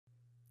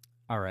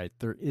All right,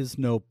 there is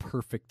no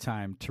perfect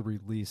time to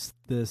release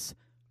this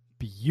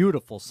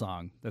beautiful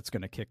song that's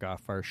going to kick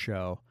off our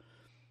show.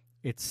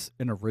 It's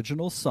an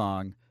original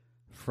song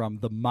from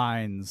the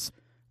minds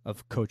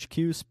of Coach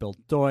Cuse, Bill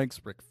Doinks,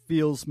 Rick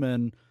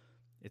Fieldsman.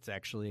 It's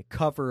actually a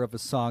cover of a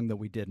song that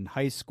we did in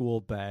high school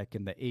back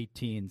in the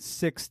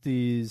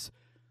 1860s.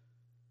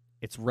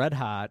 It's red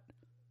hot.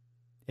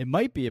 It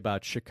might be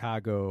about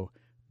Chicago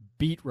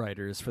beat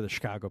writers for the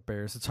Chicago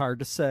Bears. It's hard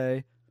to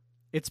say.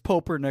 It's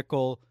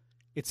Pumpernickel.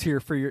 It's here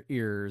for your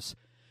ears.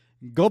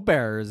 Go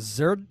Bears,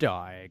 they're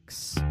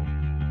dogs.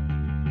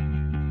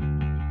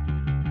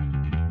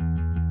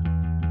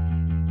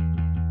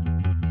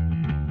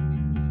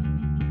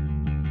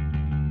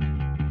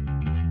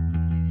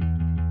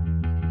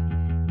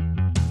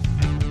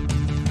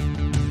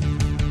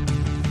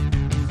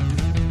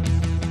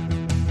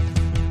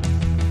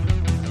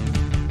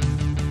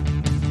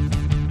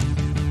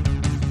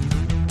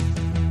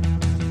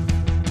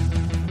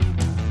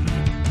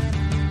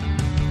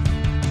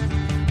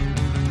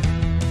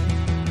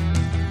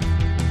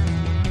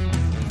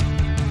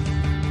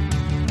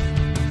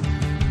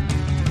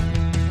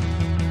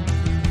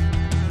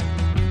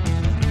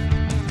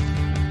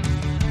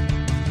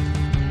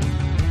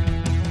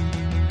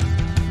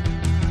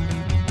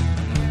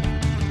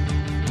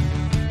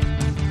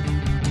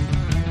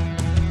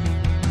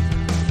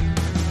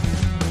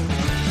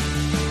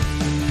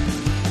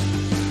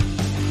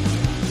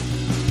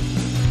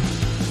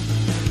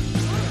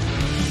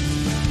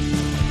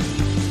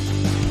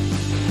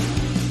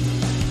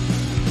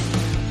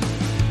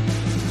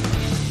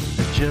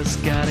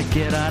 Just gotta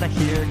get out of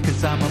here,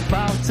 'cause I'm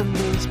about to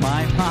lose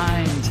my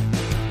mind.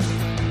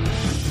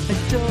 I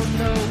don't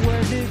know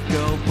where to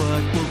go,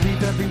 but we'll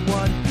leave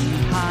everyone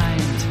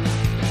behind.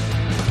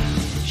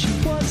 She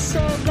was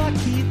so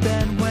lucky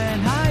then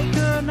when I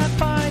could not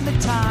find the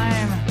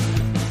time.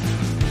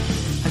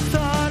 I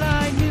thought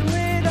I knew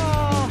it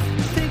all,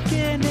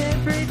 thinking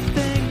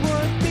everything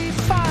would be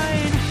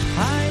fine.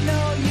 I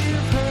know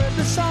you've heard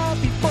this all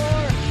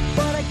before,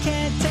 but I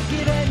can't take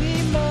it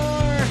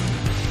anymore.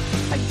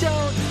 I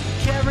don't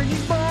care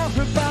anymore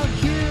about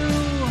you.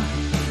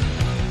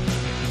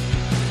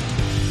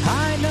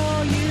 I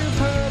know you've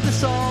heard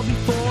this all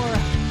before,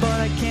 but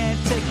I can't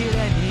take it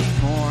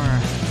anymore.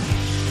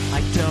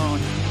 I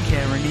don't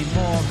care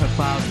anymore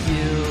about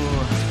you.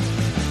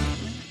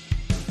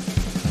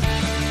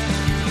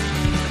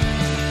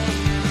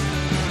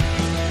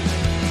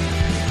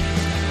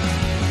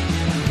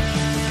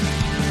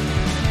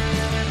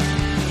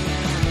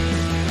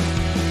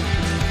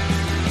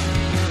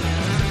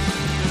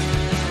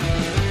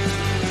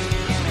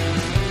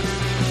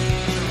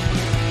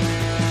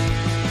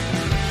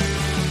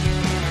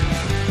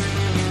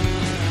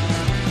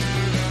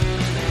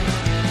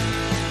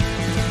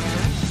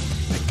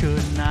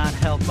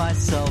 Help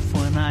myself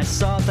when I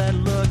saw that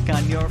look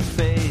on your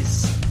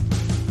face.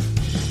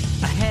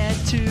 I had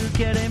to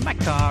get in my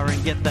car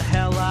and get the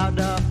hell out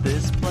of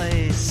this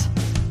place.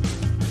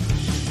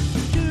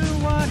 You knew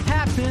what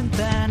happened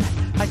then.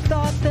 I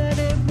thought that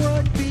it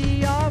would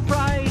be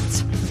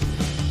alright,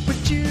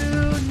 but you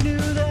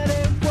knew that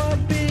it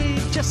would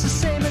be just the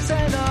same as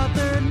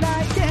another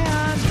night.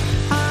 And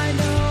I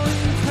know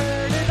you've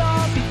heard it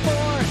all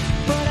before,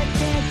 but I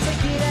can't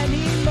take it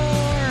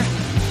anymore.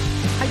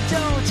 I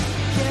don't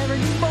care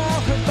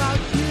anymore about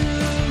you.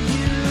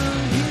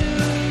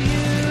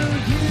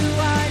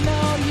 I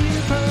know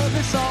you've heard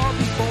this all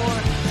before,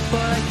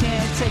 but I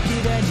can't take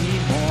it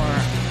anymore.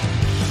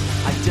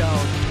 I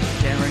don't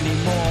care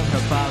anymore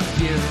about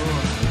you.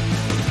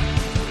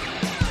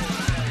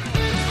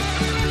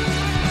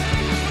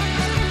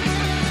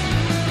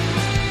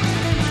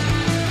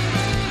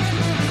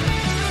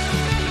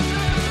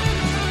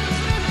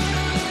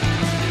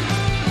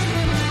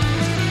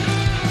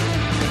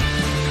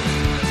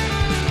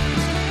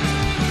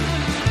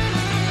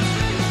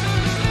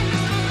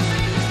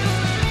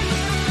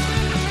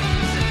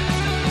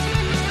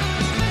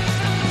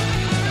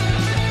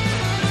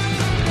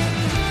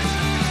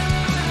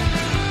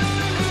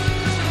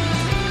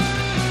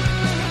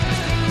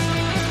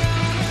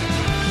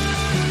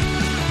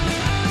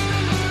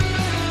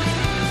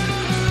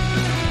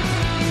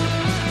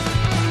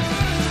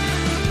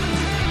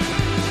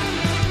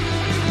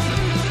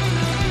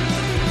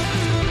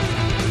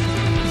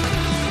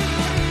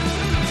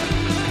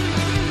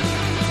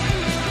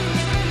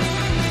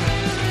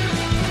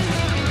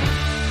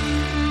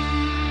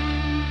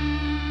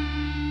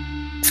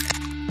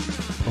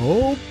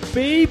 Oh,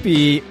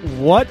 baby,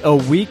 what a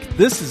week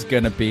this is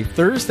going to be.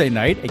 Thursday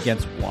night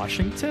against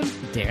Washington.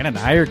 Dan and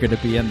I are going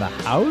to be in the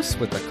house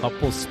with a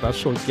couple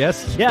special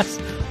guests. Yes,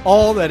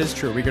 all that is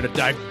true. We're going to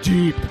dive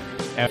deep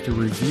after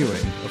reviewing,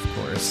 of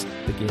course,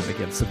 the game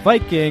against the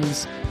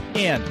Vikings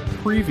and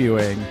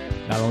previewing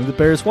not only the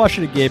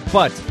Bears-Washington game,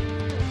 but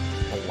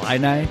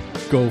Illini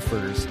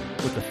Gophers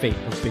with the fate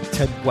of Big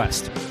Ten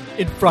West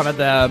in front of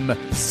them.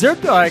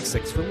 Zerdoix,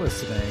 thanks for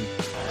listening.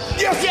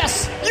 Yes!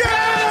 Yes! Yes! Yes!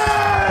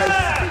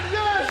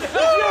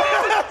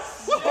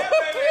 Yes!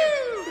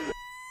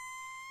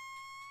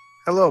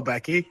 Hello,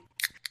 Becky.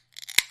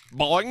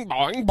 Boing,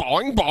 boing,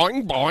 boing,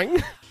 boing,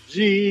 boing.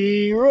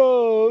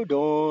 0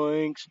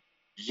 doinks.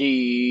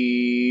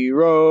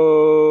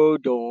 0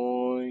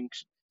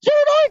 doinks. 0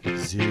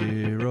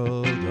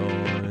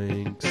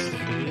 doinks.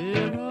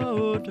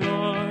 0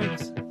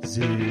 doinks. 0 doinks.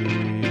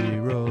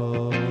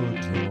 0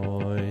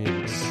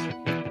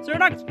 doinks. 0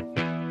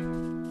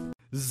 doinks.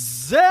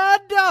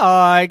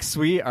 Zadoix,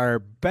 we are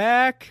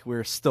back.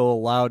 We're still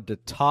allowed to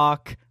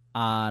talk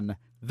on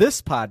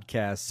this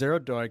podcast, Zero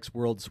Doinks,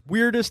 world's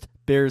weirdest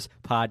Bears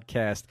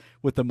podcast,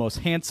 with the most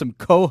handsome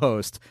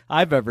co-host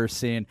I've ever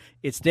seen.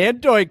 It's Dan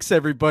Doinks,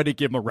 everybody.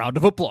 Give him a round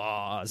of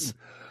applause.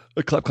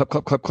 Clap, clap,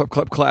 clap, clap, clap,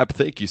 clap, clap.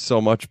 Thank you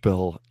so much,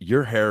 Bill.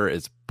 Your hair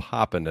is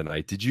popping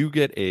tonight. Did you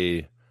get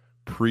a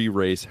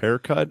pre-race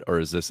haircut, or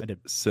is this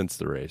since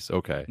the race?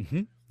 Okay.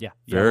 Mm-hmm. Yeah.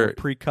 Very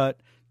pre-cut.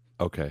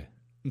 Okay.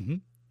 Mm-hmm.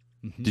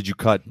 Mm-hmm. Did you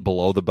cut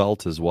below the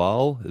belt as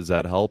well? Is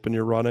that helping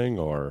your running,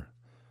 or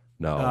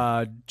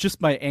no?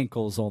 Just my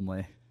ankles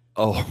only.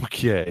 Oh,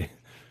 okay.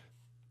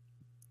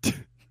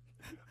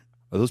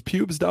 Are those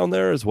pubes down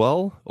there as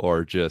well?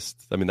 Or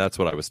just, I mean, that's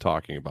what I was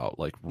talking about,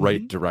 like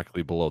right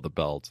directly below the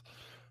belt.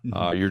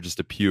 Mm-hmm. You're just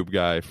a pube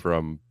guy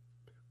from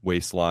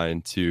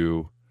waistline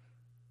to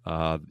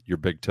your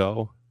big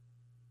toe?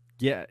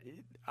 Yeah.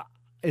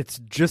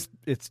 It's just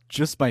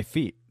my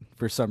feet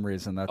for some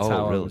reason. That's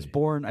how I was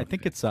born. I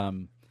think it's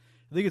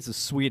a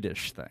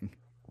Swedish thing.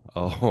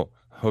 Oh,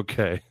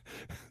 okay.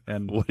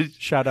 And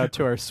shout out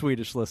to our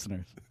Swedish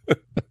listeners.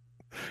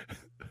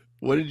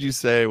 What did you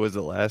say? Was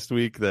it last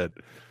week that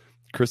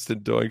Kristen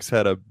Doinks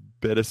had a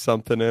bit of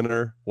something in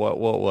her? What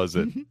was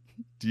it?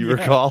 Do you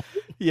recall?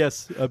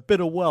 Yes, a bit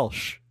of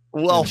Welsh.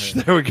 Welsh.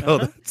 There we go.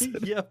 That's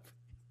it. Yep.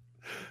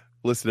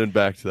 Listening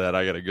back to that,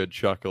 I got a good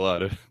chuckle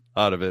out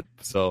of it.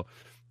 So,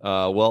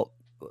 well,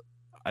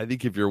 I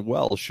think if you're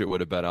Welsh, it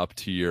would have been up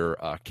to your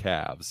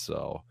calves.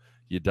 So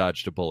you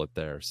dodged a bullet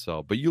there.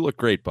 So, but you look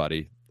great,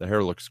 buddy. The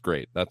hair looks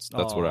great. That's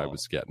what I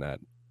was getting at.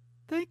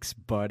 Thanks,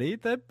 buddy.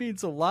 That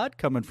means a lot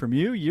coming from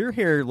you. Your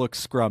hair looks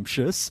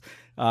scrumptious.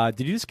 Did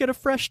you just get a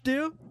fresh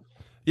do?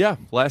 Yeah,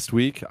 last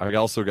week. I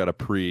also got a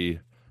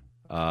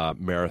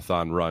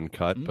pre-marathon run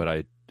cut, but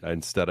I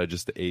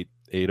just ate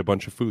a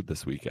bunch of food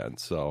this weekend.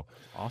 So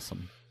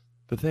awesome.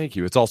 But thank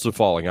you. It's also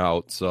falling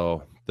out,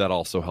 so that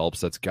also helps.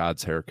 That's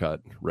God's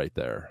haircut right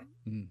there.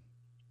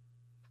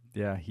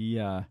 Yeah,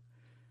 he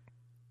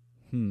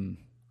not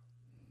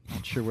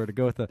sure where to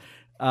go with that.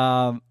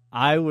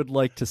 I would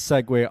like to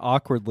segue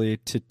awkwardly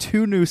to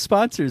two new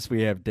sponsors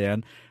we have,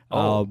 Dan.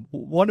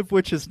 One of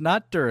which is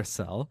not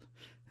Duracell,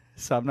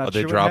 so I'm not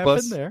sure what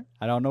happened there.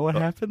 I don't know what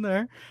happened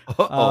there.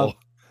 But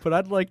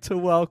I'd like to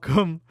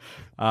welcome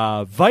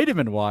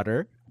Vitamin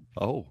Water.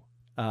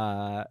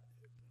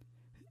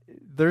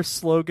 Their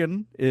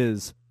slogan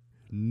is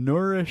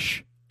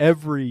 "Nourish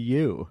Every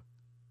You."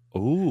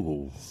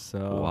 Ooh,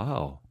 so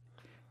wow.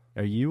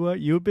 Are you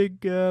a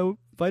big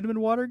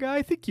Vitamin Water guy?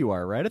 I think you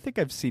are, right? I think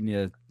I've seen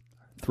you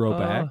throw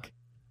back.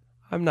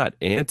 I'm not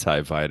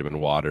anti-vitamin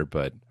water,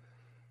 but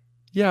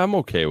yeah, I'm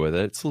okay with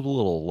it. It's a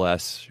little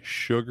less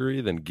sugary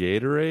than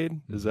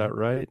Gatorade. Is that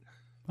right?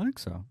 I think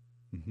so.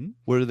 Mm-hmm.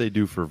 What do they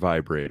do for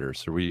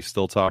vibrators? Are we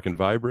still talking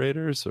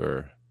vibrators,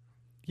 or?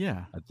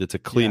 Yeah. It's a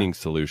cleaning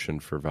solution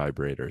for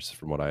vibrators,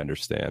 from what I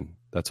understand.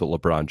 That's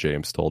what LeBron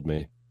James told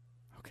me.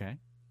 Okay.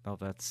 Well,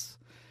 that's,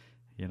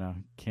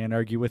 can't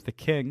argue with the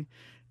king.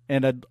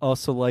 And I'd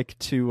also like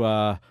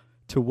to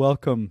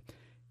welcome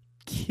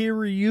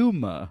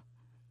Kiriuma.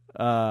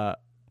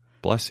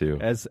 Bless you.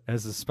 As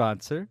a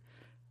sponsor.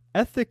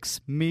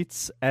 Ethics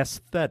meets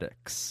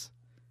aesthetics.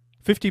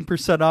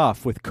 15%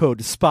 off with code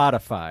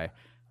Spotify.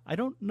 I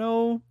don't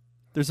know.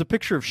 There's a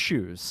picture of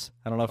shoes.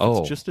 I don't know if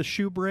it's just a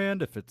shoe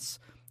brand, if it's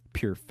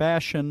pure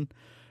fashion.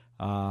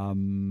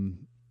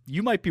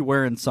 You might be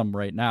wearing some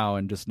right now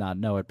and just not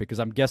know it, because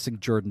I'm guessing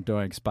Jordan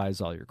Doinks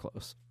buys all your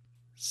clothes.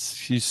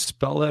 You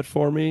spell that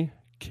for me?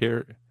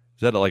 Is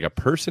that like a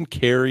person?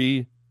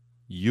 Carrie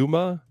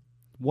Yuma?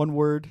 One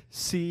word.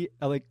 Maybe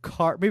it's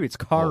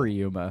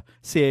Kariuma.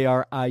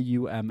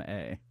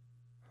 Cariuma.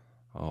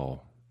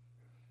 Oh.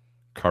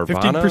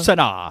 Carvana? 15%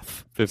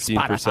 off. 15%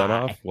 Spotify.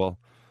 off? Well,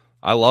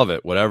 I love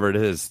it. Whatever it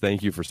is.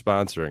 Thank you for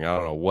sponsoring. I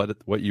don't know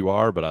what you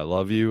are, but I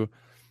love you.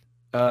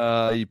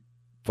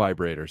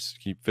 Vibrators.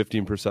 Keep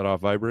 15%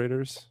 off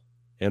vibrators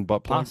and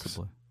butt plugs?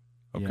 Possibly.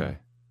 Okay.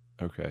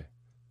 Yeah. Okay.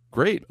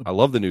 Great. I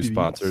love the new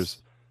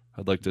sponsors.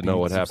 I'd like to know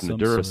what happened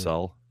to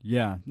Duracell.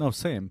 Yeah. No,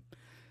 same.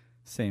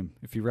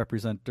 If you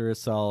represent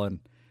Duracell and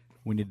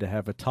we need to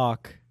have a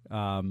talk,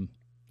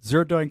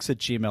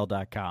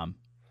 zerodoinks@gmail.com.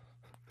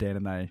 Dan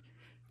and I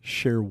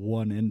share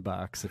one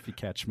inbox, if you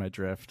catch my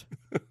drift.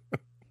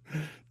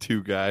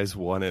 Two guys,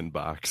 one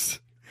inbox.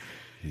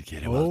 You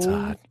get it well,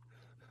 Todd.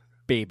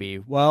 Baby.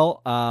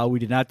 Well, we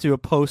did not do a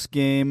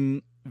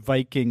post-game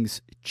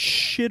Vikings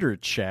chitter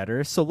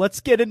chatter, so let's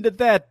get into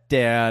that,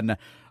 Dan.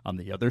 On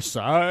the other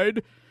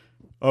side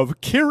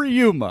of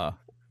Kiriuma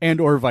and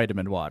or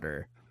Vitamin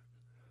Water.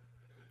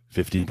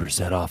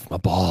 15% off my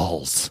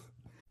balls.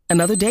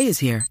 Another day is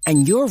here,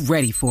 and you're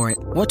ready for it.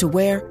 What to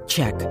wear?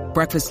 Check.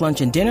 Breakfast,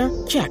 lunch, and dinner?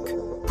 Check.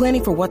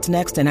 Planning for what's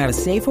next and how to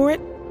save for it?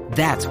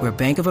 That's where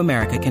Bank of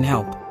America can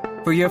help.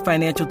 For your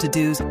financial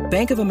to-dos,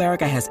 Bank of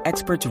America has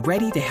experts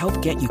ready to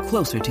help get you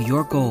closer to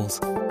your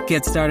goals.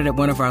 Get started at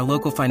one of our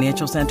local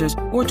financial centers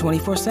or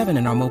 24/7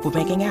 in our mobile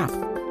banking app.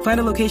 Find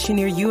a location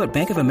near you at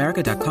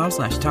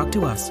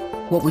bankofamerica.com/talktous.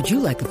 What would you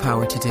like the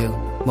power to do?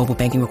 Mobile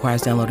banking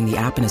requires downloading the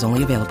app and is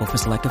only available for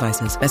select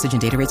devices. Message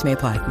and data rates may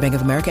apply. Bank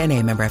of America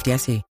NA, member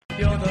FDIC.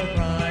 You're the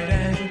pride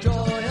and joy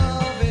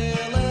of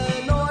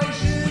Illinois,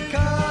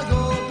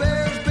 Chicago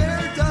Bears,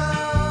 Bear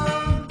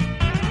Town.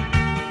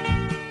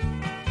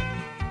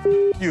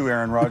 You,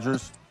 Aaron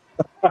Rodgers.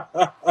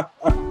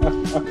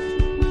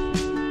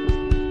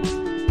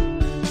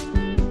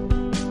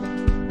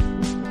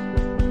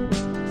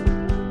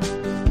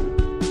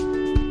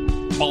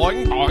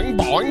 Boing, boing,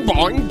 boing,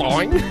 boing,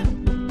 boing.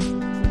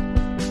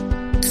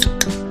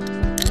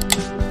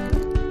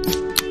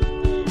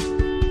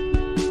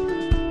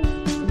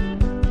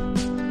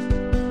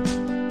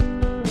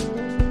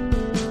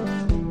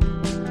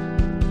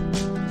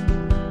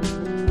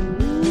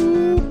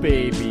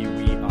 Baby,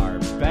 we are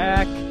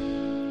back.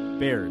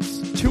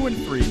 Bears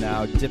 2-3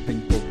 now, dipping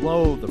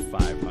below the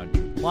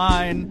 500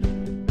 line.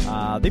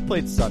 They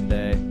played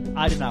Sunday.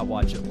 I did not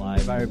watch it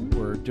live.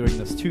 We're doing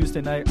this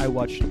Tuesday night. I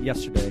watched it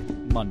yesterday,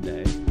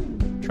 Monday.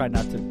 Try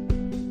not to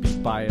be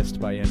biased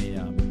by any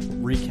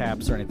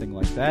recaps or anything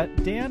like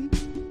that. Dan,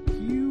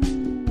 you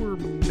were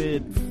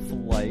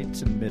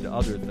mid-flight and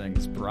mid-other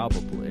things,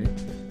 probably.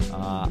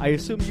 I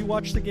assume you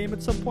watched the game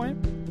at some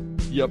point?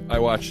 Yep, I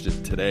watched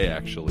it today,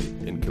 actually,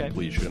 in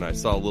completion. I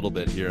saw a little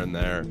bit here and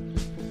there.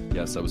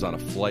 Yes, I was on a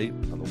flight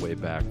on the way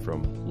back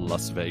from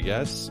Las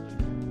Vegas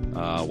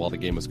while the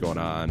game was going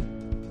on.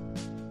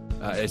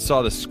 I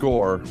saw the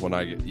score when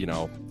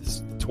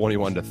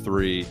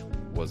 21-3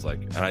 was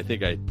like, and I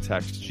think I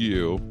texted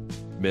you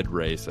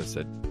mid-race. I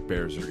said,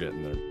 Bears are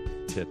getting their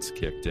tits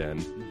kicked in.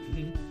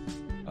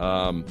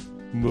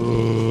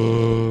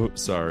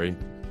 Sorry.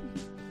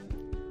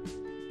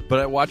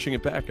 But watching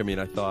it back,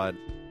 I thought,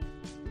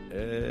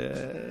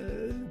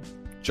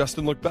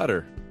 Justin looked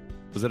better.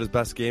 Was that his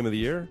best game of the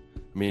year?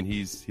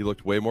 He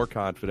looked way more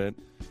confident.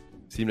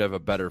 Seemed to have a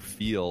better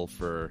feel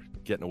for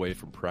getting away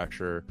from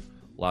pressure.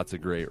 Lots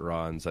of great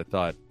runs. I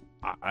thought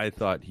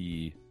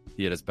he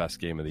had his best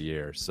game of the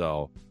year.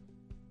 So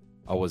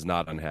I was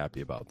not unhappy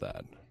about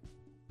that.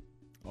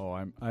 Oh,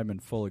 I'm in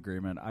full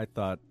agreement. I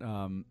thought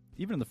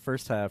even in the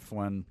first half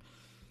when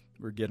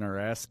we were getting our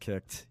ass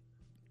kicked,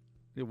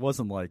 it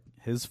wasn't like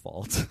his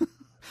fault.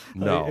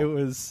 No,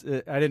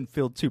 I didn't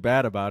feel too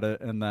bad about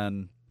it. And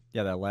then,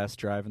 that last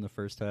drive in the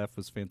first half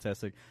was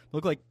fantastic.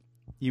 Looked like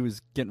he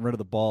was getting rid of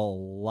the ball a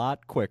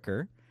lot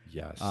quicker.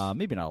 Yes.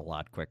 Maybe not a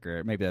lot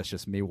quicker. Maybe that's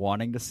just me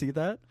wanting to see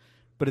that.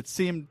 But it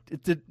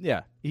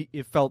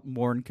felt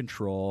more in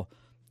control.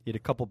 He had a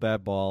couple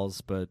bad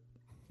balls, but,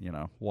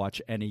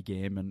 watch any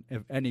game and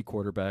if any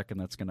quarterback, and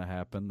that's going to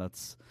happen.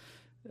 That's,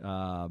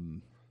 I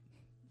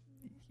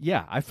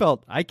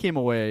came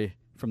away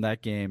from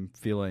that game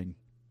feeling,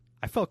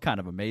 I felt kind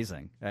of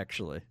amazing,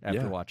 actually,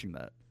 after watching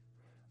that.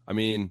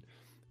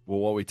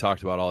 What we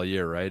talked about all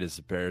year, right, is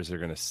the Bears are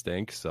going to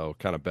stink. So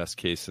kind of best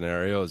case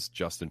scenario is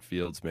Justin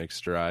Fields makes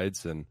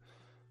strides and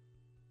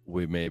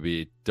we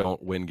maybe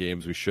don't win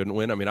games we shouldn't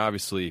win.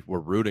 Obviously, we're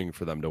rooting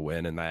for them to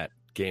win, and that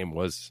game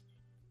was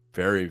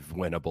very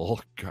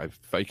winnable.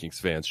 Vikings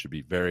fans should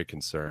be very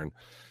concerned.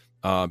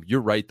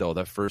 You're right, though.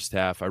 That first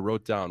half, I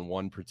wrote down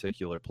one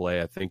particular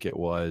play. I think it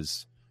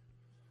was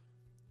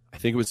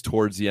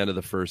towards the end of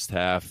the first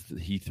half.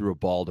 He threw a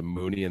ball to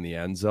Mooney in the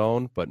end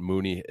zone, but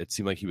Mooney, it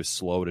seemed like he was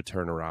slow to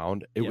turn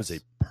around. It was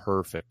a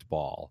perfect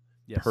ball.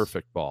 Yes.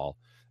 Perfect ball.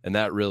 And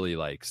that really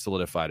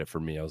solidified it for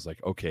me. I was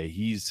like, okay,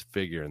 he's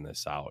figuring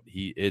this out.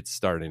 It's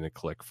starting to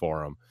click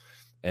for him.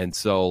 And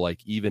so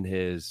even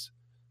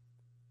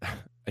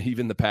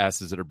the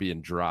passes that are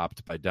being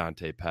dropped by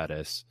Dante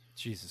Pettis,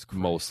 Jesus Christ,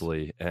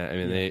 mostly.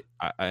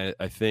 I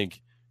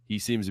think he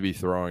seems to be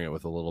throwing it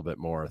with a little bit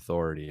more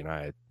authority, and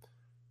I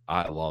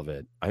love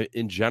it.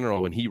 In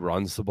general, when he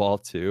runs the ball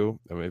too,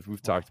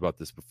 we've talked about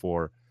this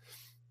before.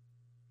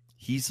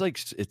 He's I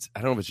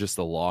don't know if it's just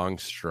the long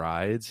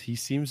strides. He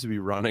seems to be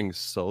running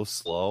so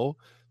slow,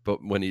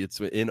 but when it's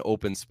in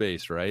open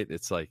space, right?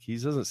 It's like he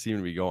doesn't seem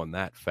to be going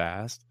that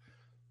fast.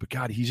 But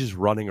God, he's just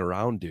running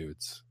around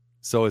dudes.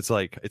 So it's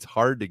it's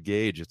hard to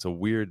gauge. It's a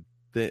weird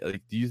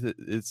thing.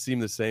 It seem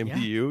the same to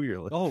you?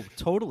 You're like, oh,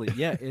 totally.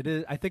 Yeah, it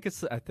is. I think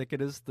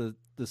it is the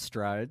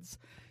strides.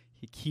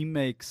 He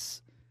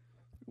makes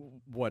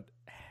what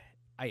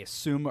I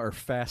assume are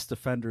fast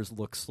defenders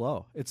look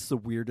slow. It's the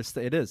weirdest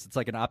thing. It is. It's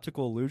like an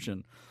optical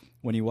illusion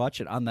when you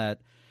watch it. On that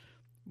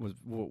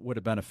would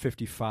have been a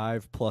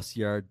 55-plus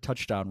yard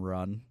touchdown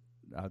run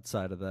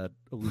outside of that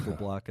illegal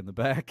block in the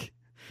back.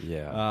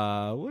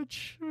 Yeah.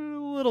 Which a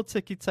little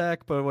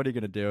ticky-tack, but what are you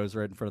going to do? It was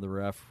right in front of the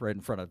ref, right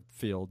in front of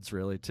Fields,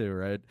 really, too,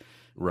 right?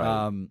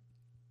 Right.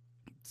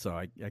 So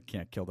I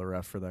can't kill the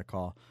ref for that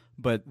call.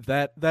 But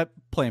that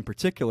play in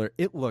particular,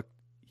 it looked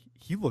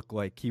he looked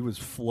like he was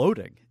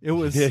floating. It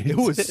was Yeah, he it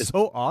was did.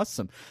 so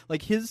awesome.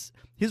 Like his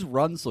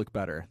runs look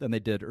better than they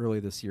did early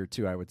this year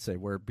too, I would say,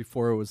 where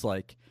before it was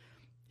like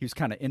he was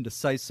kind of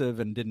indecisive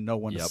and didn't know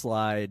when to Yep.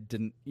 slide,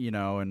 didn't,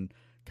 and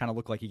kind of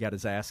looked like he got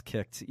his ass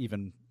kicked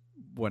even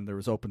when there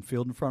was open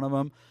field in front of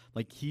him.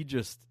 Like he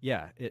just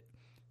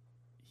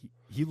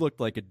he looked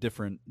like a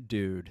different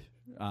dude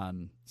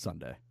on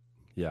Sunday.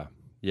 Yeah.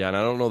 Yeah, and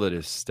I don't know that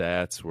his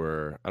stats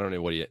were. I don't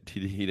know what he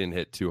didn't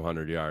hit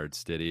 200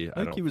 yards, did he?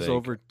 I think he was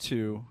over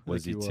 2.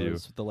 Was I think he 2?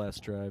 was the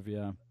last drive,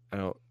 yeah. I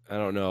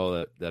don't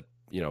know that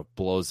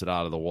blows it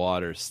out of the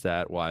water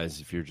stat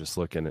wise if you're just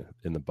looking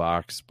in the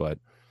box, but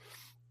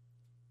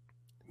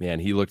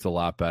man, he looked a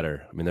lot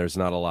better. I mean, there's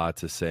not a lot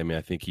to say. I mean,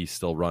 I think he's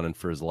still running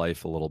for his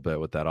life a little bit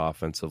with that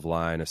offensive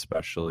line,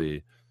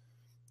 especially.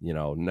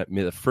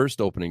 The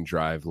first opening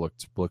drive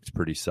looked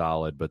pretty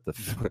solid, but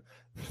the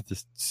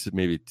just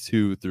maybe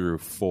 2 through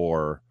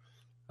 4,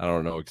 I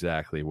don't know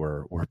exactly,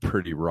 were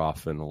pretty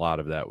rough, and a lot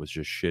of that was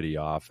just shitty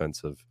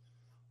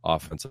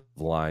offensive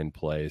line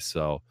play.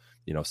 So,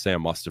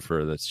 Sam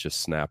Mustipher that's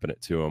just snapping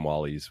it to him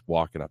while he's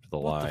walking up to the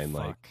What the line,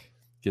 like, fuck?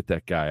 get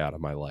that guy out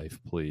of my life,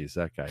 please.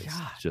 That guy's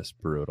God. just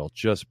brutal.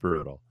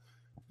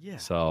 Yeah.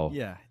 So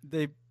Yeah,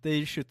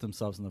 they shoot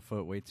themselves in the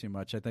foot way too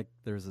much. I think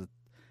there's a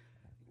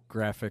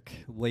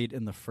graphic late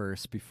in the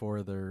first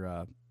before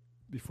their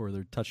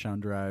touchdown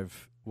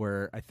drive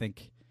where I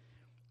think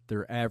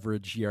their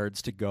average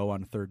yards to go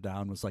on third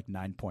down was like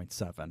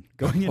 9.7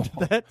 going into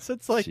that. So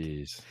it's like,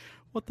 jeez.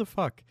 what the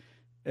fuck?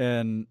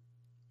 And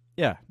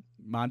yeah,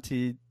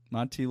 Monty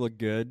looked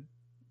good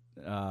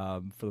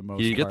for the most part.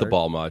 He didn't get the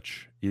ball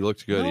much. He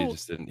looked good. No, He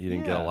just didn't. He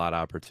didn't get yeah. a lot of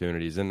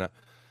opportunities. And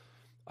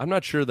I'm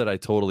not sure that I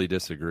totally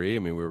disagree. I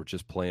mean, we were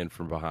just playing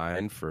from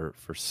behind for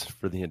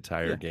the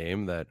entire Yeah.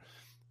 game. That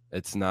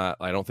it's not.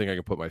 I don't think I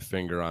can put my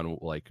finger on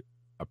like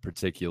a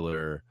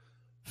particular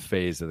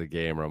phase of the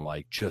game where I'm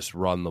like, just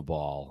run the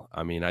ball.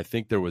 I mean, I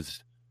think there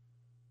was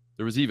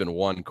even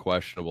one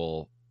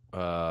questionable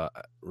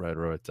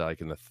right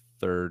like in the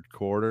third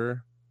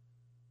quarter.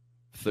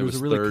 It was a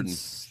third really and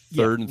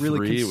third and really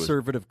 3 was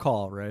conservative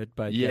call, right?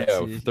 By yeah,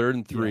 Getsy. 3rd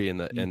and 3,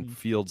 Yeah. and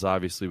Fields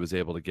obviously was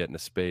able to get into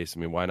space. I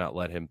mean, why not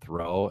let him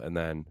throw and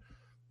then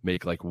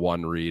make like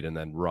one read and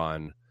then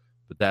run?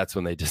 But that's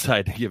when they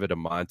decided to give it to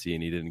Monty,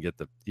 and he didn't get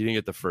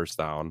the first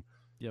down.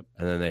 Yep.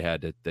 And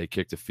then they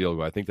kicked a field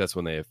goal. I think that's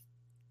when they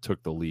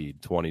took the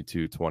lead,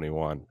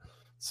 22-21.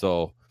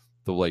 So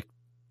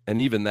and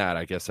even that,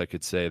 I guess I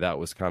could say that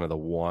was kind of the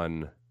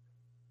one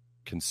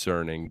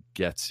concerning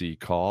Getsy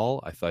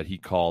call. I thought he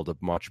called a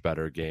much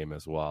better game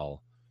as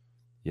well.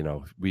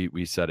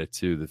 We said it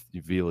too.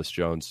 The Velus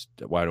Jones,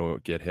 why don't we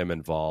get him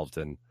involved?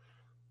 And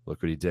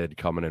look what he did,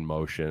 coming in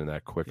motion and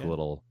that quick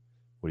little,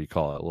 what do you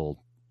call it? Little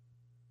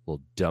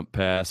dump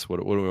pass. What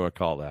do we want to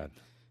call that?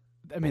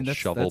 I mean, that's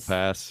shovel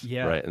pass.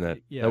 yeah, right.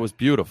 And yeah. that was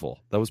beautiful.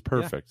 That was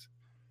perfect.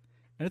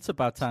 And it's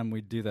about time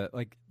we do that.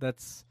 Like,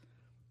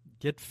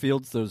 get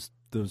Fields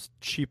those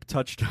cheap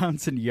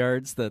touchdowns and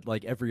yards that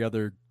like every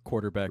other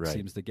quarterback Right.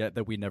 seems to get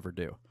that we never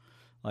do.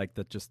 Like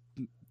that just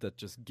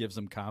gives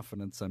them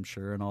confidence, I'm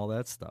sure, and all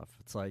that stuff.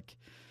 It's like,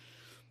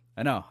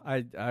 I know.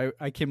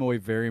 I came away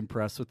very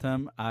impressed with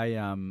him.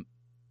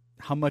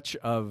 How much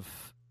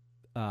of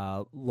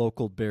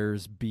local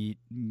Bears beat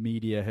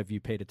media have you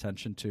paid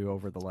attention to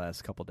over the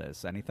last couple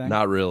days? Anything?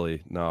 Not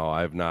really. No,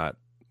 I've not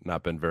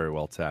been very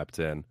well tapped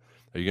in.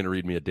 Are you going to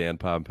read me a Dan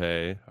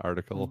Pompei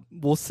article?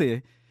 We'll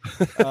see.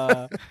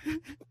 But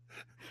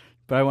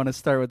I want to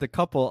start with a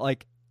couple.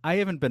 Like, I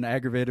haven't been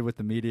aggravated with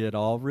the media at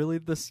all really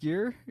this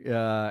year,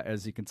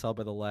 as you can tell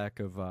by the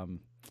lack of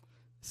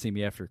see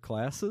me after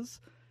classes.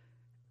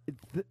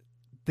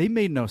 They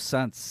made no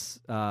sense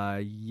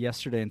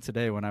yesterday and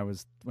today when I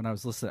was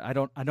listening. I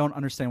don't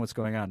understand what's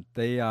going on.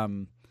 They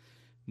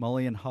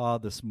Mully and Haw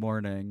this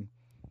morning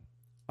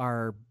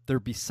they're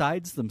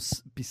beside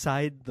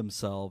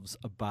themselves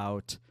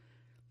about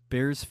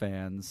Bears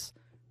fans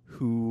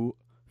who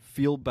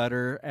feel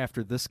better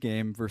after this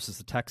game versus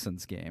the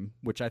Texans game,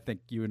 which I think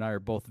you and I are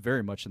both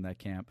very much in that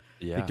camp.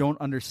 Yeah. They don't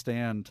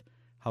understand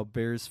how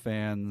Bears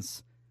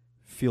fans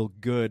feel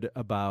good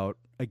about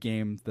a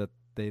game that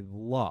they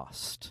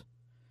lost.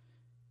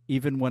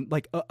 Even when,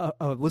 like,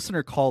 a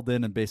listener called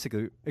in and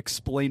basically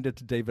explained it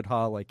to David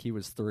Haw like he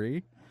was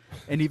 3,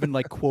 and even,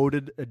 like,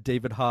 quoted a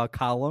David Haw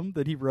column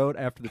that he wrote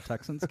after the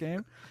Texans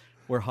game,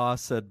 where Haw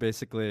said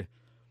basically,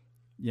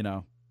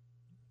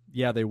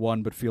 yeah, they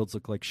won, but Fields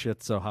looked like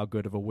shit, so how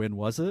good of a win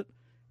was it?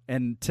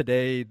 And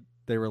today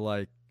they were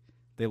like,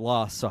 they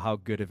lost, so how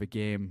good of a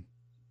game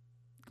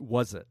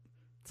was it?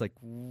 It's like,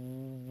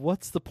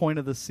 what's the point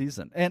of this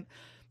season?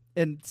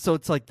 And so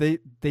it's like they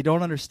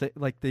don't understand,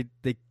 like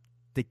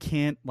they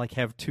can't like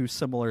have two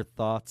similar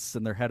thoughts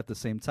in their head at the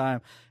same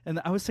time.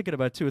 And I was thinking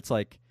about it too, it's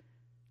like,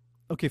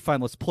 okay, fine,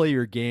 let's play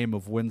your game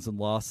of wins and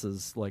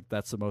losses, like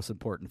that's the most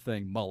important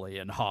thing, Mully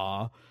and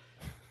Haw.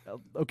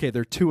 Okay,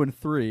 they're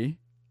 2-3.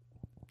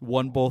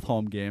 Won both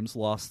home games,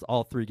 lost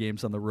all 3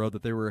 games on the road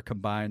that they were a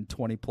combined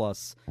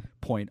 20-plus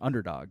point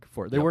underdog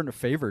for. They weren't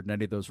favored in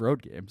any of those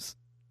road games.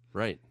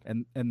 Right.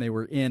 and they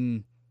were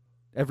in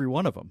every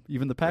one of them,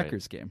 even the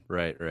Packers game.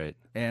 Right.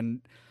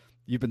 And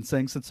you've been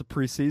saying since the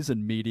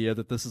preseason media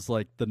that this is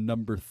like the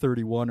number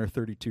 31 or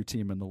 32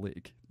 team in the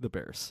league, the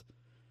Bears.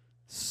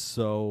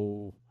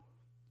 So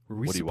were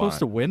we What do you supposed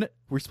to want? win it?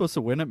 We're supposed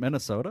to win at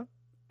Minnesota?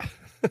 I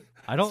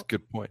That's don't. a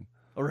good point.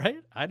 All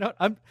right.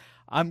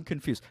 I'm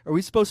confused. Are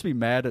we supposed to be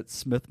mad at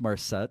Smith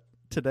Marset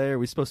today? Are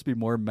we supposed to be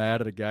more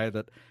mad at a guy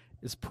that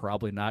is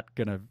probably not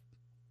going to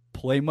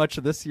play much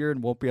of this year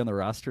and won't be on the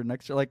roster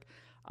next year? Like,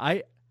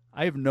 I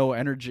have no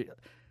energy.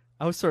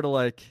 I was sort of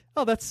like,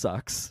 oh, that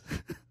sucks.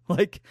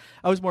 Like,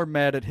 I was more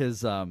mad at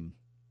his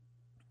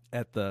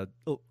at the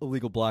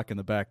illegal block in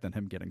the back than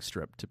him getting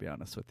stripped, to be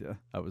honest with you.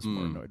 I was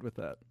more annoyed with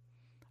that.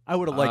 I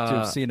would have liked to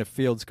have seen if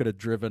Fields could have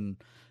driven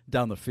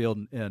down the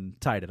field and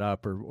tied it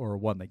up or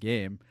won the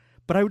game.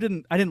 But I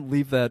didn't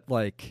leave that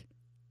like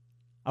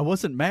I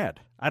wasn't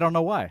mad. I don't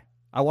know why.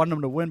 I wanted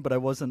him to win, but I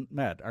wasn't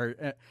mad.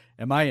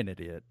 Am I an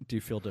idiot? Do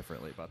you feel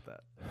differently about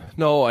that?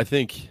 No, I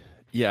think,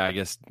 yeah, I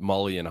guess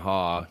Mully and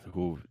Haw,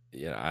 who,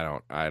 yeah,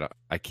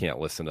 I can't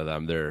listen to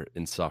them. They're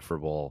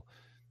insufferable.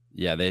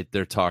 Yeah,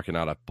 they're talking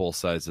out of both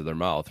sides of their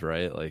mouth,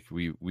 right? Like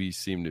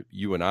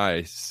you and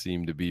I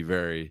seem to be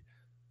very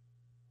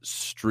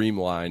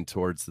streamlined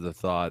towards the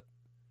thought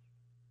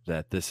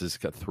that this is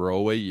a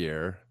throwaway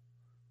year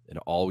and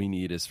all we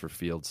need is for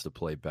Fields to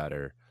play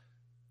better.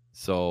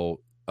 So,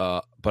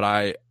 but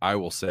I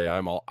will say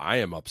I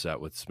am upset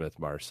with Smith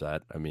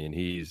Marset. I mean,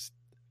 he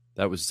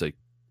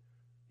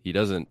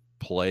doesn't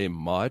play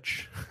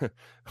much.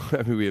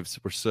 I mean,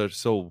 we're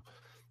so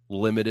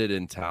limited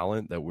in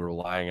talent that we're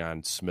relying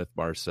on Smith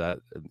Marset,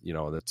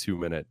 the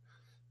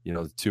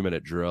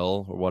 2-minute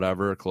drill or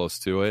whatever close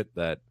to it.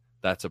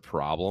 That's a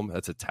problem.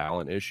 That's a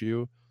talent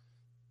issue.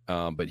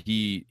 But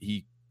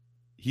he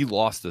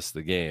lost us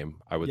the game.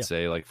 I would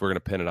say, like, if we're going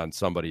to pin it on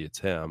somebody, it's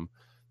him,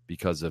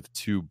 because of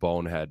two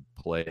bonehead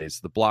plays.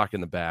 The block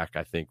in the back,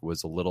 I think,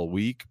 was a little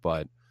weak,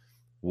 but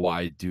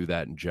why do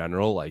that in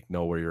general? Like,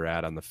 know where you're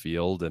at on the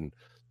field and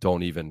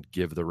don't even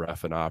give the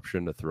ref an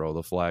option to throw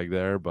the flag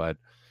there. But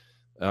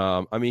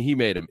I mean, he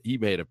made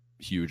a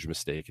huge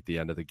mistake at the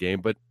end of the game.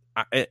 But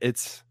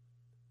it's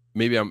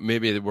maybe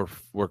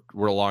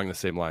we're along the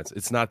same lines.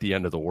 It's not the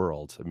end of the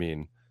world. I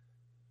mean,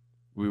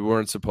 we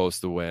weren't supposed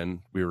to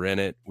win. We were in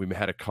it. We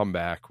had a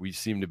comeback. We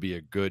seem to be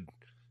a good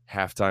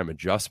halftime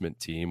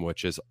adjustment team,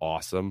 which is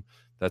awesome.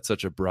 That's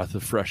such a breath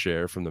of fresh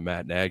air from the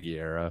Matt Nagy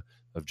era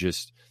of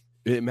just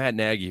Matt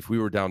Nagy. If we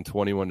were down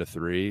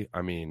 21-3,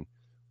 I mean,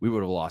 we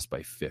would have lost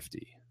by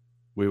 50.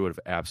 We would have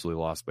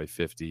absolutely lost by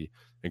 50,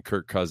 and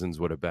Kirk Cousins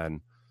would have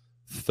been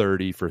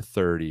 30 for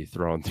 30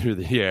 thrown through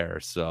the air.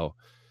 So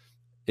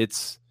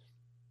it's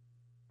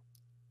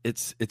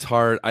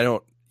hard.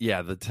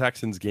 The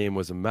Texans game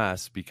was a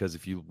mess because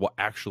if you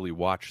actually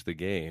watch the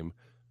game,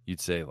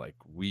 you'd say, like,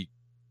 we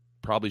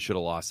probably should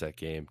have lost that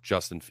game.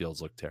 Justin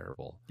Fields looked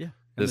terrible. Yeah.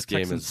 This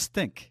game is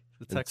stink.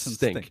 The Texans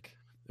stink.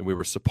 And we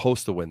were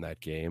supposed to win that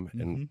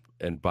game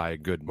and by a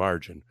good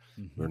margin.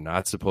 We're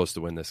not supposed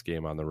to win this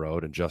game on the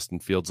road, and Justin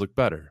Fields looked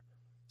better.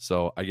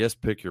 So I guess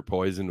pick your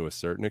poison to a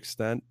certain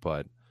extent,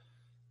 but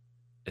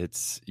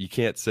you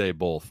can't say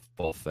both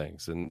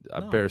things. And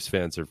Bears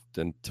fans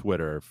and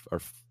Twitter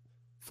are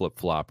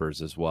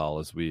flip-floppers as well,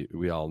 as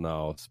we all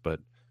know, but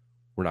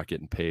we're not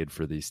getting paid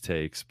for these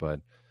takes. But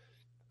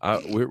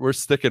we're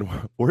sticking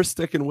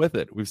with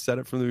it. We've said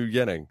it from the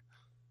beginning.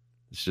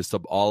 It's just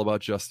all about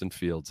Justin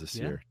Fields this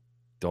year.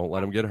 Don't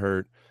let him get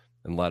hurt,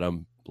 and let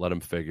him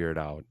figure it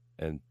out.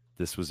 And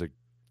this was a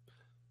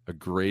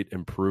great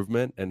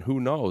improvement. And who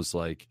knows,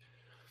 like,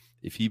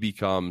 if he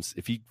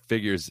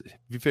figures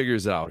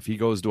it out, if he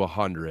goes to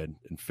 100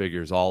 and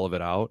figures all of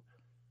it out,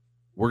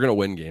 we're going to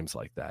win games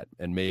like that.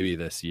 And maybe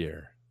this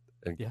year.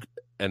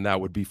 And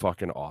that would be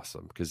fucking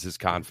awesome, because his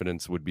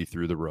confidence would be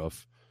through the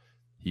roof.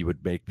 He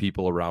would make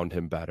people around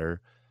him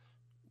better.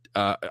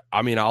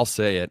 I mean, I'll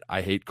say it.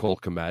 I hate Cole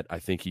Kmet. I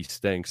think he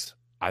stinks.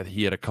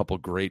 He had a couple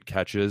great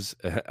catches.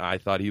 I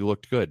thought he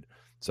looked good.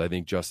 So I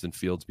think Justin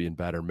Fields being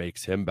better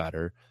makes him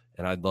better.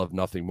 And I'd love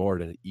nothing more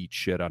to eat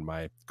shit on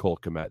my Cole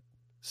Kmet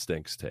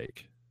stinks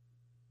take.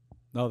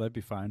 No, that'd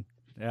be fine.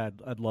 Yeah,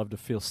 I'd love to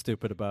feel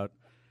stupid about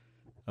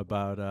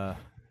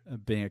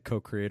being a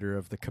co-creator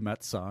of the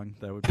Kmet song.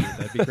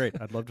 That'd be great.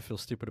 I'd love to feel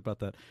stupid about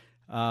that.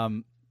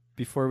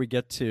 Before we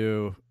get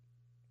to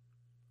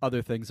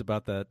other things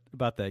about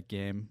that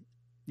game,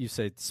 you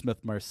say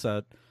Smith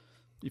Marset.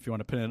 If you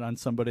want to pin it on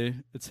somebody,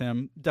 it's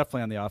him.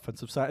 Definitely on the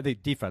offensive side. I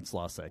think defense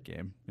lost that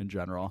game in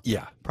general.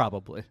 Yeah,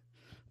 probably.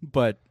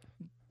 But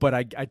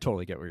I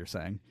totally get what you're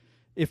saying.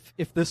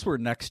 If this were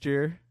next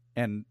year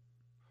and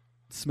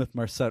Smith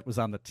Marset was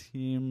on the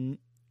team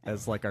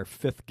as like our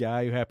fifth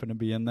guy who happened to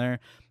be in there,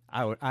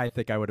 I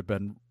think I would have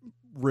been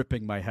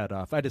ripping my head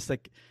off. I just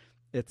think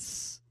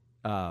it's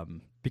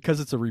because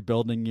it's a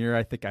rebuilding year.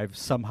 I think I've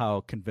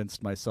somehow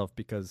convinced myself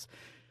because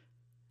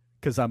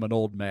I'm an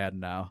old man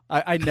now.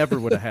 I never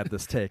would have had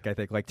this take, I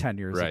think, like 10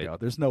 years ago.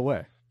 There's no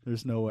way. I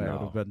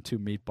would have been too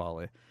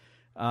meatbally.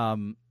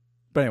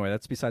 But anyway,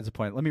 that's besides the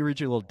point. Let me read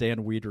you a little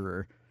Dan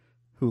Wiederer,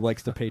 who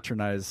likes to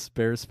patronize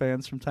Bears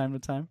fans from time to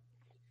time,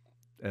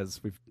 as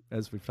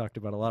we've talked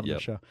about a lot on the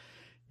show.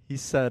 He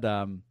said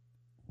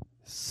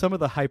some of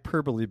the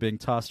hyperbole being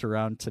tossed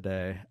around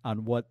today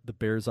on what the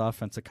Bears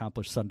offense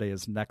accomplished Sunday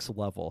is next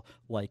level,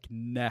 like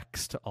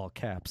next, all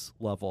caps,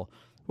 level.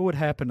 What would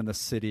happen in the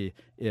city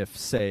if,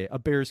 say, a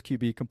Bears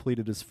QB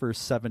completed his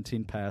first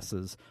 17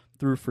 passes,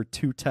 threw for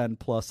 210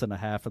 plus and a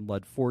half, and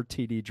led 4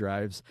 TD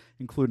drives,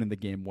 including the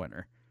game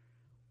winner?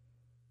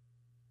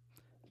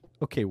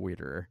 Okay,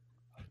 Wiederer.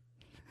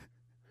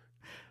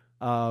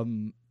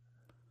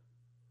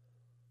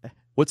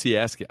 What's he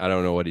asking? I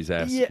don't know what he's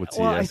asking. Yeah, What's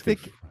well, he asking? I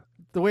think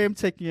the way I'm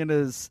taking it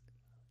is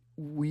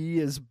we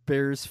as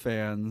Bears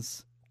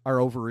fans are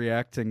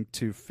overreacting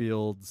to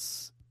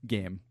Fields'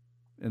 game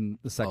in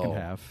the second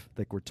half. I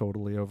think we're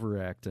totally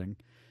overreacting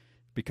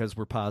because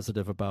we're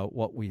positive about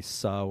what we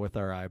saw with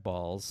our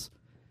eyeballs.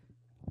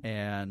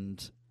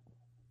 And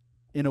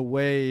in a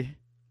way,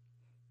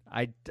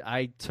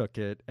 I took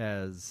it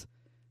as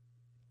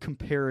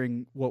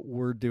comparing what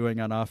we're doing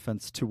on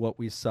offense to what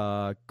we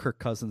saw Kirk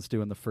Cousins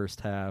do in the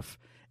first half,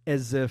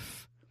 as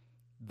if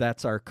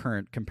that's our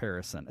current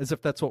comparison, as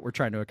if that's what we're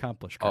trying to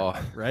accomplish,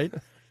 right?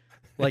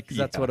 Like, 'cause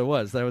that's what it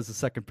was. That was the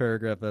second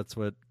paragraph. That's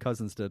what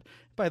Cousins did.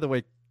 By the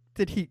way,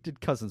 did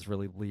Cousins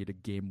really lead a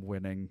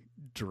game-winning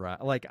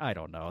drive? Like, I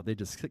don't know. They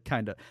just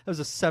kind of, it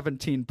was a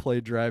 17-play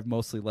drive,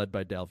 mostly led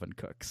by Dalvin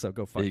Cook. So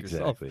go fuck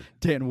yourself,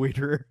 Dan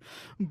Wiederer.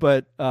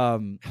 But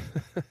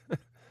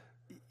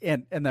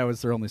and that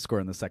was their only score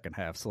in the second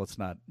half. So let's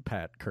not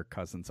pat Kirk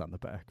Cousins on the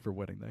back for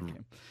winning that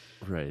game.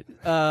 Right.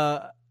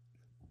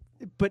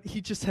 But he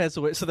just has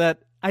a way. So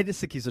that, I just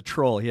think he's a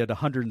troll. He had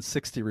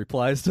 160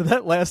 replies to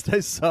that last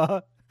I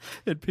saw.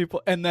 And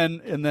people, and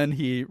then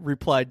he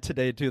replied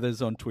today to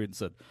his own tweet and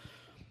said,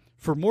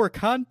 "For more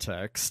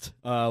context,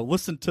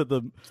 listen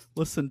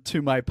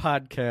to my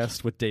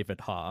podcast with David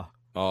Ha."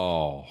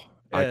 Oh,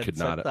 I could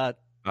not. I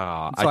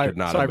could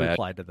not. So I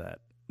replied to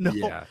that. No,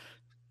 yeah,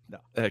 no.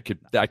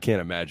 I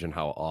can't imagine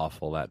how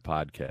awful that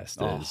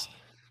podcast is.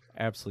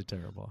 Absolutely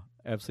terrible.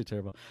 Absolutely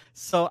terrible.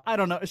 So I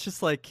don't know. It's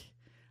just like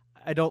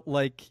I don't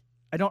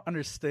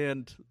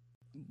understand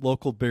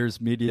local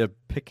Bears media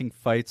picking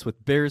fights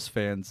with Bears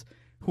fans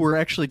who are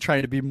actually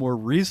trying to be more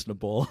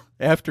reasonable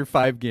after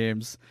 5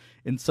 games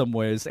in some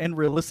ways and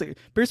realistic.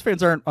 Bears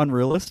fans aren't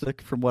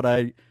unrealistic from what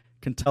I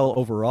can tell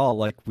overall.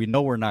 Like, we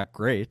know we're not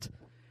great.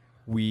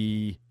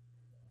 We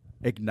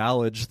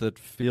acknowledge that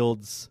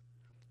Fields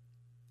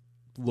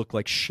looked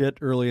like shit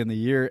early in the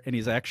year, and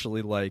he's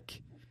actually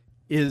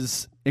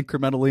is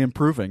incrementally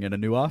improving in a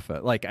new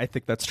offense. Like, I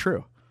think that's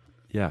true.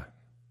 Yeah.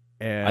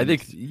 And I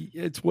think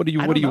it's what do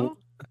you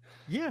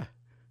yeah.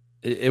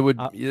 It would.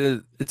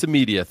 It's a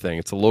media thing.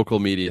 It's a local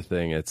media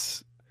thing.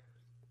 It's,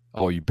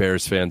 you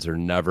Bears fans are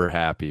never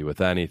happy with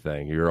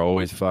anything. You're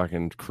always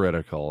fucking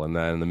critical. And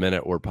then the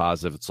minute we're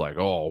positive, it's like,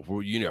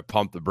 you need to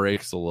pump the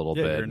brakes a little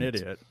bit. You're an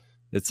idiot.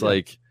 It's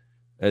like,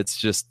 it's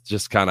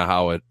just kind of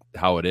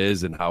how it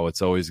is and how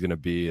it's always going to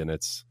be. And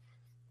it's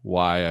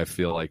why I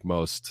feel like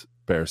most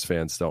Bears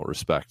fans don't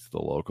respect the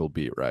local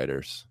beat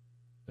writers.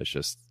 It's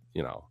just,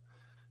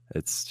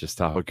 it's just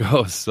how it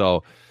goes.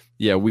 So,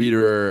 yeah,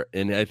 Wiederer,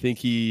 and I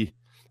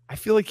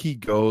feel like he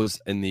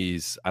goes in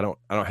these. I don't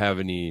have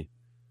any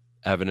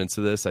evidence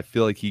of this. I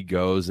feel like he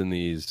goes in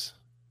these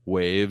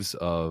waves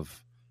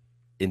of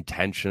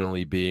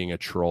intentionally being a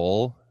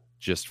troll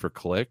just for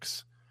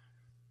clicks.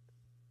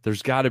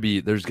 There's got to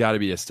be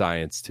a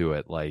science to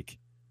it. Like,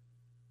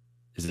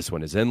 is this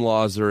when his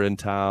in-laws are in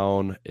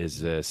town?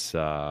 Is this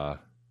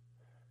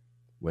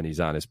when he's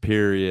on his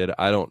period?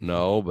 I don't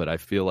know, but I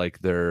feel like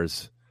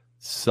there's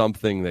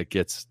something that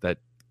gets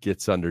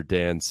under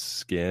Dan's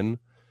skin,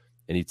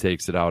 and he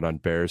takes it out on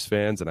Bears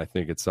fans, and I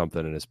think it's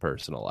something in his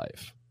personal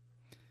life.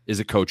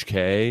 Is it Coach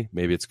K?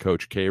 Maybe it's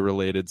Coach K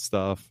related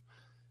stuff.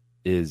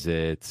 Is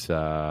it he's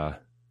a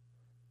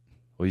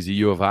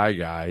U of I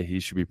guy. He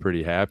should be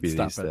pretty happy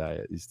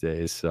these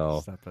days.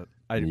 So stop it.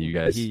 You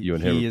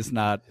and him. He is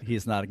not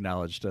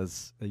acknowledged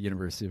as a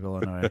University of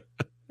Illinois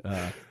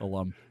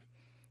alum.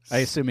 I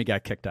assume he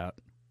got kicked out.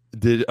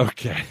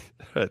 Okay.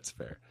 That's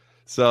fair.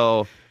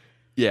 So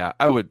yeah,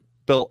 I would,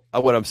 Bill,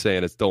 what I'm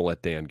saying is don't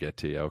let Dan get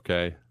to you,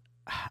 okay?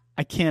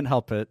 I can't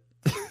help it.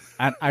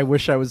 I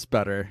wish I was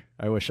better.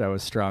 I wish I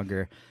was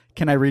stronger.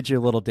 Can I read you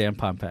a little Dan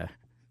Pompey?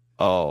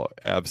 Oh,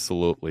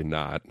 absolutely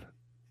not.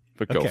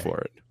 But go for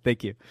it.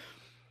 Thank you.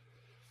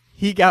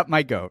 He got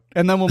my goat.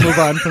 And then we'll move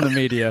on from the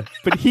media.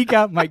 But he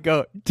got my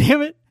goat.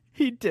 Damn it.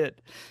 He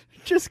did.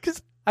 Just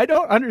because I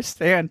don't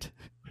understand.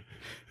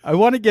 I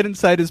want to get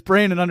inside his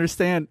brain and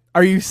understand.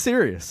 Are you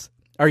serious?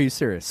 Are you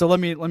serious? So let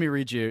me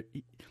read you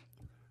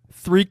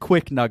 3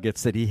 quick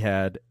nuggets that he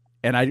had,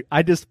 and I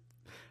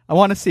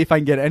want to see if I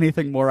can get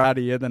anything more out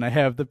of you than I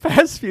have the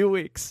past few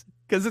weeks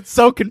because it's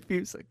so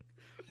confusing.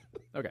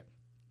 Okay.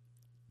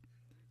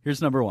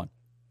 Here's number 1.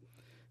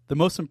 The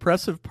most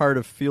impressive part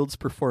of Fields'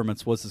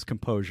 performance was his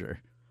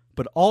composure,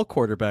 but all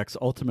quarterbacks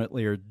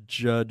ultimately are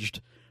judged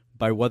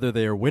by whether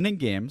they are winning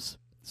games,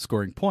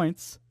 scoring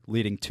points,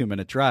 leading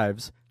 2-minute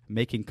drives,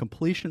 making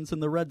completions in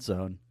the red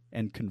zone,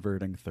 and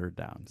converting third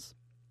downs.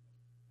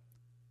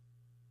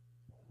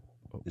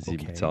 Is he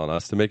Okay. telling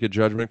us to make a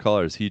judgment call,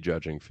 or is he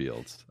judging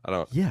Fields? I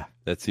don't. Yeah.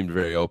 That seemed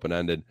very open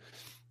ended.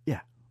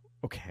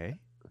 Okay.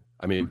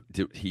 I mean,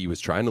 he was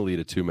trying to lead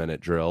a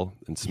 2-minute drill,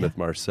 and Smith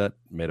Marset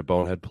made a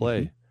bonehead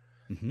play.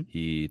 Mhm.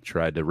 He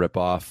tried to rip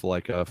off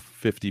like a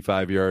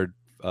 55-yard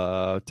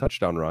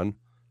touchdown run.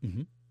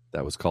 Mhm.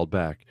 That was called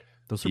back.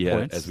 Those are He had-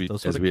 points. as we-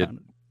 Those as would've we had-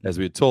 counted. As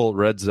we had told,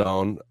 red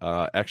zone.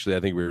 Actually, I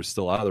think we were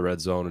still out of the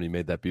red zone when he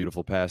made that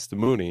beautiful pass to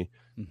Mooney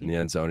in the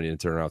end zone. He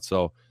didn't turn out.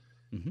 So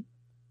Mhm.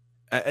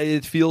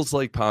 it feels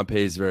like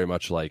Pompey's very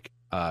much like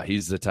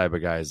he's the type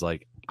of guy who's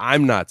like,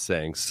 I'm not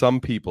saying, some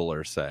people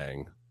are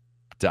saying ...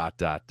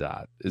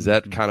 Is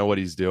that Mhm. kind of what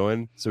he's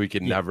doing? So he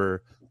can Yeah.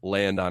 never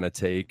land on a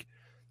take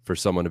for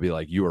someone to be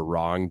like, you were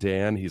wrong,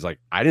 Dan. He's like,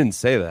 I didn't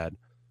say that.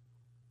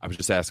 I was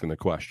just asking the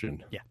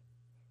question.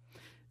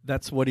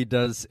 That's what he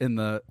does in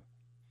the.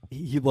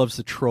 He loves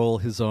to troll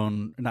his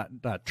own, not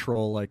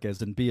troll like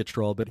as in be a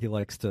troll, but he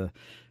likes to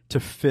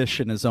fish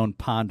in his own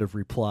pond of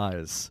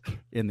replies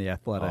in the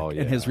Athletic, Oh,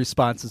 and his yeah.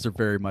 responses are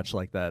very much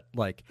like that.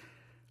 Like,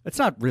 it's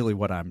not really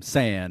what I'm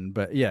saying,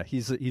 but yeah,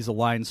 he's a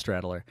line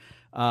straddler.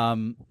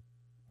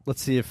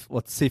 Let's see if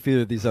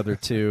either of these other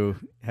two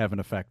have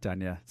an effect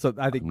on you. So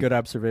I think good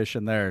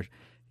observation there.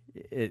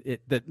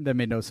 That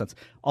made no sense.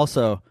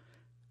 Also,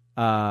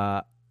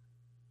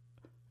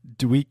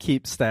 do we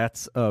keep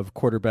stats of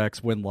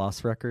quarterbacks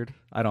win-loss record?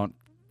 I don't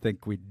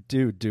think we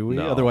do we?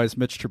 No. Otherwise,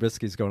 Mitch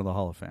Trubisky's going to the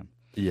Hall of Fame.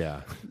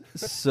 Yeah.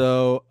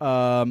 So,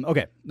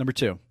 okay, number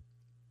 2.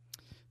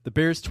 The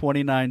Bears'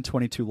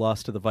 29-22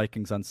 loss to the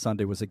Vikings on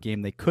Sunday was a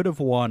game they could have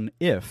won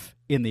if,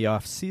 in the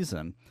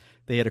offseason,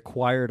 they had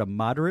acquired a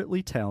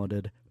moderately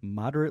talented,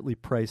 moderately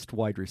priced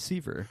wide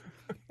receiver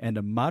and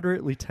a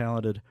moderately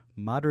talented,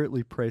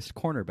 moderately priced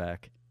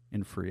cornerback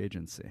in free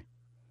agency.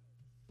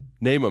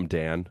 Name them,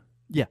 Dan.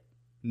 Yeah.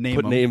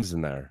 Put 'em. names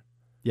in there.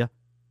 Yeah.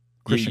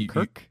 Christian you-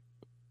 Kirk?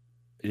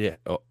 Yeah.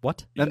 Oh,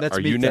 What? Yeah, And that's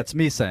are me. you na- That's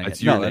me saying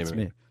that's it. you No, that's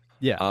naming me.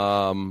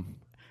 Yeah.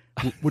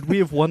 Would we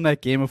have won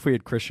that game if we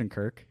had Christian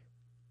Kirk?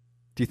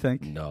 Do you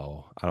think?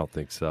 no, I don't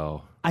think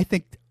so. I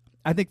think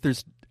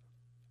there's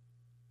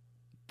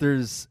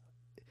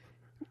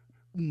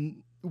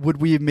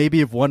would we maybe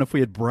have won if we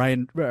had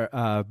Brian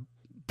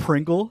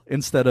Pringle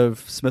instead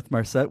of Smith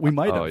Marset? We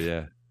might have. Oh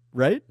yeah,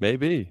 Right?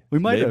 maybe We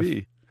might have.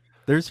 Maybe.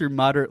 There's your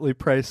moderately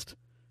priced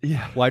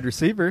Yeah, wide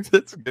receiver,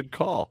 that's a good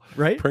call.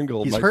 right?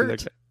 Pringle He's might be hurt.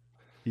 that guy.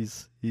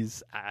 He's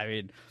I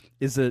mean,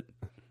 is it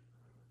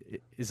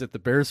the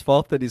Bears'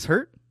 fault that he's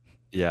hurt?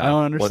 Yeah, I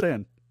don't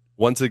understand.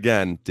 Once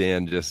again,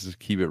 Dan, just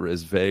keep it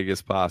as vague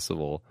as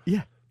possible.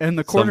 Yeah, and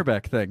the Some-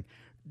 cornerback thing.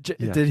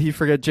 Yeah. Did he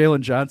forget Jalen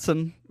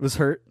Johnson was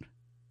hurt?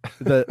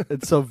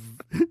 And so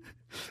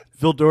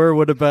Vildor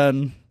would have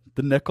been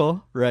the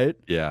nickel, right?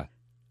 Yeah,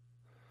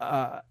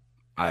 Uh,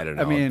 I don't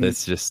know. I mean, it's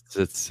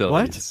silly.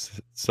 what?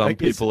 Some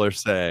Like, it's- people are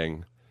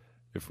saying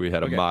if we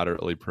had Okay. a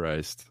moderately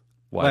priced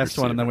wide last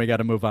one, and then receiver. we got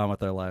to move on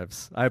with our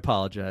lives. I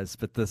apologize,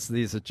 but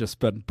these have just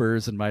been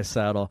burrs in my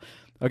saddle.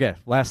 Okay,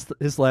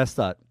 his last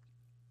thought.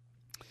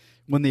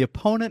 When the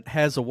opponent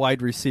has a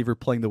wide receiver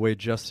playing the way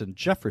Justin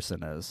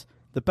Jefferson is,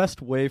 the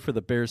best way for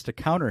the Bears to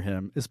counter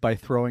him is by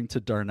throwing to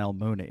Darnell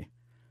Mooney.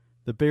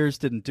 The Bears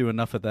didn't do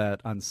enough of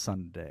that on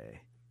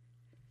Sunday.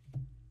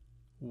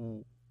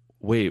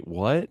 Wait,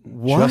 what?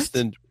 What?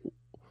 Justin.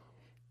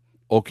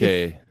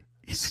 Okay.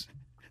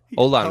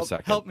 Hold on a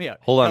second. Help me out.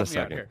 Hold on Help a me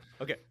out second. here.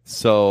 Okay.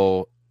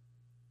 So,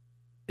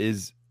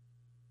 is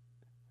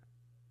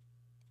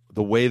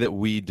the way that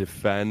we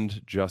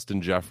defend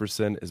Justin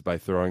Jefferson is by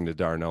throwing to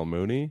Darnell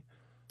Mooney?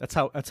 That's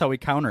how we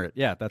counter it.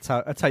 Yeah, that's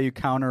how you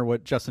counter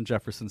what Justin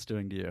Jefferson's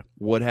doing to you.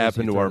 What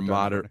happened to throw our to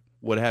Darnell Mooney.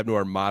 What happened to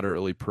our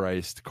moderately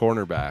priced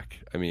cornerback?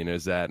 I mean,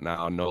 is that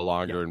now no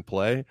longer in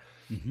play?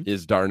 Mhm.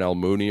 Is Darnell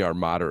Mooney our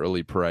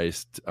moderately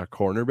priced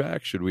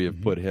cornerback? Should we have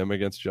Mhm. put him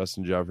against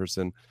Justin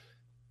Jefferson?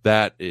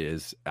 That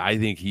is, I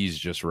think he's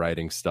just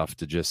writing stuff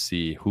to just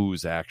see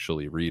who's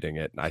actually reading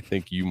it. And I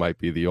think you might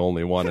be the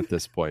only one at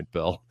this point,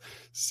 Bill.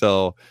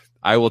 So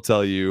I will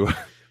tell you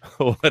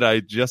what I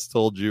just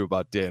told you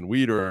about Dan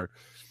Wiederer.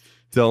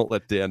 Don't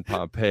let Dan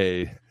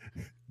Pompey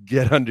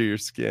get under your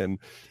skin.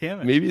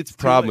 Damn it. Maybe it's a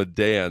too problem late. with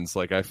Dan's.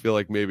 Like, I feel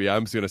like maybe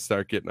I'm going to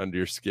start getting under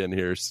your skin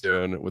here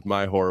soon with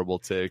my horrible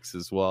takes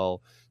as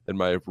well and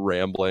my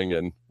rambling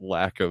and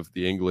lack of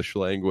the English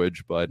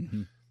language. But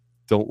Mhm.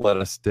 don't let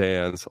us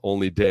Dan's.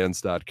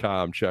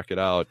 OnlyDans.com. Check it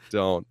out.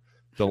 Don't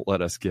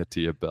let us get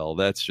to you, Bill.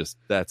 That's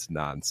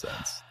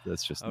nonsense.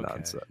 That's just Okay.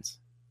 nonsense.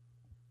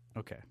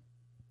 Okay.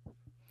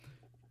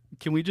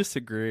 Can we just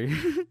agree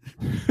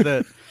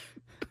that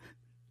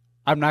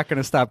I'm not going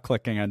to stop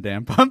clicking on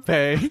Dan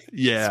Pompey?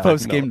 Yeah.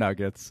 Post game no.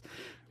 nuggets.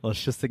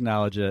 Let's just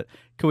acknowledge it.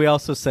 Can we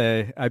also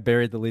say I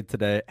buried the lead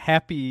today?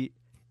 Happy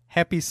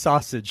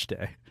Sausage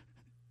Day.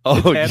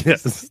 Oh, Happy-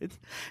 yes.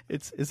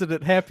 Isn't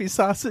it Happy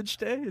Sausage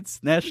Day?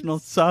 It's National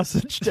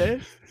Sausage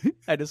Day.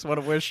 I just want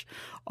to wish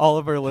all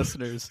of our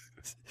listeners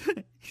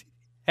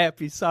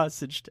Happy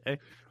Sausage Day.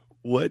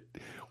 What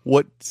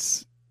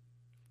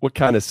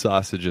kind of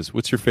sausages?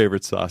 What's your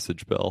favorite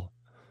sausage, Bill?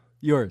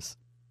 Yours.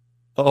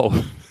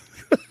 Oh.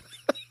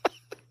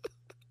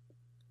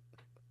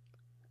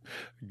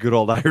 Good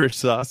old Irish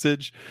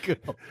sausage.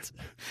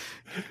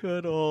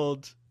 Good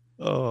old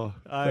Oh,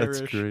 Irish.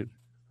 that's great.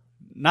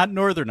 Not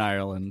Northern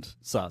Ireland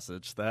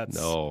sausage. That's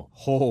No.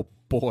 Oh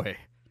boy.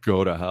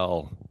 Go to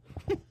hell.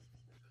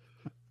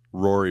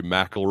 Rory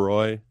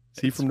McIlroy.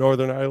 Is he from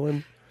Northern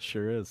Ireland?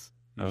 Sure is.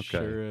 He Okay.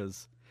 Sure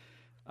is.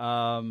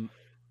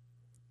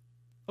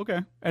 Okay.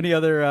 Any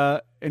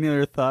other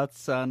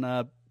thoughts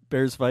on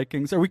Bears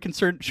Vikings? Are we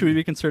concerned? Should we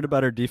be concerned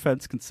about our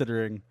defense,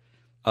 considering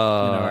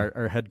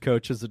our head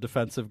coach is a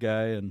defensive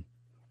guy and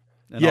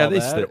yeah, all they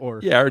that? stink. Or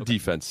Yeah, our okay.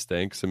 defense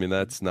stinks. I mean,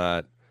 that's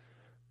not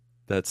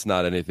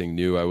anything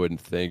new. I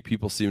wouldn't think.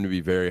 People seem to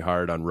be very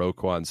hard on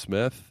Roquan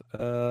Smith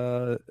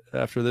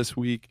after this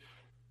week.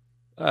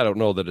 I don't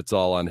know that it's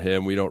all on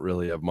him. We don't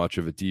really have much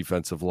of a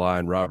defensive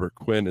line. Robert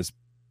Quinn is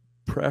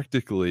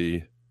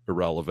practically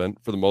irrelevant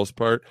for the most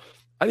part.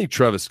 I think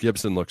Travis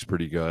Gibson looks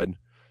pretty good.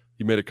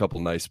 He made a couple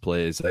nice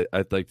plays.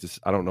 I'd like to.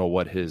 I don't know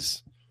what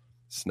his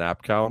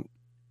snap count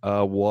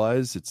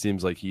was. It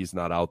seems like he's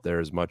not out there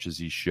as much as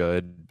he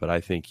should, but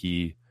I think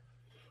he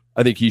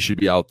should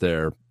be out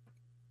there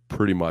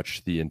pretty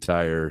much the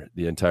entire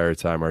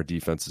time our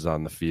defense is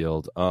on the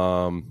field.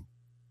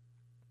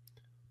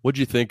 What'd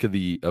you think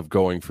of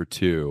going for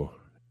 2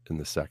 in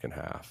the second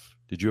half?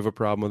 Did you have a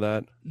problem with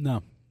that?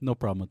 No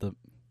problem with it.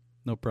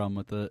 No problem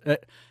with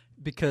it.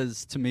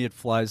 Because to me, it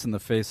flies in the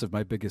face of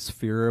my biggest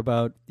fear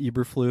about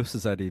Eberflus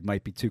is that he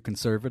might be too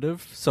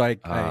conservative. So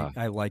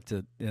I liked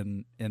it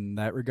in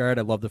that regard.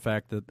 I love the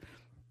fact that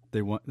they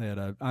had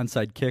an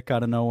onside kick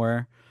out of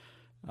nowhere.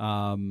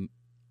 I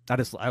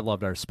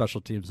loved our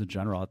special teams in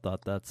general. I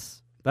thought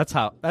that's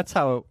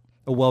how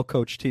a well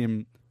coached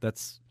team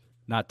that's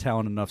not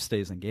talented enough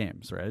stays in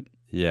games, right?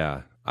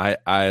 Yeah,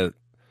 the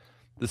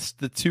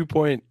 2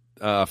 point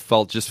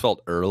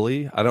felt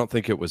early. I don't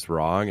think it was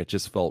wrong. It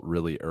just felt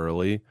really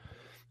early.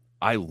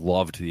 I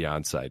loved the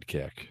onside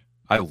kick.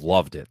 I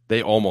loved it.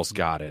 They almost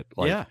got it.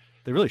 Yeah,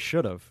 they really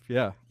should have.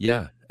 Yeah.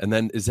 Yeah. And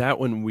then is that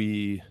when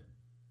they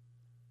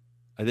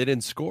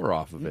didn't score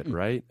off of it,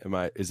 right?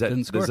 Is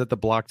that the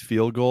blocked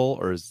field goal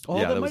or is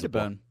that might have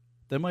been.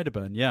 That might have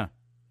been, yeah.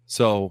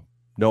 So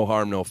no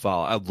harm, no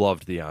foul. I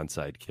loved the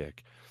onside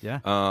kick. Yeah.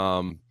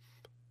 I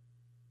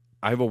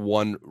have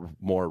one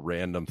more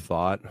random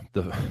thought.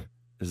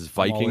 This is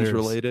Vikings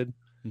related.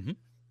 Mm-hmm.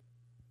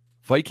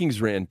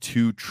 Vikings ran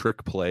 2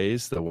 trick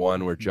plays. The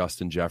one where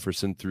Justin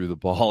Jefferson threw the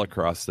ball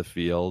across the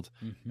field,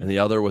 and the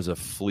other was a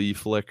flea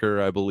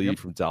flicker, I believe,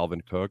 from Dalvin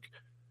Cook.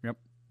 Yep.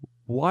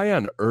 Why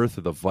on earth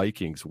are the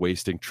Vikings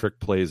wasting trick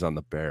plays on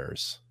the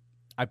Bears?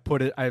 I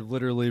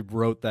literally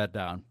wrote that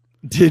down.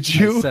 Did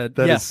you? I said,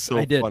 That yes, is so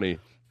I did. funny.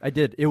 I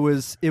did. It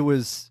was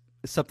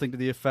something to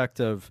the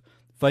effect of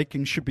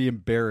Vikings should be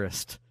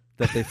embarrassed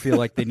that they feel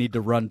like they need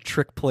to run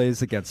trick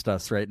plays against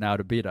us right now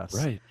to beat us.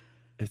 Right.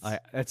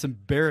 It's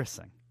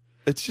embarrassing.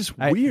 It's just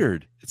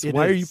weird.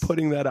 Why are you is.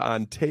 putting that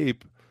on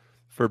tape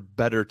for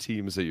better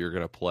teams that you're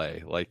going to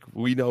play? Like,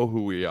 we know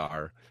who we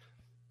are.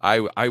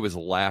 I was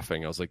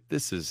laughing. I was like,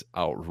 this is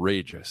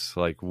outrageous.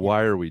 Like,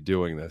 why are we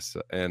doing this?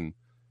 And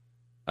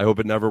I hope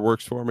it never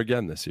works for them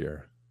again this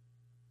year.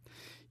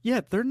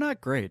 Yeah, they're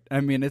not great.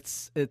 I mean,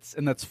 it's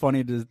and that's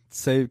funny to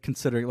say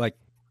considering, like,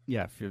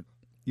 yeah, if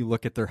you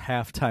look at their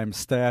halftime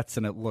stats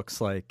and it looks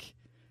like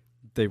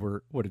they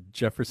were,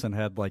 Jefferson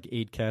had like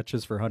 8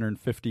 catches for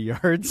 150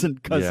 yards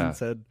and Cousins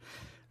had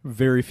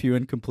very few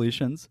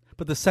incompletions.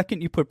 But the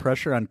second you put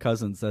pressure on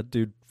Cousins, that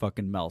dude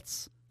fucking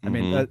melts. I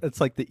mean, it's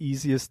like the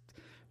easiest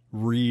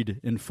read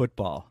in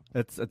football.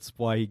 That's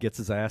why he gets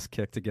his ass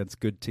kicked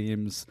against good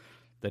teams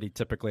that he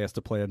typically has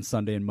to play on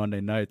Sunday and Monday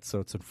nights,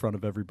 so it's in front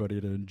of everybody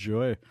to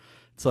enjoy.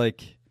 It's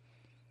like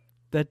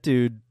that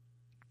dude,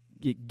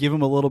 give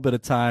him a little bit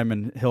of time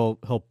and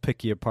he'll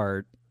pick you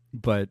apart,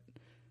 but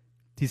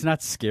he's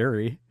not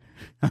scary.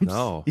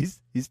 No.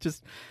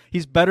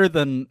 He's better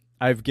than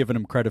I've given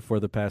him credit for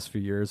the past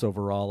few years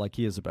overall. Like,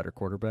 he is a better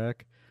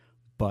quarterback,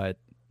 but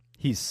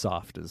he's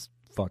soft as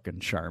fucking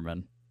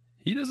Charmin.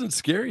 He doesn't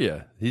scare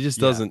you. He just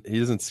doesn't. He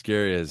doesn't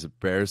scare you as a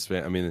Bears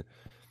fan. I mean,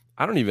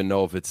 I don't even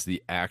know if it's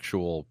the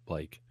actual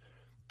like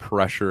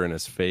pressure in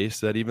his face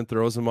that even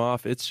throws him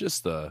off. It's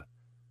just the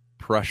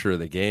pressure of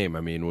the game.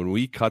 I mean, when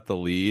we cut the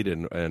lead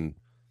and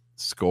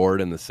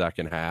scored in the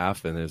second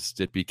half, and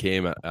it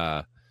became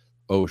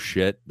oh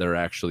shit, they're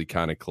actually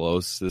kind of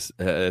close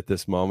at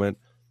this moment.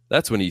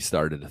 That's when he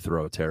started to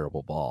throw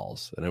terrible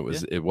balls, and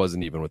it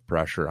wasn't even with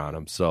pressure on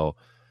him. So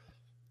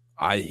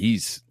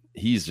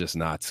he's just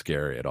not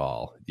scary at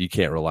all. You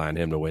can't rely on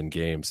him to win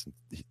games.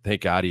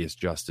 Thank God he has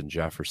Justin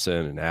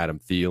Jefferson and Adam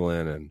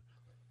Thielen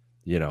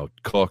and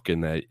Cook,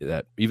 and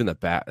that even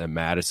that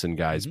Madison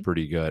guy's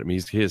pretty good. I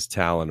mean, he has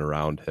talent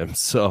around him.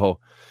 So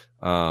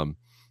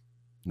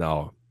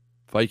no,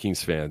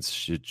 Vikings fans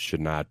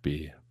should not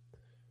be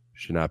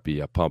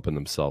pumping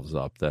themselves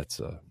up.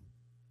 It's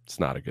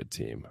not a good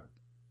team.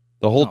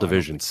 The whole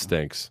division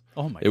stinks.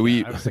 Oh my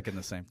God, I was thinking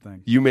the same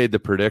thing. You made the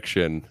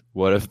prediction.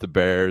 What if the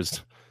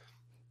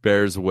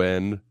Bears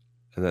win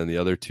and then the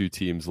other two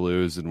teams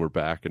lose, and we're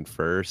back in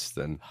first.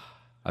 And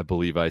I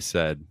believe I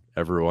said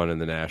everyone in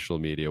the national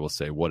media will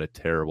say, "What a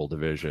terrible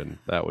division."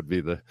 That would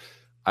be the.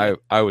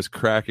 I was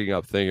cracking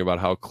up thinking about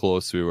how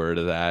close we were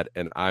to that,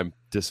 and I'm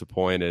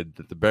disappointed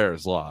that the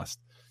Bears lost,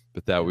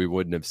 but that we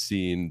wouldn't have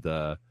seen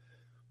the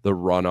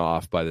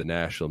runoff by the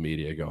national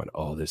media going,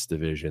 "Oh, this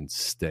division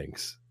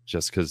stinks,"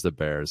 just because the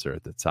Bears are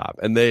at the top,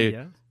 and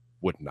they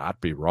would not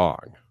be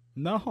wrong.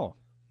 No,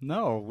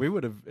 we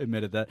would have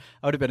admitted that.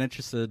 I would have been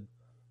interested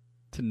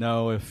to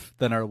know if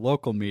then our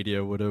local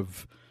media would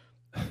have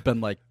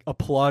been like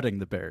applauding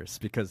the Bears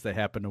because they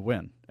happen to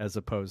win, as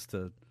opposed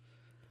to.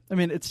 I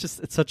mean, it's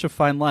such a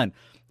fine line.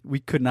 We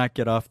could not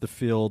get off the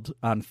field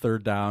on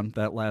third down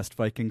that last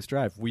Vikings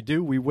drive. We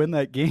win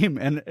that game,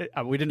 and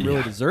we didn't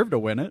really deserve to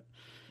win it.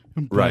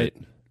 But Right.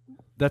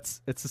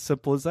 It's as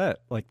simple as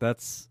that. Like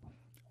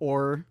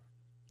or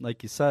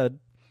like you said,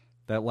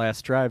 that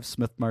last drive,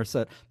 Smith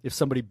Marset. If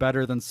somebody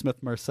better than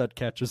Smith Marset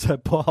catches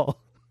that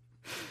ball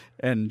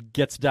and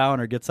gets down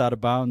or gets out of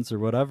bounds or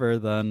whatever,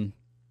 then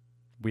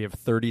we have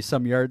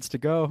 30-some yards to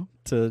go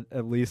to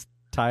at least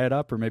tie it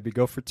up or maybe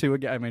go for two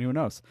again. I mean, who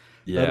knows?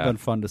 That would have been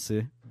fun to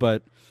see.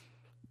 But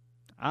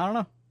I don't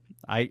know.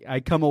 I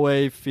come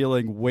away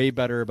feeling way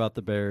better about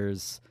the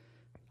Bears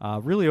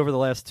really over the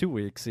last 2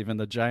 weeks. Even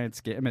the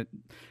Giants game. I mean,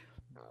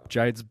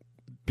 Giants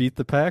beat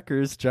the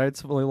Packers.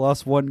 Giants have only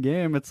lost one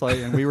game. It's like,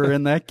 and we were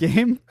in that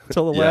game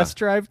till the last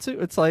drive too.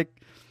 It's like,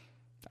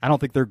 I don't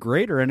think they're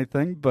great or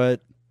anything,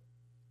 but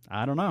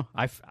I don't know.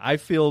 I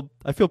feel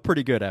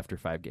pretty good after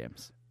 5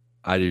 games.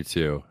 I do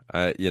too.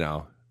 I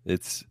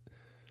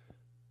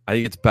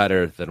think it's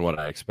better than what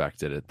I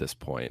expected at this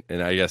point.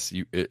 And I guess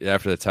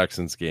after the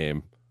Texans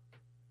game,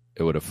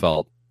 it would have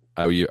felt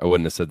I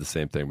wouldn't have said the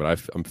same thing,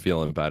 but I'm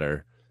feeling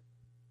better.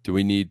 Do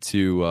we need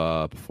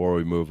to before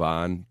we move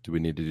on? Do we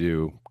need to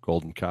do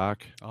Golden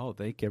Cock? Oh,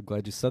 thank you. I'm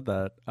glad you said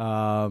that.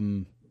 I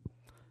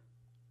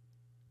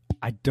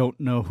don't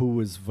know who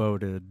was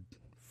voted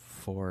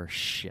for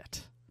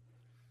shit.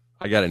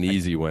 I got an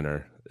easy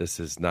winner. This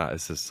is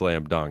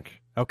slam dunk.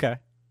 Okay,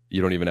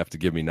 You don't even have to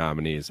give me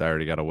nominees. I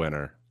already got a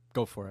winner.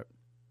 go for it.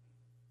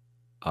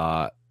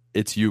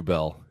 It's you,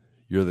 Bill.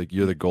 You're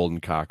the Golden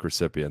Cock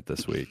recipient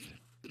this week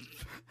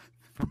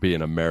for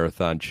being a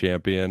marathon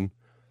champion.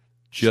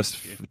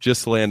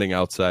 Just landing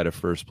outside of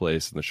first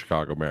place in the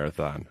Chicago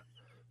Marathon.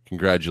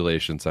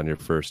 Congratulations on your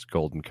first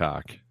Golden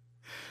Cock.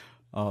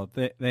 Oh,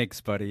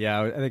 thanks, buddy.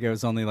 Yeah, I think I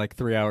was only like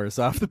 3 hours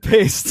off the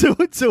pace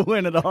to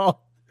win it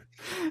all.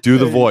 Do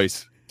the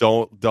voice.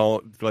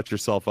 Don't let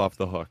yourself off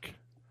the hook.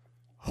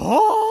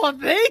 Oh,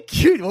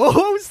 thank you. What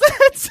was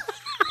that?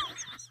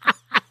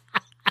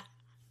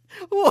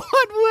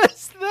 What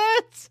was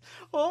that?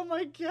 Oh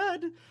my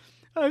God.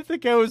 I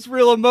think I was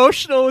real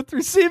emotional with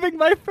receiving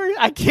my first.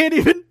 I can't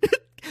even.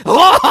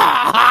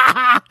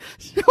 What?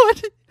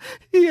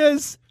 He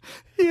has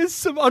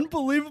some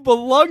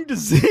unbelievable lung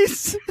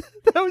disease.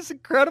 That was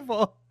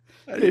incredible.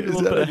 Maybe a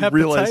little bit of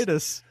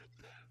hepatitis.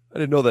 I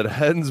didn't know that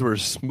hens were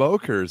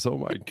smokers. Oh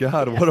my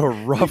God, what a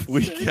rough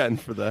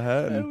weekend for the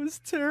hen. That was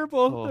terrible.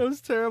 Oh. That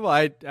was terrible.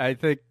 I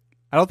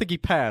don't think he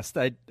passed.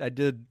 I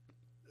did.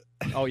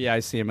 Oh yeah, I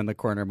see him in the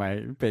corner of my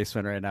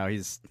basement right now.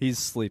 He's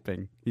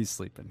sleeping. He's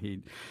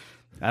sleeping.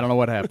 I don't know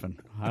what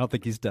happened. I don't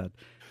think he's dead.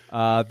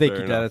 Thank Fair you,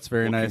 Dad. enough. That's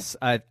very nice.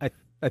 I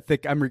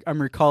think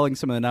I'm recalling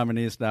some of the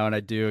nominees now, and I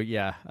do.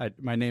 Yeah,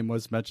 my name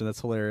was mentioned.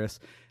 That's hilarious.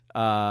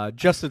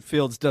 Justin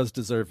Fields does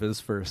deserve his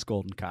first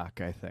Golden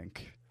Cock. I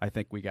think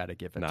we got to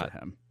give it to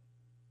him.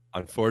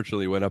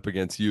 Unfortunately, went up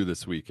against you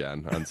this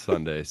weekend on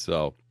Sunday.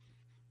 So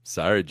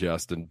sorry,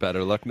 Justin.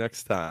 Better luck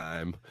next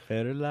time.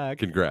 Better luck.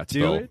 Congrats, Do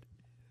Bill. it.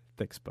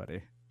 Thanks,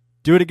 buddy.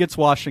 Do it against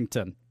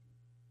Washington,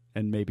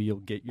 and maybe you'll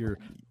get your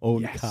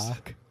own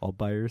cock all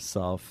by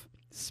yourself.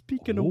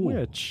 Speaking of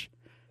which,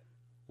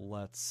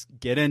 let's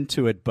get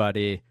into it,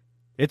 buddy.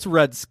 It's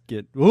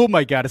Redskin. Oh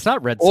my God, it's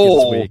not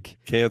Redskins week.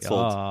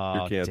 Canceled. Oh,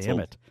 You're canceled. damn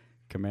it,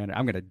 Commander.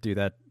 I'm gonna do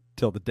that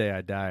till the day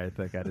I die. I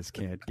think I just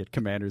can't get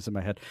Commanders in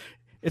my head.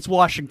 It's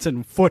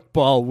Washington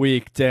football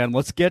week, Dan.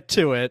 Let's get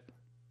to it.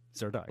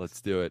 Zerdogs. Let's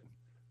do it.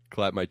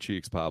 Clap my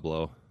cheeks,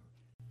 Pablo.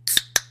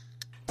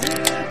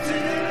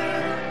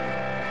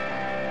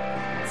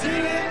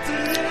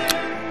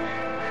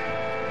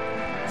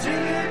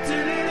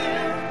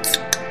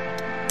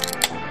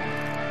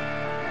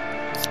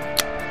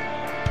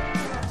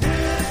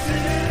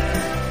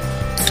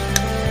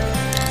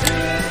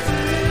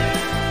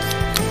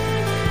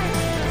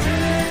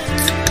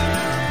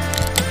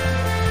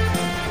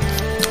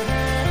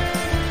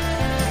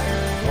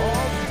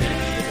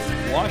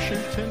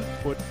 Washington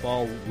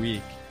football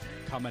week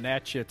coming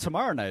at you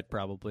tomorrow night,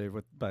 probably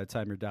by the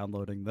time you're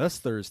downloading this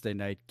Thursday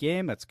night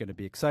game. That's going to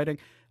be exciting.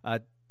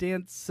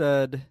 Dan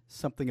said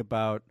something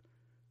about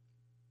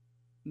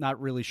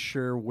not really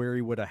sure where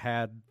he would have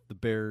had the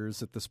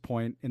Bears at this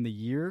point in the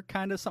year,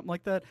 kind of something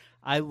like that.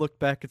 I looked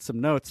back at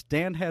some notes.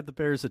 Dan had the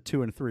Bears at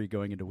 2-3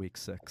 going into week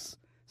 6.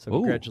 So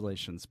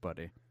congratulations,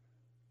 buddy.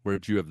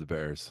 Where'd you have the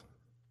Bears?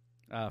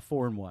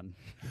 4-1.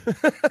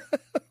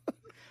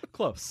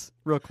 Close,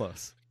 real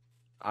close.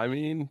 I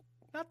mean,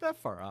 Not that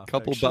far off.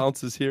 Couple actually.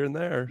 bounces here and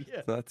there. Yeah.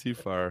 It's not too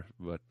far,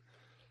 but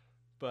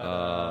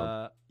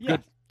But yeah.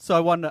 good. So I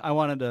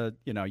wanted to,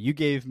 you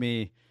gave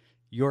me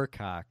your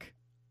cock.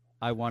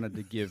 I wanted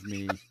to give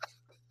you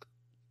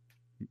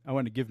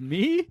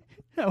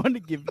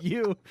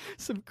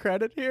some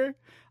credit here.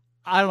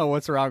 I don't know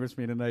what's wrong with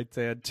me tonight,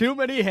 Dan. Too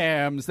many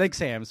hams. Thanks,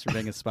 Hams, for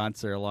being a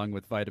sponsor, along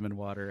with Vitamin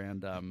Water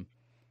and a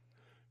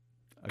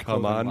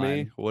Come clothing on me.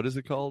 line. What is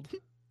it called?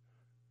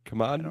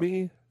 Come on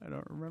me. I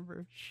don't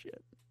remember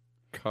shit.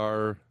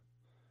 Carvana.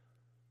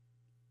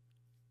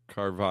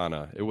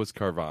 It was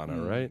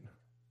Carvana, right?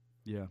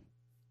 Yeah.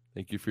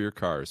 Thank you for your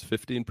cars.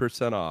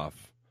 15%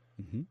 off.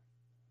 Mm-hmm.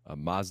 A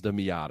Mazda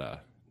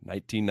Miata.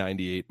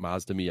 1998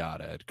 Mazda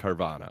Miata at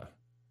Carvana.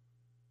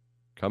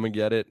 Come and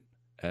get it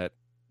at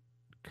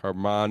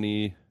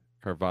Carvana.com.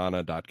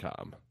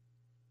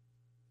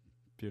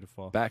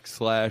 Beautiful.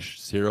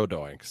 /0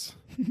 doinks.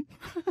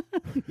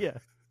 Yeah.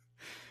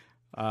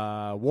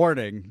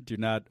 Warning, do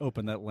not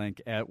open that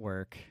link at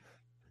work.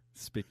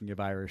 Speaking of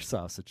Irish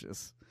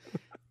sausages.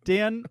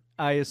 Dan,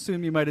 I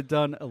assume you might have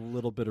done a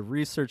little bit of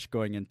research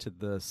going into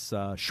this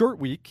short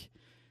week.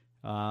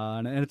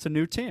 And it's a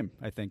new team,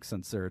 I think,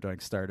 since Zero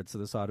Doink started, so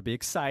this ought to be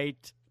exciting.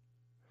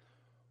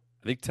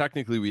 I think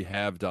technically we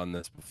have done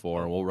this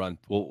before, and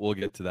we'll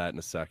get to that in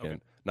a second.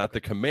 Okay. Not the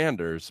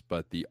Commanders,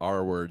 but the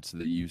R words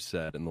that you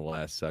said in the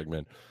last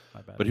segment.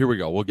 My bad. But here we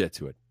go. We'll get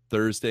to it.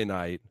 Thursday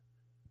night,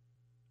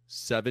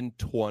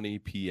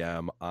 7:20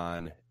 p.m.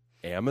 on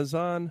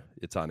Amazon.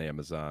 It's on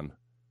Amazon.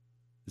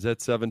 Is that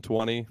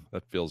 7:20?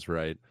 That feels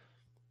right.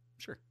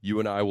 Sure. You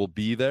and I will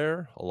be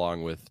there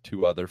along with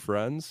 2 other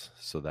friends,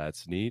 so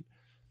that's neat.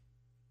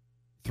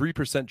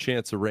 3%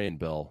 chance of rain,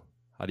 Bill.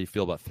 How do you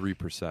feel about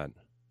 3%?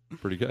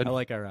 Pretty good. I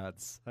like our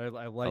odds. I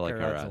like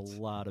our odds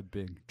a lot of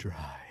being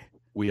dry.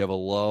 We have a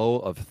low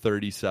of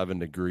 37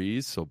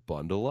 degrees, so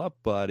bundle up,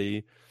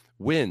 buddy.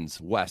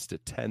 Winds west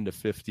at 10 to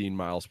 15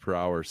 miles per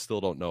hour. Still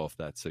don't know if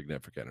that's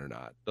significant or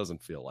not.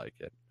 Doesn't feel like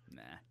it.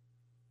 Nah.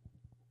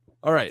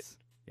 All right.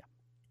 Yeah.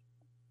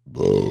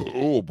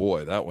 Oh,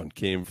 boy. That one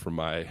came from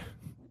my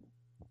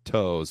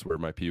toes where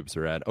my pubes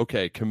are at.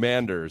 Okay.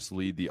 Commanders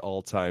lead the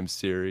all-time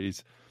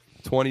series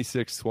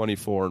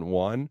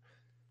 26-24-1.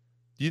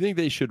 Do you think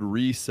they should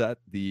reset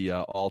the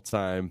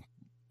all-time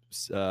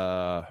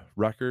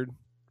record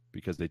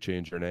because they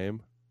changed their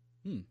name?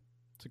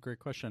 It's a great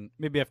question.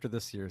 Maybe after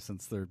this year,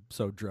 since they're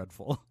so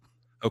dreadful.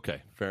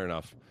 Okay, fair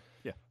enough.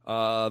 Yeah.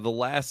 The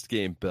last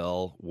game,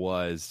 Bill,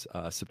 was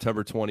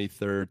September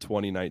 23rd,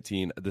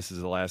 2019. This is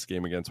the last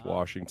game against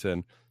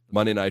Washington.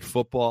 Monday Night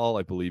Football.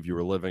 I believe you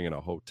were living in a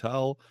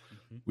hotel.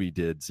 Mm-hmm. We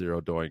did Zero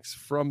Doinks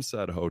from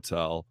said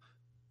hotel.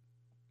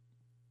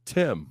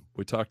 Tim,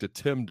 we talked to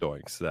Tim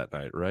Doinks that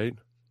night, right?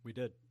 We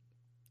did.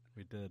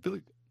 I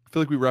feel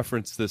like we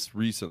referenced this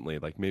recently,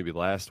 like maybe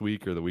last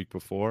week or the week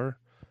before.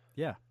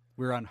 Yeah.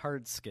 We're on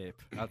Hardscape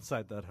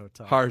outside that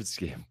hotel.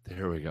 Hardscape.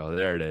 There we go.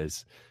 There it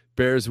is.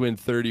 Bears win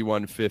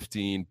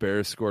 31-15.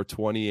 Bears score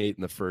 28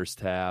 in the first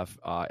half.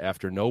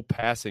 After no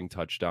passing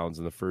touchdowns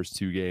in the first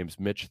 2 games,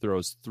 Mitch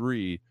throws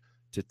 3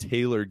 to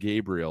Taylor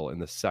Gabriel in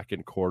the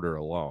second quarter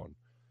alone.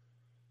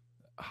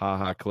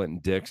 Clinton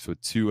Dix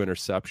with 2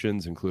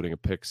 interceptions, including a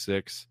pick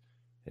 6.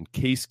 And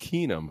Case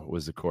Keenum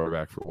was the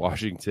quarterback for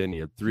Washington. He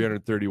had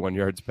 331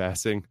 yards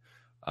passing,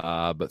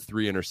 but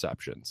 3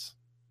 interceptions.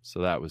 So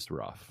that was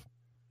rough.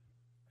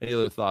 Any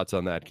other thoughts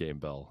on that game,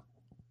 Bill?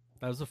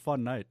 That was a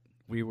fun night.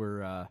 We were.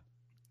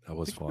 That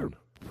was fun.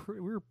 We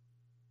were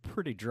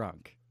pretty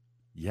drunk.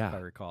 Yeah, if I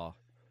recall.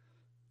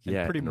 And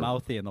yeah, pretty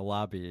mouthy in the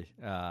lobby.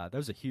 That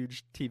was a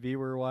huge TV we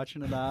were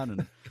watching it on,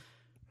 and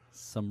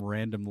some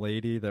random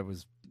lady that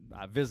was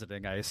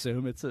visiting. I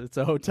assume it's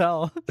a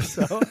hotel.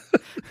 So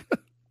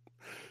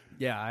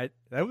yeah,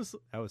 that was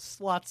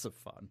lots of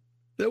fun.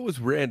 That was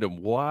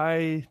random.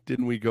 Why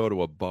didn't we go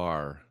to a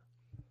bar?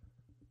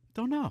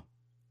 Don't know.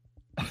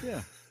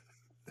 Yeah.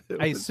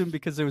 I assume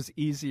because it was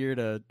easier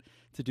to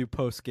do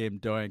post-game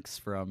doinks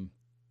from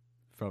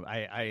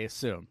I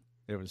assume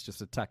it was just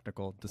a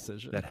technical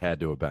decision. That had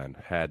to have been.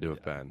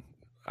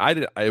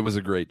 It was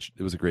a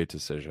great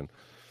decision.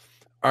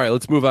 All right,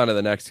 let's move on to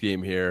the next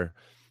game here.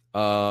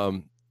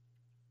 So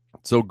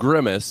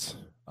Grimace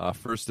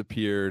first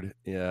appeared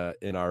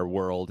in our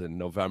world in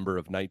November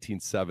of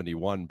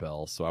 1971,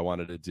 Bill. So I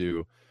wanted to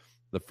do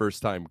the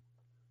first time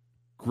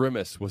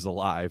Grimace was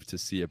alive to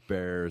see a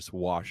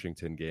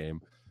Bears-Washington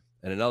game.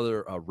 And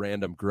another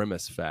random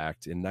Grimace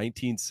fact, in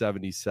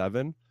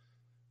 1977,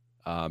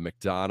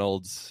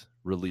 McDonald's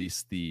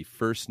released the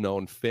first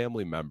known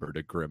family member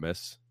to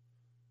Grimace.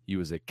 He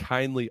was a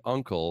kindly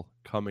uncle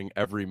coming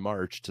every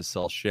March to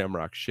sell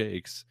Shamrock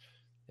Shakes,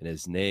 and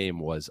his name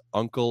was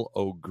Uncle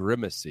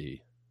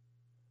O'Grimacy.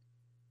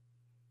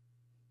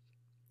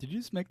 Did you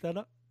just make that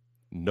up?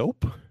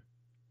 Nope.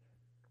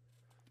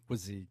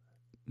 Was he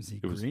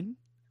green?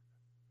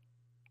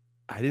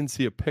 I didn't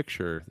see a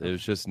picture. It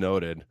was just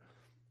noted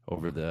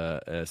over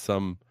the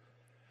some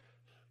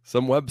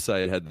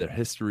website had the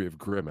history of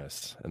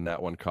Grimace, and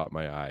that one caught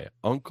my eye.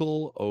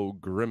 Uncle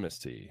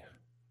O'Grimacy.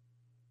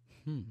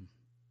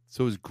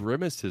 So is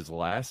Grimace his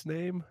last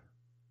name?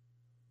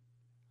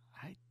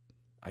 I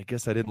I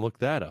guess I didn't look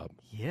that up.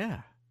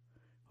 yeah.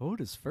 What would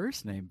his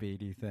first name be?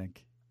 Do you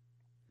think?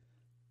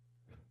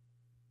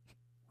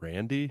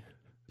 Randy?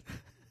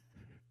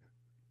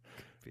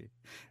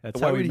 That's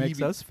Why how would he he makes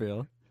be- us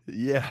feel.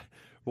 Yeah.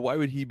 Why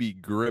would he be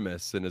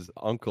Grimace and his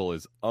uncle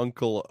is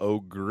Uncle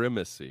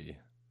O'Grimacy?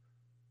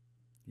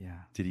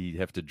 Yeah. Did he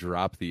have to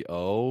drop the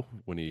O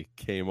when he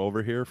came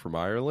over here from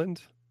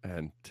Ireland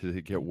and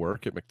to get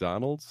work at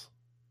McDonald's?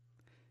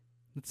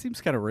 It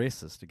seems kind of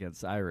racist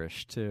against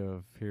Irish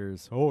too. If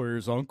here's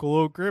Uncle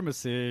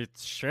O'Grimacy.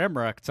 It's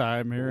Shamrock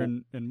time here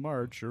in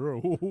March.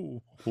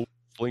 Oh.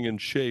 Flinging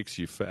shakes,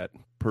 you fat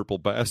purple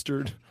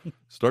bastard.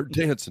 Start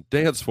dancing.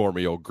 Dance for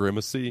me,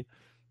 O'Grimacy.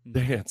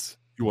 Dance.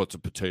 You want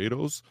some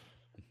potatoes?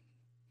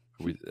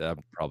 I'm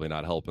probably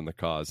not helping the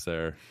cause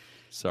there.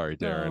 Sorry,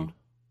 Darren.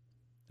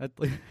 No.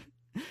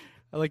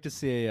 I'd like to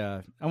see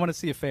I want to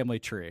see a family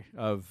tree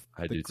of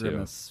I the do too.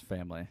 Grimace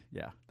family.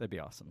 Yeah, that'd be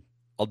awesome.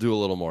 I'll do a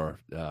little more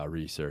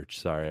research.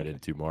 Sorry, I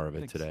didn't do more of it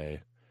Thanks. today.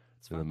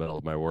 It's In the fine. middle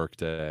of my work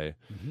day.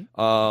 Mhm.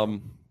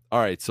 All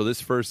right, so this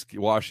first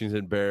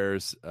Washington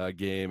Bears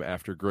game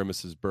after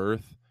Grimace's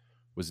birth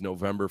was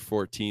November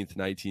 14th,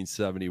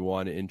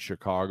 1971 in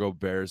Chicago.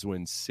 Bears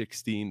win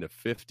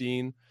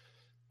 16-15.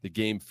 The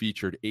game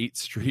featured 8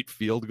 straight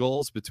field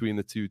goals between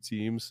the two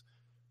teams,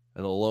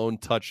 and the lone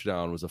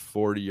touchdown was a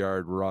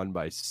 40-yard run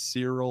by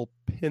Cyril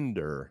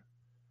Pinder.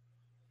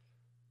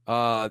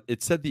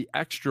 It said the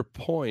extra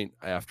point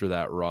after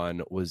that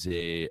run was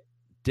a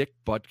Dick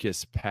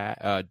Butkus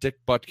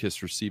Dick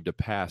Butkus received a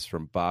pass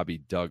from Bobby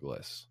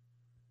Douglas.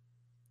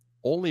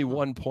 Only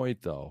 1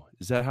 point though.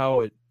 Is that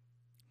how it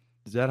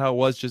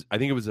was? Just I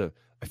think it was I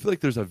feel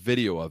like there's a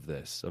video of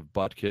this of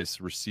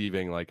Butkus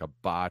receiving like a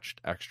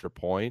botched extra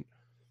point,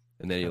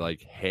 and then he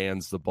like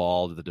hands the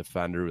ball to the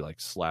defender who like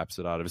slaps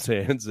it out of his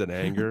hands in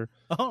anger.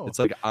 Oh, It's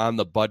like on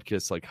the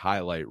Butkus like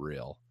highlight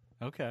reel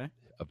okay.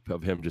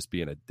 of him just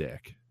being a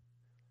dick.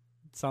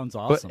 Sounds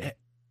awesome.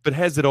 But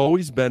has it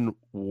always been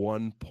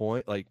 1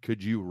 point? Like,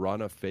 could you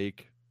run a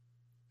fake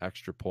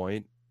extra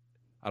point?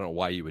 I don't know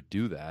why you would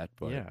do that,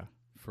 but yeah,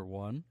 for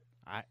one,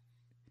 I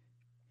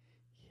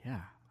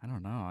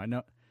don't know. I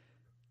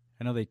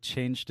know they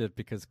changed it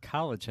because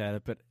college had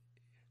it, but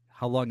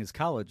how long has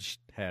college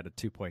had a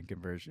 2-point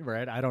conversion?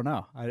 Right? I don't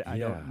know. I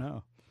Yeah. don't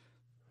know.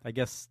 I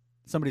guess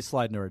somebody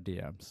slide into our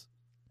DMs.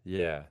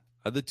 yeah,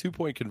 the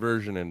 2-point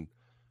conversion in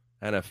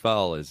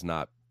NFL is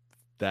not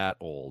that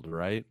old,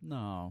 right?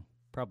 No,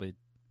 probably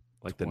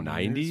Like the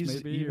 20 years,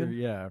 90s, maybe. even. Or,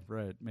 yeah,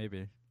 right,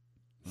 maybe.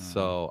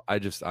 So I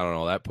don't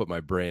know. That put my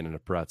brain in a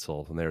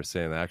pretzel, and they were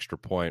saying the extra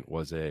point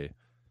was a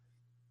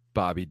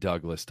Bobby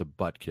Douglas to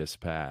Butkus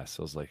pass.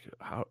 I was like,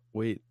 how?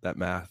 Wait, that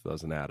math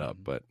doesn't add up.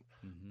 But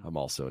Mhm. I'm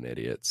also an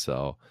idiot,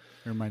 so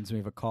It reminds me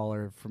of a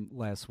caller from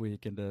last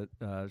week into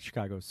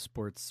Chicago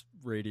sports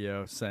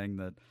radio saying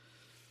that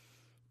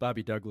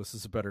Bobby Douglas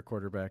is a better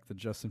quarterback than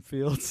Justin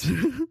Fields.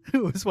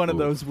 It was one of Oof.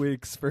 those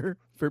weeks for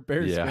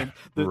Bears Yeah, fans.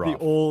 The rough.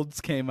 olds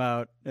came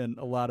out and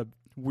a lot of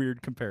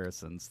weird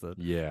comparisons that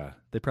yeah.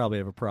 they probably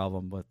have a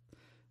problem with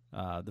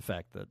the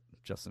fact that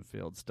Justin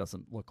Fields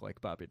doesn't look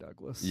like Bobby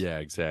Douglas. Yeah,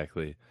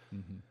 exactly.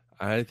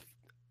 Mhm.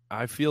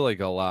 I feel like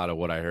a lot of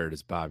what I heard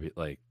is Bobby.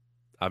 Like,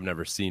 I've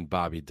never seen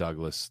Bobby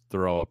Douglas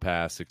throw a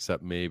pass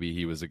except maybe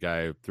he was a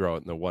guy who throw it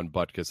in the one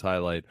Butkus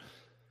highlight.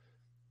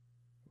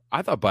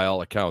 I thought by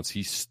all accounts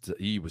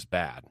he was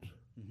bad,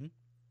 Mhm.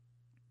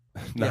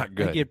 not Yeah,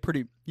 good. He had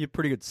pretty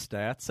good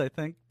stats, I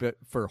think, but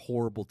for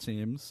horrible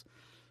teams.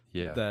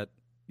 Yeah,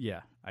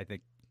 I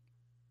think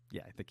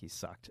he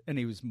sucked, and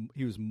he was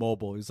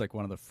mobile. He was like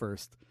one of the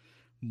first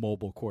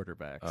mobile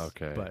quarterbacks.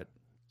 Okay. but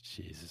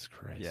Jesus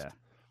Christ. yeah,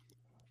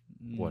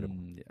 What a-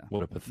 yeah.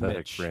 what a pathetic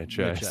Mitch,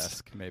 franchise.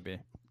 Mitch-esque, maybe.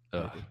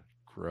 Ugh,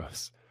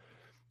 gross.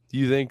 Do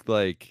you think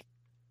like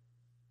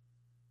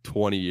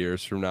 20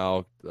 years from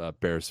now,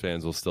 Bears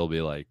fans will still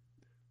be like,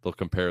 they'll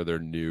compare their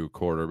new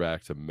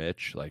quarterback to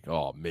Mitch? Like,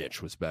 oh,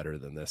 Mitch was better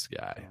than this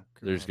guy. Oh,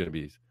 There's God. going to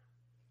be,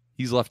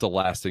 he's left a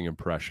lasting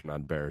impression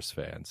on Bears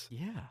fans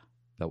Yeah,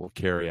 that will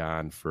carry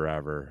on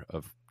forever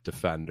of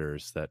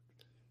defenders that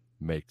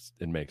makes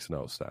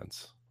no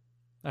sense.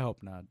 I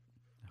hope not.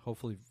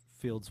 Hopefully,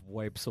 Fields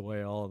wipes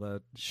away all of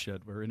that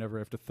shit where we never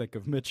have to think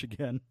of Mitch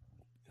again.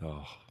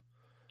 Oh,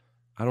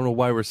 I don't know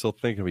why we're still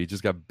thinking of it. He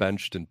just got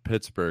benched in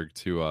Pittsburgh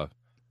to a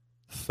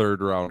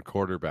third-round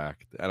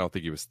quarterback. I don't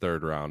think he was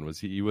third round. Was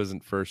he? He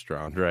wasn't first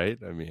round, right?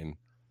 I mean,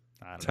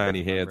 I don't tiny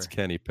remember. hands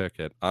Kenny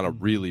Pickett on a Mhm.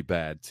 really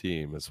bad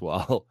team as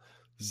well.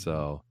 Mhm.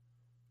 So,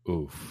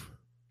 oof,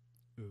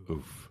 Ooh.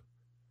 oof,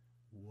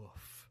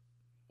 Woof.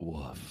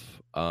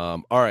 woof.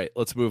 All right,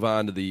 let's move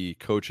on to the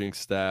coaching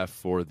staff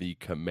for the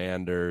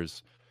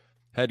Commanders.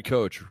 Head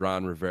coach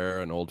Ron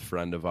Rivera, an old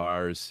friend of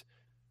ours.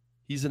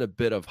 He's in a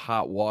bit of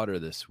hot water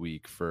this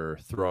week for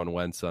throwing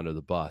Wentz under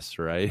the bus,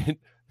 right?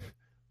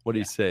 What do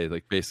you say?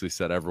 Like, basically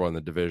said everyone in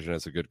the division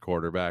has a good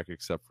quarterback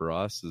except for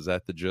us. Is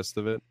that the gist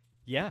of it?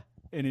 Yeah,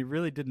 and he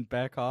really didn't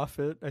back off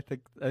it. I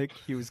think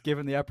he was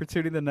given the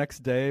opportunity the next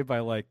day by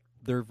like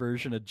their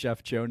version of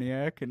Jeff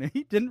Joniak, and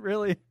he didn't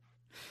really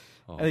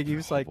Oh, I think he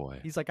was like, boy.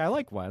 he's like, I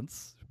like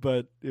Wentz,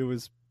 but it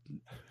was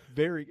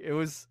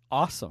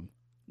awesome.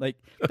 Like,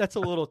 that's a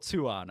little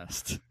too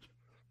honest.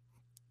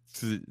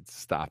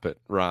 Stop it,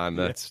 Ron.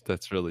 Yeah.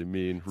 That's really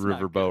mean. It's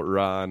not Riverboat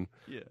Ron.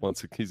 Yeah.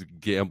 He's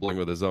gambling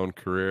with his own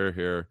career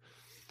here.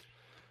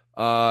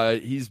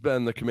 He's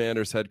been the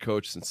Commanders head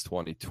coach since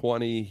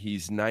 2020.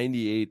 He's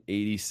 98,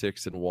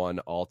 86, and 1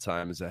 all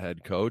time as a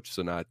head coach,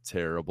 so not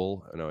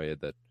terrible. I know he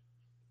had that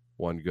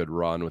one good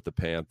run with the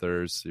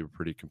Panthers. They were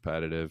pretty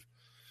competitive.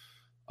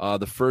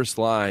 The first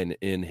line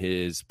in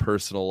his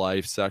personal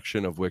life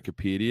section of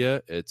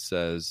Wikipedia, it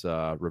says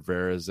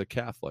Rivera is a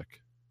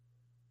Catholic.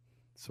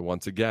 So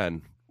once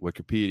again,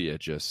 Wikipedia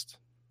just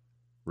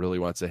really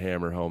wants to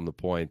hammer home the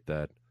point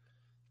that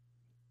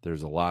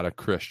there's a lot of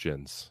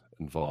Christians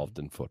involved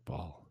in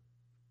football.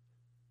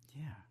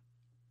 Yeah.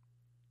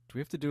 Do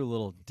we have to do a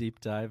little deep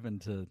dive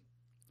into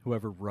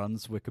whoever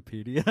runs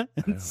Wikipedia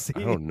and see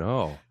I don't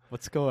know.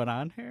 what's going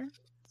on here?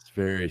 It's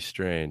very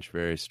strange.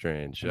 Very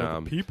strange.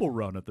 The people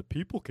run it. The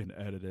people can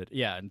edit it.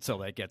 Yeah, until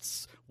that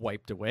gets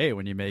wiped away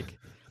when you make,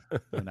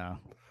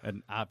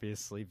 an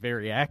obviously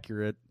very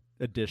accurate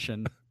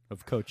edition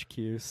of Coach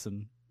Cuse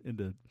and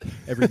into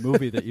every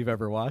movie that you've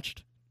ever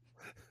watched.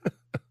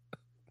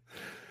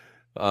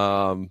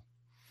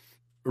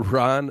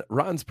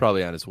 Ron's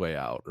probably on his way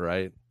out,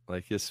 right?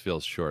 Like, this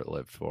feels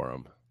short-lived for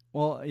him.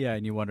 Well, yeah,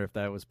 and you wonder if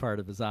that was part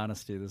of his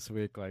honesty this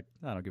week. Like,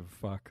 I don't give a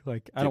fuck.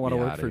 Like, I Get don't want to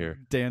me work outta for here.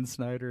 Dan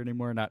Snyder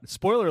anymore. Not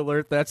spoiler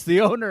alert. That's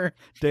the owner.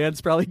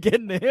 Dan's probably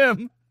getting to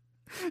him.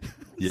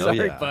 Yeah, Sorry,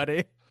 yeah.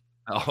 buddy.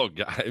 Oh,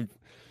 God.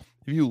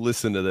 If you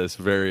listen to this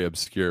very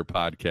obscure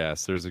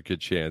podcast, there's a good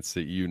chance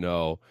that you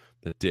know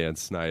that Dan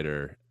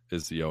Snyder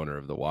is the owner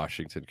of the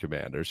Washington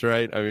Commanders,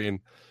 right? I mean,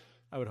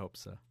 I would hope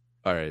so.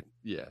 all right.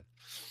 Yeah.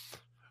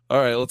 All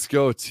right. Let's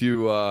go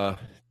to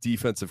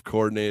defensive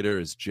coordinator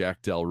is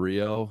Jack Del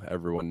Rio.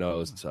 Everyone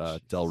knows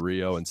Del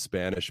Rio in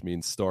Spanish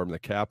means storm the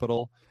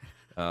Capitol.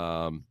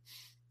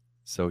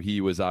 So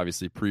he was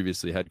obviously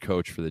previously head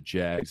coach for the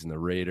Jags and the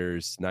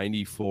Raiders,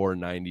 94,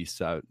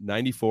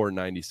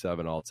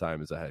 97 all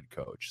time as a head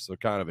coach. So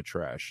kind of a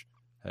trash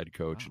head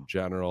coach in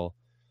general.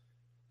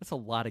 That's a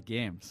lot of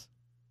games.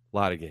 A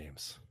lot of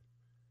games.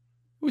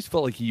 I always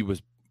felt like he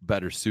was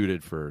better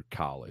suited for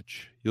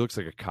college. He looks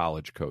like a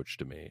college coach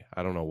to me.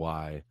 I don't know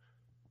why.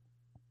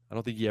 I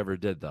don't think he ever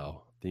did,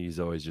 though. I think he's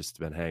always just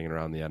been hanging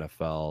around the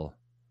NFL,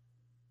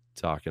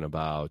 talking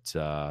about,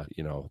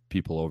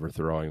 people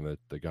overthrowing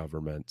the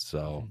government.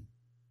 So,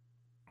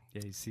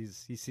 Yeah, he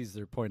sees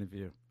their point of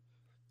view.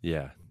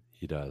 yeah,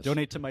 he does.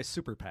 Donate to my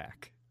super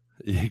PAC.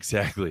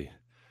 Exactly.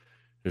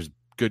 There's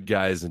good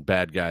guys and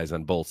bad guys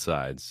on both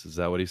sides. Is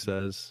that what he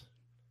says?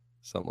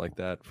 Something like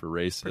that for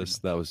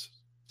racist? That was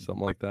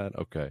something like that?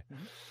 Okay. Mhm.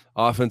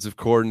 Offensive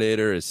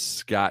coordinator is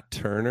Scott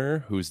Turner,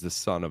 who's the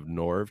son of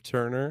Norv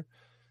Turner.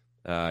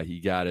 He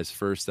got his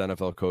first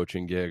NFL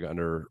coaching gig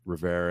under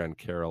Rivera in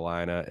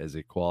Carolina as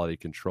a quality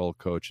control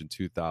coach in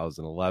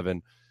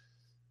 2011.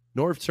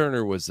 Norv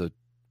Turner was a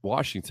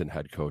Washington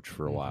head coach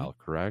for a while,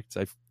 correct?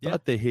 I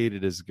thought they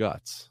hated his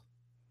guts.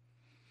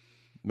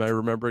 Am I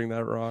remembering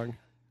that wrong?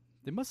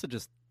 They must have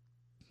just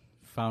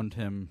found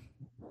him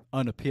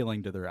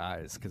unappealing to their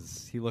eyes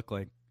because he looked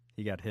like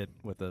he got hit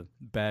with a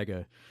bag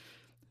of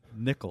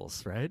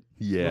nickels, right?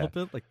 A Yeah.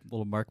 little bit, like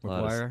little Mark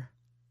lot of- McGuire.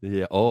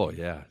 Yeah. Oh,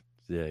 yeah.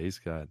 Yeah, he's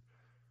got.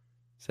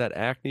 Is that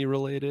acne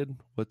related?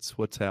 What's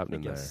I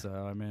happening there? guess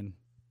so. I mean,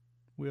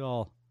 we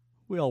all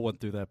went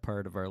through that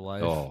part of our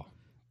life. Oh,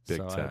 big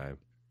So time.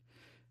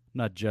 I'm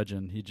not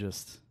judging. He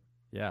just,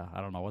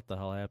 I don't know what the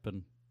hell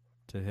happened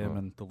to him Oh.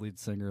 and the lead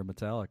singer of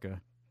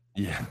Metallica.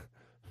 Yeah.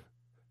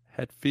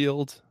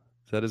 Hetfield,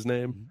 is that his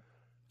name?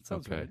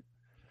 Sounds Okay.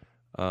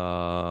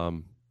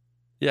 right.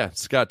 Yeah,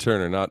 Scott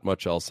Turner, not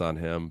much else on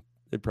him.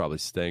 It probably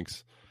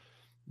stinks.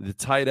 The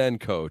tight end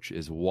coach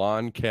is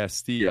Juan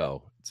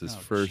Castillo. It's his Oh,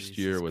 first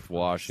year Jesus with Christ.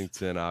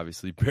 Washington,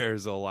 obviously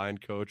Bears O-line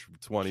coach from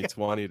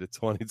 2020 to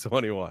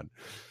 2021.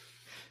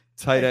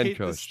 Tight I end hate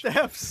the coach.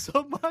 staff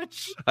so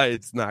much.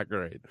 It's not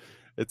great.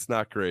 It's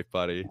not great,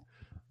 buddy.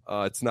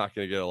 It's not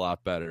going to get a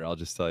lot better. I'll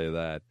just tell you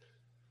that.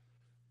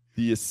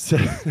 The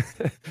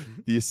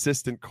the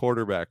assistant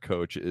quarterback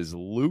coach is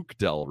Luke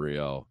Del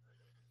Rio.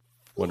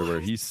 Wonder where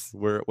he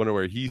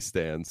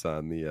stands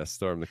on the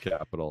Storm the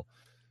Capitol.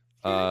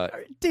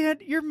 Dan,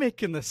 you're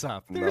making this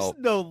up. There's No,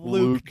 no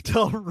Luke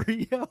Del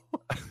Rio.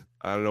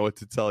 I don't know what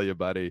to tell you,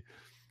 buddy.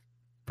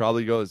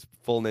 Probably goes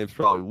full name's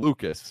probably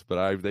Lucas,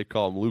 but they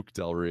call him Luke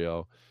Del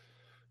Rio.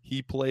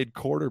 He played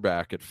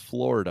quarterback at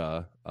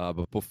Florida,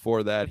 but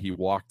before that he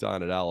walked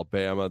on at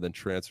Alabama, then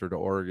transferred to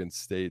Oregon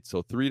State.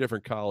 So 3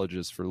 different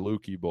colleges for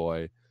Lukey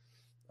boy.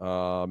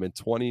 In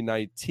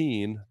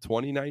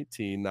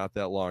 2019, not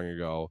that long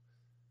ago,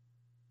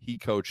 he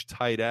coached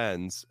tight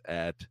ends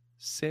at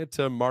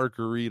Santa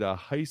Margarita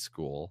High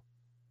School,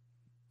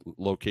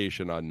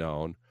 location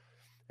unknown.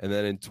 And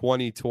then in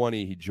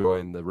 2020, he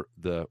joined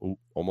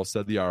almost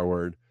said the R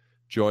word,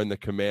 joined the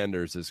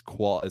Commanders as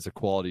a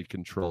quality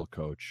control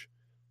coach.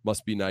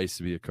 Must be nice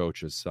to be a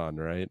coach's son,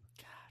 right?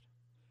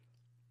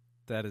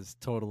 That is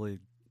totally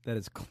That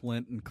is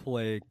Clint and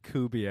Clay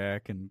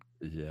Kubiak and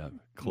Yeah,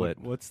 Clit.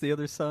 What's the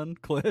other son?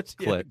 Clit.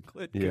 Clit.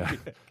 Clit Yeah.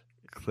 Kubiak.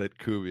 Clit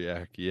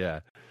Kubiak.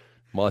 Yeah.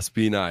 Must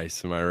be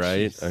nice. Am I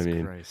right? Jesus I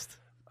mean, Christ.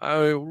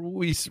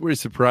 we're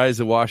surprised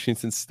that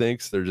Washington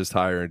stinks. They're just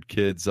hiring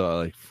kids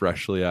like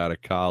freshly out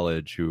of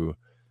college who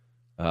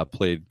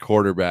played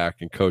quarterback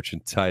and coaching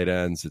tight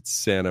ends at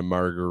Santa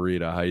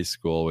Margarita High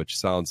School, which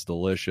sounds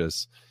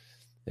delicious.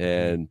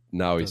 And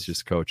now he's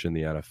just coaching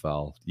the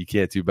NFL. You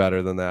can't do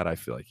better than that. I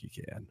feel like you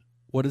can.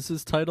 What is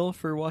his title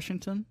for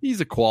Washington?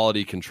 He's a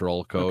quality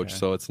control coach, Okay.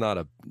 so it's not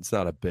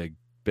a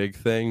big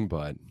thing,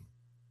 but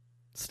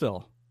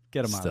Still,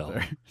 get him out Still. of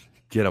there.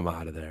 get him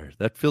out of there.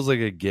 That feels like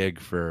a gig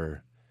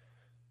for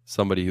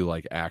somebody who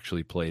like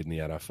actually played in the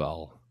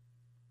NFL.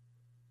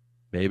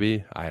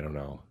 Maybe, I don't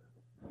know.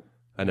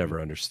 I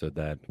never understood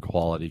that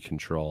quality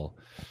control.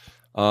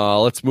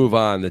 Let's move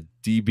on. The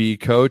DB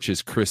coach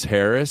is Chris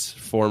Harris,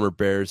 former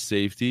Bears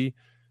safety.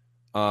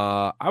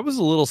 I was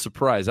a little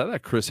surprised. I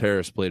thought Chris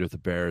Harris played with the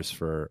Bears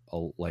for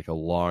a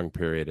long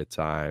period of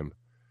time.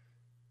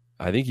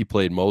 I think he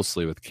played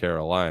mostly with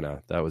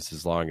Carolina. That was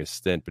his longest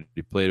stint, but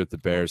he played with the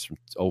Bears from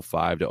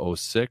 05 to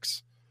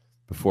 06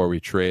 before we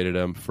traded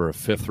him for a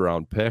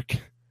 5th-round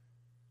pick.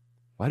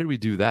 Why did we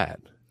do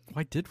that?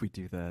 Why did we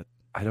do that?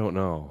 I don't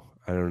know.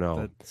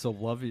 So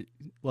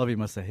Lovey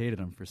must have hated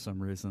him for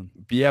some reason.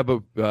 Yeah,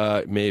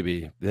 but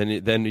maybe.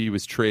 Then he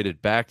was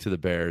traded back to the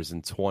Bears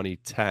in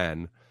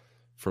 2010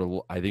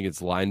 for, I think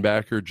it's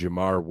linebacker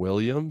Jamar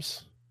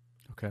Williams.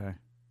 Okay.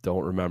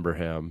 Don't remember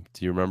him.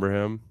 Do you remember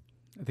him?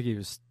 I think he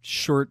was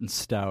short and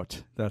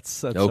stout.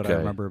 That's what Okay. I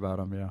remember about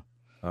him, yeah.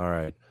 All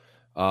right.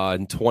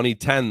 In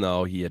 2010,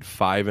 though, he had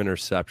 5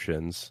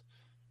 interceptions.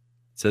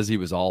 It says he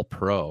was all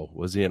pro.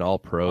 Was he an all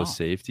pro Wow.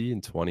 safety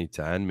in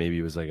 2010? Maybe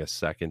he was like a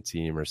second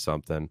team or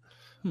something.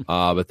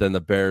 But then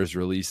the Bears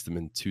released him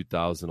in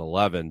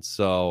 2011.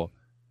 So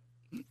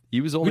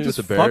he was only with just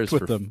the Bears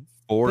fucked with for them.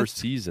 4 That's-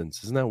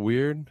 seasons. Isn't that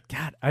weird?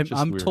 God, Just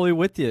I'm weird. totally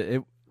with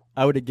you.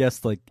 I would have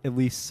guessed like at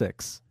least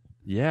 6.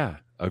 Yeah.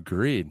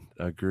 Agreed.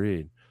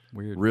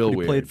 Weird. Real But he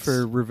weird. played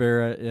for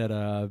Rivera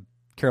at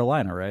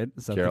Carolina, right?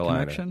 Is that Carolina.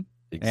 the connection?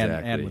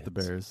 Exactly. And with the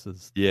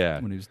Bears Yeah.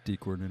 when he was D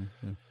coordinator.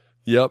 Yeah.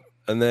 Yep.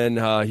 And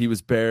then he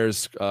was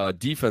Bears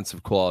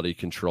defensive quality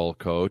control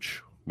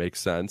coach.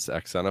 Makes sense.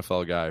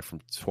 Ex-NFL guy from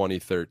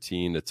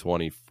 2013 to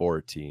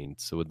 2014.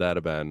 So would that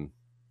have been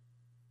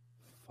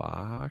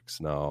Fox?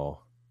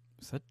 No.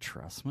 Is that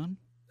Tressman?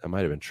 That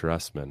might have been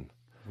Tressman.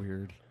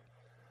 Weird.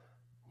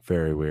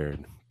 Very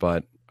weird.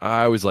 But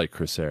I always like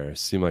Chris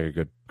Harris. Seemed like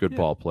a good Yeah.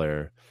 ball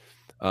player.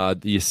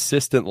 The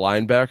assistant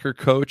linebacker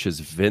coach is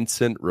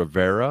Vincent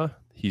Rivera.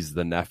 He's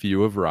the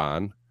nephew of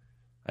Ron.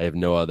 I have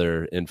no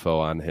other info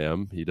on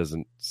him. He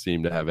doesn't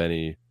seem to have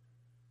any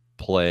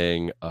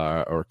playing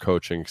or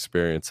coaching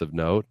experience of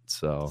note.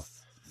 So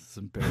It's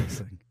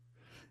embarrassing.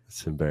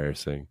 it's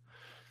embarrassing.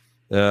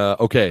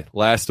 Okay,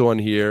 last one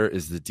here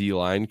is the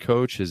D-line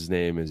coach. His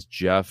name is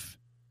Jeff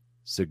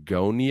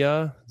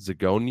Zagonia.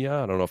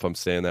 I don't know if I'm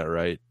saying that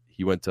right.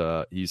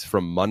 He's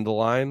from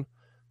Mundelein.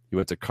 He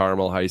went to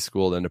Carmel High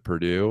School, then to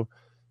Purdue.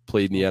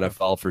 Played in the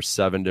NFL for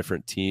 7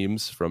 different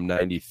teams from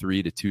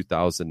 93 to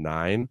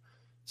 2009.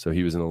 So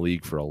he was in the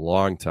league for a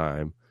long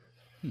time.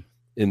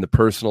 In the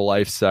personal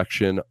life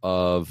section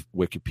of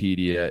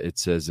Wikipedia, it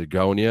says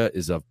Zagonia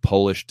is of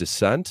Polish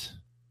descent.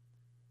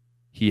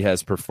 He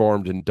has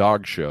performed in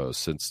dog shows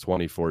since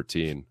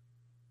 2014.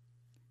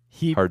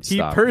 He Hard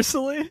stop.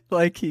 personally,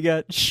 like he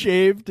got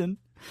shaved and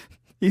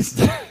he's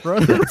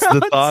running That's around.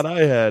 the thought I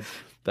had.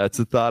 That's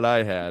the thought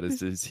I had.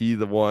 Is he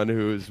the one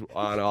who's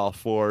on all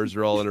fours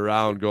rolling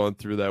around going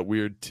through that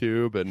weird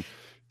tube and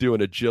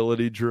doing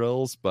agility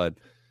drills? But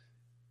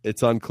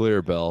it's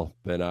unclear, Bill,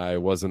 and I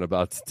wasn't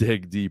about to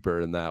dig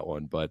deeper in that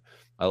one. But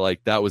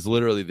that was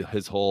literally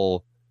his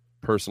whole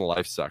personal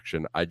life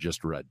section I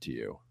just read to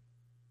you.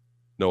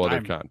 No other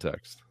I'm-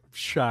 context.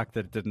 Shocked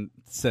that it didn't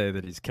say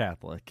that he's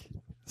Catholic.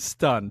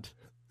 Stunned.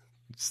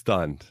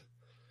 Stunned.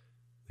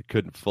 They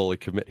couldn't fully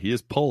commit. He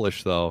is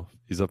Polish, though.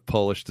 He's of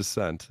Polish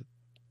descent.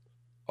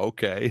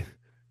 Okay,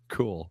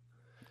 cool.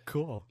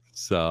 Cool.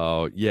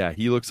 So yeah,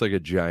 he looks like a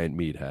giant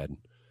meathead.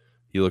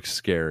 He looks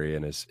scary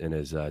in his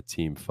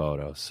team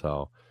photo.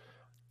 So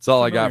that's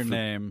all I got.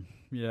 Name.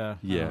 Yeah.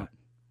 Yeah.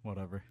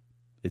 Whatever.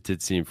 It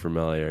did seem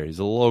familiar. He's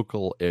a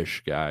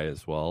local-ish guy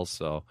as well,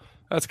 so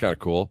that's kind of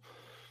cool.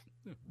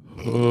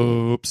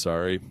 Oops,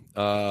 sorry.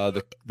 All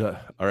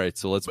right,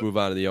 so let's move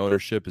on to the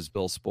ownership. Is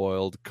Bill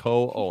Spoiled,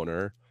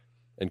 co-owner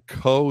and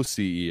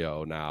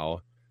co-CEO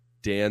now,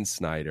 Dan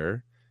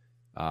Snyder.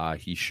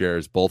 He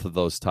shares both of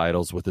those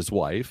titles with his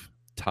wife,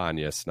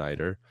 Tanya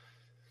Snyder.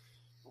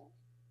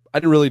 I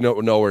didn't really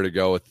know where to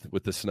go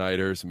with the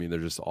Snyders. I mean, they're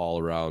just all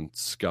around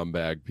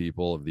scumbag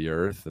people of the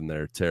earth, and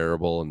they're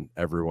terrible, and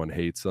everyone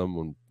hates them.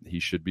 When he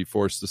should be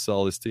forced to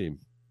sell his team.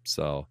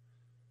 So,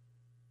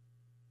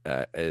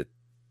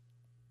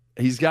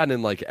 he's gotten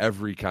in like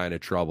every kind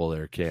of trouble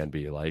there can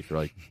be, like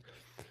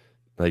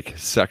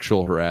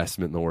sexual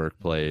harassment in the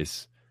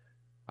workplace,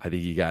 I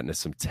think he got into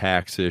some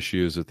tax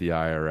issues with the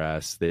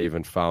IRS. They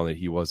even found that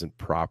he wasn't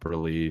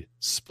properly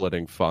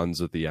splitting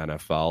funds with the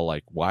NFL.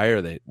 Like, why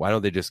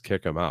don't they just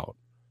kick him out?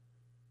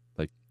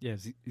 Yeah,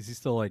 is he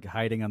still like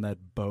hiding on that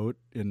boat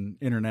in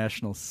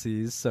international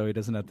seas so he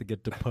doesn't have to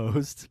get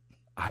deposed?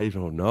 I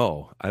don't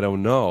know.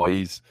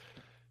 He's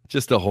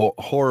just a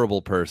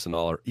horrible person.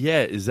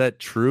 Yeah, is that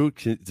true?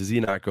 Does he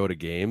not go to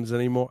games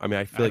anymore? I mean,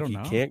 I feel like he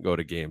can't go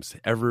to games.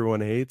 Everyone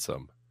hates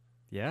him.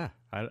 Yeah,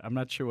 I'm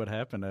not sure what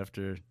happened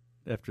after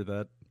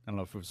that. I don't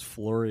know if it was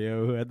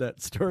Florio who had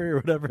that story or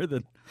whatever.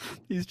 That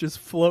he's just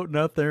floating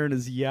out there in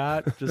his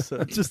yacht, just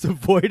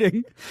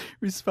avoiding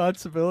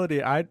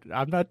responsibility.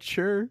 I'm not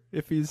sure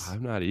if he's.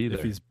 I'm not either.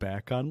 If he's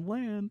back on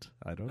land,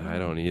 I don't know. I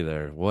don't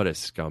either. What a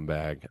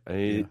scumbag! I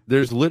mean,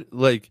 there's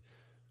like.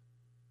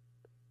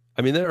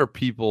 I mean, there are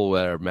people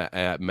that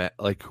are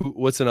like who?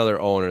 What's another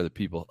owner that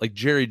people like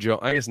Jerry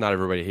Jones? I guess not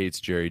everybody hates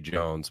Jerry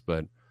Jones,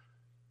 but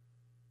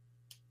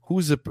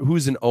who's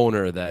an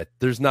owner that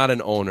there's not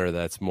an owner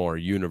that's more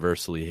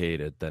universally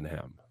hated than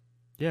him?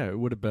 Yeah, it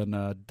would have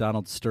been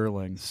Donald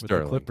Sterling with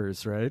the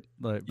Clippers, right?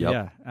 Like, yep.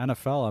 Yeah,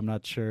 NFL. I'm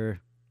not sure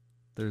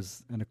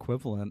there's an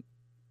equivalent.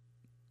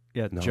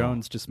 Yeah, no.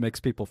 Jones just makes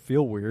people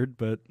feel weird,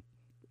 but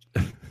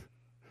I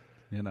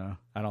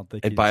don't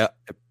think. And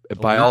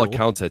by all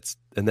accounts,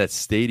 that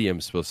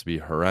stadium's supposed to be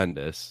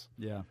horrendous.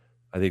 Yeah,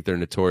 I think they're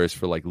notorious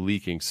for like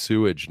leaking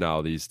sewage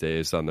now these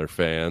days on their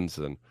fans,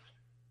 and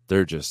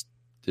they're just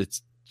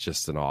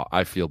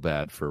I feel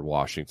bad for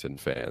Washington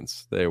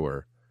fans. They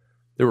were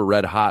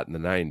red hot in the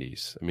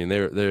 90s. I mean,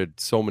 they had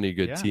so many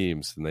good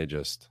teams, and they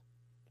just,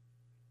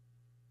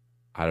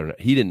 I don't know.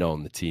 He didn't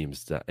own the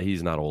teams.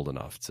 He's not old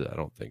enough to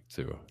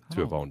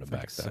have owned them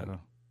back then. So.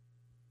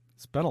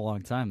 It's been a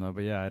long time though,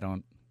 but yeah, I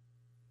don't.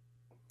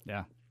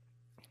 Yeah.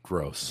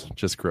 Gross.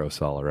 Just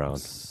gross all around.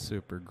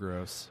 Super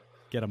gross.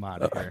 Get him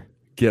out of here.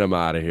 Get him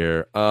out of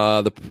here.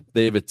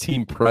 They have a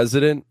team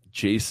president,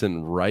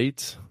 Jason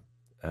Wright.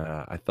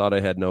 I thought I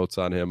had notes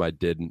on him. I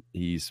didn't.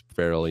 He's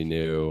fairly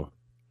new.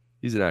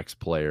 He's an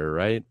ex-player,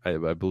 right?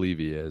 I believe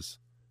he is.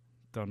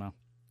 Don't know.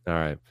 All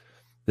right.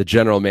 The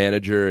general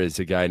manager is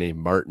a guy named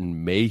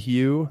Martin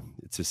Mayhew.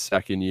 It's his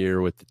second year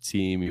with the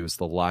team. He was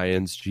the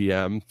Lions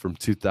GM from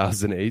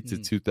 2008 to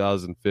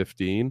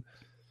 2015.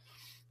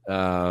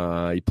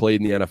 He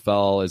played in the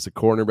NFL as a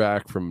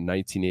cornerback from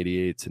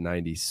 1988 to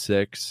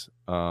 96.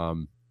 I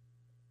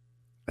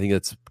think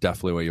that's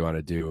definitely what you want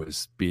to do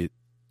is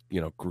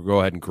go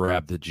ahead and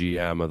grab the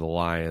GM of the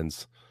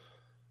Lions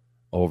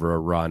over a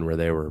run where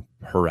they were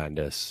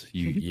horrendous.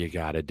 You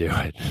got to do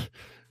it.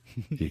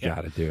 You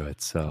got to do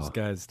it. So those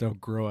guys don't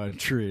grow on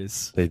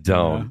trees. They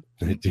don't.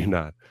 Yeah. They do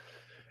not.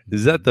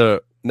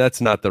 That's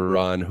not the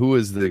run. Who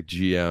is the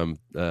GM?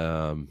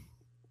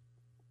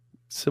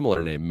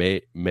 Similar name,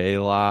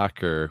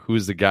 Maylock, or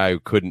who's the guy who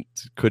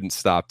couldn't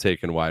stop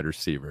taking wide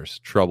receivers,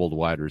 troubled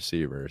wide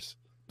receivers?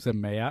 Was it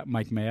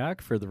Mike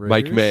Mayock for the Raiders?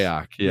 Mike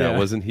Mayock, yeah.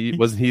 Wasn't he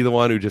the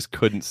one who just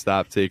couldn't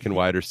stop taking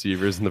wide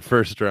receivers in the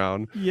first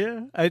round?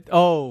 Yeah.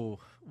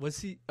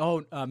 Was he?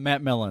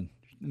 Matt Millen.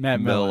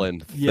 Matt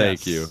Millen.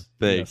 Yes.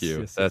 Thank you.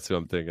 Yes. That's who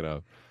I'm thinking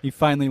of. He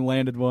finally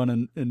landed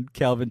one in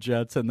Calvin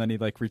Jets, and then he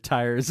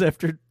retires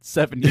after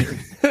 7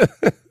 years.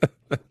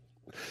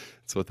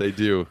 That's what they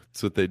do.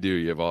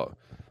 You have a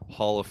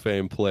Hall of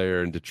Fame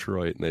player in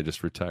Detroit, and they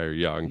just retire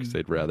young because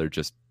they'd rather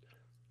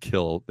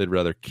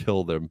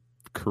kill their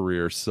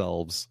career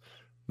selves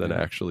than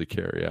actually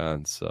carry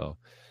on. So,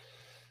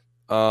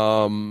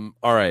 all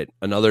right.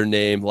 Another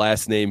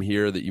last name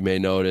here that you may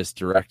notice,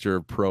 director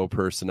of pro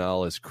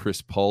personnel is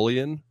Chris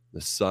Polian,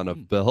 the son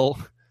of Bill.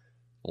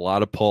 A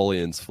lot of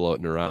Polians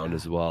floating around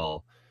as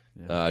well.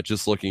 Yeah.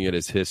 Just looking at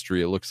his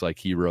history, it looks like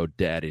he rode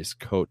Daddy's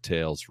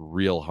coattails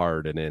real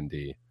hard in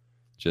Indy.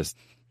 Just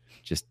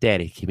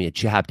Daddy, give me a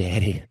job,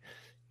 Daddy.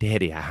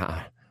 Daddy,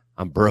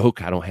 I'm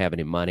broke. I don't have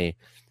any money.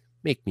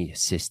 Make me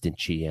assistant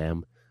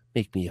GM.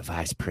 Make me a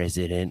vice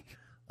president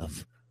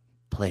of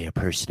player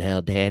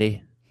personnel,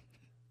 Daddy.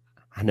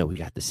 I know we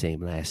got the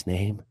same last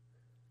name.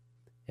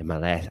 And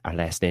our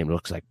last name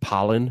looks like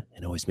pollen.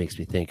 It always makes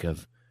me think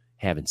of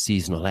having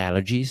seasonal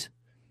allergies.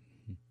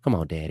 Come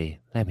on, Daddy.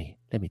 Let me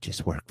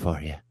just work for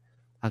you.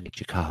 I'll get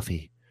you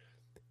coffee.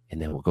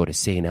 And then we'll go to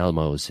St.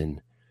 Elmo's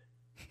and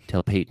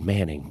tell Peyton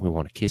Manning we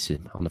want to kiss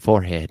him on the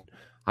forehead.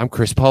 I'm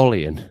Chris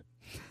Polian.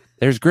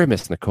 There's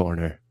Grimace in the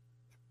corner.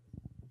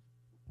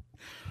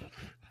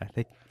 I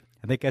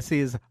think I see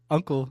his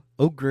uncle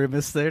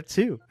Grimace there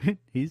too.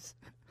 He's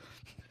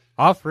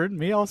offering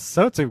me all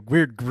sorts of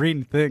weird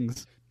green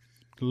things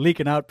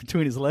leaking out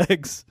between his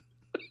legs.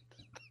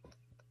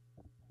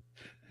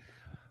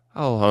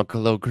 Oh,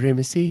 Uncle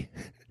O'Grimacy.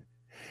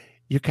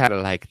 You're kind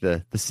of like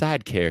the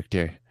side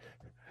character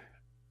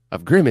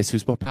of Grimace,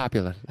 who's more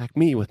popular, like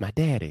me with my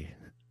daddy.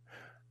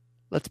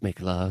 Let's make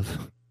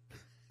love.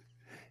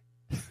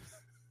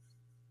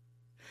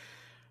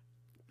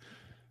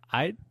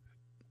 I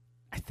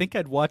think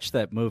I'd watch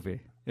that movie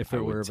if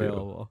it were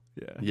available.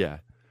 Too. Yeah.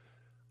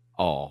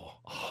 Oh,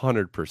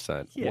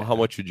 100%. Yeah. Well, how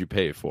much would you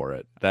pay for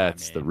it?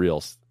 That's the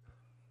real.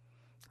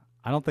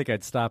 I don't think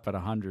I'd stop at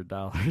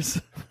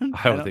 $100.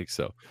 I don't think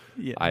so.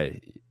 Yeah.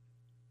 I'd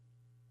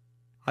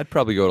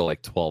probably go to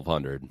like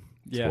 1,200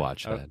 Yeah, to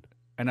watch that.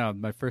 I know.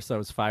 My first thought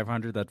was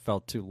 500. That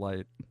felt too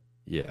light.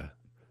 Yeah.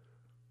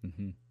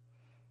 Mm-hmm.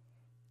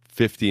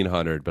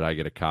 1,500, but I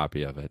get a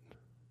copy of it.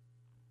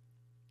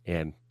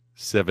 And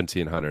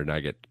 1,700, and I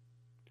get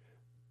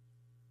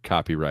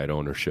copyright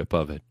ownership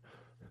of it.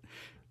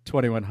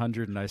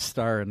 2,100, and I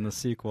star in the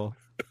sequel.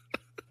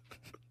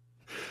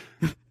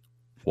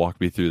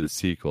 Walk me through the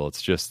sequel.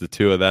 It's just the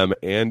two of them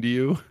and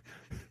you.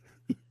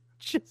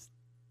 Just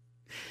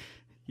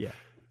yeah.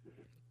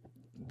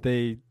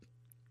 They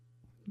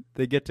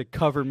get to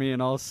cover me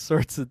in all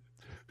sorts of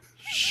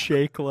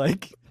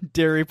shake-like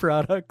dairy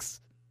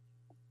products.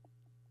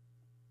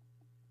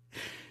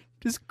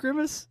 Does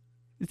Grimace?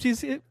 Do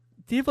you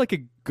have like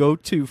a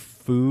go-to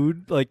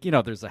food? Like,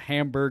 there's a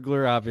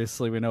Hamburglar.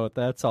 Obviously, we know what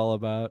that's all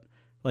about.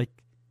 Like,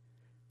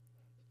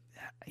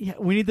 yeah,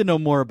 we need to know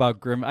more about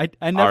Grimace.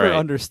 I never right.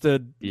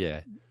 understood.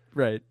 Yeah.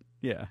 Right.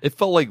 Yeah. It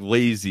felt like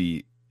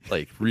lazy,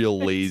 like real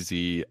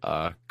lazy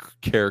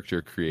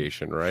character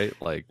creation, right?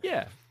 Like,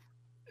 Yeah.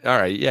 all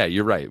right, yeah,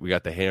 you're right. We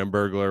got the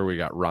Hamburglar, we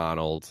got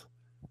Ronald.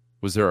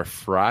 Was there a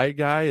Fry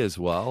guy as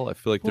well? I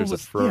feel like there's a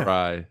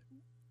Fry.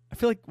 I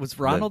feel like, was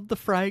Ronald the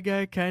Fry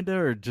guy, kind of,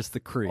 or just the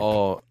creep?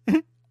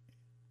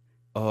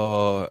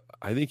 I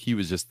think he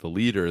was just the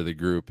leader of the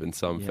group in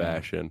some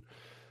fashion.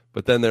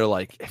 But then they're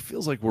like, it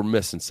feels like we're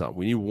missing something.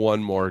 We need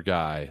one more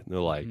guy. And they're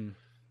like,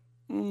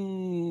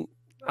 how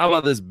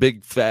about this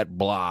big fat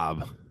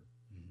blob?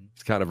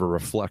 It's kind of a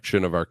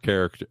reflection of our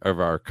character, of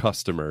our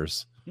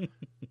customers.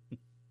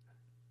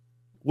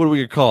 What are we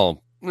gonna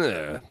call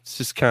him? It's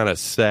just kind of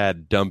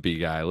sad, dumpy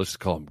guy. Let's just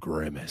call him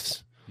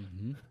Grimace.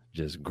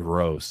 Just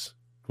gross.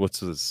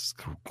 What's this?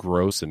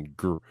 Gross and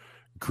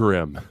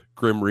grim.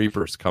 Grim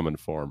Reaper's coming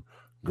for him.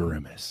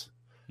 Grimace.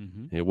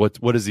 Hey,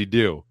 what does he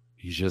do?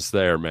 He's just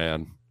there,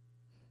 man.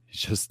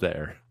 He's just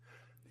there.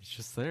 He's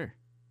just there.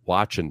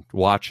 Watching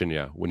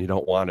you when you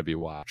don't want to be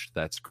watched.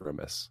 That's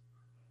Grimace.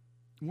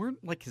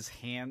 Weren't like his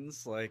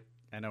hands, like,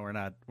 I know we're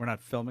not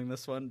filming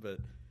this one, but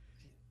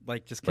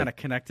like just kind of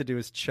connected to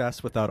his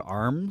chest without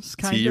arms,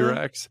 kind of.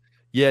 T-Rex.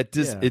 Yeah,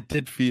 it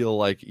did feel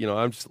like,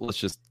 let's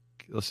just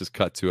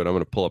cut to it. I'm going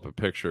to pull up a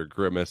picture of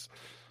Grimace.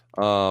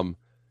 Yeah,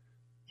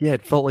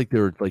 it felt like they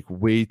were like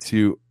way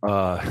too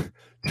far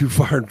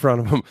in front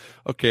of him.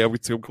 Okay, I'm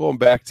going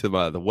back to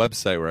the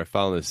website where I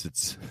found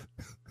this.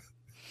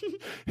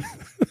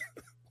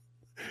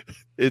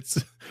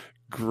 It's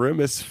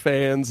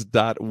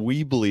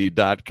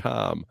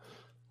grimacefans.weebly.com.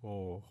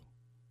 Oh.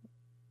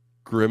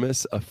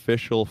 Grimace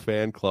official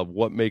fan club.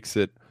 What makes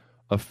it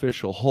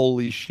official?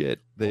 Holy shit.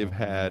 They've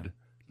had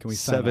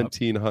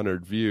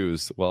 1,700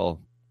 views.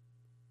 Well,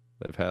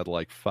 they've had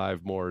like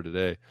 5 more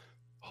today.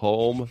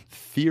 Home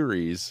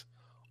theories.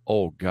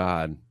 Oh,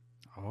 God.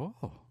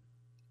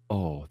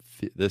 Oh,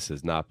 this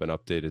has not been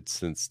updated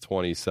since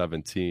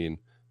 2017.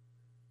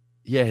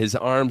 Yeah, his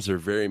arms are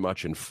very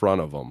much in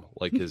front of him.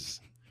 Like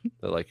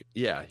they're like,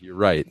 yeah, you're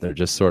right. They're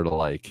just sort of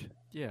like,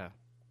 yeah.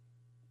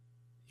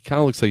 He kind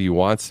of looks like he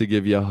wants to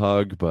give you a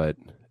hug, but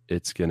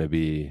it's going to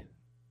be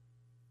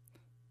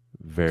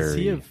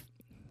very.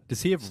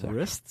 Does he have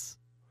wrists?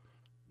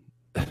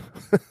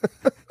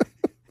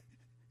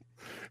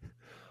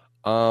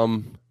 Let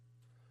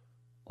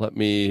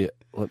me.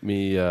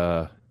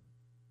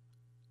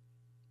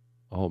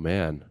 Oh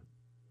man.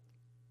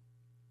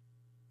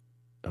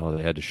 Oh,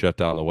 they had to shut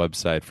down the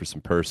website for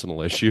some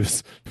personal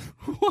issues.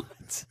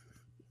 What?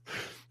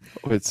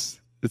 It's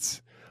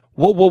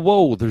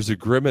whoa! There's a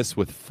Grimace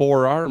with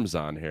 4 arms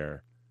on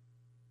here.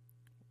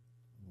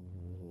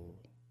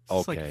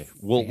 Okay,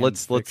 well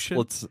let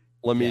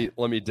me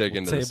dig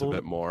into this a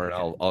bit more,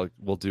 and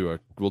we'll do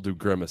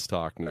Grimace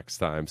talk next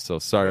time. So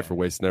sorry for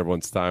wasting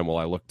everyone's time while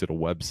I looked at a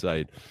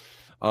website.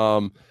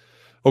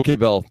 Okay,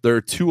 Bill, there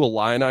are 2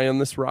 Illini on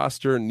this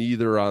roster,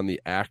 neither on the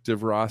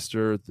active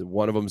roster.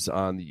 One of them's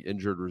on the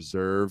injured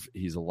reserve.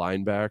 He's a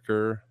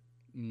linebacker.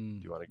 Do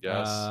you want to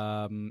guess?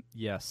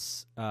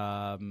 Yes.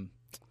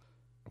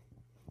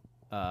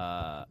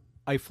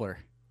 Eifler.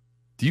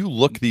 Do you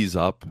look these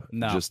up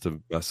just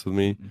to mess with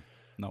me?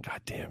 No.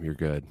 God damn, you're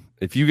good.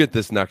 If you get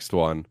this next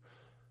one,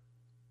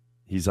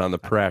 he's on the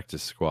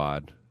practice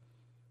squad.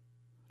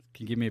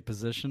 Can you give me a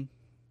position?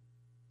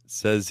 It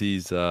says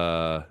he's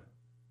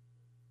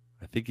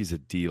I think he's a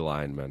D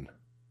lineman.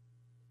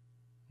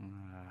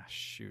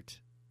 Shoot.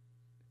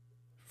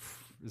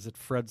 Is it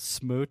Fred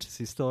Smoot? Is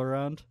he still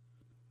around?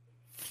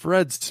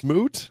 Fred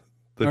Smoot?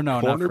 No,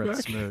 not Fred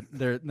cornerback? Smoot.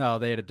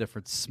 They had a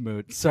different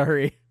Smoot.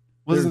 Sorry.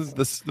 Wasn't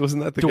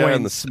that the Dwayne guy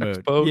on the Smoot.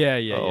 sex boat?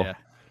 Yeah.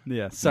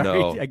 Sorry,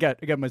 No. I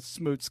got my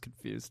Smoots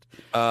confused.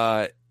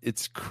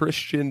 It's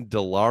Christian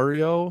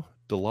Delario.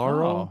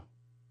 Oh.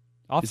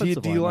 Is he a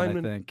Offensive D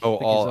lineman? I think. Oh, I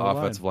think all he's O-line.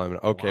 offensive lineman.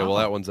 Okay, well Wow.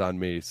 that one's on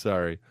me.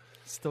 Sorry.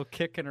 Still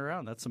kicking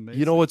around. That's amazing.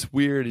 You know what's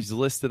weird? He's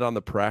listed on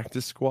the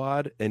practice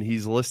squad, and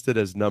he's listed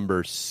as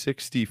number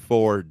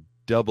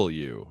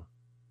 64W.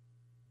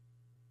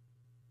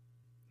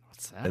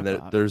 What's that And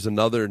about? there's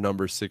another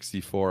number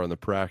 64 on the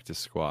practice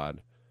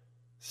squad.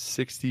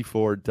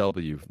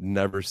 64W.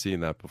 Never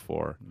seen that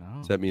before. No.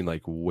 Does that mean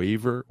like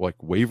waiver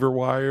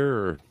wire,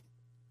 or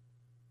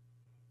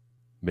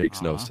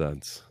makes no Uh-huh.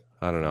 sense?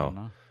 I don't I know. don't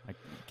know. I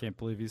can't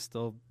believe he's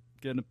still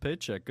getting a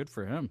paycheck. Good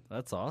for him.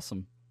 That's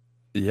awesome.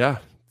 Yeah.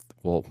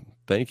 Well,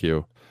 thank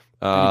you.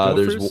 Any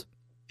There's Gophers?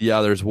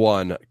 there's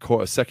one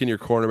second-year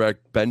cornerback,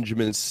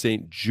 Benjamin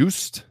St.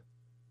 Juste.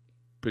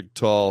 Big,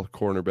 tall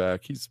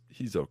cornerback.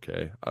 He's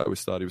okay. I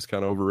always thought he was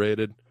kind of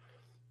overrated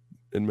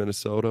in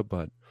Minnesota,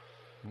 but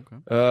Okay.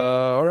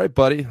 all right,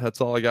 buddy. That's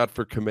all I got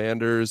for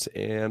Commanders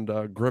and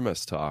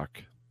Grimace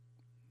talk.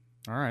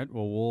 All right.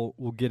 Well,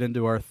 we'll get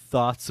into our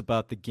thoughts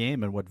about the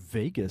game and what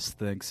Vegas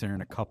thinks here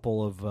in a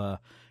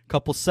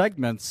couple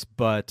segments,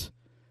 but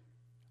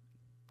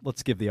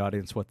let's give the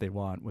audience what they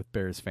want with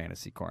Bears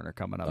Fantasy Corner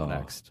coming up Oh.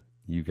 next.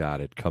 You got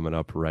it coming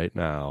up right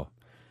now.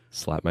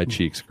 Slap my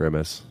cheeks,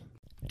 Grimace.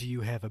 Do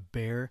you have a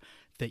bear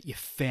that you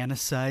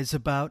fantasize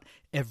about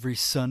every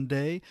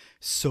Sunday?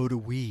 So do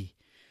we.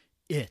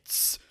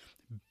 It's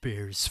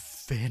Bears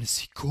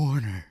Fantasy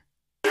Corner.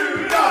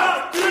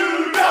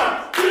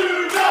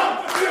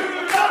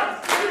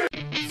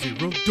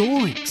 Zero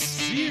doinks.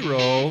 Zero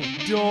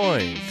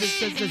doinks.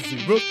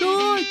 Zero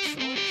doinks.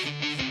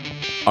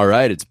 All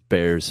right, it's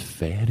Bears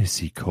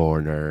Fantasy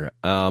Corner.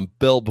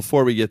 Bill,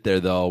 before we get there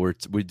though,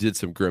 we did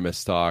some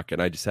Grimace talk,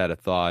 and I just had a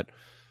thought.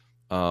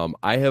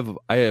 I have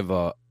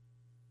a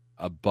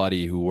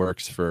buddy who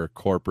works for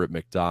corporate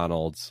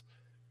McDonald's,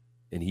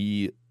 and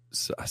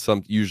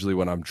usually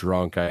when I'm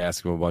drunk, I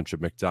ask him a bunch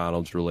of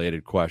McDonald's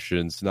related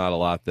questions. Not a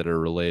lot that are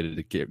related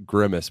to get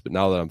Grimace, but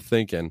now that I'm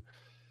thinking,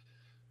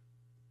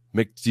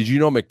 did you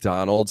know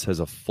McDonald's has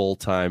a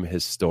full-time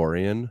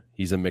historian?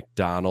 He's a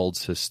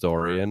McDonald's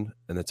historian,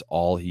 and that's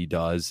all he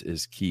does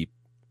is keep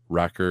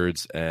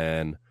records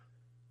and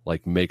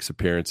like makes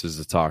appearances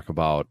to talk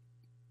about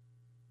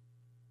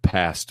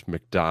past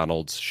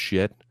McDonald's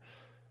shit.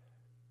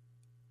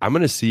 I'm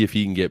going to see if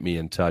he can get me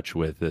in touch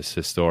with this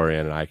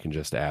historian and I can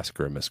just ask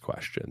Grimace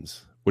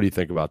questions. What do you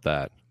think about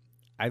that?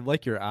 I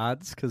like your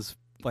odds because,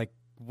 like,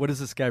 what does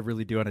this guy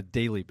really do on a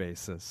daily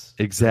basis?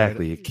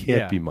 Exactly. Right? It can't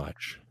Yeah. be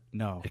much.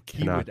 No, It he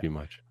cannot would- be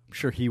much. I'm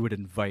sure he would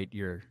invite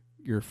your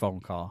phone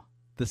call.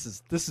 This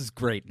is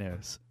great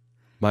news.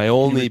 My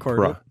only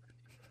record it?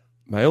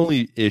 my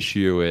only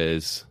issue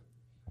is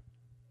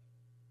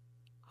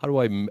how do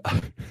I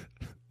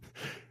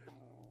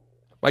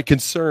my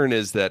concern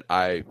is that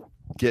I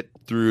get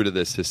through to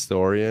this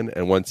historian,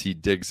 and once he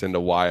digs into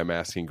why I'm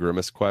asking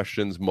Grimace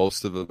questions,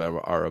 most of them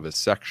are of a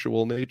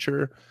sexual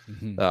nature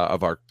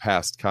of our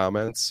past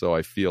comments, so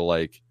I feel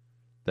like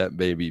that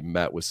may be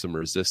met with some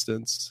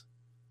resistance.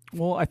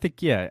 Well, I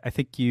think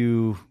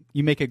you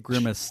make a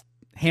Grimace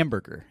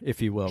hamburger,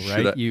 if you will,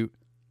 Should right?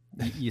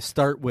 I- You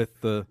start with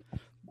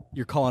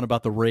you're calling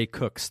about the Ray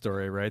Cook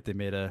story, right? They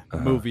made a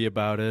movie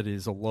about it.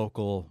 He's a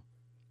local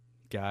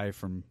guy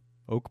from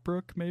Oak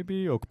Brook,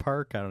 maybe Oak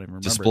Park. I don't even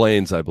remember. Just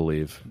Blaine's, I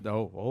believe.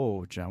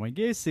 Oh, John Wayne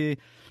Gacy,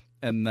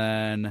 and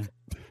then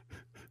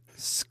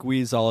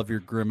squeeze all of your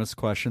Grimace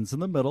questions in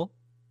the middle,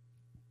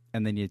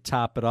 and then you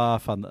top it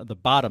off on the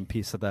bottom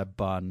piece of that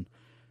bun.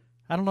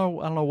 I don't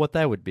know what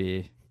that would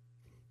be.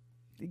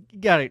 You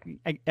gotta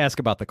ask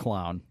about the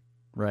clown,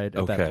 right?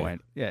 At that Okay.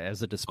 point, yeah,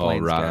 as a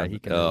displays guy, Ron. he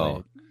can. Oh.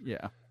 relate.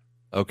 Yeah,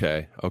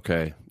 Okay.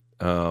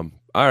 All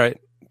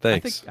right.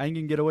 Thanks. I think I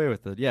can get away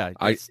with it. Yeah,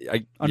 I it's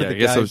under the I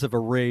guess I guise was of a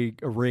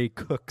Ray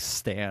Cook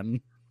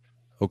stan.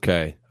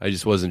 okay. I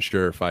just wasn't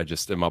sure if I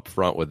just am up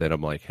front with it.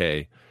 I'm like,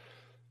 hey,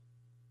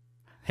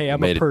 Hey,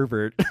 I'm Made a it-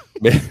 pervert.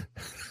 man,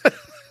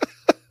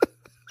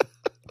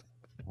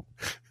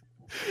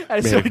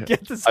 I just want to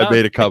get this I out.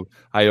 made a come.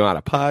 I am on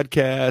a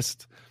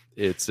podcast.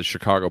 It's the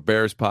Chicago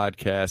Bears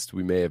podcast.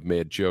 We may have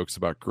made jokes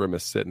about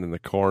Grimace sitting in the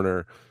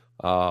corner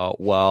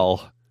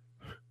while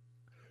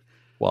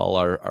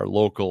our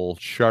local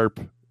Sharp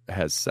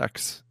has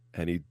sex,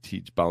 and he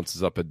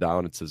bounces up and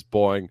down and says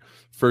boing.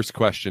 First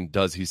question,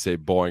 does he say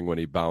boing when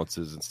he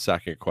bounces? And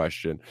second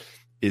question,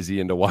 is he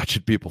into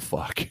watching people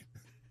fuck?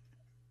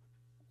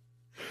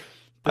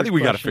 I Third think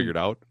we got to question, figure it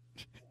out.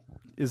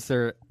 Is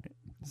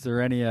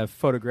there any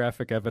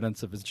photographic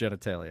evidence of his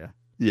genitalia?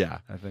 Yeah,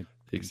 I think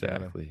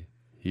exactly.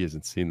 He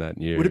hasn't seen that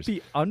in years. Would it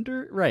be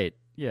under? Right.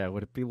 Yeah.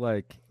 Would it be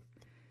like?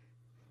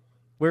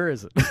 Where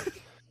is it?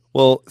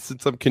 Well,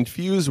 since I'm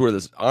confused where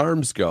his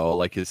arms go,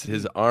 like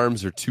his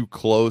arms are too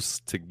close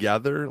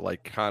together,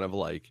 like kind of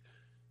like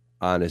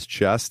on his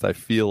chest, I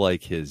feel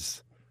like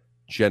his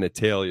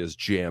genitalia is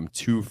jammed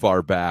too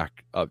far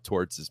back up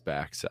towards his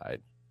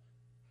backside.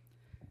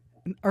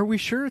 Are we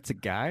sure it's a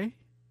guy?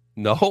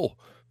 No,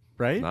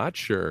 Right. not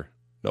sure.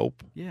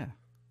 Nope. Yeah.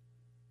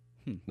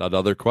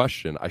 Another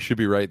question. I should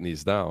be writing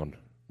these down.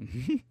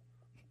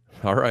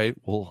 All right.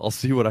 Well, I'll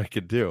see what I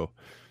can do.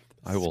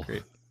 I will.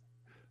 Great.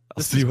 I'll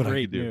This see is what I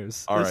great can do.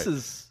 news. All this right.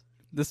 is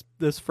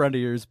this friend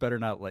of yours better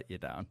not let you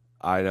down.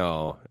 I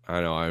know.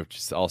 I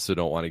just also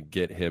don't want to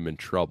get him in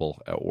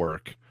trouble at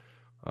work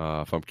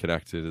if I'm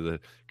connected to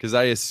because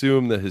I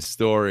assume the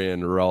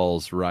historian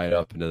rolls right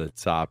up into the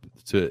top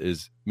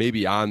is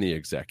maybe on the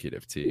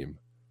executive team.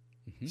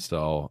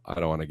 So I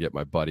don't want to get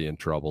my buddy in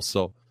trouble.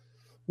 So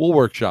we'll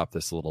workshop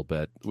this a little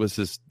bit.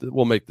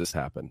 We'll make this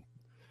happen.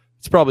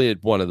 It's probably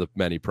one of the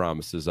many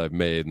promises I've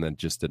made and then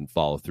just didn't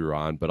follow through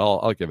on, but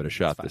I'll give it a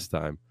shot this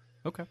time.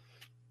 Okay.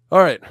 All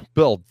right,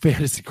 Bill,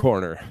 Fantasy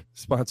Corner,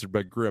 sponsored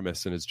by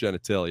Grimace and his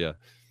genitalia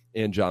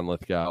and John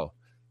Lithgow.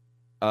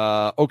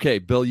 Okay,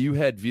 Bill, you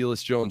had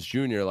Velus Jones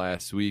Jr.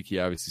 last week. He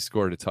obviously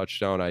scored a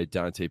touchdown. I had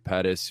Dante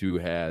Pettis, who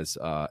has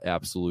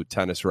absolute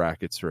tennis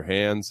rackets for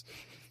hands.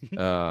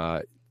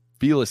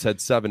 Velus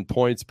had 7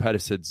 points.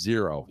 Pettis had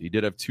 0. He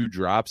did have 2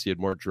 drops. He had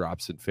more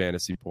drops than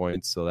fantasy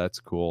points, so that's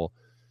cool.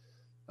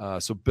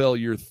 So, Bill,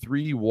 you're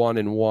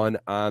 3-1-1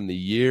 on the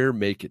year.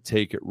 Make it,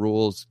 take it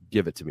rules.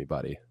 Give it to me,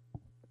 buddy.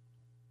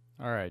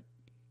 All right.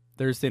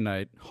 Thursday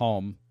night,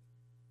 home.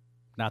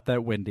 Not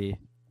that windy.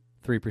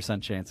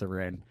 3% chance of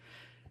rain.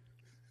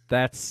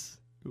 That's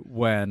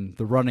when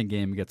the running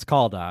game gets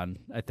called on.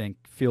 I think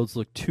Fields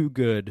looked too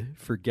good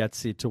for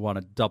Getsy to want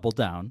to double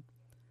down.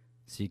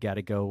 So you got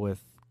to go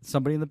with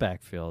somebody in the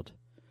backfield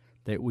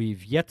that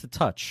we've yet to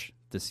touch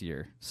this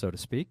year, so to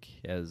speak,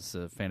 as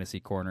a Fantasy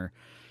Corner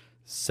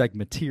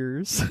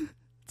segmenteers.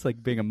 It's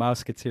like being a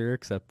Mouseketeer,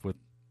 except with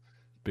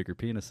bigger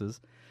penises.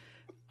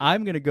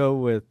 I'm going to go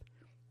with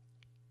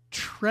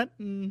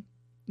Treston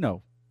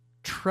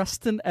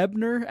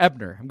Ebner.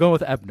 I'm going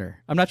with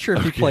Ebner. I'm not sure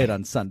if he played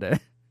on Sunday.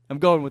 I'm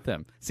going with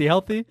him. Is he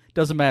healthy?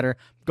 Doesn't matter.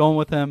 I'm going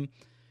with him.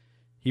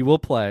 He will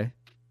play.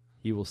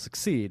 He will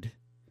succeed.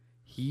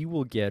 He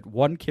will get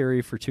 1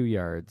 carry for 2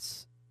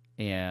 yards,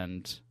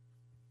 and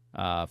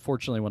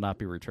fortunately will not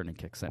be returning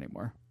kicks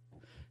anymore.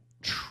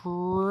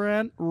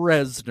 Trent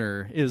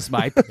Reznor is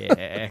my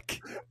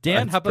pick.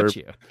 Dan, how about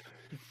you?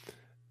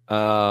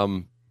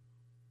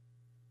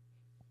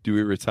 Do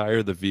we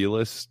retire the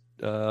Velus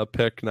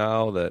pick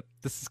now? That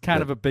This is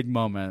kind of a big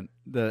moment.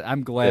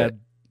 I'm glad.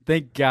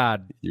 Thank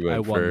God I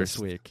won first.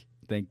 this week.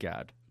 Thank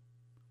God.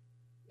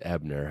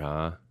 Ebner,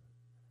 huh?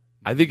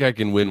 I think I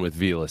can win with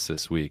Velus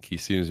this week. He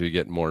seems to be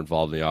getting more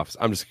involved in the office.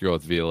 I'm just going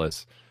to go with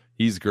Velus.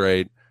 He's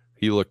great.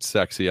 He looked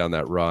sexy on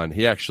that run.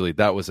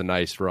 That was a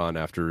nice run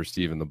after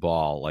receiving the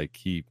ball. Like,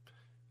 he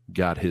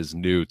got his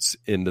newts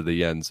into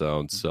the end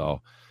zone.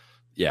 So,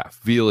 yeah,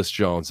 Velus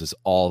Jones is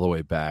all the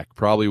way back.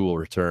 Probably will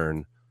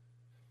return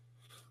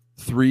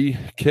 3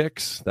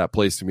 kicks. That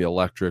plays to me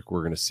electric.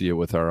 We're going to see it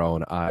with our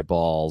own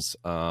eyeballs.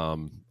 I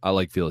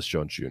like Velus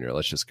Jones Jr.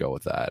 Let's just go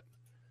with that.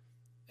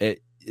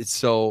 It's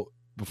so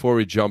before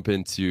we jump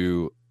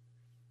into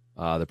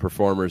the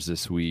performers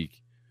this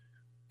week,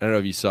 I don't know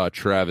if you saw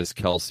Travis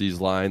Kelce's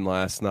line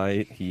last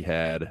night. He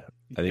had,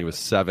 I think it was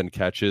 7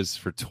 catches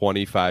for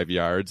 25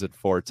 yards and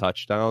 4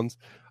 touchdowns.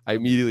 I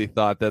immediately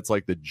thought that's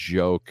like the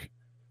joke.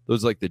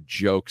 Those are like the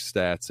joke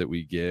stats that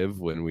we give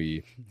when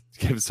we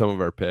give some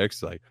of our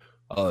picks. Like,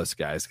 oh, this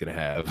guy's going to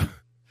have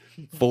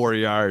 4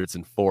 yards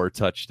and 4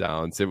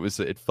 touchdowns.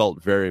 It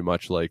felt very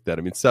much like that.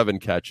 I mean, 7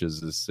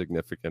 catches is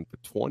significant,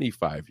 but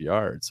 25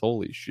 yards.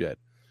 Holy shit.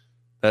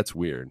 That's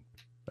weird.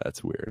 I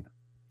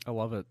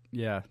love it.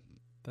 Yeah.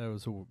 That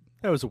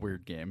was a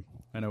weird game.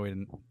 I know we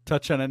didn't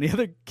touch on any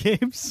other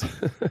games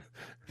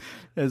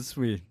as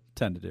we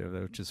tend to do,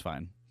 which is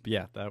fine. But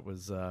yeah, that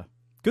was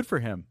good for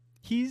him.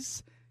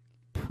 He's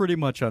pretty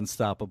much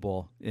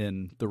unstoppable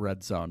in the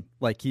red zone.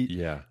 Like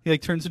he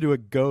like turns into a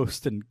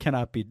ghost and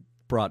cannot be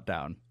brought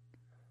down.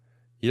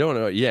 You don't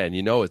know, and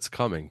you know it's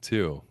coming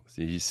too.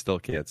 So you still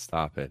can't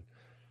stop it.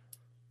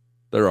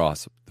 They're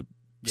awesome.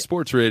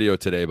 Sports radio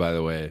today, by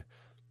the way.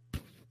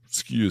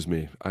 Excuse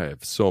me, I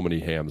have so many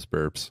hams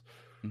burps.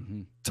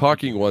 Mm-hmm.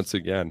 Talking once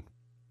again.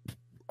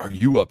 Are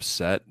you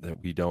upset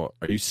that we don't?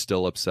 Are you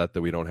still upset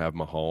that we don't have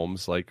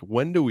Mahomes? Like,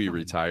 when do we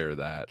retire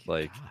that?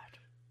 Like, God.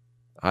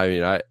 I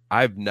mean,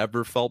 I've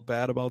never felt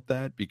bad about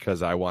that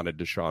because I wanted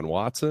Deshaun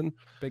Watson.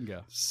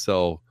 Bingo.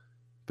 So,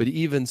 but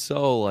even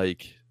so,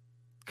 like,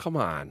 come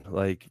on,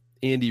 like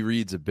Andy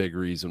Reid's a big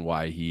reason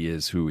why he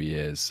is who he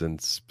is, and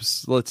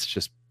let's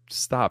just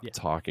stop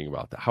talking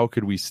about that. How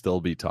could we still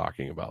be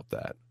talking about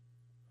that?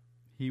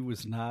 He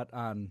was not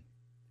on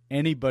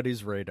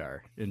anybody's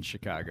radar in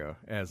Chicago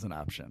as an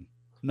option.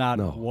 Not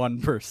one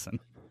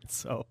person.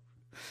 So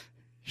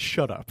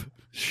shut up.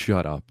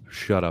 Shut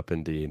up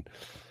indeed.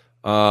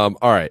 All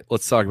right,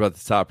 let's talk about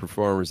the top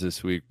performers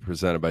this week,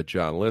 presented by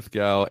John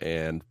Lithgow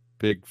and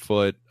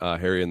Bigfoot,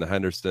 Harry and the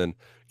Henderson,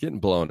 getting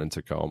blown in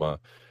Tacoma.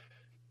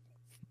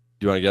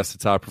 Do you want to guess the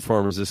top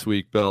performers this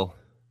week, Bill?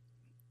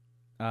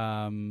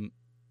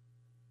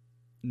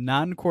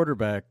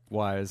 Non-quarterback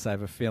wise, I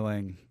have a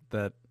feeling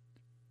that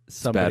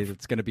somebody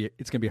it's gonna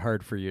be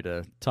hard for you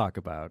to talk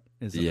about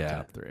is in the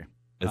top 3.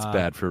 It's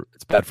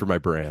bad for my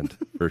brand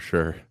for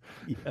sure.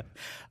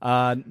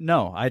 Yeah.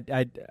 No,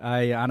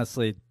 I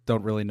honestly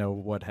don't really know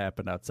what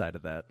happened outside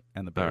of that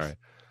and the Bears. All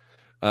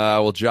right.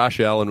 Well, Josh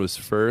Allen was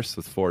first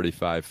with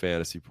 45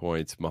 fantasy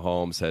points.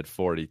 Mahomes had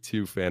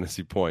 42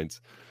 fantasy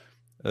points.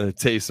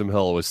 Taysom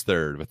Hill was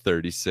third with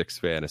 36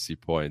 fantasy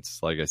points.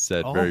 Like I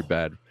said, very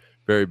bad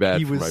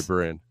for my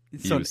brand.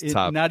 So was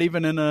top not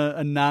even in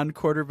a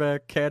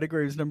non-quarterback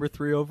category. He's number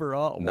 3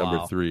 overall. number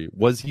Wow. 3.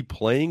 Was he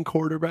playing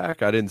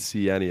quarterback? I didn't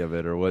see any of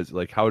it, or was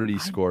like how did he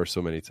score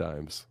so many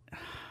times?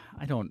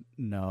 I don't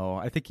know.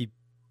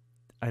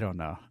 I don't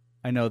know.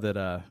 I know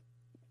that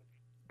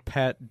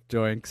Pat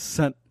Doinks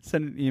sent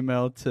an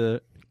email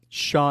to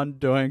Sean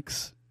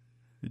Doinks,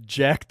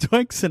 Jack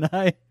Doinks, and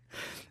I,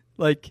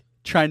 like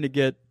trying to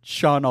get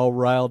Sean all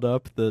riled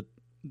up that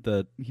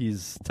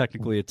he's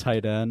technically a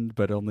tight end,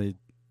 but only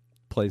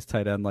plays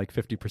tight end like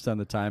 50% of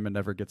the time and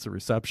never gets a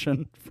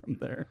reception from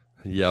there.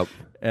 Yep.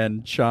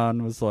 And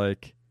Sean was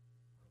like,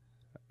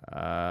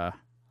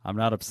 I'm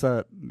not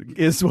upset,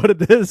 is what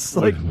it is.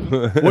 Like,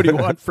 what do you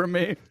want from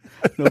me?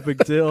 No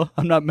big deal.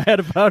 I'm not mad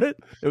about it.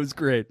 It was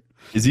great.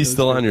 Is he was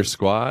still on pretty your good.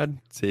 squad?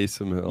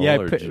 Taysom Hill? Yeah.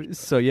 or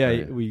So yeah,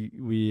 Oh,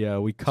 yeah.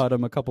 we caught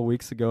him a couple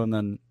weeks ago, and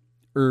then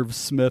Irv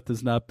Smith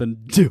has not been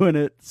doing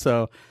it,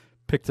 so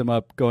picked him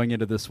up going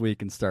into this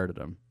week and started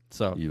him.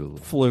 So You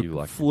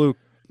lucky- fluke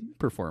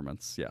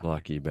performance. Yeah,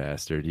 lucky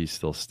bastard. He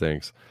still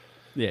stinks.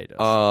 yeah, he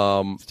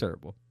does. It's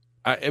terrible.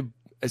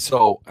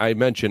 So I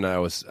mentioned I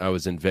was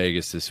in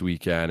Vegas this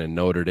weekend, and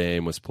Notre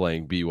Dame was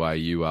playing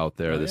BYU out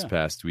there Oh, this yeah.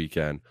 past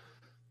weekend.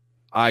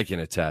 I can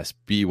attest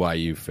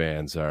BYU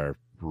fans are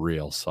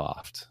real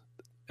soft.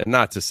 And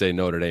not to say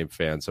Notre Dame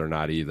fans are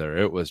not either.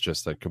 It was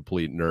just a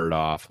complete nerd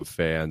off of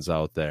fans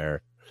out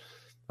there.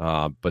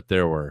 But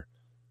there were,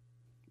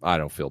 I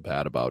don't feel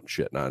bad about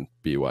shitting on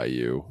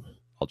BYU.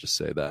 I'll just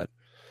say that.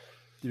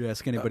 Did you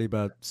ask anybody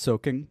about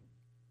soaking?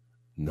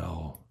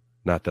 No,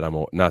 not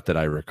that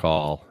I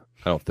recall.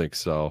 I don't think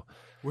so.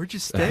 Where'd you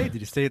stay?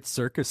 Did you stay at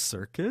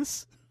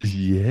Circus?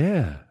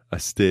 Yeah, I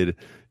stayed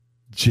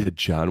at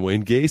John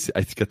Wayne Gacy.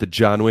 I got the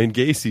John Wayne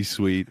Gacy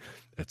suite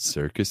at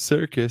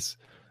Circus.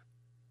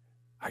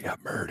 I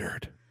got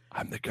murdered.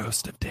 I'm the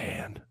ghost of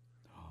Dan.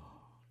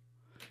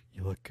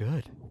 You look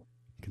good.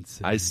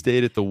 I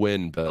stayed at the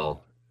Wynn,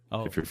 Bill,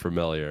 Oh, if you're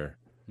familiar.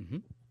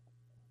 Mhm.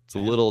 It's a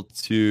little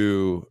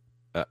too,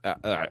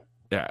 yeah,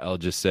 I'll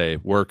just say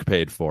work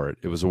paid for it.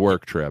 It was a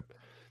work trip.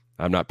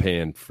 I'm not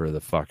paying for the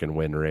fucking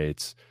Wynn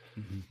rates.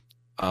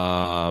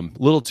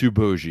 Little too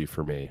bougie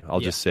for me.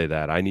 I'll just say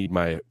that. I need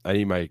my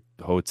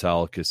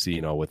hotel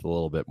casino with a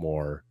little bit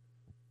more,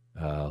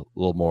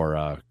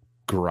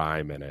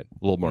 grime in it,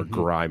 a little more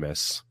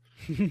grimus.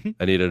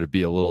 I needed to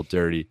be a little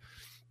dirty.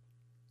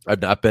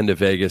 I've not been to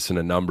Vegas in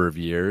a number of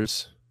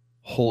years.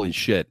 Holy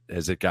shit,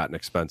 has it gotten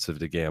expensive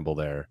to gamble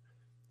there?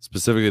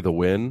 Specifically the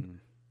Wynn.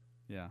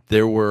 yeah.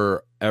 There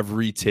were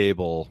every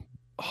table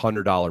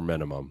 $100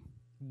 minimum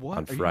What?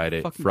 on Are you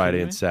Friday fucking and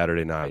kidding me?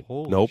 Saturday night.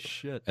 Holy Nope.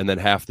 shit. And then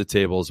half the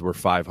tables were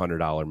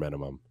 $500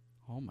 minimum.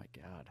 Oh my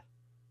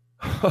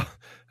god.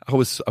 I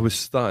was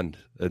stunned,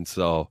 and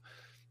so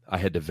I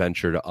had to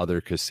venture to other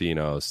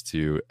casinos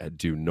to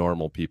do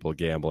normal people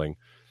gambling,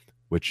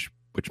 which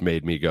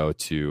made me go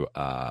to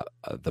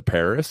the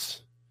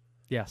Paris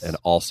Yes. and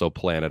also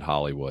Planet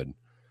Hollywood,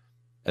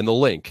 and the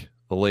Link.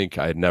 The Link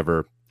I had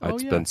never. Oh,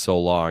 It's yeah. been so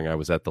long. I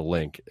was at the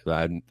Link.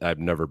 I've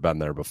never been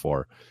there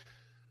before.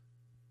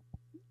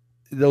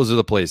 Those are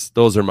the place.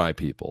 Those are my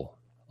people.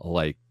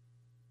 Like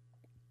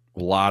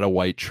a lot of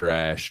white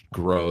trash,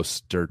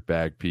 gross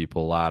dirtbag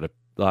people. A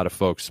lot of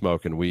folks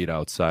smoking weed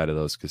outside of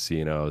those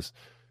casinos.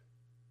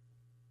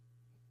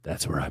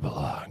 That's where I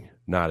belong.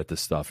 Not at the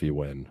stuff you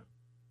win.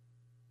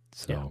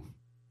 So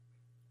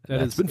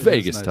that's been it is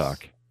Vegas nice.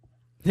 talk.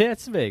 Yeah,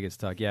 it's Vegas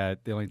talk. Yeah,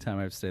 the only time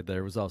I've stayed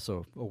there was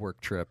also a work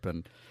trip,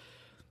 and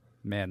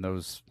man,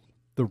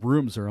 the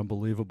rooms are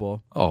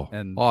unbelievable. Oh,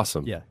 And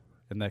awesome. Yeah,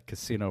 and that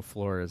casino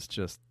floor is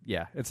just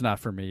it's not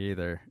for me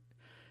either.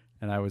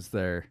 And I was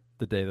there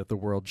the day that the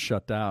world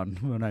shut down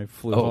when I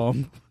flew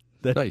home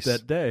nice.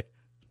 that day.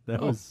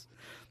 That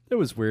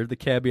was weird. The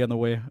cabbie on the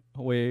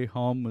way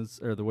home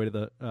or the way to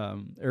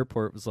the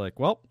airport was like,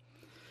 well,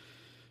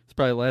 it's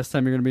probably the last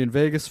time you're going to be in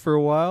Vegas for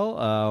a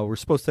while. We're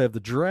supposed to have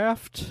the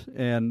draft,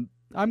 and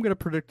I'm going to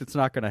predict it's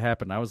not going to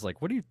happen. I was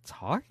like, what are you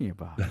talking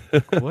about?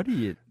 What are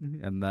you?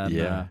 And then,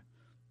 Yeah.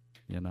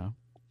 then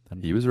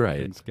He was right.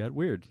 things got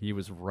weird. He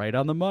was right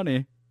on the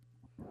money.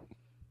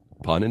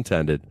 Pun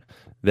intended.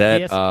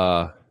 That Yes.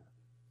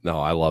 no,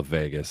 I love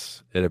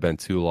Vegas. It had been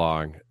too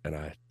long,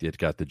 and it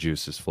got the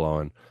juices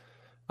flowing.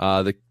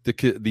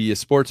 The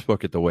sports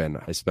book at the Wynn,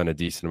 I spent a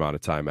decent amount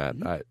of time at.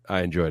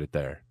 I enjoyed it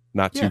there.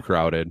 Not too Yeah.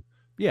 crowded.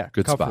 Yeah,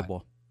 Good spot.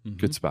 comfortable.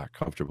 Good spot.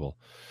 Comfortable.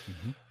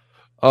 Mhm.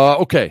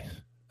 Okay.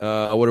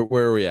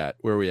 Where are we at?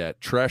 Where are we at?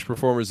 Trash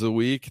performers of the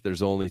week.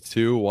 There's only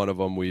two. One of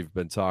them we've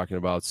been talking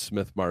about.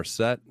 Smith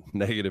Marset,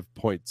 negative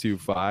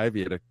 0.25.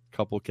 He had a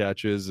couple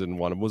catches, and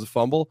one of them was a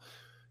fumble.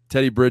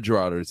 Teddy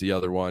Bridgewater is the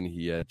other one.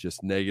 He had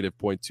just negative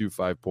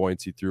 0.25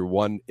 points. He threw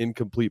one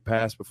incomplete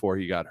pass before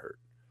he got hurt.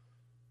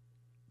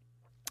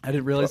 I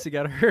didn't realize he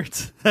got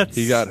hurt.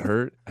 He got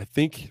hurt. I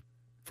think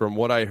from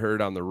what I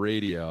heard on the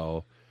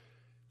radio,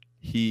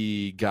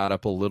 he got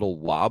up a little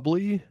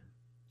wobbly,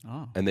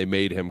 Oh. and they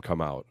made him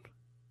come out.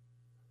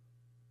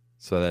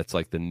 So that's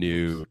like the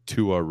new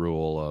Tua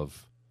rule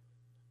of,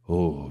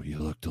 oh, you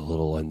looked a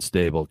little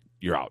unstable.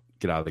 You're out.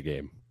 Get out of the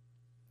game.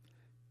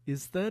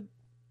 Is that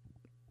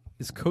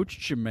is Coach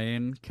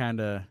Jermaine kind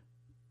of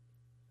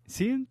is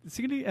he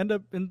going to end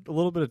up in a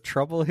little bit of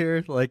trouble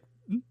here? Like,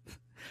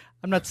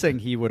 I'm not saying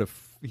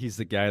he's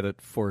the guy that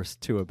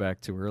forced Tua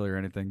back too early or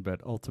anything, but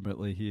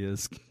ultimately he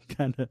is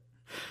kind of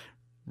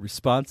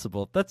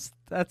responsible. That's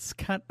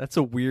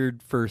a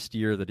weird first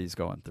year that he's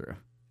going through.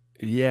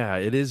 Yeah,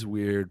 it is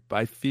weird.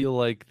 I feel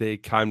like they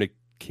kind of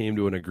came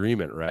to an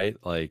agreement, right?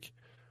 Like,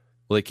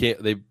 well, they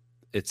can't.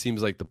 It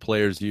seems like the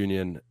players'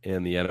 union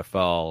and the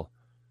NFL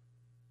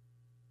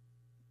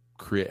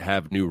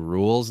have new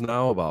rules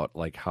now about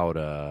like how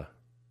to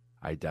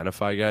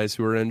identify guys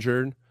who are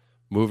injured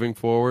moving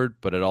forward.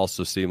 But it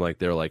also seemed like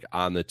they're like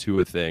on the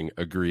Tua thing,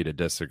 agree to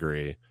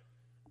disagree,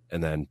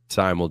 and then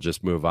time will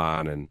just move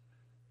on. And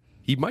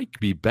he might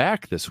be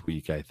back this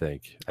week. I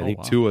think. Wow.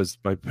 Tua's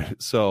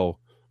so.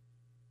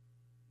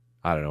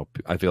 I don't know.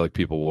 I feel like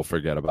people will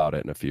forget about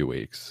it in a few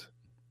weeks.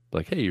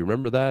 Like, hey, you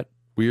remember that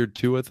weird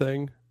Tua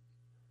thing?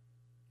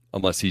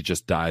 Unless he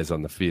just dies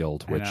on the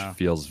field, which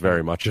feels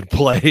very much in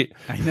play.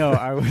 I know.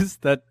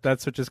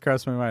 That's what just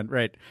crossed my mind.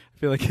 Right. I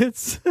feel like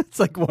it's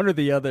like one or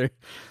the other.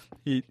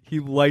 He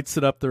lights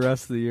it up the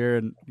rest of the year,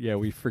 and yeah,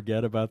 we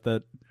forget about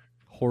that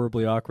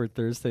horribly awkward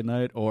Thursday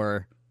night,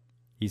 or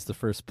he's the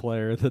first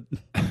player that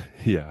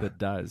that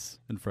dies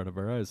in front of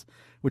our eyes.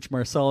 Which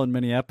Marcel in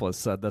Minneapolis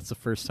said that's the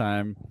first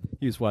time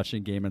he was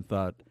watching a game and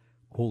thought,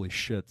 "Holy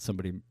shit,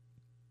 somebody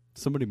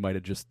might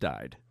have just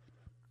died."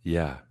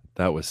 Yeah,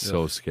 that was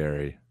so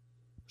scary.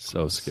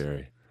 So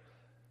scary.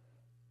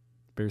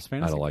 Bears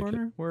Fantasy like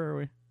Corner? it. Where are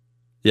we?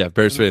 Yeah,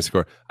 Bears Fantasy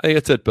Corner. I think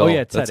that's it, Bill. Oh,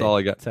 yeah, that's all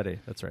I got. Teddy,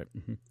 that's right.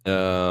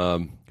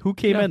 Mm-hmm. Who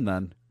came in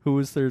then? Who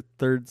was their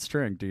third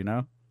string? Do you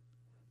know?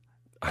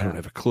 I don't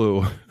have a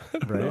clue.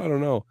 Right? I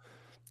don't know.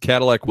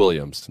 Cadillac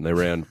Williams, and they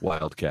ran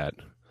Wildcat.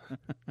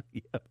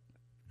 Yep.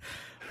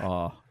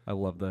 Oh, I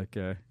love that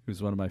guy. He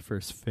was one of my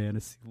first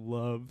fantasy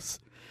loves.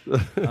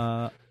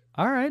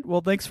 All right.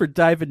 Well, thanks for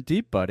diving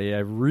deep, buddy. I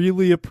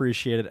really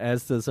appreciate it,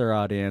 as does our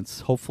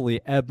audience.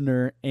 Hopefully,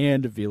 Ebner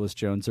and Aviles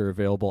Jones are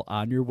available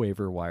on your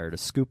waiver wire to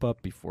scoop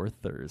up before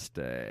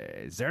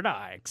Thursday.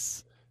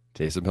 Zerdikes.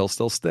 Taysom Hill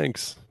still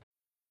stinks.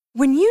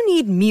 When you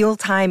need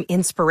mealtime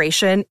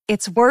inspiration,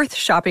 it's worth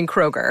shopping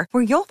Kroger,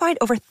 where you'll find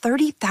over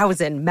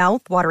 30,000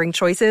 mouth-watering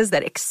choices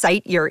that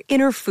excite your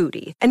inner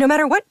foodie. And no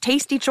matter what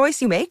tasty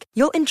choice you make,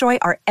 you'll enjoy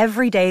our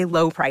everyday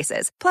low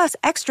prices, plus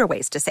extra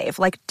ways to save,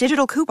 like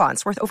digital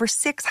coupons worth over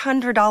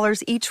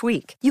 $600 each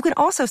week. You can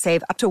also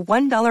save up to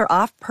 $1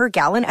 off per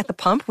gallon at the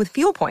pump with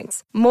fuel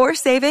points. More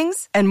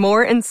savings and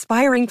more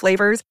inspiring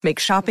flavors make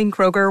shopping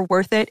Kroger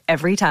worth it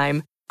every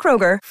time.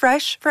 Kroger,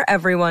 fresh for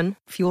everyone.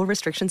 Fuel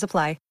restrictions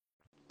apply.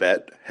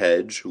 Bet,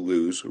 hedge,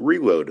 lose,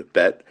 reload.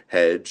 Bet,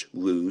 hedge,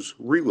 lose,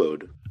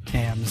 reload.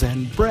 Hams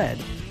and bread,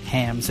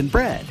 hams and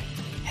bread,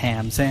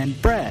 hams and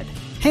bread,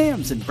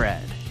 hams and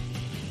bread.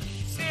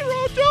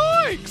 Zero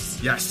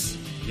doinks! Yes,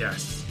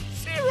 yes.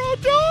 Zero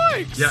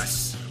doinks!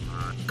 Yes.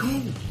 Go!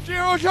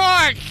 Zero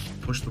doinks!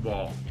 Push the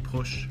ball.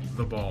 Push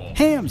the ball.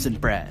 Hams and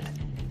bread.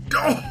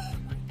 Go!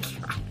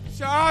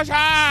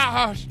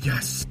 Sausage!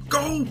 Yes.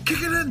 Go!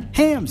 Kick it in!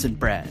 Hams and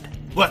bread.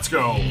 Let's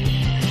go!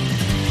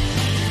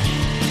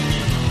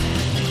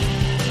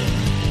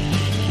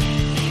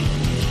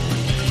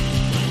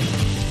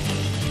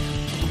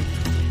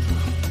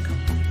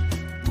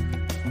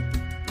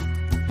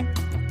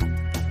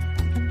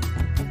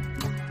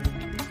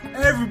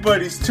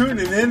 Everybody's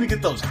tuning in to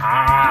get those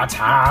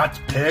hot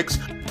picks.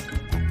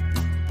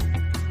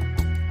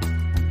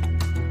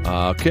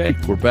 Okay,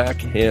 we're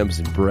back. Hams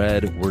and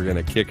bread. We're going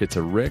to kick it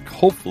to Rick.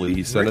 Hopefully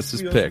he sent us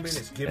his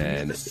picks.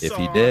 And if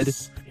he did,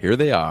 here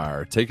they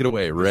are. Take it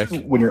away, Rick.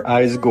 When your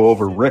eyes go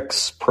over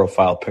Rick's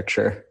profile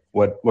picture,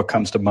 what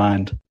comes to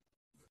mind?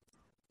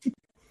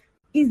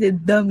 He's a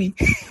dummy.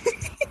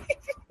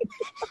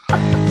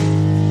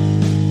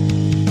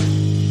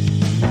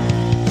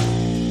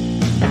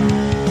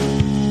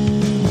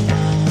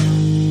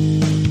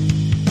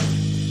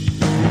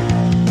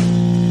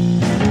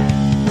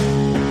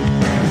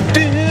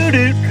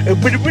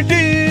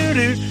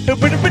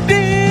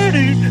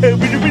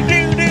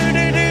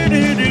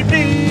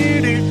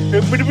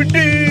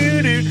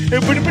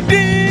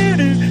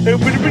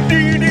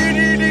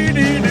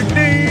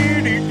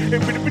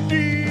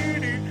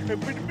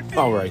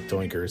 All right,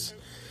 Doinkers.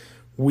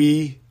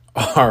 We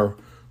are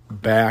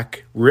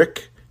back.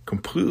 Rick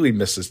completely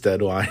missed his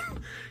deadline.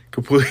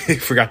 Completely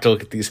forgot to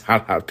look at these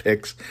hot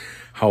picks.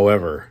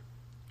 However,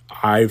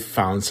 I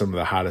found some of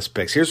the hottest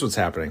picks. Here's what's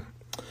happening.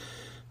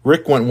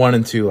 Rick went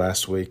 1-2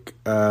 last week.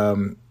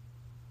 The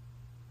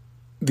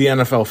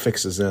NFL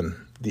fixes in.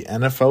 The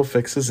NFL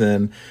fixes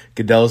in.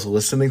 Goodell's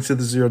listening to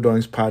the Zero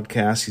Doings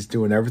podcast. He's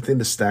doing everything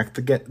to stack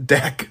the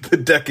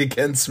deck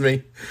against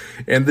me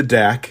and the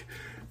Dak.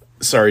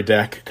 Sorry,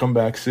 Dak. Come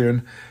back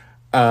soon.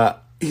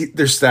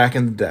 They're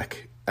stacking the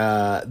deck.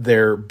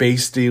 They're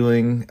base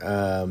dealing.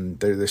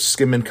 They're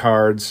skimming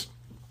cards.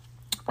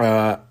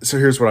 So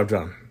here's what I've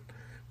done.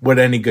 What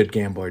any good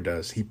gambler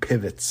does. He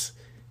pivots.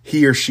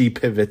 He or she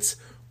pivots,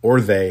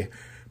 or they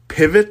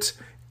pivot.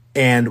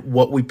 And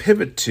what we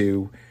pivot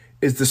to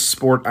is the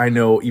sport I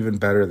know even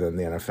better than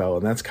the NFL,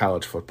 and that's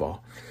college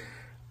football.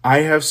 I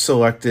have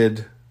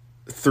selected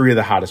 3 of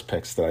the hottest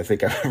picks that I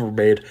think I've ever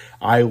made.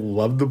 I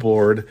love the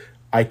board.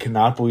 I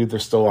cannot believe they're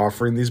still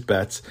offering these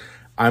bets.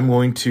 I'm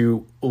going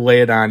to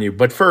lay it on you.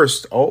 But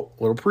first, little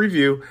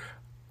preview.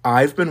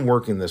 I've been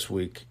working this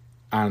week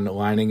on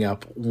lining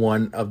up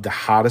one of the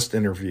hottest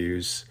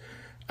interviews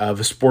of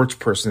a sports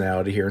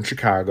personality here in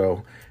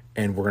Chicago,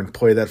 and we're going to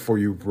play that for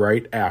you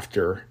right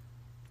after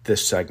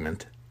this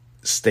segment.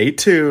 Stay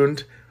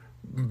tuned,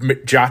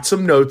 jot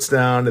some notes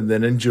down, and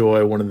then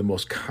enjoy one of the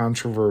most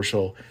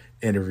controversial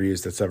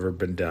interviews that's ever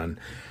been done.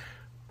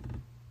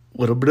 A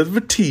little bit of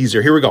a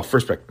teaser. Here we go.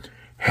 First pick.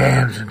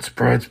 Hams and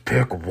Spreads,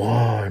 pick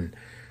 1.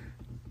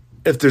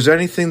 If there's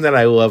anything that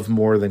I love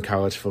more than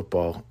college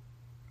football,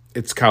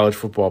 it's college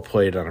football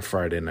played on a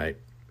Friday night.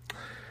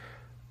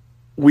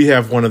 We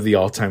have one of the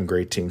all-time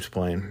great teams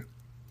playing.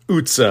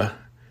 UTSA.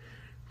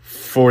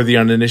 For the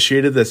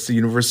uninitiated, that's the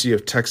University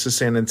of Texas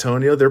San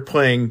Antonio. They're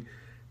playing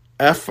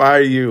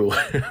FIU.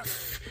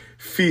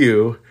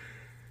 Few.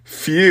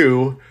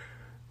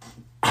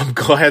 I'm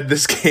glad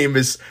this game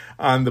is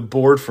on the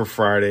board for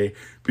Friday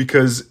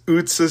because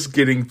UTSA's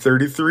getting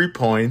 33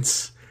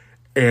 points,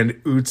 and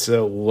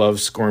UTSA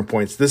loves scoring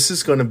points. This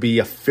is going to be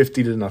a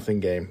 50-0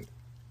 game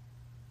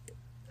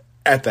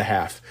at the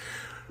half.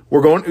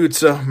 We're going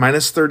UTSA,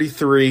 minus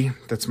 33.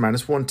 That's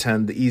minus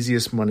 110, the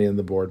easiest money on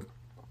the board,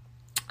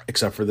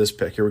 except for this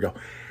pick. Here we go.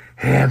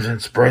 Hams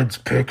and Spreads,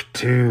 pick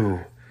 2.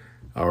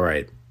 All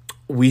right.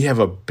 We have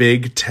a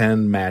Big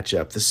Ten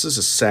matchup. This is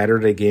a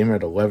Saturday game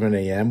at 11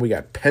 a.m. We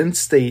got Penn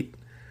State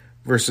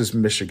versus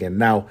Michigan.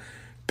 Now,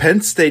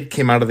 Penn State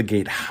came out of the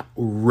gate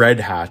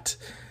red hot.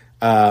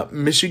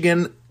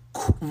 Michigan,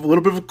 a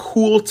little bit of a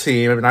cool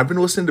team. I mean, I've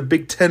been listening to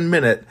Big Ten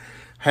Minute.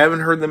 Haven't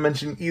heard them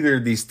mention either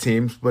of these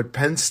teams, but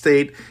Penn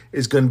State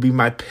is going to be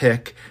my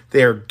pick.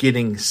 They are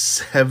getting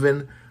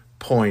 7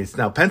 points.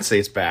 Now, Penn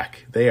State's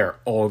back. They are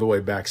all the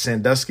way back.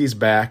 Sandusky's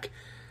back.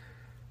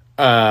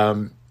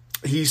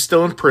 He's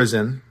still in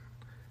prison,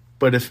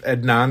 but if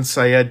Adnan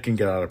Syed can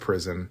get out of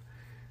prison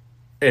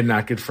and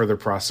not get further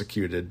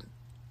prosecuted,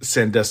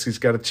 Sandusky's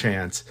got a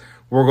chance.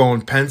 We're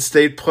going Penn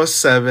State plus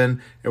 7,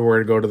 and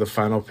we're going to go to the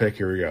final pick.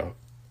 Here we go.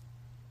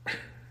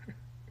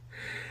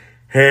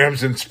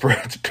 Hams and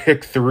Spreads,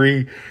 pick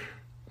 3.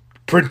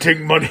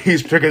 Printing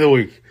Money's pick of the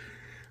week.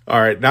 All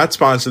right, not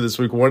sponsored this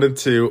week. 1 and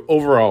 2.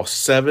 Overall,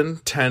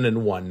 7, 10,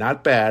 and 1.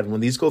 Not bad.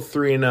 When these go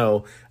 3 and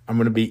 0, I'm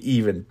going to be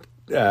even.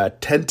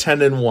 10,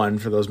 10, and 1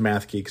 for those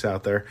math geeks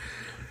out there.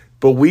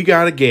 But we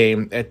got a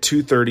game at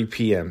 2:30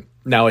 p.m.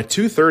 Now, at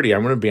 2:30,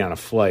 I'm going to be on a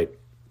flight.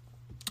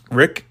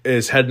 Rick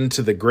is heading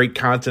to the great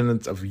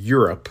continent of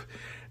Europe,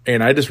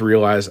 and I just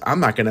realized I'm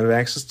not going to have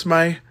access to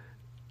my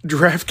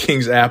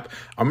DraftKings app.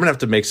 I'm going to have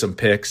to make some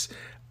picks.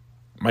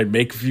 Might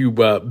make a few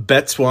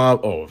bets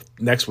while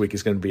next week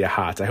is going to be a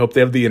hot. I hope they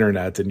have the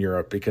internet in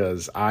Europe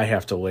because I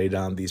have to lay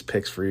down these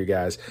picks for you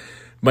guys.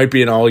 Might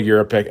be an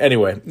all-Europe pick.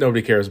 Anyway,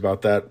 nobody cares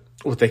about that.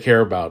 What they care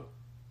about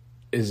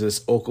is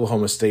this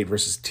Oklahoma State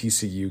versus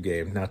TCU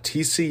game. Now,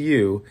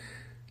 TCU,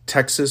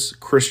 Texas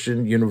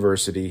Christian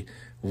University,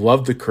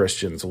 love the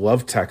Christians,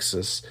 love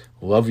Texas,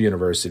 love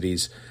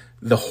universities.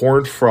 The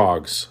Horned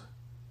Frogs,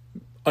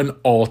 an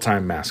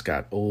all-time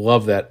mascot.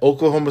 Love that.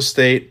 Oklahoma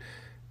State,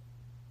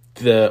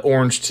 the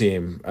orange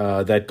team,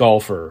 that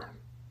golfer,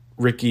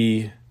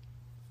 Ricky.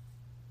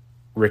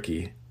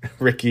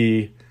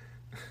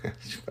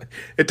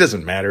 It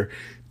doesn't matter.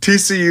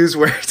 TCU's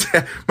where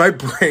my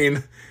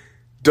brain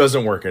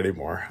doesn't work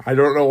anymore. I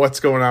don't know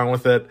what's going on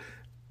with it.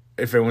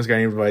 If anyone's got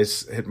any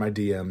advice, hit my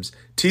DMs.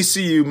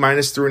 TCU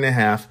minus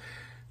 3.5.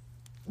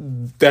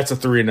 That's a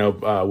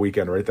 3-0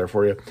 weekend right there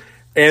for you.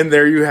 And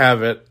there you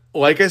have it.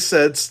 Like I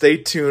said, stay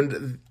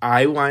tuned.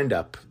 I lined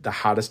up the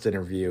hottest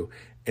interview,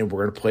 and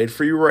we're going to play it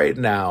for you right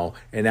now.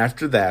 And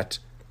after that,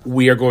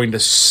 we are going to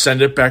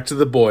send it back to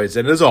the boys.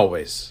 And as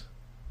always,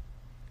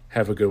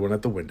 have a good one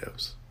at the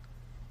windows.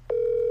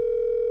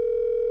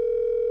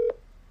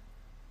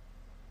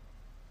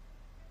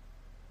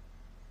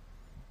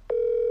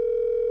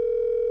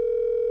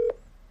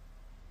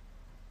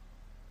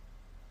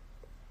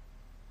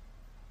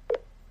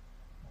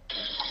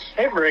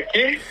 Hey,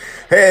 Ricky.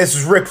 Hey, this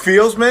is Rick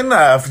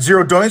Fieldsman,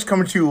 Zero Doinks,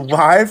 coming to you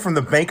live from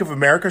the Bank of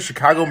America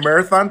Chicago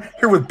Marathon,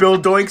 here with Bill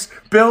Doinks.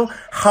 Bill,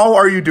 how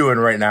are you doing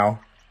right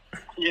now?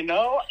 You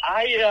know,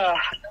 I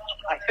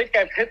think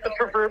I've hit the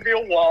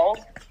proverbial wall.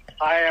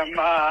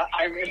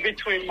 I'm in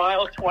between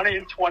mile 20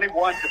 and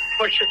 21, just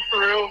pushing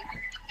through,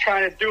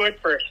 trying to do it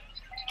for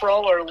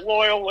all our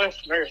loyal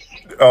listeners.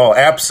 Oh,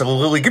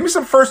 absolutely. Give me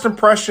some first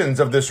impressions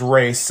of this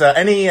race.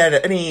 Any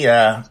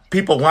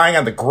people lying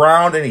on the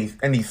ground? Any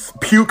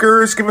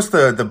pukers? Give us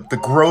the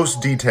gross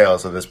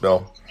details of this,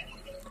 Bill.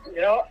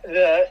 You know,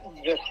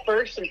 the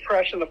first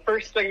impression, the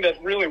first thing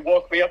that really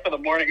woke me up in the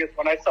morning is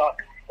when I saw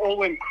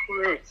Olin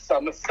Kreutz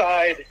on the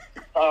side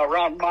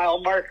around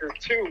mile marker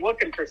 2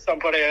 looking for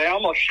somebody. And I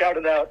almost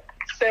shouted out,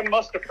 Sam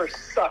Mustipher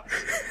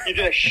sucks. You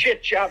did a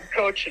shit job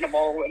coaching him,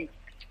 Olin.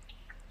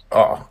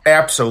 Oh,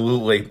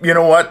 absolutely. You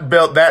know what,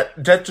 Bill? That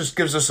just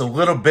gives us a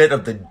little bit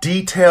of the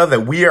detail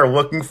that we are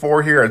looking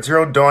for here at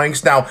Zero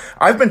Doinks. Now,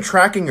 I've been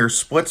tracking your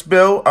splits,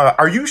 Bill.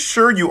 Are you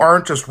sure you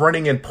aren't just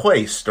running in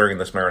place during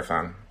this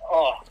marathon?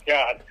 Oh,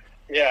 God.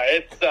 Yeah,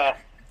 it's,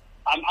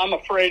 I'm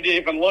afraid to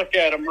even look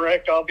at them,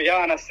 Rick. I'll be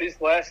honest. These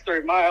last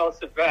 3 miles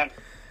have been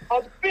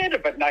a bit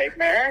of a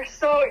nightmare.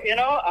 So,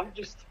 I'm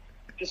just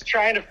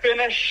trying to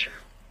finish,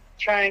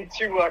 trying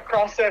to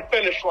cross that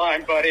finish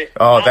line, buddy.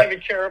 I don't even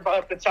care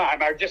about the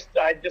time. I just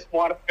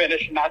want to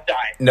finish and not die.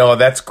 No,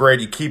 that's great.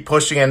 You keep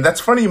pushing. And that's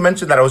funny you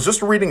mentioned that. I was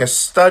just reading a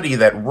study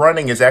that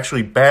running is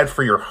actually bad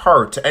for your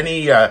heart.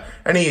 Any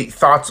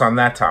thoughts on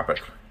that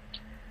topic?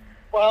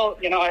 Well,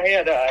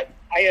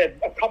 I had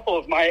a couple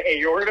of my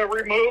aorta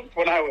removed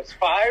when I was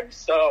 5,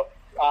 so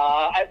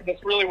this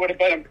really would have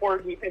been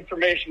important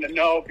information to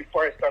know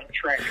before I started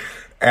training.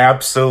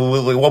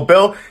 Absolutely. Well,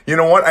 Bill, you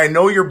know what? I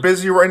know you're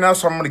busy right now,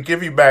 so I'm going to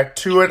give you back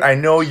to it. I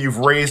know you've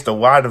raised a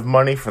lot of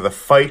money for the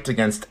fight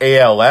against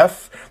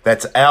ALF.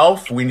 That's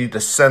ALF. We need to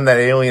send that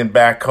alien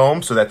back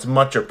home, so that's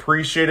much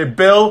appreciated.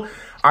 Bill,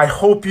 I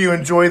hope you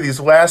enjoy these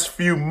last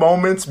few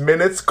moments,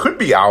 minutes, could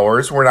be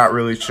hours. We're not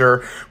really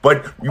sure,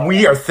 but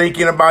we are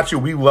thinking about you.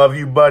 We love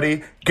you,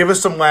 buddy. Give us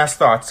some last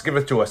thoughts. Give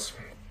it to us.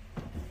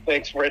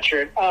 Thanks,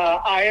 Richard.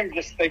 I am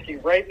just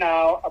thinking right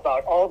now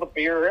about all the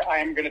beer I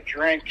am going to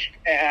drink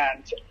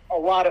and a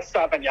lot of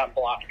Sauvignon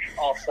Blanc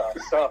also.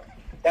 So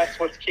that's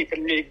what's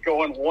keeping me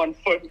going 1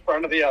 foot in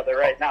front of the other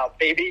right now,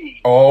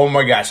 baby. Oh,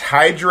 my gosh.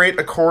 Hydrate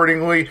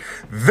accordingly.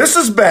 This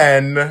has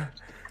been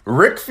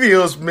Rick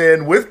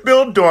Fieldsman with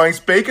Bill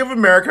Doinks, Bank of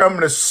America. I'm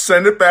going to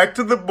send it back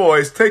to the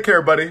boys. Take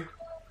care, buddy.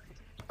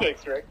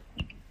 Thanks, Rick.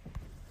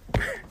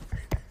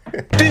 He's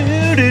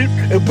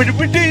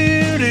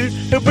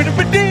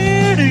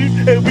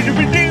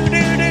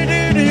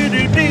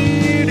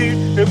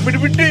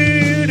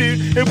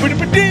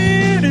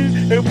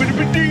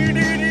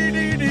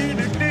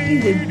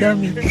a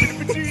dummy.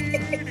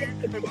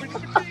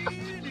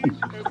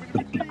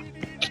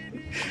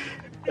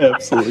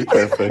 Absolutely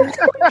perfect.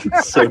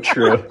 So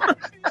true.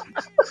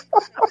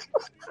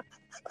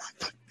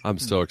 I'm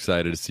so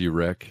excited to see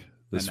Rick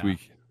this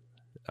week.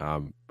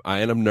 I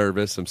am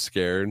nervous. I'm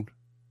scared,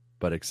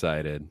 but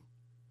excited.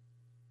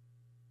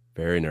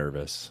 Very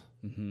nervous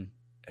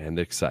and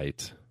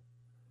excited.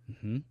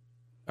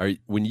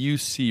 When you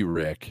see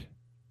Rick,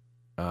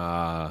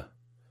 what's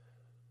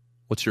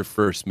your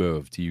first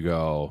move? Do you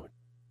go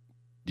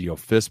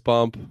fist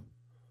bump?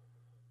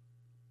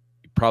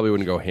 You probably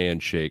wouldn't go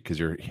handshake because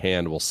your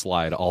hand will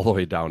slide all the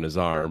way down his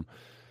arm.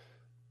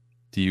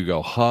 Do you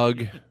go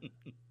hug?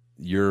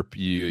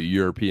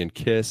 European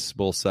kiss,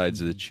 both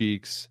sides of the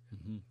cheeks?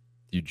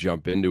 You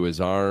jump into his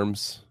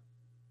arms?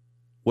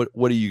 What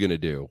are you gonna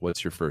do?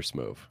 What's your first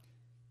move?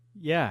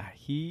 Yeah,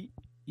 he's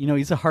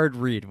a hard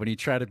read when you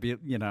try to be,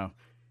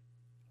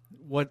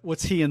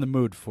 what's he in the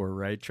mood for,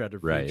 right? Try to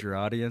read your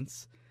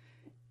audience.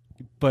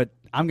 But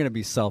I'm going to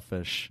be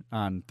selfish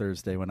on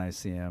Thursday when I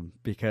see him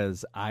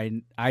because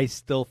I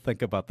still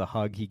think about the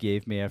hug he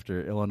gave me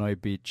after Illinois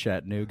beat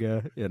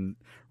Chattanooga in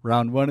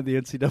round 1 of the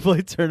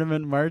NCAA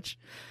tournament in March.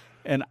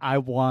 And I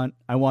want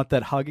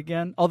that hug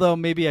again. Although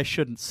maybe I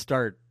shouldn't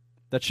start.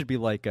 That should be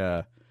like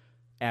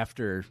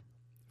after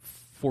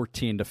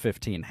 14 to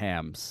 15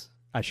 hams.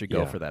 I should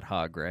go for that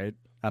hug, right?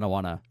 I don't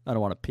want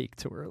to peak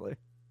too early.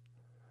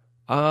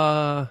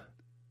 I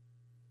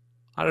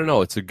don't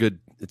know. It's a good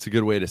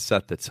way to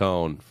set the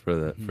tone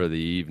for the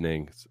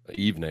evening.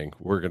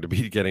 We're going to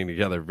be getting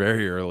together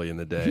very early in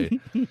the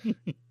day.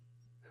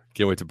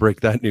 Can't wait to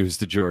break that news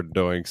to Jordan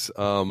Doinks.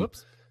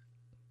 Whoops.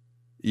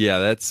 Yeah,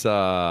 that's.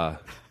 I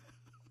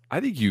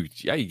think you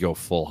go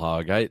full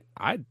hug. I'd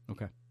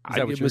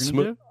give him a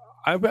smooch.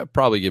 I'd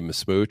probably give him a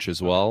smooch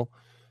as well.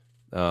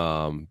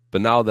 But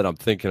now that I'm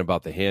thinking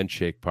about the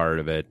handshake part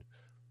of it,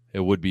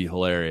 it would be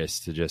hilarious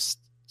to just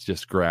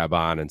grab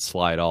on and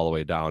slide all the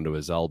way down to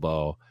his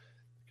elbow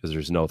because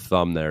there's no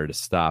thumb there to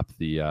stop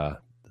the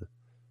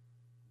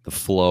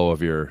flow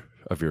of your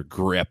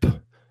grip.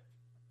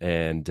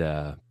 And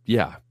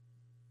yeah,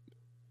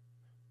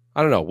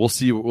 I don't know. We'll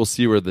see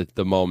where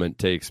the moment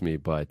takes me,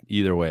 but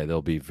either way,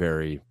 there'll be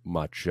very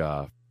much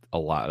a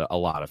lot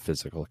of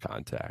physical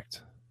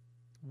contact.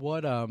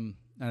 What I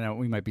know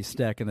we might be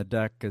stacking the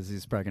deck because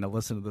he's probably going to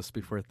listen to this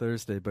before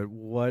Thursday, but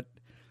what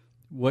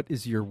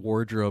is your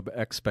wardrobe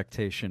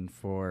expectation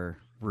for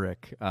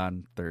Rick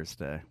on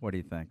Thursday? What do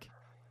you think?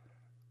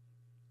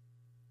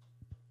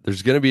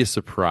 There's going to be a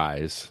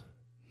surprise.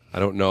 I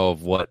don't know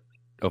of what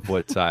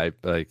type.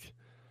 Like,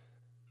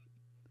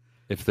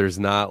 if there's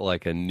not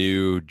like a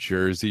new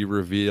jersey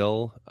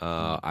reveal,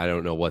 I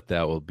don't know what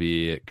that will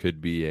be. It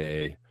could be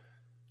an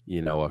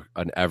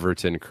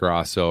Everton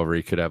crossover.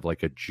 He could have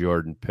like a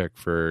Jordan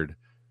Pickford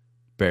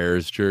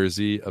Bears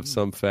jersey of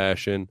some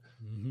fashion.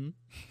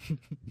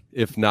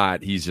 If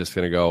not, he's just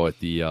going to go with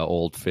the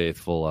old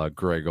faithful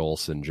Greg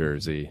Olson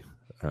jersey.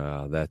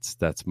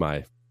 That's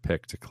my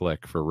pick to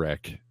click for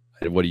Rick.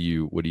 Where are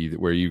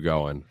you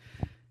going?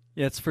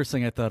 Yeah, it's the first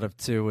thing I thought of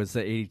too was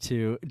the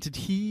 82. Did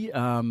he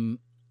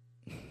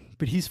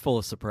But he's full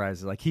of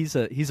surprises. Like he's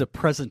a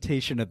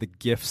presentation of the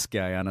gifts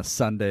guy on a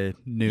Sunday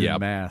noon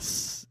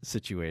mass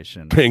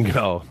situation.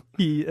 Bingo.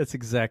 That's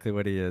exactly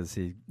what he is.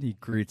 He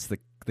greets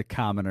the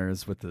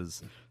commoners with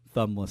his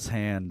thumbless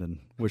hand and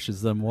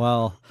wishes them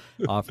well,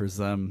 offers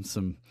them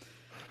some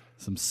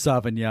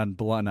Sauvignon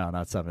Blanc. No,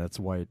 not Sauvignon. That's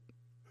white.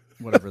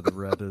 Whatever the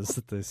red is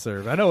that they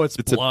serve. I know it's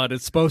blood.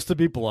 It's supposed to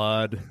be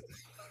blood.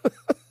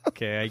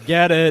 Okay, I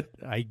get it.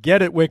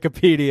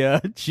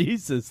 Wikipedia.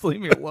 Jesus,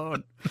 leave me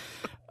alone.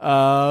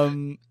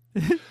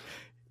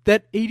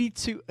 That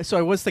 82. So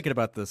I was thinking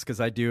about this because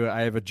I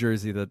have a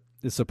jersey that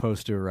is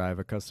supposed to arrive,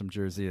 a custom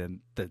jersey, and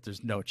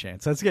there's no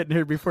chance that's getting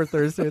here before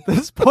Thursday at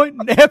this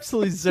point.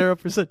 Absolutely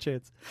 0%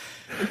 chance.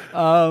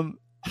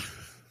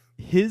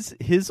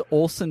 His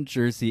Olsen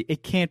jersey,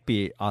 it can't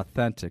be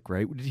authentic,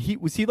 right?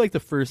 Was he like the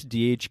first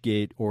DH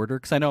Gate order?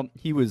 Because I know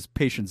he was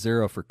patient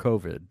zero for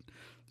COVID.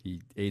 He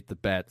ate the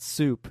bat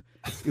soup.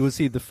 Was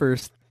he the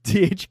first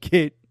DH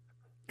Gate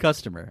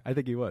customer? I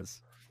think he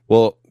was.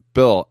 Well,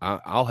 Bill,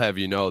 I'll have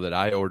you know that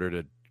I ordered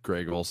a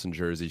Greg Olsen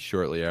jersey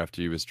shortly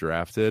after he was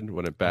drafted,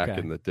 back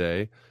in the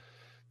day.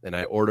 And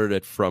I ordered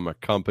it from a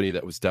company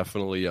that was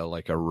definitely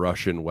like a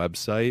Russian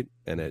website,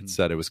 and it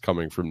said it was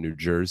coming from New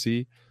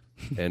Jersey.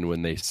 And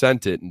when they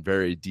sent it in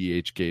very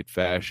DH Gate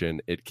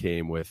fashion, it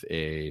came with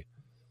a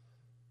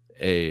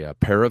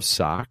pair of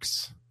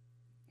socks,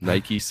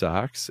 Nike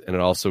socks, and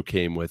it also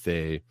came with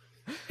a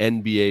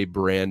NBA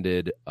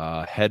branded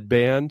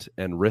headband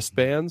and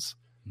wristbands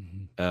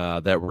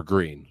that were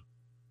green,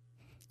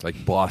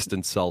 like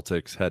Boston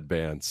Celtics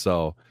headbands.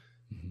 So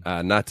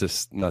not to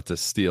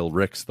steal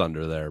Rick's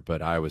thunder there,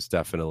 but I was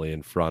definitely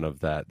in front of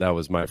that. That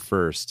was my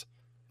first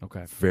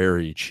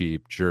very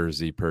cheap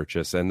jersey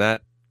purchase, and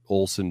that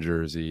Olsen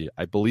jersey,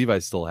 I believe I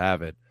still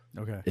have it.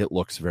 Okay. It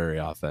looks very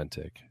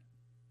authentic.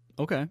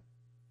 Okay.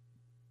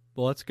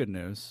 Well, that's good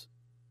news.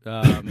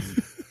 I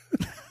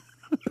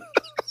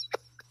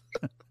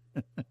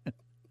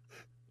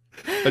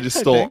just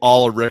stole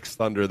all of Rick's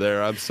thunder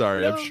there. I'm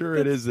sorry. No, I'm sure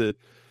it is it.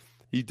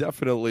 He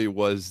definitely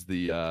was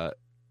the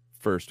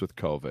first with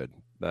COVID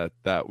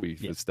that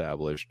we've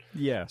established.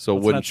 Yeah. So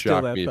it wouldn't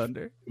shock me.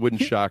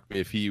 Wouldn't shock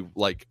me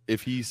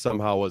if he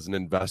somehow was an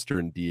investor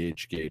in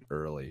DH Gate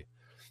early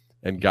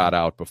and got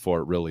out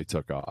before it really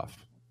took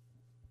off.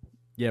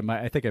 Yeah,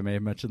 I think I may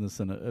have mentioned this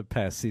in a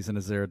past season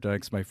of Zero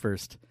Dogs. My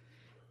first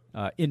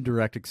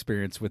indirect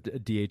experience with a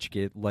DH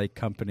Gate-like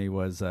company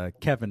was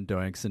Kevin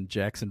Doinks in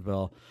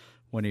Jacksonville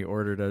when he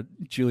ordered a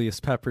Julius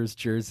Peppers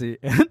jersey,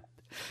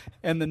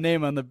 and the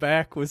name on the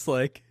back was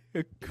like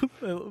it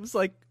was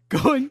like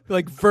going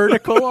like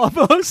vertical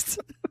almost.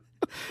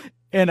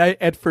 And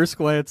at first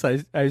glance,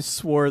 I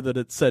swore that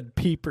it said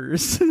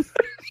Peepers.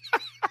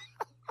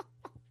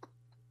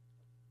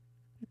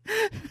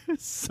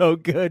 So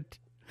good.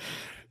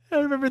 I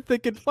remember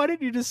thinking, why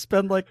didn't you just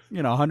spend like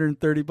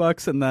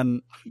 $130 and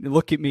then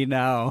look at me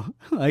now?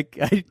 Like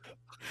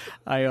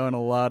I own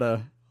a lot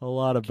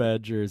of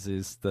bad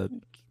jerseys that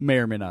may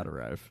or may not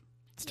arrive.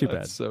 It's too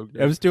bad. So good.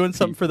 I was doing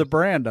something for the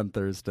brand on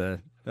Thursday.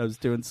 I was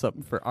doing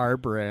something for our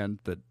brand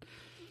that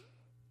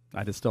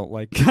I just don't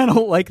like. I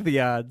don't like the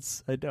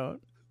odds. I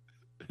don't.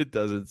 It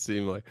doesn't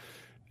seem like.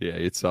 Yeah,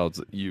 it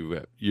sounds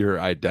your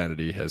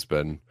identity has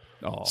been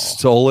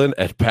stolen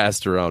and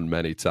passed around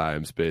many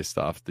times based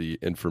off the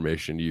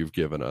information you've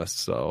given us.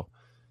 So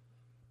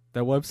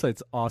that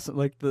website's awesome.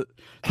 Like the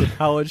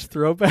college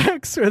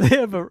throwbacks where they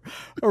have a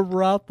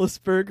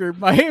Roethlisberger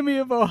Miami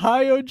of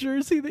Ohio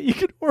jersey that you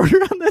can order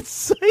on that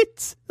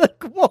site.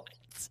 Like what?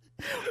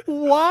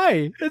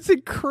 Why? It's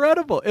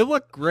incredible. It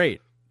looked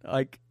great.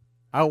 Like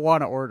I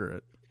want to order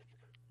it.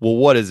 Well,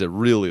 what does it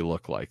really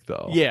look like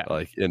though? Yeah.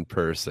 Like in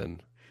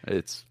person.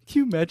 Can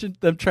you imagine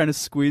them trying to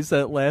squeeze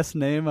that last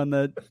name on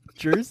that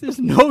jersey? There's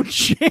no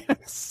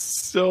chance.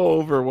 So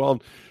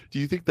overwhelmed. Do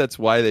you think that's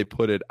why they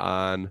put it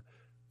on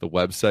the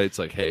website? It's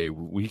like, hey,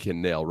 we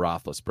can nail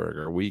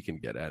Roethlisberger. We can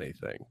get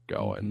anything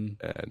going.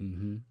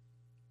 And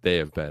they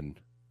have been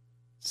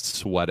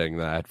sweating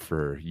that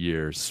for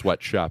years,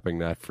 sweatshopping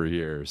that for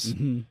years.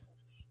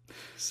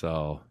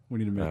 So we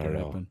need to make it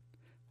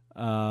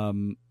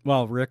happen.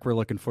 Well, Rick, we're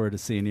looking forward to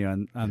seeing you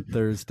on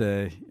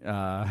Thursday.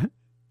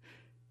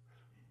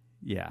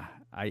 Yeah,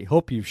 I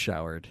hope you've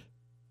showered.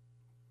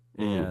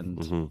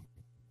 And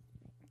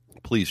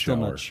please shower,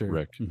 not sure.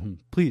 Rick.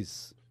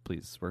 Please,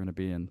 we're going to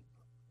be in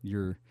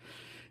your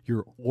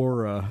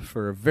aura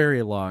for a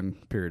very long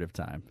period of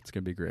time. It's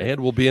going to be great.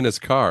 And we'll be in his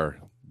car.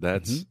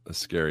 That's a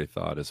scary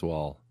thought as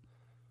well.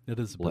 It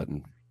is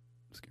scary.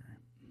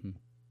 Can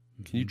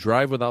you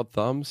drive without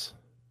thumbs?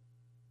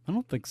 I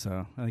don't think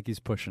so. I think he's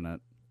pushing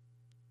it.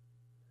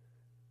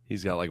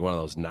 He's got like one of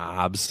those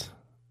knobs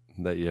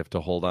that you have to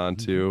hold on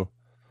to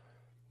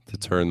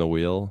turn the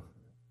wheel.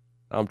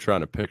 I'm trying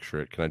to picture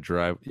it. Can I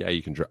drive? Yeah,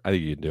 you can drive. I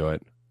think you can do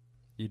it.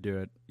 You do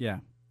it. Yeah.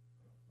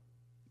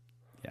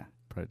 Yeah,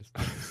 probably just.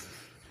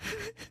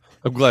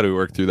 I'm glad we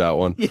worked through that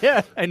one.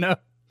 Yeah, I know.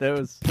 That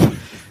was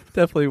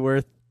definitely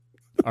worth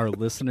our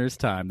listeners'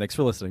 time. Thanks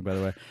for listening, by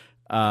the way.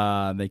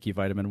 Thank you,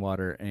 Vitamin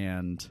Water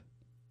and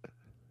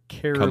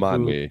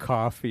Caribou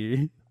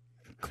Coffee.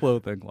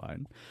 clothing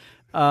line.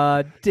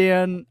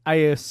 Dan, I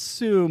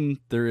assume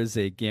there is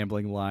a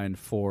gambling line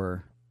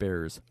for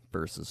Bears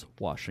versus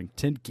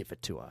Washington. Give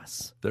it to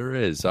us. There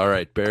is. All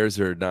right. Bears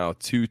are now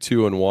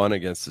 2-2-1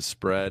 against the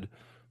spread.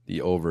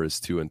 The over is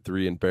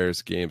 2-3 in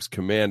Bears games.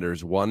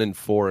 Commanders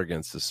 1-4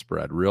 against the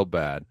spread. Real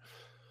bad.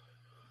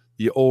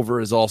 The over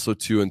is also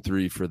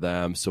 2-3 for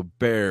them. So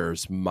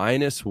Bears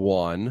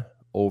 -1.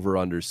 Over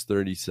unders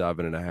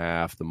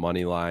 37.5. The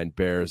money line,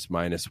 Bears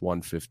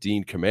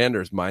 -115.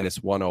 Commanders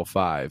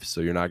 -105.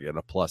 So you're not getting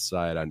a plus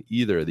side on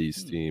either of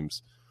these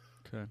teams.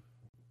 Okay.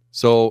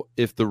 So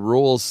if the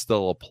rules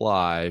still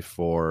apply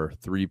for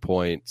 3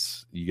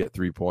 points, you get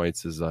 3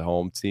 points as a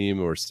home team.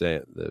 We're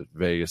saying that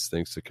Vegas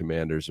thinks the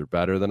Commanders are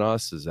better than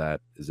us. Is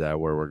that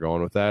where we're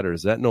going with that, or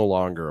does that no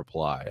longer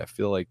apply? I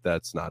feel like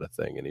that's not a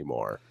thing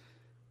anymore.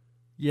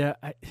 Yeah,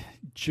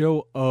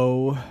 Joe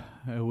O.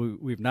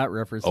 We've not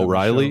referenced him.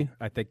 O'Reilly?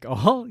 I think.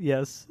 Oh,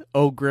 yes.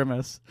 O.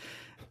 Grimace.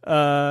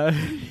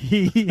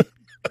 He.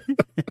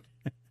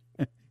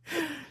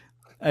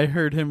 I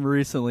heard him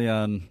recently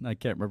on, I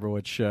can't remember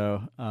what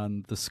show,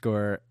 on The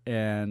Score,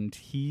 and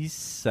he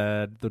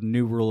said the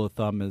new rule of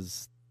thumb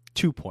is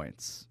 2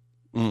 points,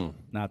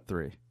 not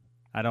 3.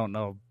 I don't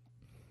know.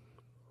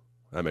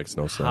 That makes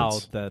no how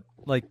sense. that,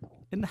 like,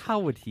 and how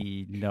would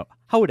he know?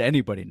 How would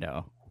anybody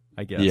know?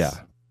 I guess.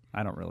 Yeah.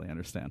 I don't really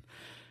understand.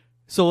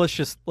 So let's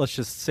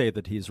just say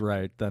that he's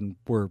right. Then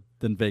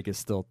Vegas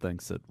still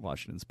thinks that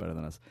Washington's better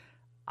than us.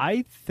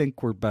 I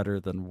think we're better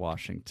than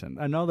Washington.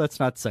 I know that's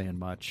not saying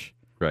much.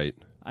 Right.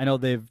 I know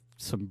they're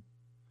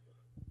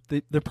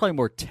probably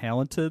more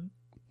talented.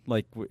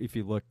 Like if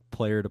you look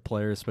player to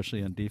player,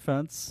 especially on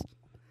defense.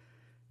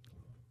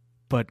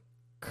 But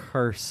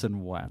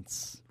Carson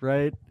Wentz,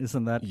 right?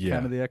 Isn't that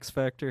kind of the X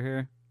factor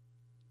here?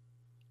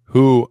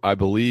 Who I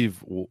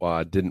believe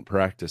didn't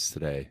practice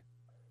today.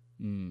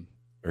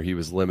 Or he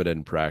was limited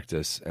in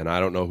practice, and I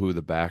don't know who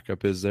the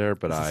backup is there,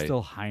 but Is it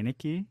still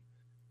Heineke?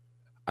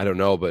 I don't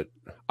know, but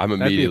I'm That'd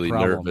be a immediately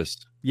problem.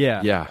 nervous.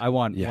 Yeah, I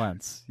want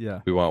Wentz.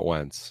 Yeah, we want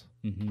Wentz.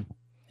 Mm-hmm.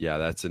 Yeah,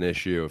 that's an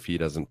issue if he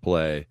doesn't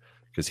play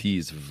because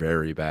he's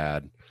very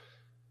bad.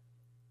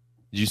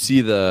 Did you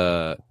see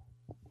the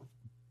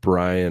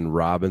Brian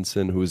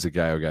Robinson, who's the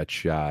guy who got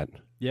shot?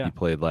 Yeah, he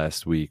played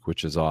last week,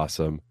 which is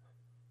awesome.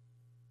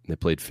 They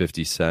played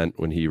 50 Cent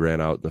when he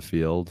ran out in the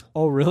field.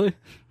 Oh, really?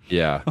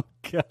 Yeah. Oh,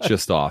 God.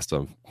 Just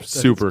awesome. That's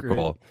Super great.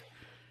 cool.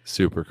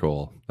 Super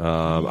cool.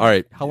 All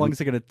right. How long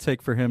is it going to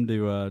take for him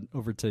to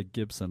overtake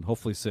Gibson?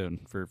 Hopefully soon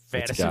for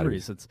fantasy gotta be.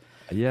 reasons.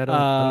 Yeah. I don't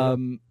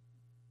know.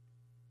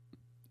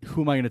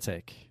 Who am I going to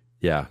take?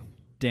 Yeah.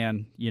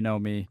 Dan, you know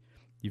me.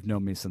 You've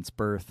known me since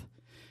birth.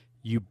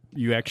 You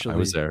actually I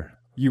was there.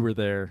 You were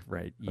there,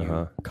 right?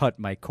 You cut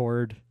my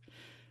cord.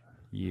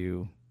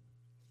 You're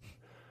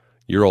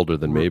older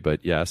than me,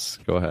 but yes,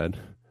 go ahead.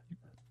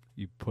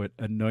 You put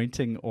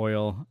anointing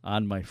oil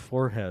on my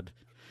forehead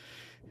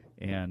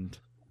and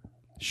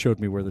showed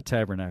me where the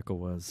tabernacle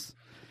was.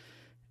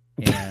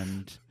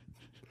 And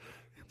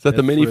is that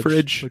the mini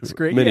fridge? Looks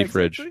great. Mini Yeah,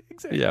 fridge.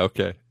 Exactly. Yeah,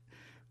 okay.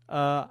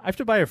 I have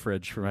to buy a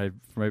fridge for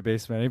my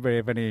basement. Anybody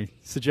have any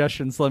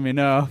suggestions? Let me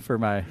know for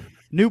my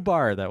new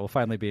bar that will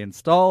finally be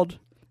installed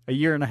a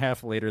year and a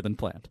half later than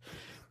planned.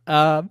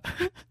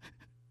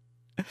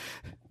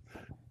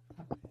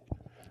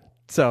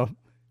 So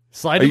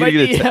slide to my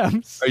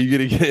DMs. Are you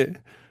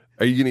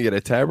gonna get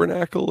a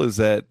tabernacle? Is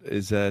that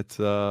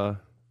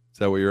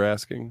what you're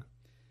asking?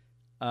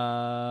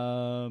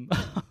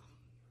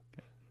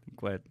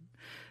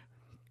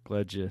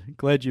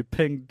 Glad you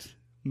pinged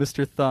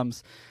Mr.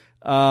 Thumbs.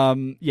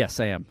 Yes,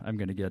 I am. I'm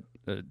gonna get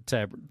a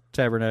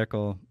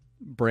tabernacle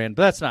brand,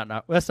 but that's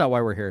not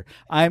why we're here.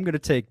 I'm gonna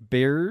take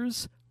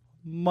Bears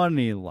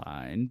money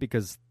line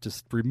because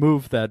just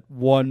remove that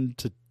 1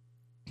 to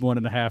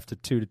 1.5 to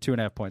 2 to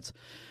 2.5 points.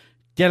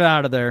 Get it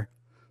out of there.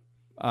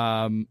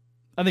 I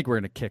think we're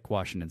going to kick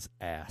Washington's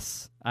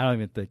ass. I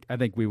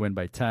think we win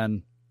by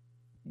 10.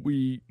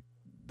 The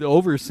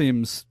over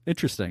seems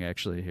interesting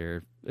actually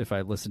here. If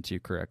I listen to you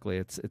correctly,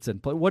 it's in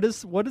play. What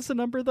is the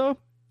number though?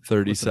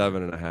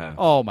 37.5.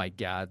 Oh my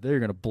God, they're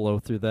going to blow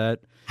through that.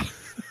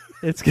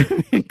 It's going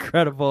to be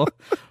incredible.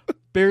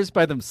 Bears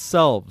by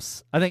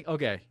themselves. I think.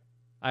 Okay,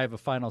 I have a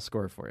final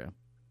score for you.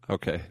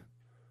 Okay.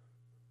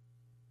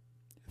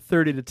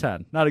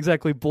 30-10. Not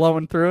exactly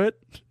blowing through it.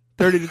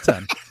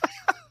 30-10.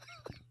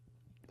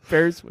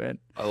 Bears win.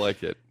 I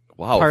like it.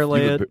 Wow.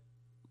 Parlay it.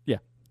 Yeah.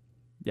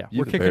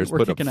 We're the kicking. Bears We're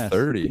put kicking up ass.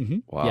 30. Mm-hmm.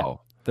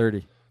 Wow. Yeah.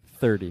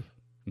 30.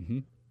 Mm-hmm.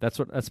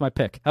 That's my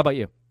pick. How about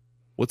you?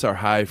 What's our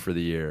high for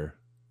the year?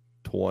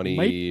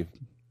 23.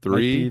 Might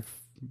be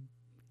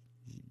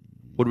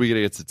What are we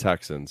gonna get to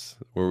Texans?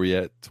 Were we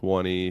at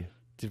 20?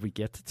 Did we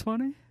get to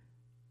 20?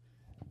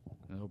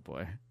 Oh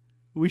boy.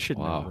 We should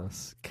know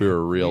this. If we were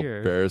a real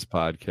Bears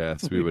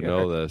podcast, we would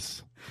know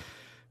this.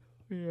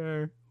 We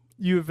are.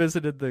 You have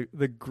visited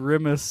the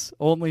Grimace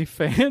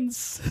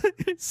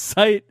OnlyFans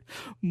site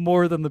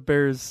more than the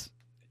Bears.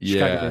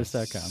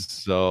 ChicagoBears.com.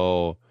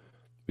 So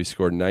we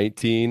scored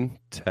 19,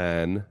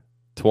 10,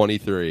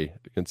 23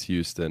 against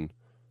Houston.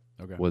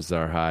 Okay. was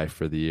our high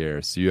for the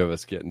year. So you have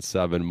us getting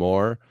 7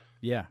 more.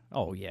 Yeah.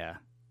 Oh, yeah.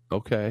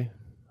 Okay.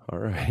 All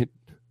right.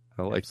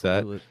 I like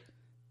Absolutely. that.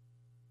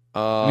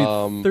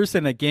 I mean, Thursday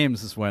night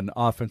games is when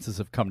offenses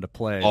have come to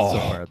play so Oh.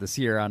 far this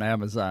year on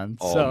Amazon.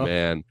 Oh, so.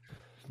 man.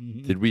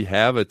 Mhm. Did we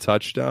have a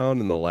touchdown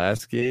in the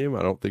last game?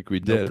 I don't think we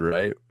did, Nope.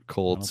 right?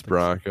 Colts, think so.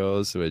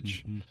 Broncos,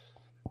 which Mhm.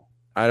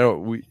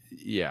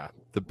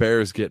 the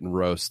Bears getting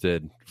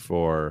roasted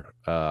for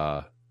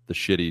the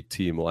shitty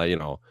team,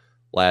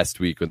 last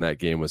week when that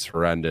game was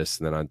horrendous.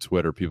 And then on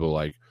Twitter, people were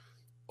like,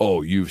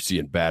 oh, you've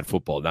seen bad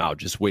football now.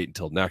 Just wait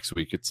until next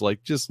week. It's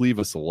like, just leave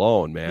us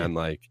alone, man.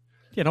 Like,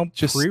 Yeah, don't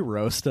just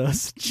pre-roast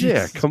us.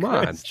 yeah, Jesus come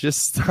on. Christ.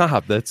 Just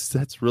stop.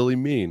 That's really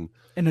mean.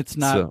 And it's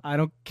not. So- I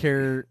don't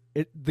care.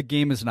 The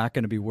game is not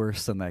going to be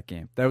worse than that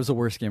game. That was the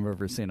worst game I've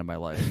ever seen in my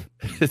life.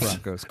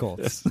 Broncos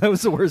Colts. That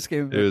was the worst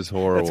game. It was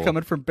horrible. That's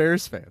coming from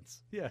Bears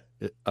fans. Yeah.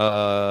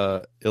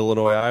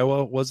 Illinois,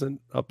 Iowa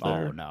wasn't up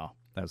there. Oh no,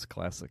 that was a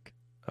classic.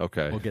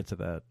 Okay. We'll get to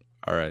that.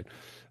 All right.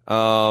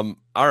 All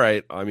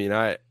right. I mean,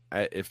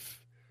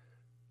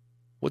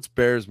 what's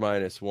Bears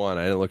 -1?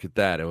 I didn't look at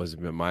that. It was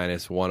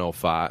minus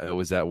 105. It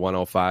was at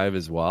 105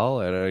 as well.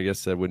 And I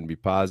guess that wouldn't be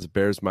positive.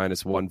 Bears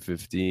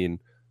 -115.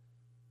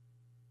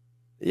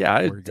 Yeah,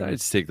 I'd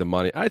take the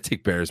money. I'd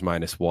take Bears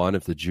 -1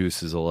 if the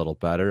juice is a little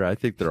better. I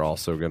think they're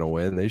also going to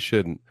win. They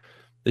shouldn't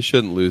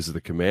lose to the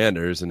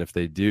Commanders. And if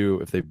they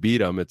beat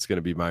them, it's going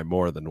to be by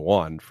more than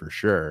 1 for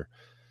sure.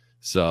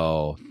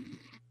 So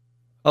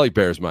I like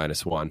Bears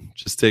 -1.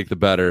 Just take the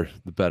better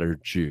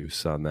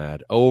juice on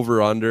that.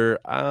 Over under.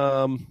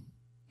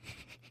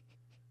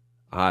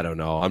 I don't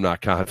know. I'm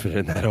not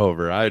confident in that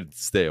over. I'd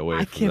stay away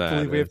I from can't that.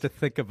 believe we have to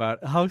think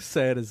about how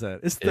sad is that?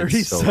 It's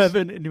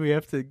 37 and we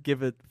have to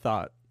give it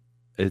thought.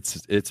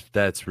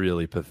 That's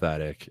really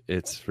pathetic.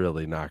 It's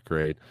really not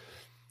great.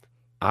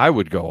 I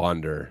would go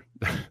under.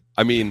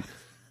 I mean,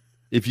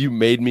 if you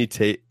made me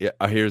take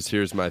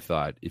here's my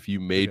thought. If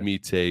you made me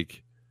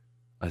take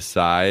a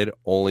side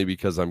only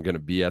because I'm going to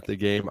be at the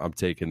game, I'm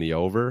taking the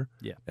over.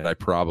 Yeah. And I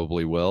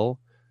probably will.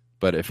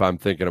 But if I'm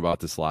thinking about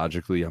this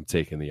logically, I'm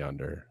taking the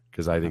under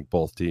because I think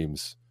both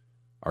teams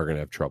are going to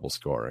have trouble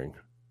scoring.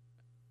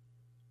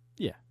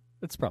 Yeah,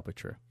 that's probably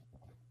true.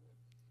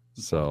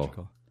 So,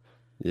 Logical.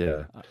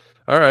 yeah.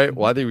 All right.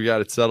 Well, I think we got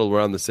it settled.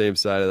 We're on the same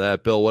side of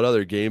that. Bill, what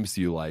other games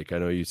do you like? I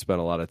know you spent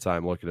a lot of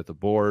time looking at the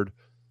board.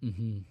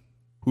 Mm-hmm.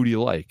 Who do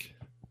you like?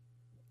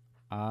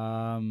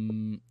 I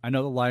know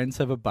the Lions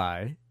have a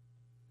bye,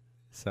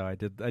 so I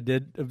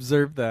did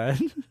observe that.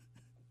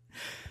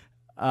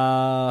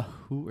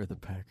 Who are the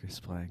Packers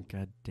playing?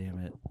 God damn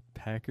it.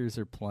 Packers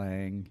are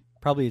playing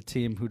probably a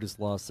team who just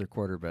lost their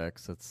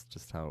quarterbacks. That's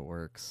just how it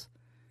works.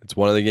 It's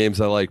one of the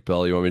games I like,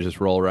 Bill. You want me to just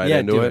roll right Yeah,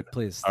 into do it? it,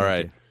 please. All Thank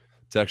right. you.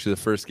 It's actually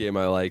the first game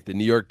I like. The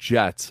New York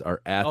Jets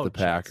are at the Jets.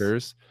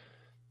 Packers.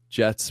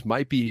 Jets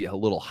might be a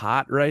little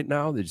hot right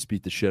now. They just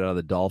beat the shit out of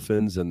the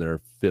Dolphins and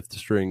their 5th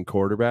string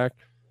quarterback.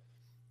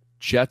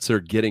 Jets are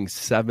getting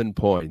 7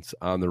 points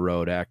on the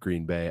road at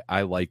Green Bay.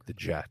 I like the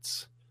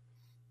Jets.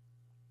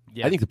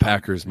 Yeah. I think the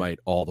Packers might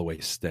all the way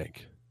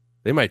stink.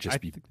 They might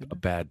just be a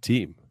bad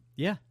team.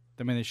 Yeah.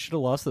 I mean, they should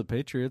have lost to the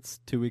Patriots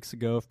 2 weeks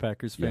ago if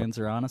Packers Yep. fans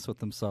are honest with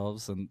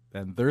themselves and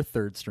their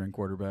 3rd string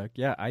quarterback.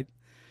 Yeah, I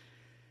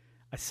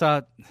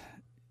saw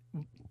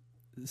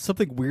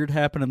something weird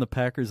happen in the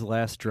Packers'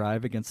 last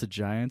drive against the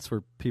Giants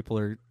where people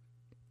are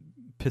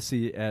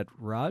pissy at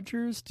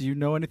Rodgers. Do you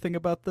know anything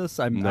about this?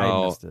 I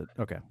missed it.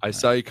 Okay. I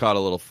saw he caught a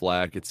little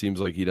flack. It seems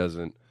like he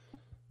doesn't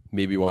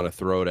maybe want to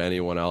throw to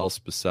anyone else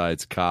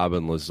besides Cobb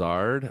and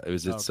Lazard.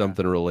 Is it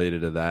something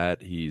related to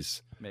that?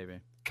 He's maybe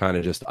kind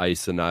of just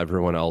icing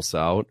everyone else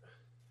out.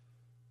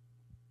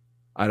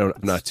 I'm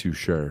not too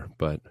sure,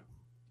 but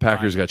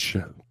Packers got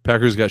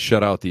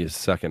shut out the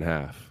second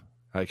half.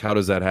 Like, how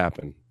does that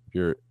happen?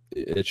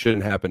 It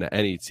shouldn't happen to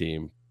any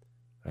team.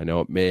 I know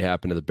it may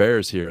happen to the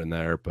Bears here and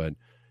there, but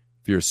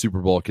if you're a Super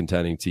Bowl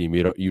contending team,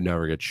 you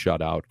never get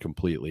shut out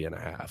completely in a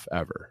half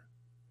ever.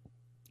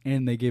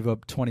 And they gave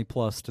up 20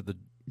 plus to the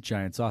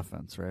Giants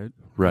offense, right?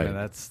 Right. I mean,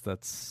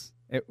 that's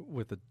it,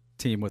 with a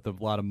team with a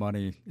lot of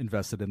money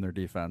invested in their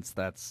defense.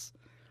 That's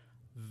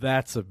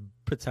a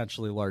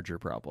potentially larger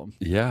problem.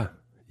 Yeah.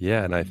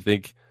 Yeah, and I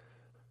think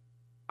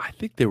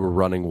they were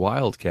running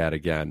Wildcat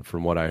again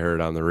from what I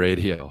heard on the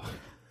radio.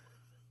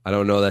 I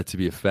don't know that to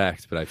be a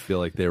fact, but I feel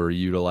like they were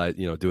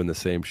doing the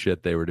same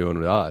shit they were doing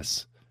with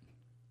us.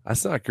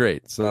 That's not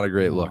great. It's not a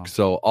great look.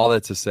 So all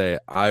that to say,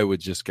 I would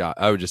just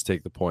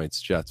take the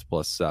points, Jets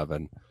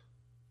 +7,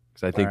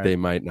 because I think they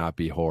might not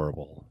be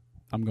horrible.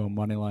 I'm going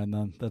money line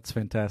then. That's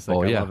fantastic.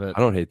 Oh, I yeah. love it. I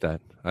don't hate that.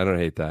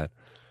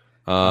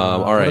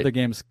 All all right. What other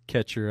games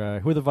catch your eye?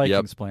 Who are the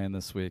Vikings playing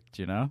this week?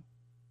 Do you know?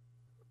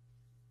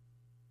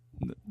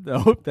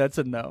 No, that's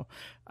a no.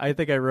 I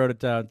think I wrote it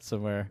down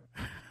somewhere.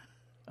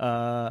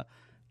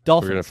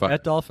 Dolphins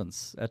at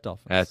Dolphins. At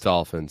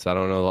Dolphins. I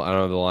don't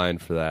know the line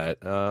for that.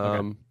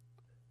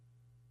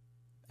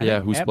 Yeah,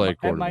 who's playing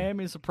quarterback? At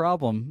Miami's a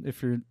problem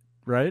if you're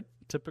right,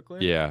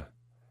 typically. Yeah.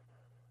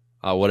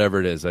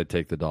 Whatever it is, I'd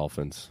take the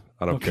Dolphins.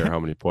 I don't Okay. care how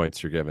many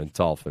points you're giving.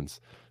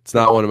 Dolphins. It's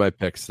not one of my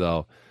picks,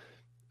 though.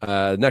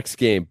 Next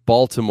game,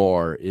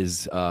 Baltimore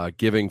is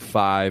giving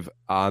 5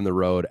 on the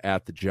road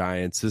at the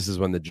Giants. This is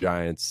when the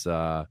Giants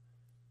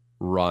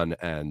run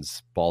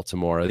ends.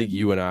 Baltimore. I think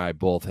you and I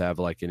both have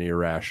like an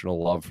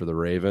irrational love for the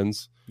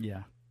Ravens.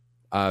 Yeah.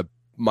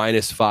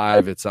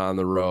 -5. It's on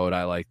the road.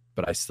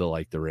 But I still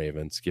like the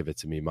Ravens. Give it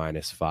to me.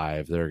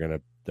 -5.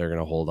 They're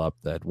gonna hold up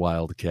that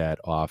Wildcat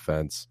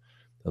offense,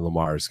 and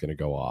Lamar's gonna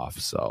go off.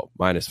 So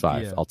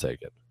 -5. Yeah. I'll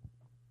take it.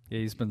 Yeah,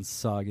 he's been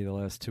soggy the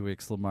last 2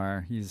 weeks,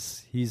 Lamar.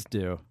 He's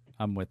due.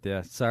 I'm with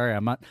you. Sorry,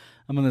 I'm on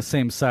the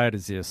same side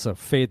as you. So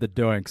fade the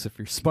Doinks if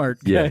you're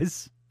smart,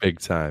 guys.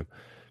 Yeah,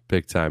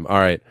 big time. All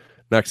right,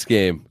 next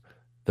game.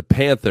 The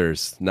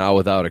Panthers, now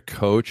without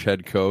a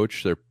head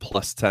coach, they're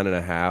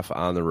 +10.5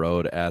 on the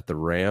road at the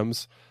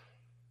Rams.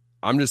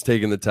 I'm just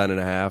taking the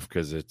 10.5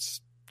 because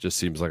it's just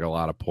seems like a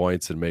lot of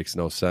points and makes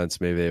no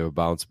sense. Maybe they would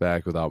bounce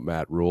back without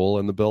Matt Rule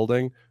in the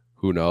building.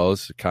 Who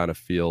knows? It kind of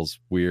feels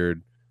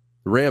weird.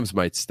 The Rams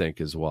might stink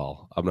as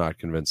well. I'm not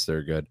convinced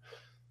they're good.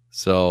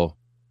 So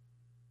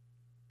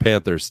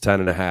Panthers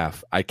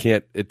 10.5. I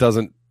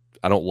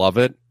don't love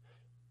it,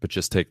 but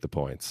just take the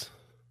points.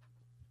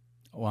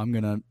 Well,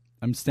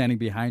 I'm standing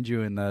behind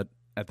you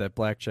at that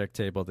blackjack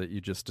table that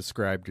you just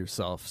described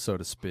yourself, so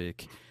to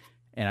speak.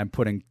 And I'm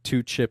putting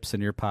 2 chips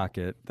in your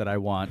pocket that I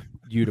want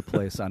you to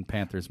place on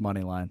Panthers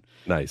money line.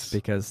 Nice.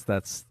 Because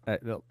that's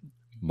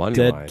money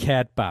dead line.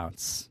 cat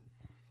bounce.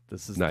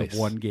 This is Nice. the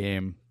one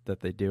game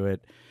that they do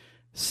it.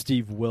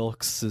 Steve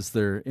Wilkes is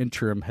their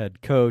interim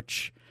head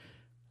coach.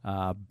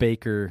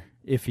 Baker,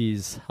 if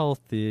he's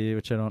healthy,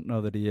 which I don't know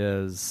that he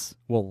is,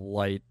 will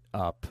light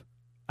up.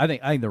 I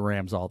think the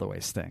Rams all the way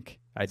stink.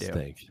 I do.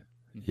 Stink.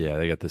 Yeah,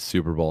 they got the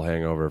Super Bowl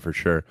hangover for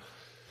sure.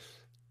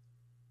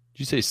 Did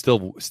you say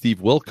still Steve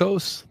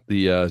Wilkos,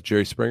 the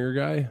Jerry Springer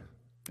guy?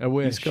 I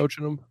wish. He's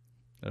coaching them?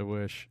 I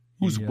wish.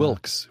 Who's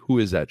Wilkes? Who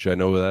is that? Do I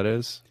know who that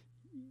is?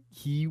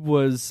 He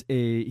was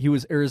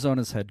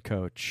Arizona's head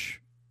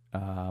coach.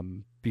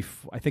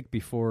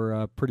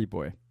 Before Pretty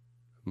Boy.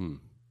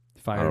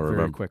 Fired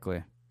very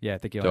quickly. Yeah, I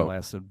think he only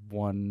lasted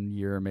 1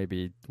 year,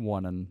 maybe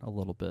 1 and a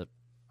little bit.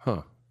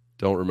 Huh.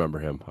 Don't remember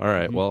him. All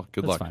right. Well,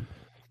 good That's luck. fine.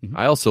 Mm-hmm.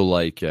 I also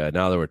like,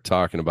 now that we're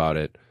talking about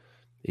it,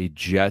 a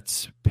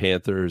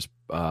Jets-Panthers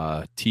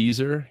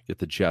teaser. Get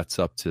the Jets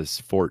up to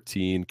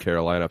 14,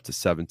 Carolina up to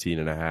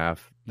 17.5.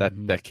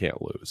 That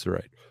can't lose,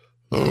 right?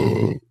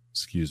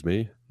 Excuse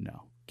me.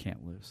 No,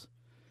 can't lose.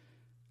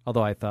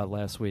 Although I thought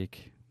last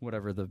week,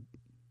 whatever the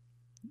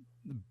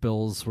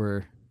Bills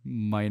were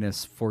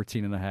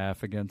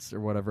 -14.5 against,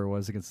 or whatever it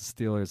was against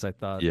the Steelers, I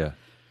thought,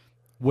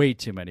 way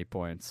too many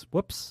points.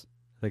 Whoops.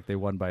 I think they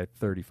won by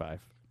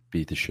 35.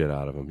 Beat the shit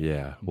out of them.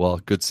 Yeah. Well,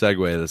 good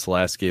segue. This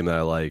last game that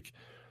I like,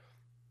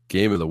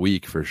 game of the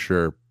week for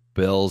sure.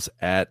 Bills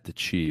at the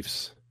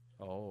Chiefs.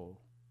 Oh.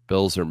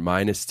 Bills are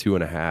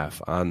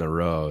 -2.5 on the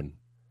road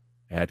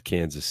at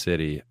Kansas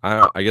City.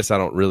 I guess I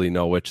don't really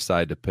know which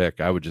side to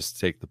pick. I would just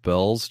take the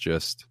Bills,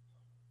 just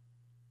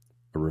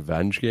a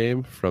revenge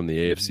game from the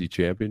AFC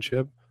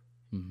Championship.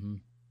 Mm-hmm.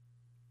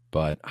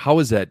 But how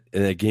is that?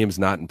 And that game's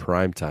not in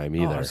prime time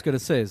either. I was going to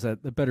say,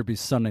 it better be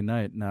Sunday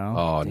night now.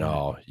 Oh,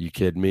 no. You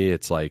kidding me?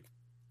 It's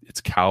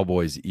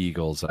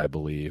Cowboys-Eagles, I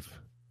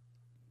believe,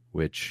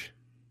 which...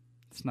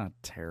 It's not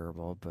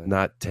terrible, but...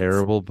 Not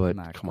terrible, but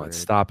come on, great.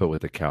 stop it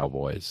with the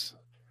Cowboys.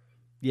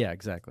 Yeah,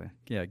 exactly.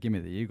 Yeah, give me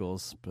the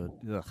Eagles, but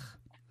ugh.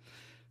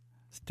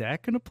 Is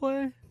Dak going to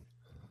play? I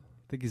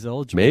think he's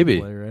eligible Maybe.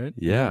 to play, right?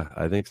 Yeah,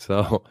 I think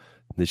so.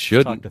 They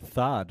shouldn't. Talk to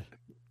Thod.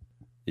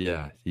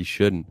 Yeah, he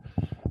shouldn't.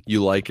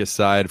 You like a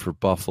side for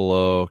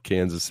Buffalo,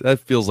 Kansas. That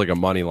feels like a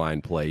money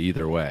line play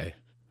either way.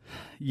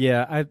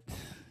 Yeah,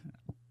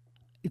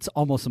 it's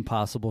almost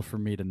impossible for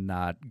me to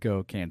not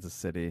go Kansas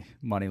City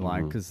money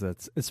line because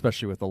that's,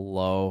 especially with a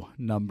low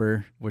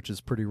number, which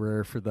is pretty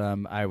rare for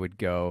them. I'd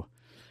go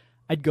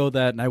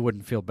that, and I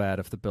wouldn't feel bad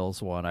if the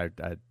Bills won.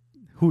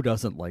 Who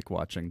doesn't like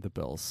watching the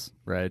Bills,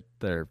 right?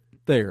 They're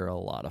a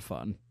lot of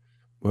fun.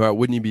 Well,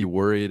 wouldn't you be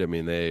worried? I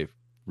mean, they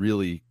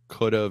really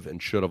could have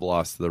and should have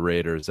lost to the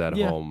Raiders at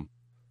home,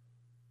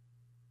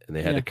 and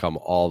they had to come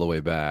all the way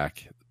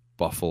back.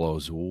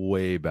 Buffalo's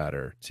way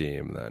better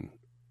team than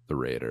the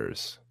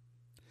Raiders.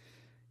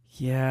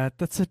 Yeah,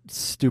 that's a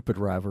stupid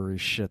rivalry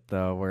shit,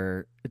 though,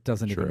 where it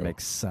doesn't even make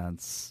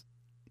sense.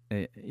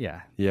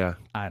 Yeah,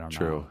 I don't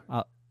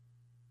know.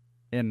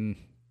 And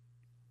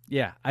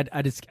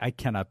I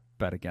cannot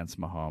bet against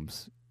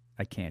Mahomes.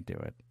 I can't do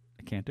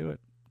it.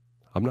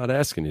 I'm not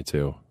asking you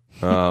to.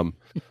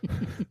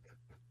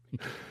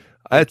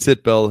 That's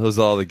it, Bill. Those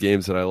are all the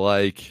games that I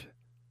like.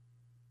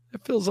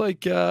 It feels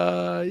like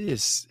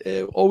it's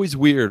always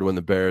weird when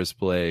the Bears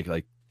play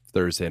like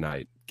Thursday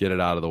night. Get it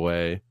out of the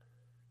way.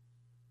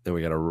 Then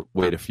we got to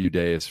wait a few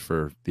days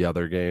for the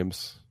other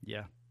games.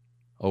 Yeah.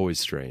 Always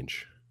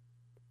strange.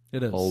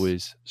 It is.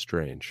 Always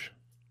strange.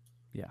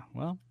 Yeah,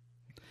 well,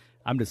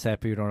 I'm just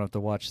happy we don't have to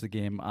watch the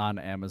game on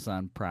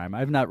Amazon Prime.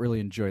 I've not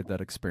really enjoyed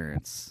that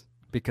experience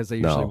because I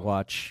usually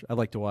I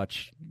like to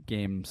watch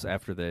games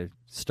after they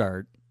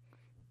start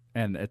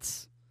and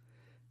it's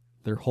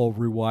their whole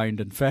rewind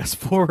and fast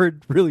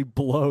forward really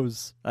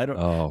blows.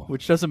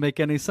 Which doesn't make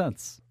any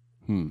sense.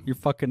 You're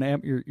fucking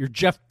you're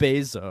Jeff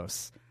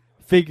Bezos.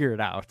 Figure it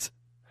out.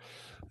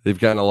 They've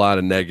gotten a lot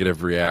of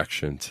negative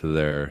reaction to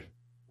their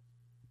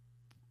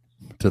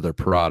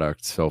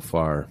product so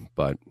far,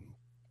 but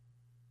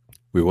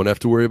we won't have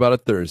to worry about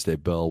it Thursday,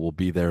 Bill. We'll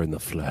be there in the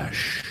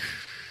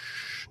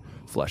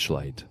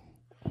fleshlight.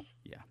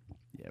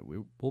 Yeah,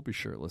 we'll be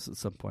shirtless at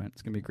some point.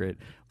 It's gonna be great.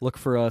 Look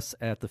for us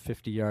at the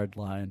 50-yard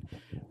line,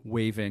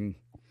 waving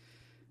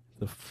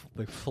the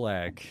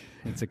flag.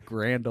 It's a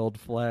grand old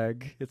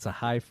flag. It's a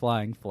high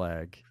flying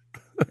flag.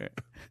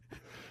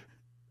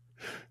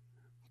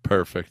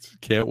 Perfect.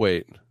 Can't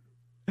wait.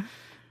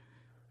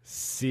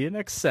 See you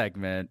next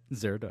segment.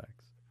 Zero Dogs.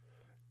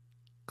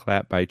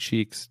 Clap my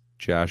cheeks,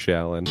 Josh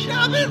Allen.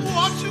 I've been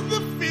watching the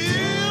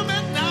film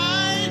at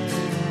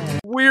night.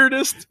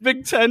 Weirdest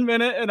Big Ten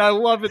minute, and I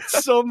love it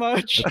so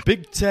much.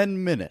 Big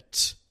 10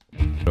 minute.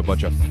 A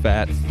bunch of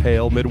fat,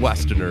 pale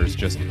Midwesterners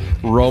just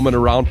roaming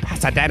around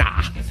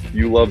Pasadena.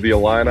 You love the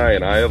Illini,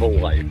 and I have a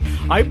life.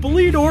 I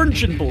bleed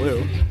orange and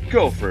blue.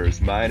 Gophers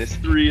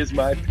 -3 is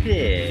my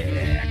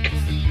pick.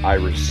 I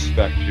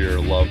respect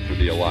your love for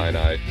the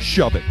Illini.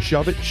 Shove it,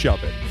 shove it,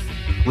 shove it.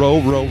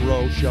 Row, row,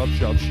 row, shove,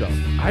 shove, shove.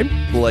 I'm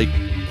like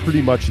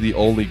pretty much the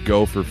only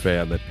Gopher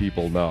fan that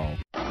people know.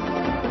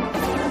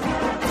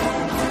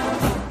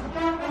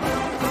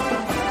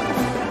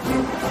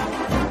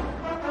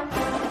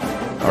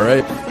 All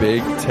right,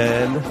 Big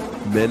Ten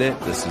minute.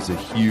 This is a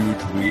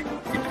huge week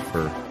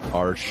for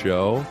our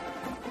show.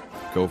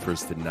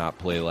 Gophers did not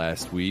play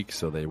last week,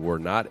 so they were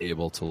not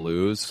able to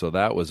lose. So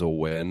that was a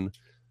win.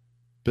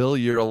 Bill,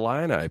 your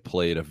Illini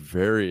played a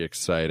very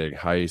exciting,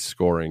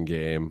 high-scoring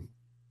game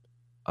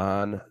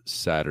on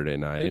Saturday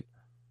night.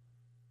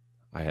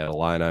 I had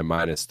Illini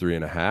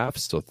 -3.5,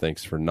 so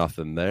thanks for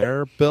nothing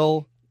there.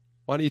 Bill,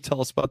 why don't you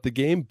tell us about the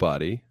game,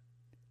 buddy?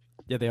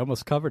 Yeah, they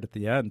almost covered at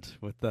the end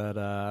with that.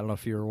 I don't know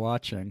if you were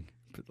watching,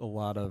 but a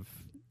lot of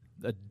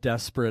a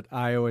desperate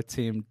Iowa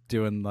team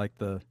doing like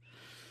the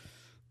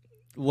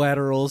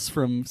laterals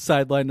from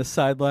sideline to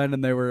sideline,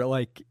 and they were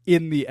like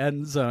in the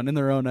end zone, in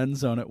their own end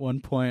zone at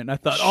one point. And I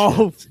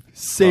thought,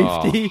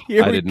 safety!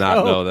 Here I we did not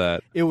go. know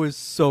that. It was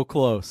so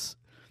close.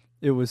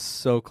 It was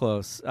so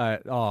close.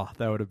 That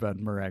would have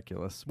been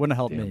miraculous. Wouldn't have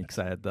helped me because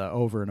I had the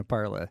over in a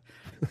parlay.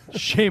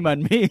 Shame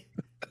on me.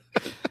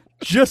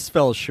 Just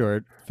fell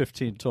short.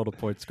 15 total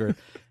points scored.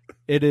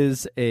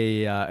 It's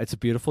a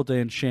beautiful day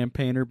in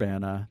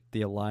Champaign-Urbana.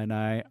 The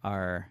Illini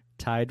are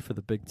tied for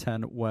the Big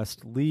Ten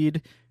West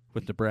lead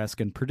with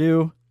Nebraska and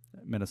Purdue.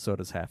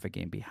 Minnesota's half a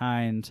game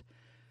behind.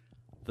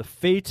 The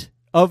fate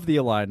of the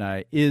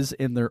Illini is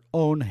in their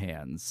own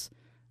hands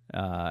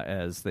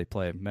as they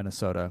play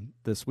Minnesota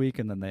this week,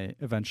 and then they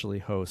eventually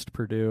host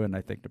Purdue, and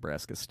I think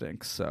Nebraska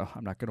stinks, so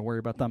I'm not going to worry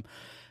about them.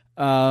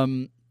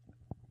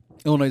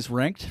 Illinois is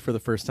ranked for the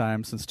first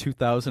time since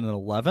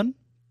 2011.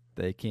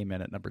 They came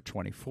in at number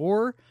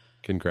 24.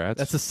 Congrats.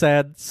 That's a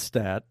sad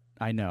stat.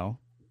 I know.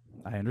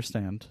 I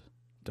understand.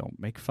 Don't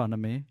make fun of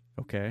me.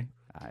 Okay.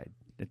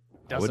 It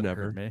doesn't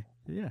hurt me.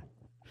 Yeah.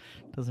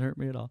 Doesn't hurt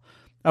me at all.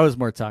 I was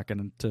more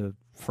talking to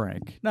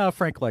Frank. No,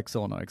 Frank likes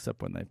Illinois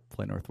except when they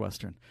play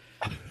Northwestern.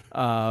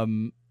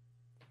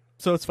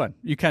 So it's fun.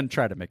 You can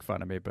try to make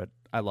fun of me, but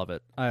I love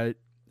it. I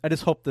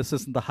just hope this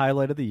isn't the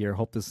highlight of the year.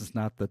 Hope this is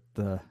not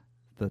the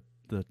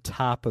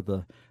top of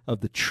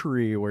the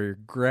tree where you're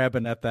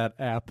grabbing at that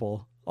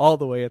apple all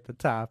the way at the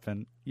top,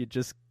 and you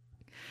just,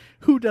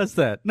 who does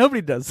that?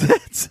 Nobody does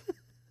that.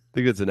 I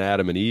think it's an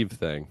Adam and Eve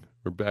thing.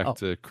 We're back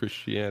to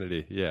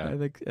Christianity. Yeah, I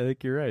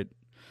think you're right.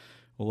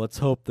 Well, let's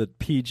hope that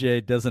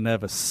PJ doesn't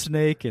have a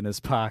snake in his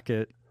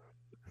pocket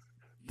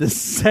this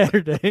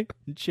Saturday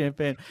in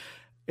Champaign.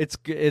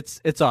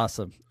 It's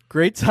awesome.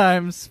 Great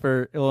times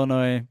for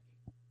Illinois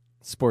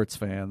sports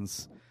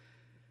fans.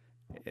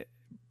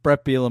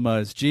 Brett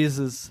Bielema is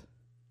Jesus.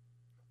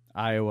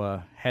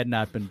 Iowa had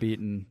not been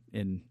beaten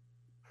in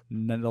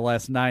the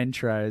last 9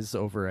 tries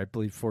over, I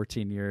believe,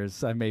 14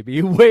 years. I may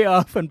be way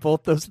off on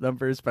both those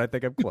numbers, but I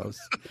think I'm close.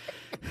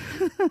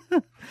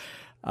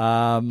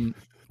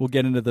 We'll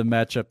get into the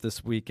matchup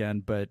this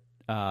weekend, but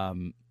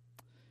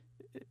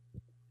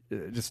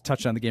just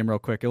touch on the game real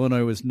quick.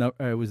 Illinois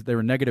they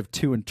were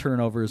 -2 in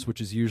turnovers, which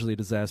is usually a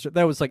disaster.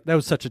 That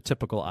was such a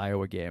typical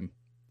Iowa game.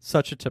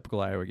 Such a typical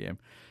Iowa game.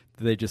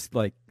 They just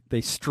they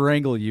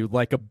strangle you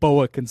like a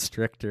boa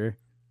constrictor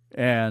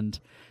and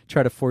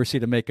try to force you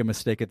to make a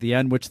mistake at the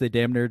end, which they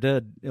damn near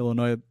did.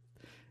 Illinois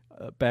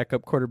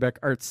backup quarterback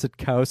Art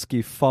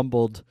Sitkowski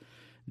fumbled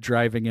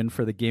driving in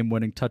for the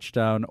game-winning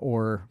touchdown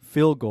or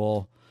field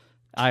goal.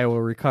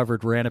 Iowa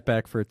recovered, ran it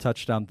back for a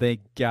touchdown.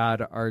 Thank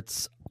God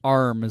Art's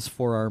his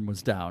forearm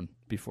was down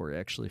before he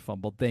actually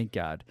fumbled. Thank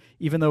God.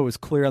 Even though it was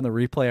clear on the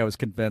replay, I was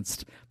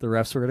convinced the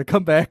refs were going to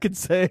come back and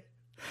say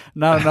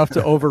not enough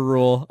to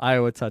overrule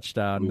Iowa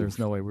touchdown. There's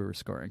no way we were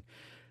scoring.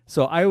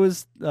 So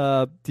Iowa's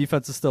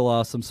defense is still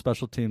awesome.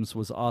 Special teams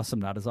was awesome.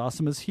 Not as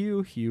awesome as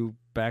Hugh. Hugh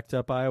backed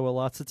up Iowa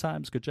lots of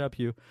times. Good job,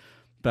 Hugh.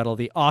 Battle of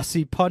the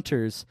Aussie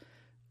punters.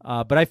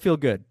 But I feel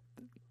good.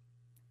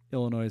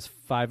 Illinois is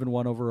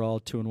 5-1 overall,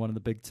 2-1 in the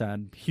Big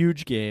Ten.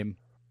 Huge game.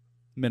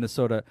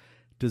 Minnesota.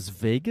 Does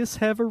Vegas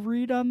have a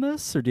read on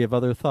this, or do you have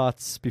other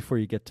thoughts before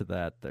you get to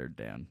that there,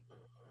 Dan?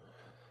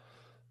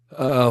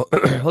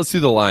 Let's do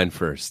the line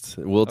first.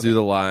 We'll do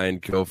the line.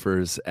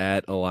 Gophers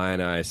at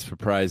Illini.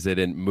 Surprised they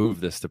didn't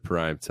move this to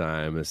prime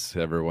time, as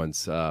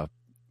everyone's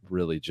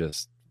really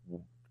just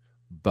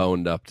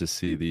boned up to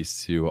see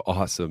these two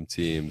awesome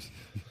teams.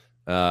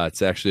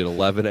 It's actually at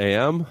 11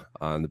 a.m.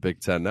 on the Big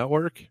Ten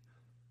Network.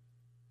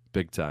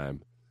 Big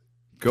time.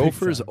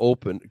 Gophers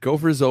opened at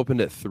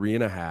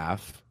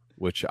 3.5,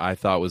 which I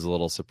thought was a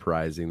little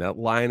surprising. That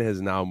line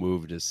has now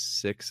moved to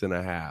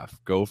 6.5.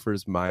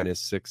 Gophers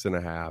minus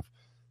 6.5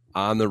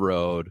 on the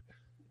road,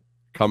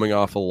 coming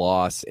off a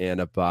loss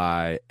and a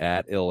bye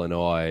at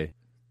Illinois,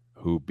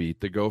 who beat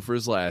the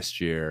Gophers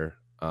last year.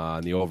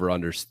 And the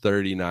over-under's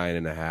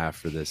 39.5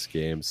 for this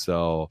game.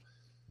 So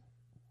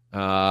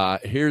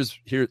here.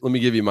 Let me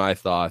give you my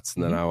thoughts,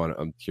 and then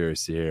I'm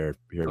curious to hear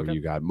what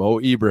you got. Mo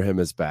Ibrahim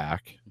is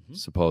back,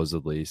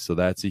 supposedly, so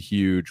that's a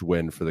huge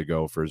win for the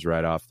Gophers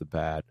right off the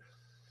bat.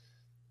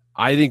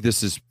 I think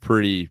this is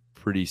pretty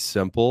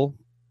simple.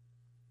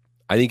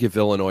 I think if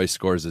Illinois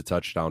scores a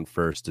touchdown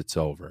first, it's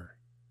over.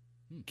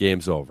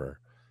 Game's over.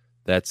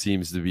 That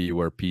seems to be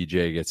where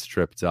PJ gets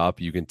tripped up.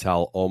 You can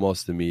tell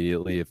almost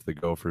immediately if the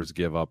Gophers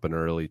give up an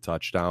early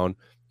touchdown,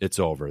 it's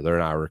over. They're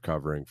not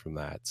recovering from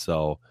that.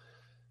 So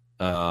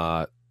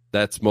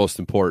that's most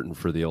important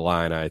for the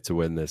Illini to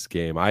win this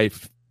game. I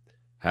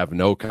have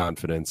no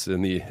confidence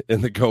in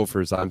the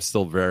Gophers. I'm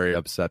still very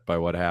upset by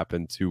what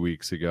happened 2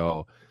 weeks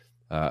ago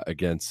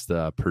against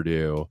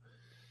Purdue.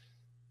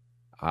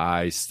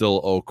 I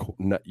still owe,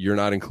 you're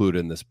not included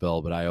in this,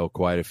 Bill, but I owe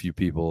quite a few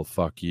people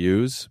fuck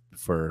yous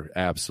for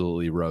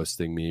absolutely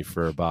roasting me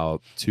for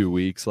about 2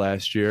 weeks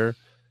last year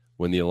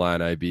when the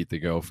Illini beat the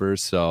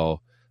Gophers.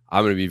 So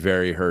I'm going to be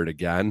very hurt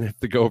again if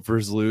the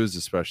Gophers lose,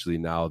 especially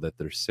now that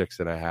they're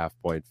 6.5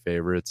 point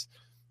favorites.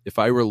 If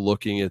I were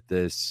looking at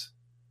this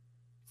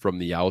from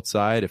the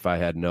outside, if I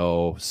had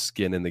no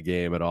skin in the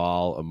game at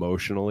all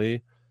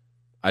emotionally,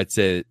 I'd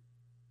say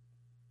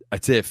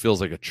it feels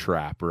like a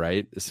trap,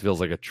 right? This feels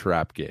like a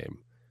trap game,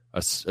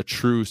 a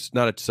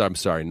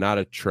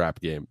trap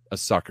game, a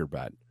sucker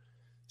bet.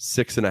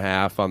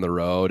 6.5 on the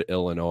road,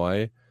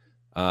 Illinois.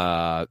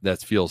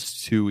 That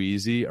feels too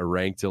easy. A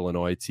ranked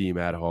Illinois team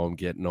at home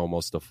getting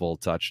almost a full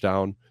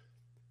touchdown.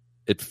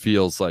 It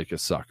feels like a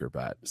sucker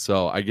bet.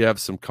 So I have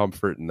some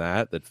comfort in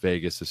that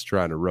Vegas is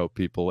trying to rope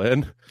people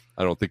in.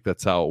 I don't think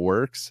that's how it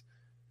works.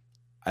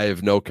 I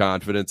have no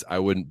confidence. I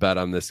wouldn't bet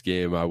on this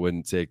game. I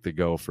wouldn't take the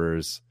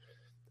Gophers.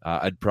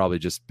 I'd probably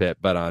just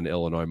bet on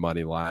Illinois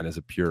money line as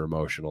a pure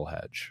emotional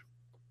hedge.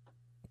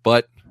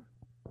 But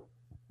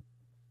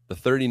the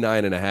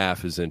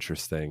 39.5 is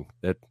interesting.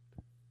 It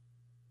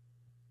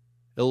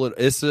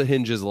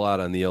hinges a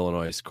lot on the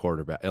Illinois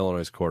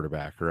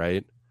quarterback,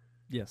 right?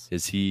 Yes.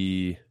 Is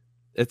he?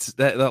 It's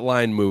that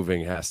line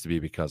moving has to be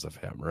because of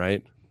him,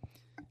 right?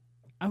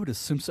 I would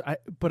assume so.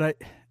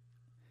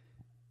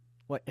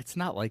 It's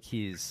not like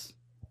he's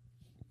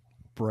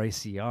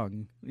Bryce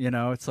Young,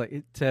 It's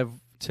like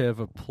to have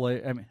a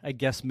play. I mean, I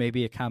guess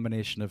maybe a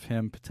combination of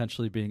him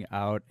potentially being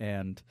out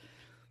and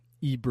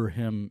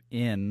Ibrahim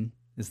in.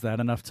 Is that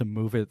enough to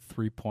move it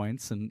 3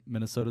 points in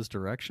Minnesota's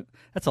direction?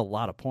 That's a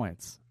lot of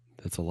points.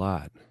 That's a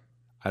lot.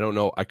 I don't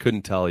know. I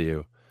couldn't tell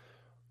you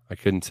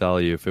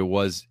if it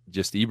was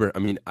just Ibrahim. I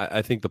mean,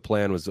 I think the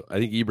plan was, I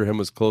think Ibrahim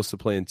was close to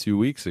playing 2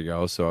 weeks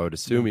ago, so I would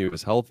assume he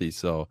was healthy.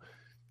 So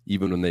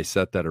even when they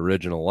set that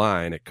original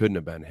line, it couldn't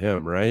have been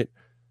him, right?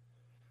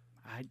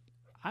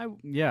 I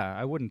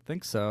wouldn't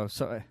think so.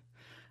 So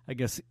I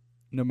guess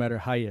no matter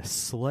how you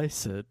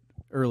slice it,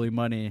 early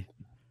money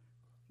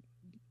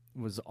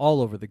was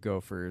all over the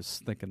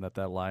Gophers, thinking that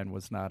line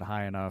was not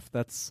high enough.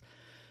 It's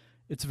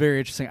very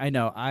interesting. I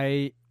know.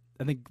 I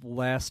think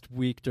last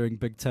week during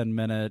Big Ten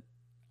Minute,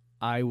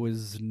 I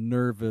was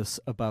nervous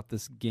about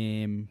this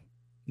game,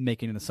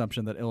 making an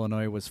assumption that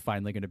Illinois was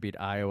finally going to beat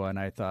Iowa, and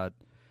I thought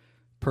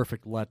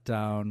perfect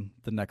letdown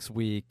the next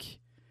week.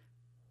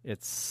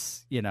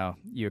 It's,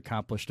 you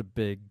accomplished a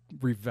big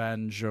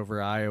revenge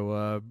over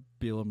Iowa,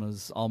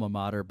 Bielema's alma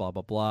mater, blah,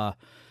 blah, blah.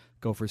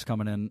 Gophers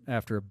coming in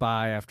after a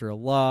bye, after a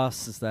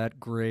loss. Is that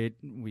great?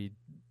 We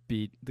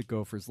beat the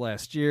Gophers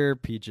last year.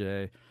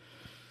 PJ,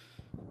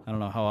 I don't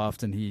know how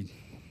often he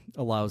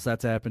allows that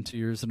to happen 2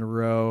 years in a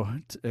row,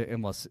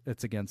 unless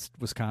it's against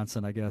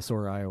Wisconsin, I guess,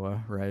 or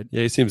Iowa, right?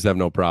 Yeah, he seems to have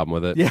no problem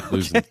with it. Yeah, okay.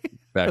 Losing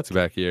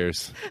back-to-back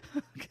years.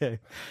 Okay.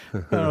 I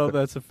don't know if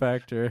that's a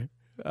factor.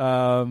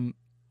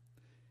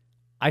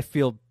 I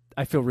feel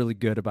really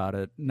good about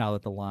it now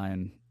that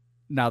when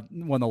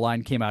the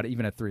line came out,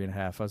 even at 3.5,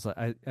 I was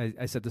like,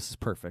 I said this is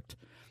perfect,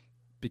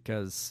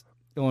 because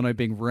Illinois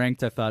being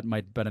ranked, I thought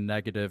might have been a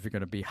negative. You're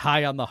going to be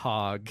high on the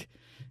hog.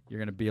 You're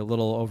going to be a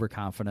little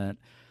overconfident.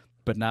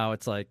 But now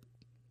it's like,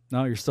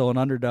 no, you're still an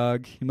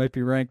underdog. You might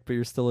be ranked, but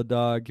you're still a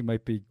dog. You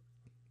might be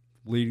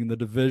leading the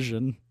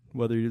division,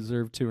 whether you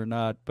deserve to or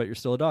not, but you're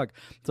still a dog.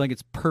 So I think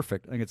it's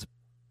perfect. I think it's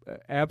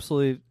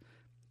absolutely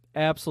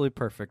absolutely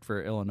perfect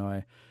for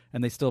Illinois,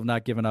 and they still have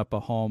not given up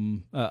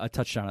a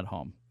touchdown at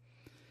home.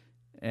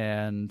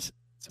 And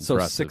so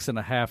impressive.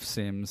 6.5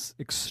 seems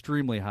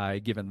extremely high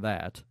given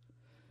that.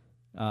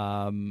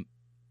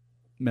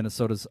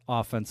 Minnesota's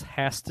offense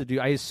has to do,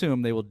 I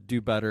assume they will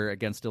do better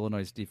against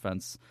Illinois'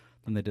 defense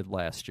than they did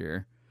last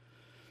year.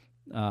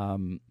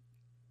 That's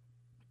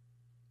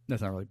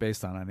not really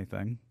based on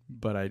anything,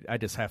 but I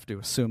just have to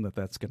assume that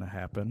that's going to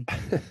happen.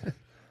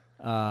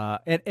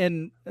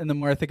 And the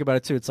more I think about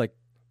it too, it's like,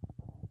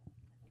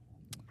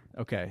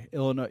 okay,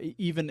 Illinois,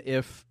 even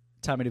if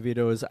Tommy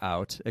DeVito is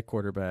out at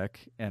quarterback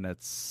and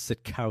it's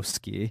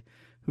Sitkowski,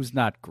 who's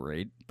not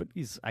great, but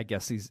he's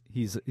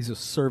a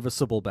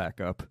serviceable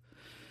backup,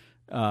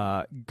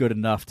 good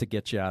enough to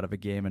get you out of a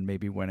game and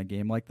maybe win a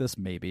game like this,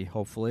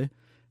 hopefully.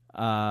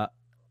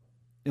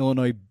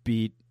 Illinois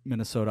beat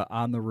Minnesota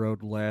on the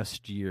road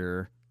last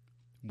year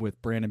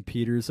with Brandon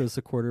Peters as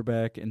the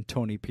quarterback and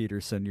Tony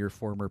Peterson, your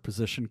former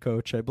position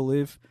coach, I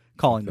believe,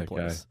 calling the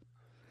plays.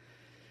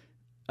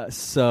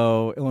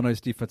 So Illinois'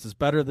 defense is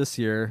better this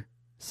year.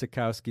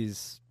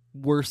 Sitkowski's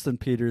worse than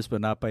Peters,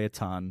 but not by a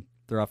ton.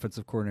 Their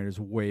offensive coordinator is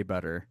way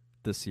better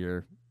this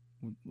year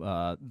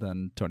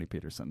than Tony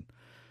Peterson.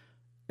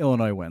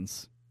 Illinois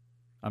wins.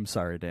 I'm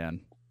sorry,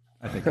 Dan.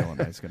 I think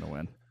Illinois is going to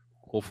win.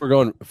 Well,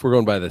 if we're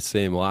going by the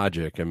same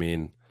logic, I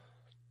mean,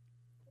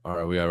 all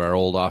right, we have our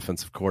old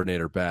offensive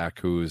coordinator back,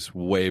 who's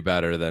way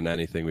better than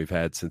anything we've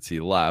had since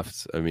he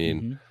left. I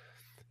mean,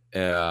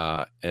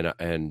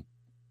 and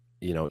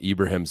you know,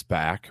 Ibrahim's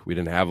back. We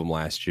didn't have him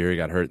last year. He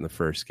got hurt in the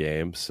first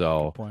game.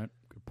 So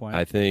Good point.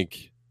 I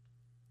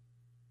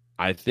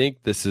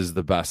think this is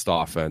the best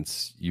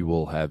offense you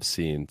will have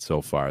seen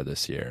so far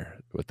this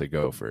year with the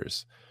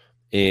Gophers.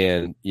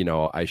 And, you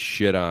know, I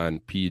shit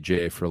on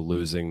PJ for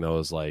losing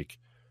those like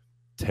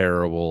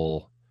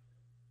terrible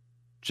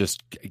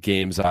just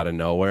games out of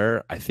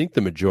nowhere. I think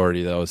the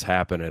majority of those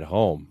happen at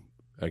home.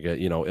 I get,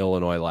 you know,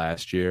 Illinois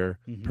last year,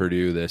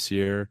 Purdue this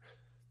year.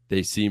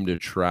 They seem to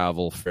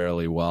travel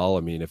fairly well. I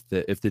mean, if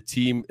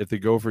the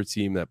Gopher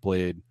team that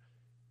played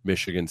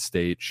Michigan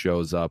State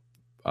shows up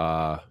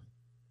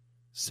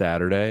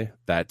Saturday,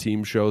 that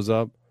team shows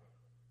up,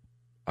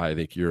 I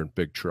think you're in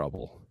big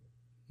trouble.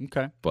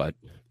 Okay. But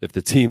if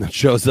the team that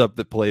shows up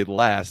that played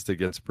last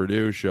against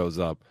Purdue shows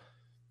up,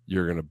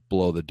 you're going to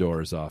blow the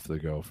doors off the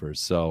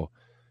Gophers. So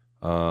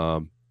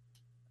I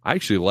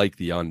actually like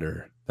the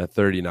under. That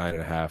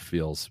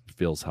 39.5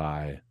 feels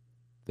high.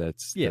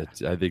 That's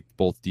I think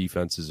both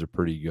defenses are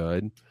pretty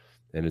good,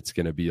 and it's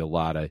going to be a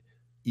lot of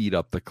eat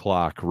up the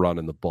clock,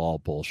 running the ball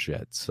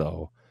bullshit.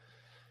 So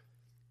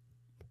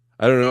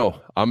I don't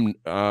know.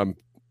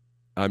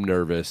 I'm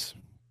nervous.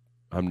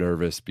 I'm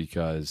nervous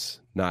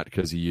because not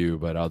because of you,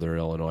 but other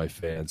Illinois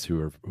fans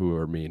who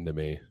are mean to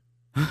me.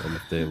 And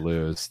if they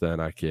lose, then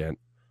I can't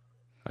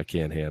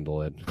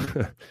handle it.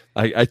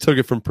 I took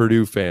it from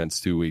Purdue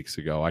fans 2 weeks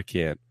ago. I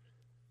can't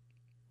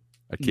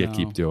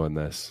keep doing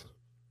this.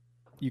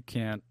 You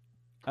can't.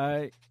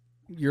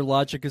 Your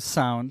logic is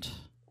sound.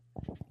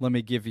 Let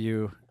me give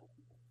you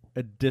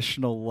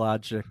additional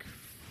logic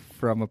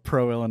from a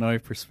pro-Illinois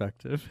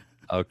perspective.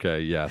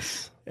 Okay,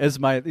 yes.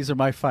 These are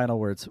my final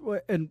words.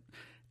 And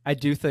I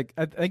think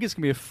it's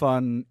gonna be a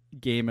fun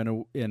game in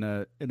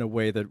a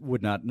way that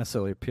would not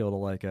necessarily appeal to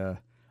like a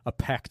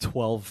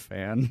Pac-12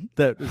 fan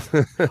that is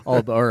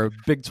or a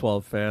Big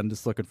 12 fan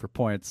just looking for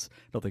points. I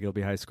don't think it'll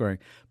be high scoring,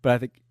 but I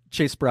think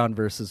Chase Brown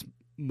versus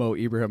Mo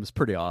Ibrahim is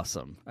pretty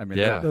awesome. I mean,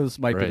 those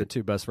might be the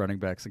two best running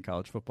backs in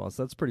college football,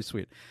 so that's pretty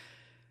sweet.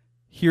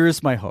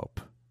 Here's my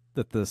hope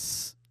that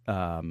this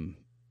that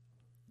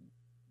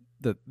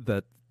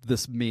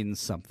this means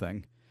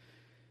something.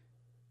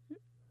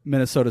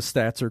 Minnesota's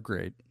stats are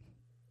great.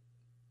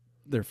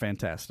 They're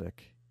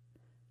fantastic.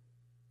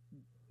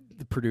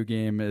 The Purdue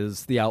game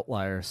is the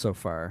outlier so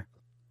far.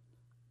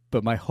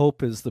 But my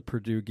hope is the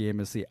Purdue game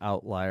is the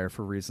outlier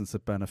for reasons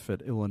that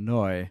benefit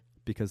Illinois,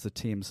 because the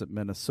teams that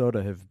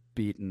Minnesota have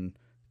beaten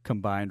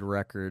combined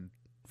record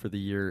for the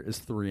year is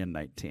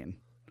 3-19.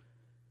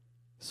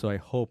 So I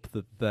hope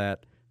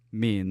that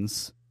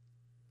means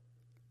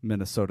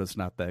Minnesota's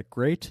not that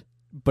great,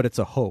 but it's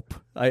a hope.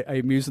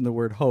 I'm using the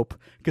word hope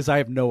because I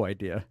have no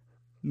idea.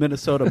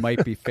 Minnesota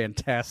might be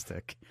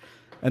fantastic,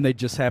 and they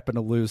just happen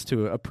to lose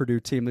to a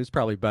Purdue team who's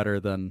probably better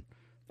than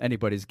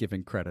anybody's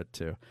giving credit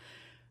to.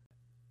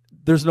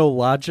 There's no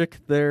logic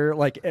there,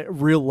 like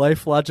real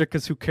life logic,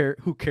 because who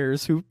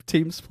cares who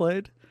teams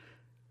played?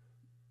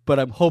 But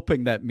I'm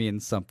hoping that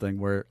means something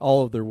where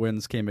all of their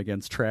wins came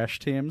against trash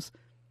teams.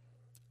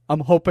 I'm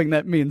hoping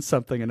that means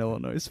something in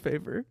Illinois'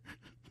 favor.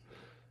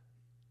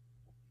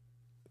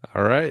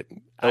 All right.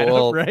 I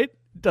know, right?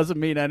 Doesn't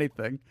mean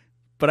anything,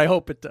 but I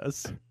hope it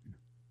does.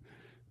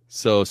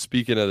 So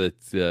speaking of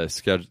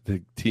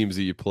the teams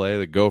that you play,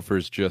 the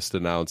Gophers just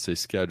announced they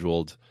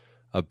scheduled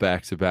a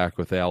back-to-back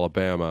with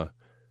Alabama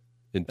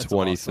in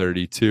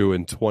 2032 awesome.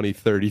 And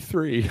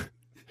 2033.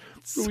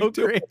 So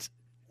great.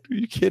 Are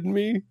you kidding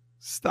me?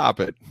 Stop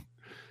it.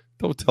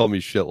 Don't tell me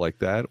shit like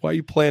that. Why are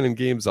you planning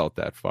games out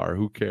that far?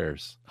 Who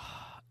cares?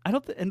 I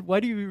don't and why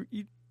do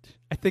you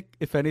I think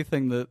if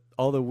anything, that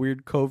all the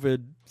weird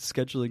COVID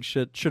scheduling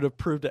shit should have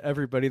proved to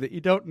everybody that you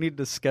don't need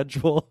to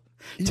schedule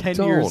 10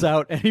 years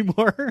out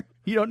anymore.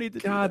 You don't need to.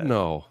 God, do that.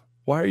 no.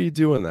 Why are you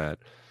doing that?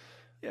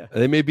 Yeah.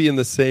 They may be in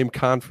the same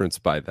conference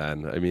by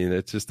then. I mean,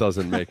 it just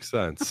doesn't make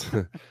sense.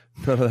 None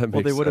of that makes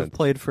Well, they would have sense.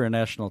 played for a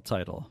national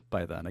title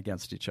by then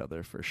against each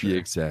other for sure. Yeah,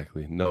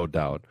 exactly. No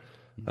doubt.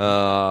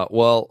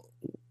 Well,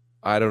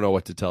 I don't know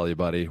what to tell you,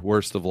 buddy.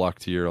 Worst of luck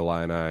to your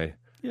Illini.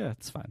 Yeah,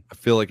 it's fine. I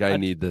feel like I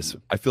need this.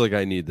 I feel like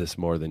I need this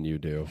more than you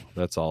do.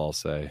 That's all I'll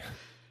say.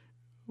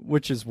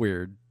 Which is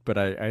weird, but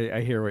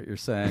I hear what you're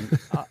saying.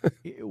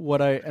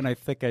 I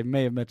think I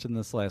may have mentioned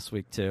this last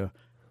week too.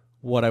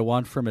 What I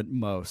want from it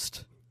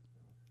most,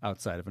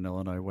 outside of an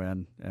Illinois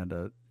win and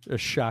a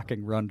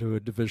shocking run to a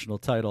divisional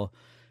title,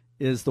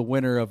 is the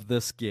winner of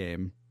this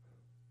game.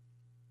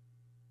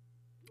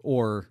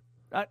 Or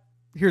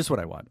here's what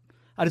I want.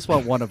 I just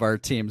want one of our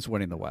teams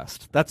winning the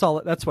West. That's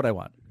all. That's what I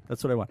want.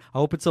 That's what I want. I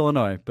hope it's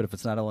Illinois, but if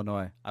it's not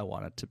Illinois, I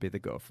want it to be the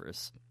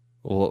Gophers.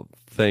 Well,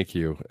 thank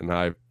you, and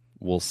I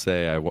will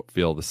say I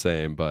feel the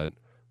same, but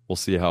we'll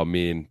see how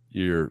mean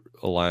your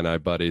Illini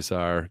buddies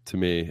are to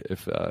me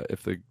if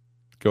the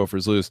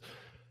Gophers lose.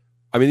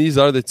 I mean, these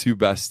are the two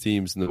best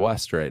teams in the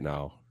West right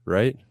now,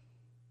 right?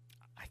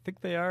 I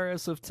think they are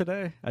as of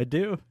today. I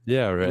do.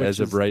 Yeah, right, Which as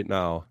of is right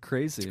now.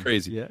 Crazy. It's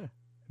crazy. Yeah.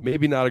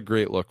 Maybe not a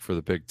great look for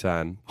the Big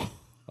Ten.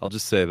 I'll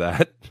just say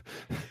that.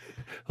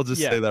 I'll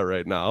just say that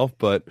right now.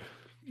 But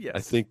yes. I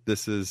think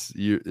this is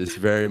it's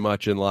very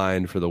much in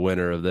line for the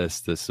winner of this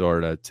to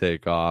sort of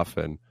take off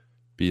and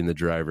be in the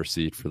driver's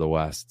seat for the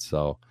West.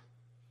 So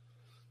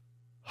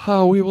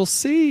we will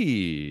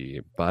see,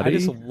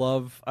 buddy.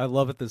 I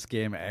love it. This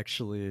game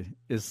actually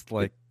is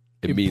like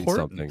it means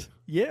important. something.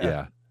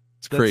 Yeah.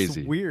 It's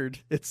crazy. Weird.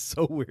 It's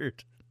so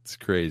weird. It's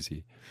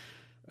crazy.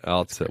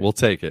 We'll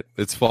take it.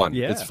 It's fun.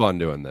 Yeah. It's fun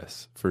doing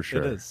this for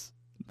sure. It is.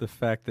 The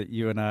fact that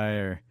you and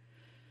I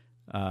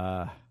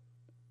are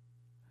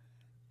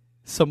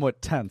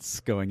somewhat tense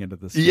going into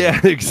this game.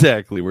 Yeah,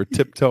 exactly. We're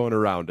tiptoeing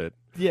around it.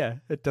 Yeah,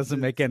 it doesn't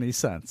make any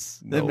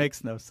sense. Nope. It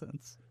makes no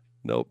sense.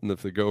 Nope. And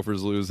if the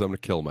Gophers lose, I'm going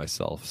to kill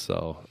myself.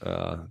 So,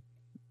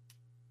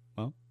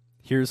 well,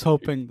 here's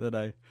hoping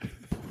that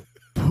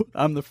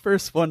I'm the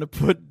first one to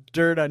put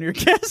dirt on your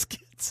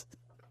caskets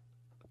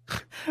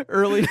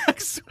early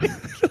next week.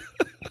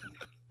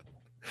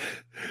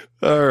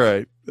 All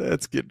right.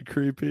 That's getting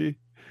creepy.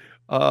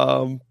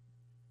 Any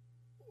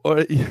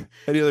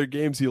other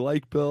games you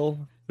like,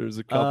 Bill? There's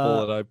a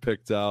couple that I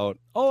picked out.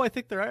 Oh, I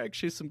think there are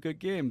actually some good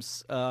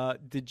games.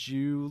 Did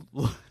you?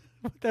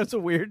 That was a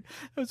weird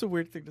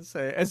thing to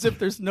say. As if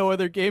there's no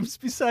other games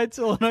besides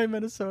Illinois,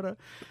 Minnesota.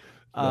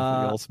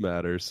 Nothing else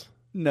matters.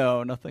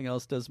 No, nothing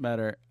else does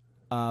matter.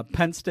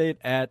 Penn State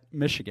at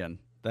Michigan.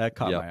 That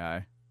caught my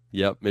eye.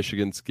 Yep,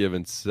 Michigan's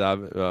given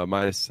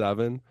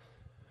 -7.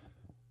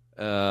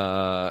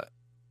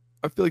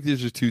 I feel like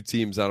these are two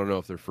teams. I don't know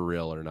if they're for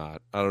real or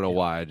not. I don't know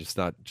why. Just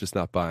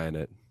not buying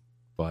it.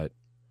 But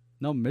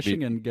no,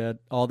 Michigan got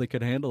all they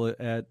could handle it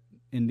at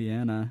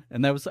Indiana,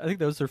 and I think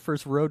that was their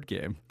first road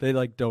game. They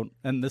don't,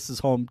 and this is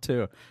home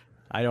too.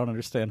 I don't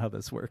understand how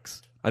this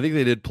works. I think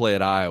they did play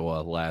at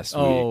Iowa last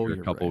week or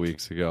a couple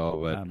weeks ago.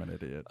 But I'm an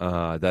idiot.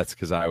 That's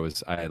because I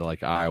had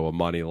like Iowa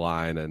money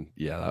line, and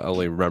I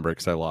only remember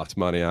because I lost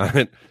money on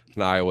it,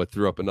 and Iowa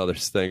threw up another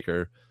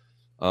stinker.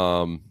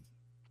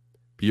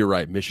 You're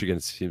right. Michigan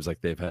seems like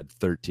they've had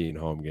 13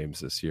 home games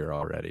this year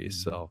already.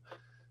 So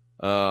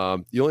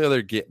the only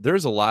other game,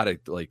 there's a lot of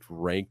like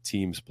ranked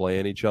teams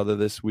playing each other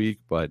this week,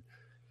 but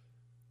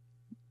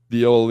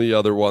the only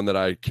other one that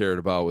I cared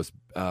about was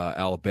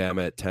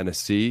Alabama at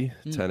Tennessee.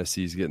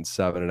 Tennessee's getting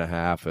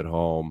 7.5 at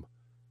home.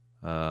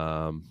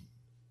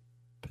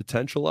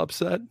 Potential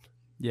upset.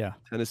 Yeah.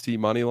 Tennessee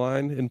money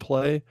line in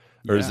play,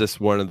 or is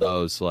this one of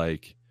those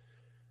like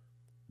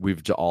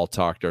we've all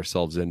talked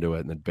ourselves into it,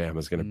 and then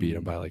Bama's going to beat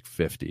them by like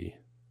 50.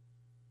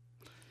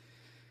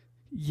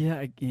 Yeah,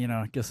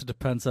 I guess it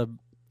depends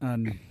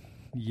on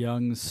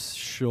Young's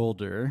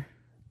shoulder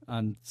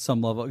on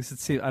some level. I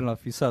don't know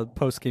if you saw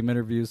post-game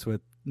interviews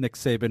with Nick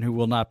Saban, who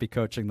will not be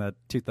coaching that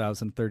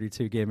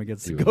 2032 game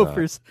against the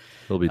Gophers.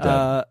 He'll be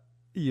dead.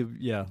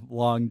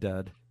 Long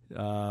dead.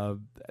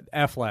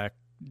 Aflac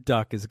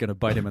Duck is going to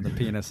bite him in the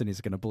penis, and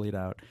he's going to bleed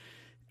out.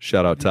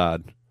 Shout out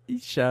Todd.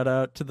 Shout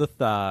out to the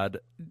Thod.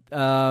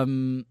 But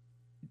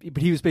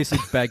he was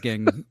basically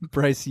begging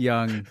Bryce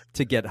Young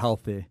to get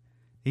healthy.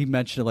 He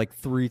mentioned it like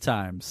 3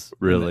 times.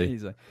 Really?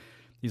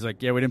 He's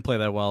like, yeah, we didn't play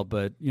that well,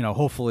 but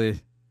hopefully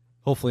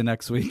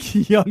next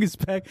week Young is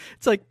back.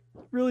 It's like,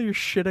 really, you're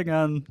shitting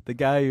on the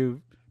guy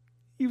who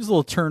he was a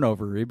little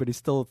turnover-y, but he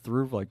still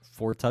threw like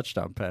 4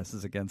 touchdown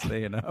passes against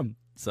A&M.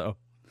 So,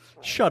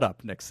 shut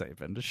up, Nick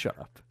Saban. Just shut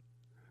up.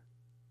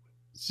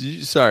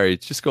 Sorry,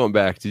 just going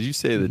back. Did you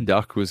say the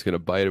duck was going to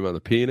bite him on the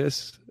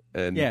penis?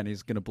 And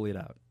he's going to bleed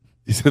out.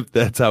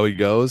 That's how he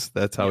goes.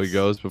 That's how he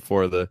goes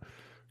before the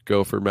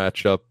Gopher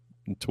matchup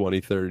in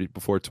 2030,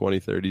 before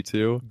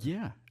 2032.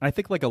 Yeah, I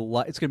think like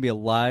it's going to be a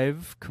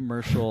live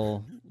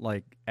commercial.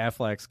 Like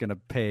Aflac's going to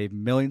pay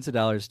millions of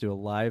dollars to do a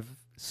live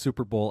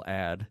Super Bowl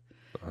ad.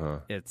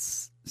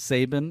 It's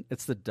Saban.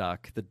 It's the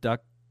Duck. The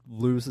Duck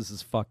loses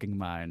his fucking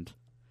mind.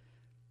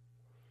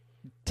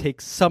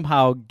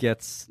 Somehow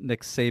gets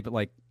Nick Saban,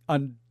 like,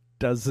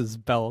 undoes his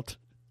belt.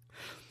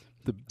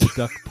 The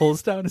Duck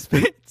pulls down his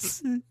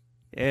pants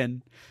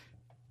and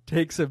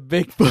takes a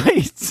big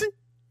bite.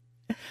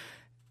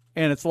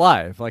 And it's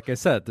live. Like I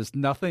said, there's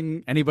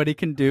nothing anybody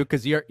can do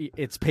because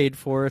it's paid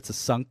for. It's a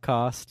sunk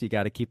cost. You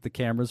got to keep the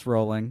cameras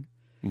rolling.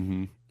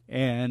 Mm-hmm.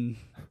 And,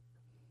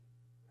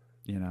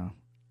 you know,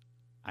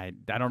 I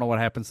don't know what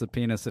happens to the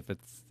penis if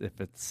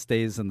it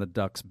stays in the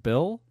duck's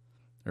bill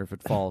or if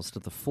it falls to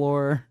the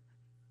floor.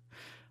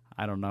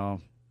 I don't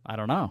know.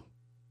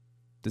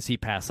 Does he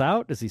pass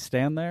out? Does he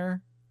stand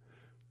there?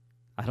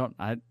 I don't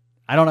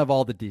have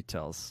all the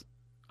details.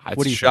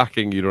 It's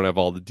shocking you don't have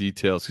all the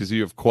details because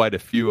you have quite a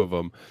few of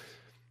them.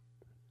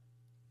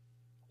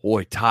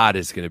 Boy, Todd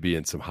is going to be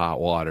in some hot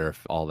water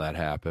if all that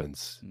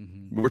happens.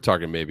 Mm-hmm. We're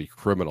talking maybe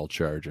criminal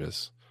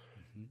charges.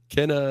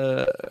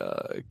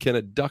 Mm-hmm. Can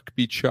a duck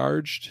be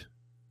charged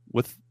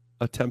with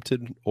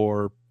attempted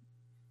or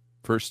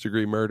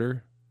first-degree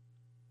murder?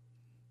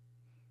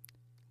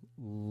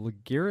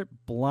 LeGarrette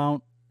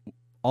Blount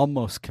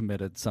almost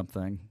committed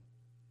something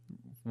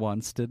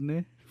once, didn't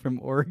he? From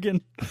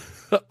Oregon.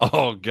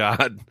 Oh,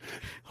 God.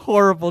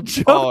 Horrible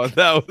joke. Oh,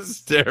 that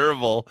was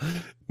terrible.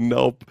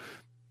 Nope.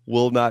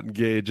 Will not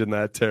engage in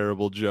that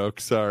terrible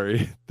joke.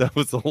 Sorry. That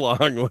was a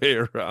long way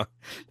around.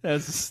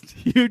 That's a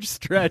huge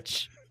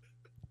stretch.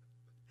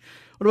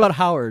 What about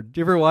Howard?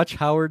 Do you ever watch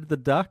Howard the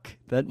Duck?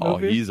 That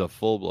movie? Oh, he's a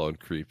full-blown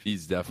creep.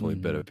 He's definitely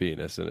been a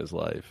penis in his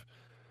life.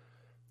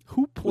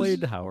 Who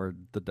played Howard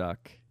the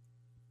Duck?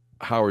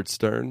 Howard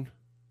Stern.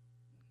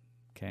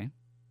 Okay.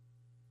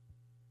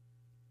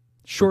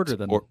 Shorter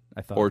than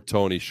I thought. Or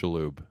Tony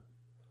Shalhoub.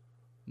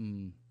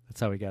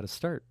 That's how he got his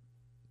start.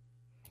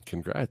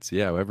 Congrats.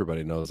 Yeah,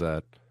 everybody knows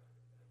that.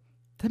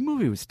 That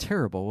movie was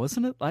terrible,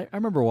 wasn't it? I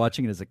remember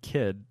watching it as a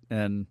kid,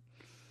 and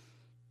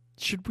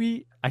should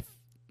we...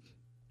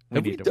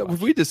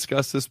 Have we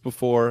discussed this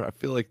before? I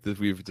feel like that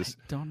we've just...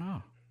 I don't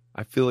know.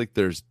 I feel like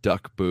there's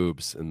duck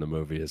boobs in the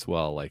movie as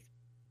well. Like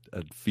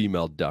a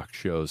female duck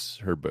shows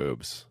her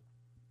boobs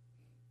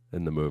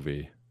in the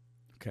movie.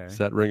 Okay. Does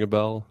that ring a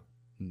bell?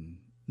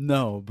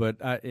 No, but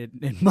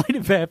it might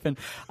have happened.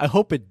 I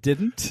hope it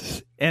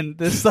didn't. And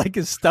this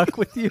is stuck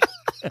with you.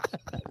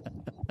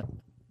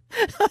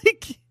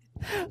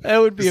 That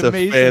would be just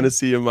amazing. A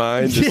fantasy of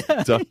mine, just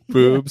duck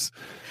boobs.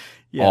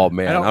 Yeah. Oh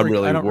man, I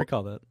don't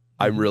recall that.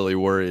 I'm really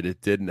worried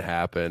it didn't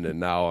happen, and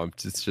now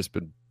it's just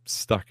been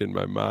stuck in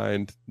my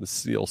mind. The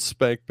seal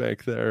spank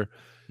bank there,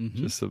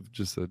 just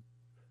a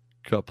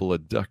couple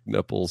of duck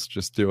nipples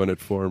just doing it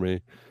for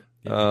me.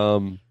 Yeah.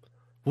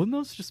 Wouldn't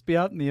those just be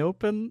out in the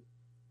open?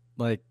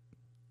 Like,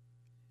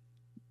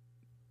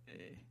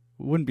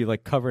 wouldn't be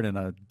covered in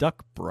a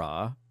duck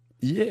bra.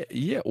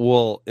 Yeah.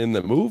 Well, in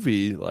the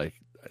movie,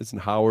 isn't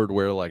Howard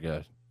wear like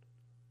a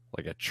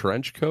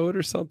trench coat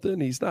or something?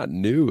 He's not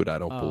nude, I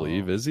don't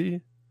believe, is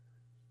he?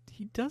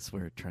 He does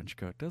wear a trench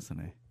coat, doesn't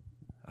he?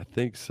 I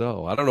think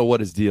so. I don't know what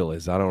his deal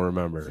is. I don't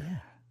remember. Yeah.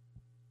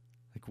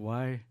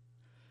 Why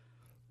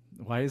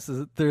is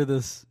there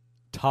this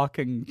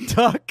talking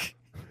duck?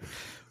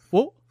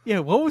 Well, yeah,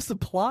 what was the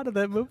plot of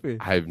that movie?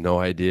 I have no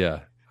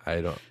idea.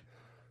 I don't.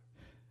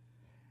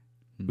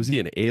 Was he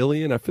an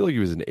alien? I feel like he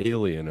was an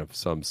alien of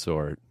some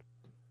sort.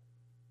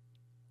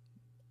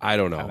 I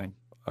don't know.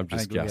 I'm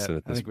just guessing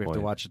at this point. I think we have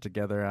to watch it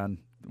together on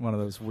one of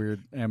those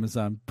weird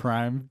Amazon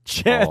Prime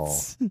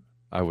chats. Oh,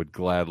 I would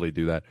gladly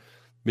do that.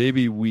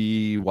 Maybe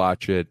we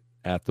watch it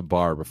at the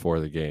bar before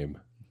the game.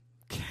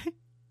 Okay.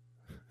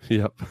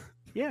 Yep.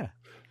 Yeah.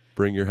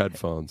 Bring your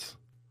headphones.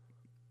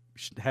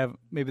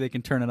 Maybe they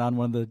can turn it on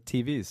one of the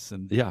TVs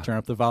and turn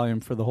up the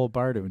volume for the whole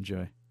bar to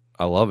enjoy.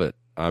 I love it.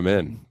 I'm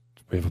in.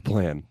 We have a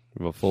plan.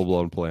 We have a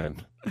full-blown plan.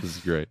 This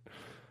is great.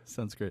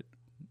 Sounds great.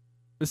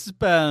 This has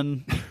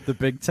been the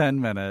Big 10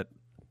 Minute.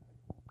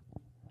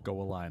 Go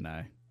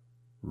Illini.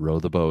 Row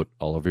the boat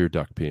all over your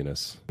duck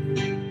penis.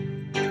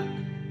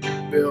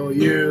 Bill,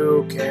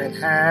 you can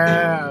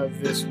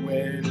have this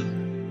win.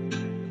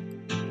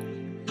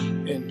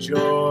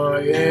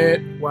 Enjoy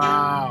it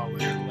while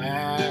it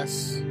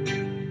lasts.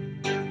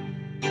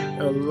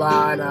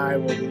 Illini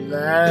will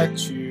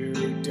let you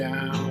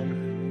down.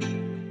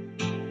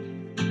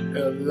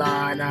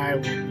 Illini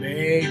will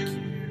make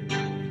you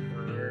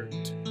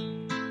hurt.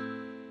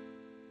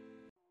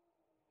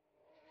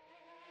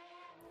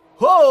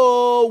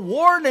 Oh,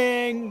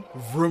 warning!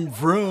 Vroom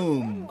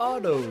vroom.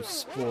 Auto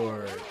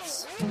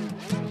sports.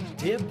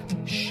 Dip,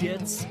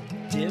 shits,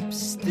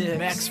 dipsticks.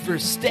 Max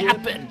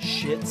Verstappen.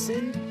 Shits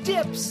and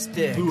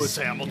dipsticks. Lewis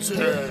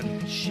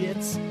Hamilton.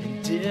 Shits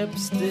and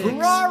dipsticks.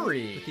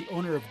 Ferrari. The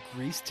owner of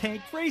Grease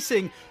Tank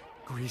Racing.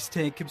 Grease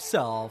Tank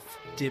himself.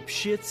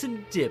 Dipshits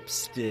and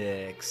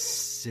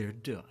dipsticks. They're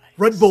done.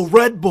 Red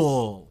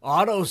Bull.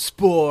 Auto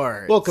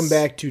sports. Welcome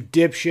back to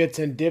Dipshits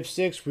and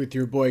Dipsticks with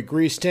your boy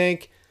Grease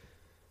Tank.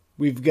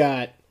 We've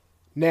got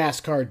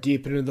NASCAR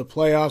deep into the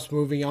playoffs,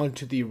 moving on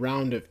to the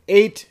round of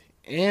 8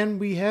 And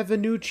we have a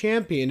new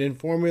champion in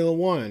Formula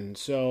One.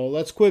 So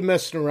let's quit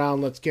messing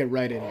around. Let's get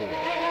right into it.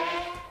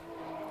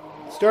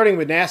 Starting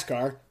with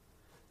NASCAR,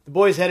 the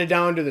boys headed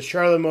down to the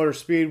Charlotte Motor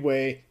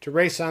Speedway to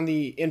race on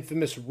the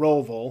infamous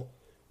Roval,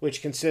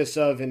 which consists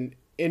of an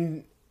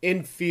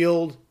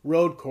infield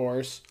road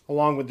course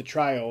along with the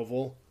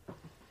Tri-Oval.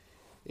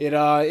 It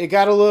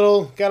got a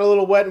little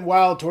wet and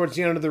wild towards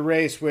the end of the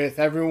race with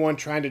everyone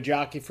trying to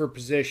jockey for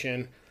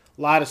position.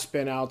 A lot of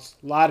spin outs,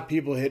 a lot of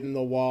people hitting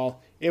the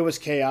wall. It was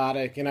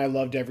chaotic, and I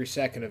loved every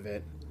second of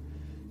it.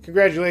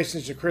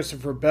 Congratulations to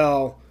Christopher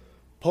Bell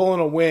pulling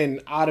a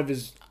win out of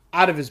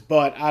his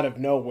butt out of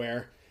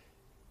nowhere.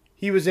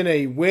 He was in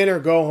a win or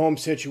go home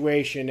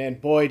situation,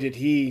 and boy did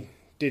he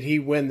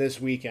win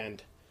this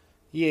weekend.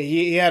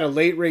 He had a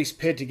late race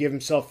pit to give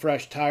himself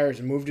fresh tires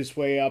and moved his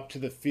way up to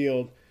the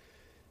field,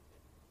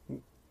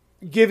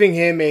 giving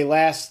him a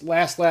last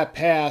lap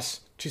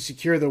pass to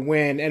secure the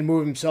win and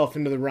move himself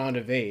into the round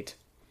of 8.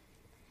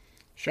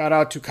 Shout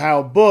out to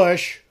Kyle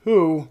Busch,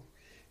 who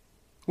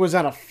was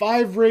on a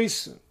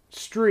 5-race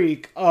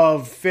streak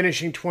of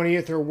finishing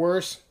 20th or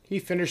worse. He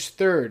finished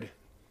 3rd.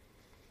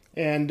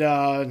 And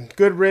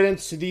good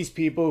riddance to these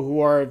people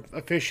who are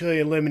officially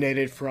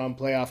eliminated from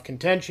playoff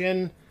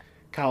contention: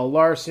 Kyle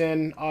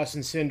Larson,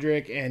 Austin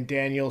Cindric, and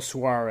Daniel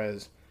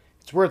Suarez.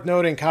 It's worth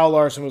noting Kyle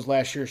Larson was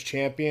last year's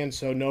champion,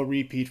 so no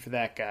repeat for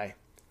that guy.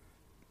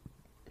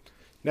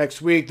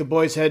 Next week, the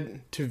boys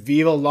head to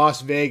Viva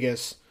Las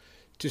Vegas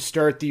to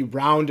start the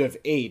round of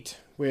 8,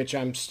 which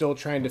I'm still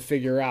trying to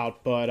figure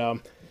out. But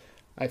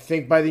I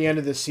think by the end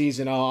of the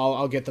season,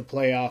 I'll get the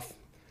playoff.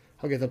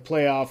 I'll get the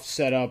playoff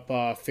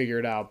setup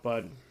figured out.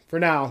 But for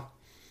now,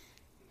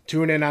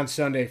 tune in on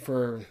Sunday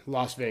for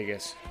Las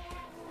Vegas.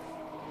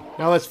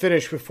 Now let's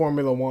finish with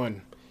Formula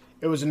One.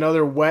 It was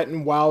another wet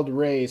and wild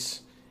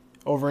race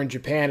over in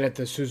Japan at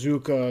the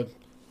Suzuka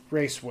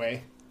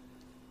Raceway.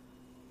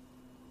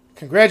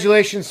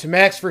 Congratulations to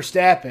Max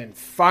Verstappen,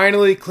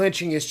 finally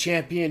clinching his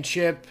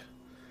championship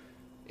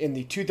in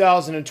the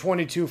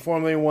 2022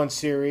 Formula One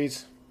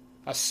Series.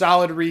 A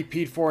solid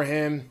repeat for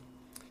him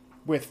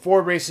with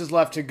 4 races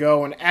left to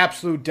go, an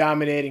absolute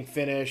dominating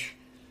finish.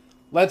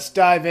 Let's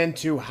dive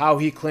into how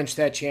he clinched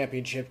that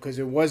championship, because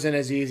it wasn't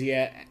as easy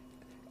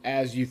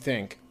as you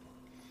think.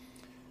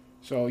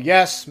 So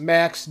yes,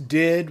 Max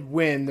did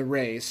win the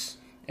race,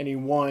 and he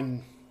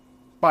won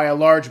by a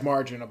large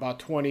margin, about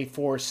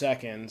 24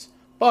 seconds.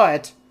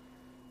 But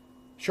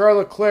Charles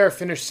Leclerc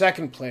finished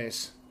 2nd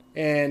place,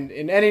 and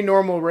in any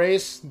normal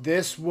race,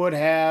 this would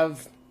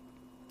have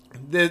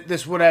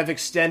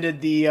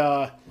extended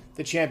the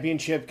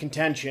championship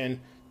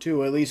contention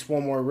to at least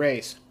one more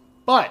race.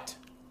 But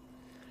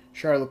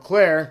Charles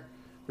Leclerc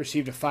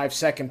received a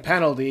 5-second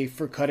penalty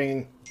for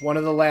cutting one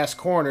of the last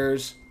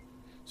corners.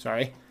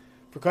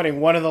 For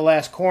cutting one of the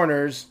last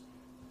corners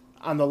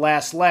on the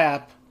last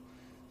lap.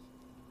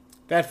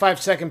 That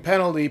 5-second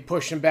penalty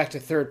pushed him back to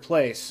 3rd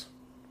place.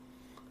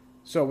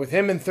 So with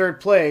him in 3rd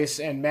place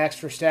and Max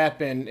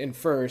Verstappen in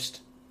 1st,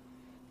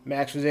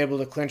 Max was able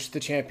to clinch the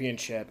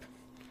championship.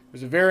 It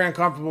was a very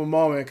uncomfortable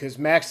moment because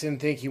Max didn't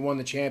think he won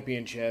the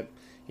championship.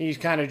 He's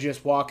kind of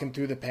just walking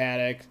through the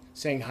paddock,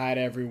 saying hi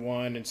to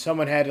everyone, and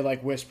someone had to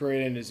whisper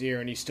it in his ear,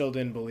 and he still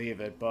didn't believe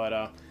it.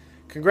 But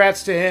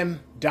congrats to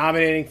him,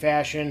 dominating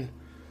fashion.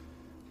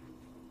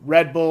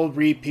 Red Bull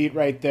repeat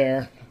right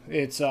there.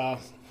 It's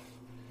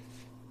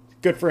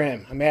good for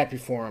him. I'm happy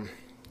for him.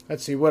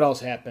 Let's see what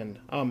else happened.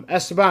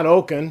 Esteban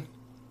Ocon,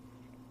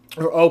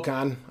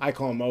 I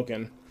call him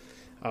Ocon,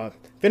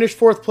 finished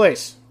 4th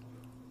place.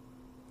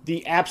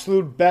 The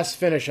absolute best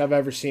finish I've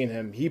ever seen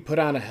him. He put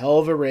on a hell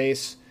of a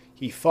race.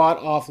 He fought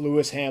off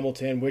Lewis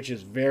Hamilton, which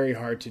is very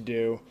hard to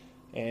do,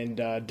 and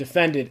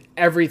defended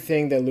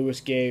everything that Lewis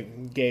gave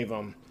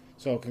him.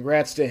 So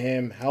congrats to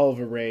him. Hell of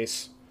a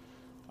race.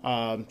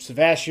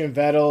 Sebastian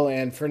Vettel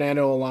and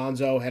Fernando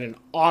Alonso had an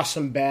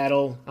awesome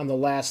battle on the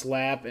last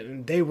lap,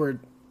 and they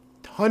were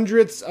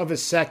hundredths of a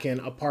second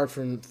apart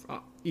from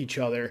each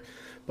other.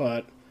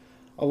 But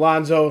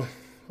Alonso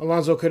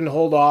couldn't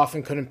hold off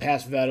and couldn't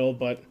pass Vettel,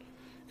 but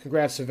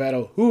congrats to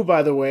Vettel, who,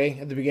 by the way,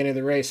 at the beginning of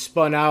the race,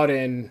 spun out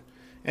and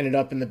ended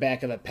up in the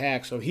back of the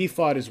pack, so he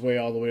fought his way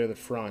all the way to the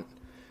front.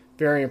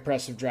 Very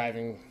impressive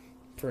driving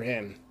for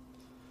him.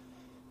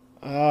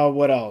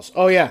 What else?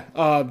 Oh, yeah.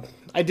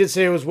 I did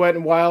say it was wet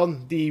and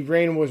wild. The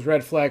rain was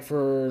red flag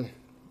for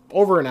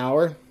over an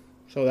hour,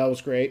 so that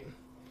was great.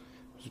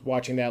 I was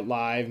watching that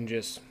live and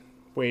just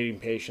waiting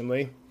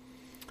patiently.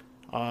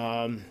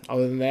 Other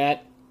than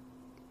that,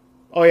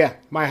 oh, yeah,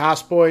 my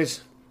Haas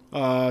boys,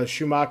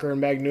 Schumacher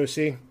and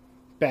Magnussen,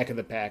 back of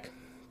the pack.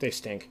 They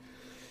stink.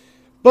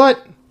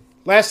 But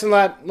last and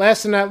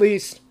not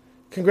least,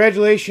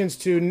 congratulations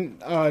to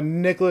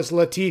Nicholas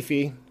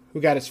Latifi,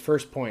 who got his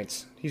first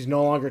points. He's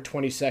no longer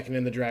 22nd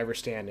in the driver's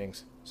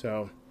standings.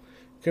 So,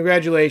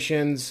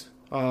 congratulations.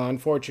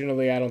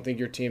 Unfortunately, I don't think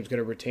your team's going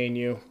to retain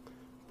you,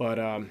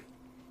 but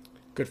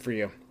good for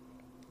you.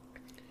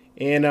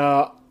 In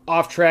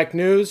off-track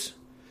news,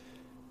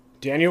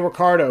 Daniel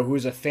Ricciardo,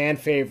 who's a fan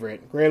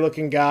favorite.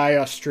 Great-looking guy,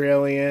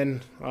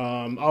 Australian.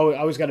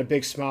 Always got a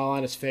big smile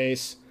on his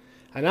face.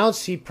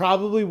 Announced he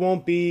probably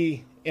won't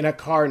be in a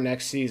car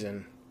next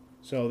season.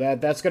 So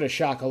that's going to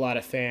shock a lot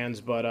of fans.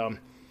 But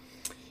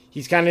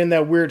he's kind of in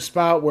that weird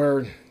spot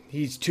where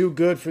he's too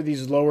good for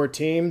these lower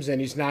teams, and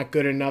he's not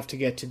good enough to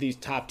get to these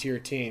top-tier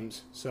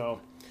teams.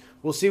 So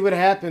we'll see what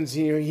happens.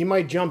 He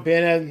might jump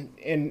in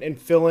and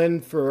fill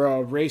in for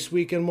a race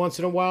weekend once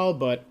in a while,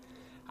 but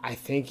I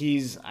think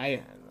he's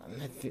going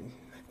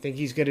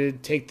to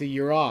take the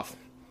year off.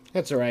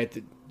 That's all right.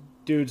 The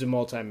dude's a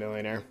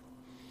multimillionaire.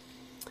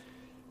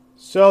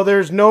 So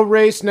there's no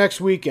race next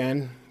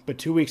weekend, but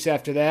 2 weeks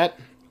after that,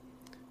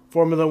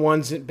 Formula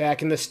One's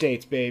back in the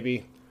States,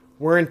 baby.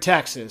 We're in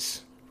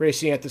Texas,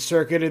 racing at the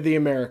Circuit of the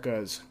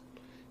Americas.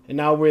 And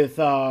now with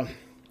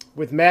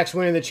Max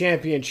winning the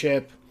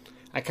championship,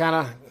 I kind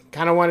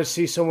of want to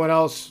see someone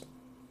else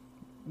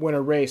win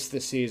a race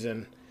this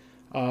season.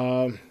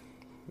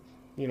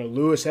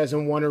 Lewis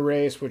hasn't won a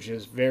race, which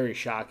is very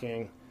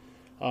shocking.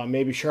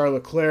 Maybe Charles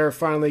Leclerc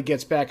finally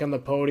gets back on the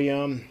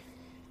podium.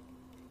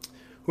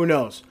 Who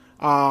knows?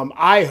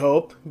 I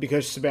hope,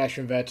 because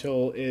Sebastian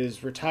Vettel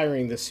is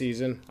retiring this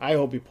season, I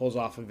hope he pulls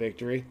off a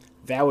victory.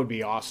 That would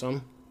be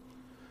awesome.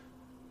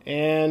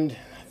 And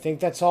I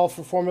think that's all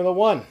for Formula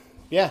One.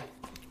 Yeah,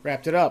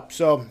 wrapped it up.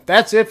 So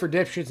that's it for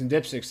Dipshits and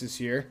Dipsticks this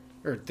year,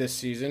 or this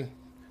season,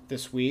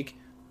 this week.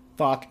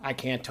 Fuck, I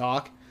can't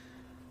talk.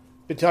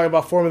 Been talking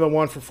about Formula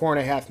One for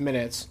 4.5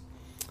 minutes.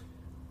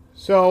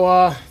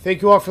 So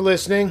thank you all for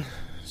listening.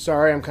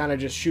 Sorry, I'm kind of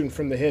just shooting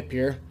from the hip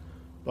here.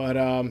 But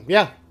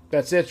yeah,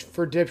 that's it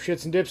for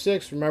Dipshits and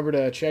Dipsticks. Remember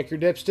to check your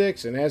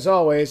dipsticks. And as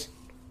always,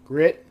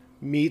 grit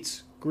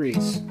meets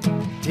grease.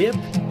 Dip,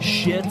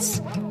 shits,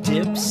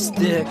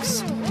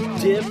 dipsticks.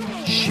 Dip,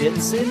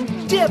 shits, and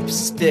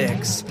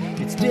dipsticks.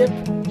 It's dip,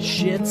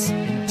 shits,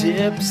 and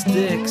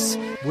dipsticks.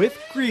 With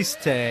Grease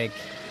Tank.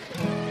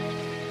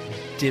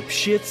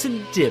 Dipshits and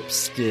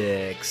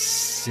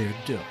dipsticks. They're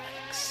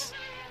dogs.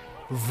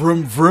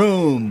 Vroom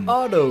vroom.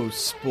 Auto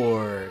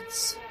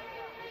Sports.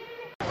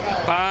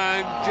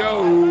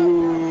 Banjo.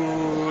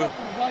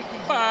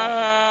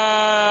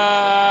 Banjo.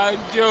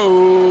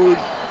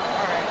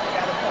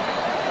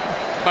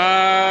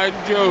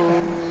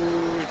 Banjo.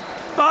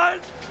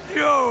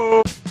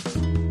 Banjo.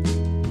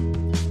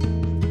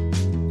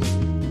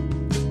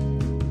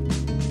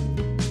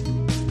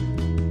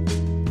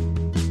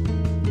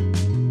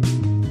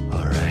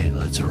 All right,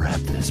 let's wrap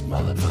this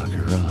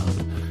motherfucker up.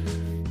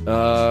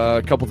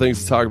 A couple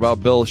things to talk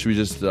about. Bill, should we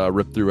just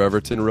rip through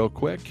Everton real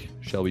quick?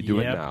 Shall we do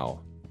it now?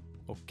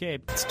 Okay.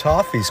 It's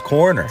Toffee's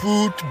Corner.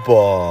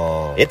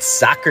 Football. It's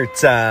soccer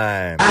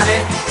time. And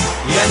it,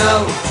 you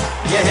know,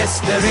 your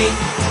history.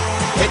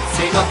 It's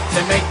enough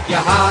to make your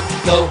heart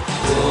go.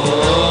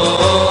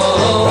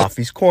 Whoa.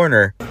 Toffee's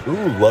Corner.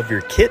 Ooh, love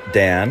your kit,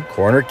 Dan.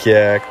 Corner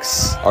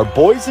kicks. Our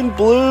boys in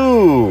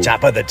blue.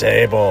 Top of the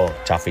table.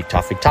 Toffee,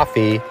 toffee,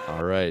 toffee.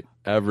 All right.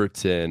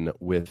 Everton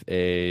with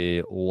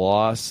a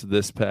loss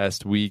this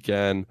past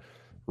weekend.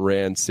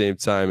 Ran same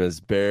time as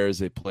Bears.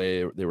 They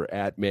were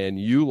at Man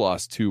U,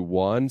 lost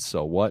 2-1.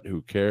 So what?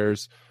 Who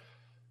cares?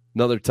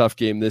 Another tough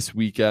game this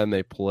weekend.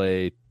 They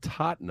play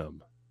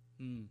Tottenham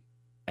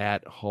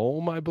at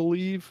home, I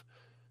believe.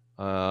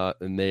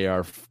 And they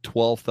are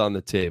 12th on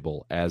the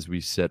table as we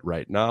sit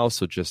right now.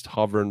 So just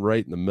hovering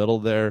right in the middle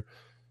there.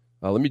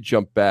 Let me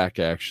jump back,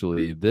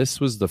 actually. This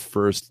was the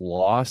first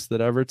loss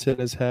that Everton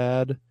has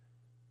had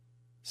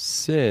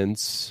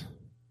since,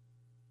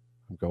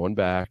 I'm going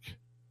back,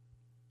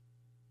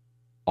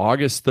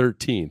 August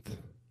 13th.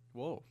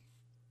 Whoa.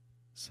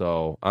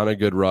 So on a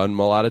good run.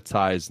 A lot of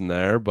ties in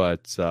there,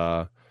 but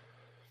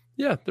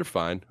yeah, they're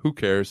fine. Who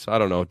cares? I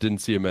don't know. Didn't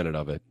see a minute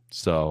of it.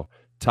 So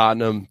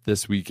Tottenham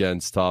this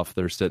weekend's tough.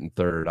 They're sitting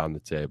third on the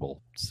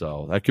table.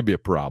 So that could be a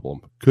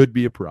problem. Could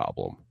be a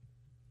problem.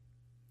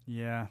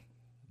 Yeah.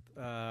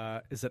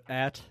 Is it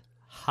at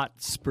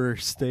Hotspur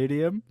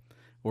Stadium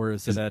or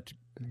is it at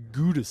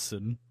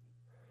Goodison?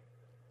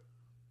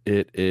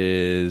 It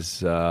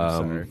is.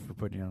 I'm sorry for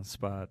putting you on the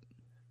spot.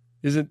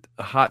 Isn't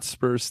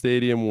Hotspur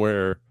Stadium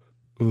where?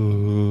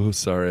 Oh,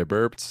 sorry, I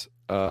burped.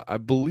 I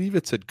believe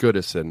it's at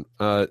Goodison.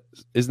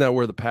 Isn't that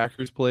where the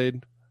Packers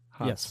played?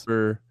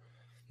 Hotspur, yes.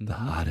 The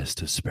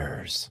hottest of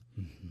Spurs.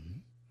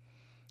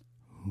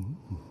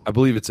 I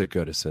believe it's at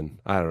Goodison.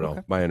 I don't know.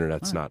 Okay. My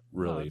internet's not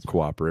really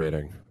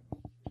cooperating.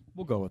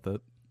 We'll go with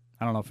it.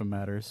 I don't know if it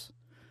matters.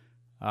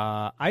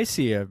 I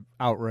see a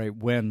outright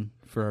win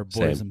for our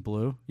boys Same. in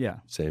blue. Yeah.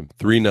 Same.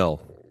 3-0.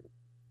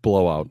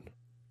 Blowout.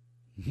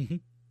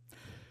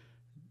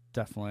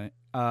 Definitely.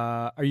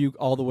 Are you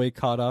all the way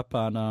caught up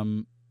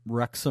on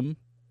Wrexham?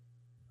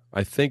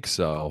 I think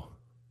so.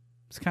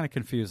 It's kind of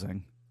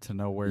confusing to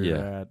know where Yeah.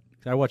 you're at.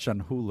 I watch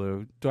on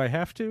Hulu. Do I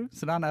have to?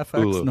 Is it on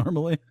FX Hulu.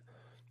 normally?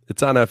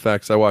 It's on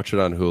FX. I watch it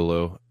on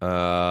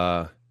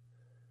Hulu.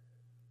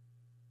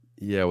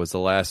 Yeah, was the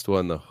last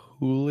one the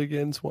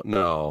Hooligans one?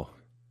 No.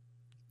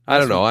 I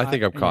don't know. I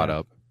think I'm caught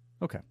up.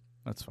 Okay,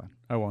 that's fine.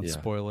 I won't Yeah.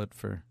 spoil it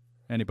for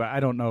anybody. I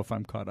don't know if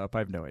I'm caught up. I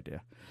have no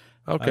idea.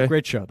 Okay.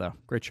 Great show, though.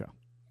 Great show.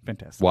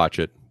 Fantastic. Watch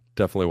it.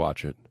 Definitely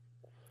watch it.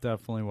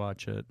 Definitely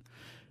watch it.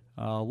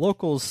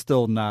 Local's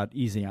still not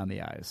easy on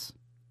the eyes,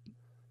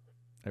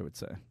 I would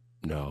say.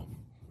 No.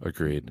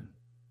 Agreed.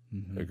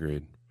 Mm-hmm.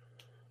 Agreed.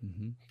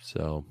 Mm-hmm.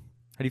 So,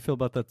 how do you feel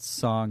about that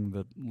song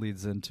that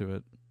leads into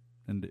it,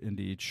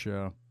 into each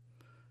show?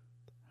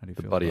 How do you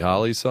the feel Buddy about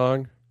Holly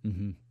song?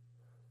 Mm-hmm.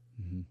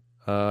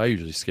 Mm-hmm. I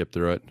usually skip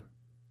through it.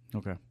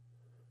 Okay.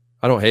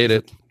 I don't hate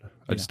it.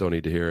 I just don't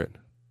need to hear it.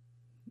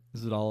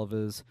 Is it all of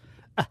his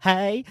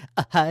hey,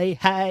 hey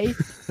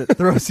that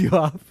throws you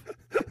off?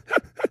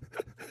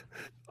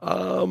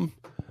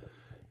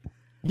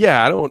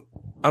 Yeah, I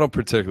don't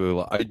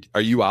particularly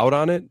are you out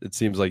on it? It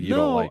seems like you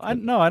don't like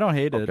it. No, I don't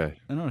hate it. Okay.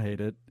 I don't hate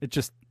it.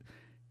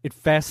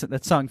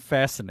 That song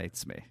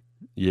fascinates me.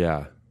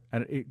 Yeah.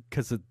 And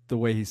because of the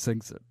way he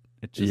sings it.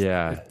 It just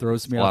it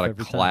throws me a off lot of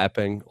every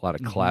clapping, time. a lot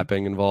of Mhm.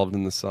 clapping involved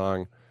in the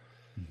song.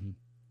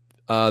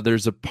 Mhm.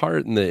 There's a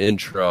part in the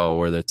intro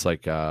where it's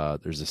like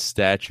there's a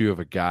statue of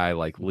a guy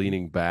like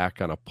leaning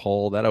back on a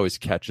pole. That always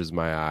catches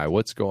my eye.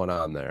 What's going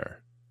on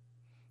there?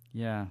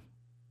 Yeah.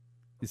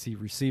 Is he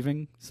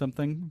receiving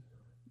something?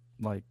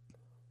 Like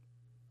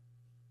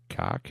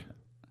cock?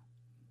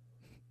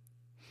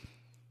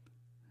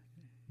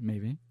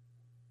 Maybe.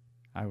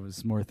 I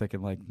was more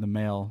thinking like the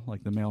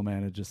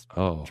mailman had just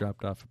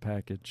dropped off a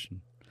package.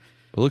 And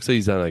It looks like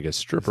he's on like a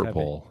stripper heavy.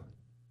 pole.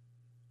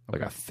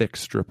 Like a thick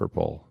stripper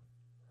pole.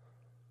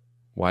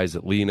 Why is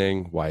it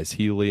leaning? Why is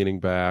he leaning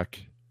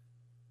back?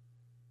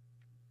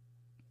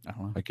 I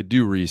don't know. I could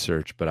do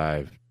research, but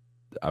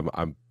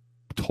I'm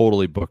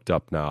totally booked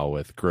up now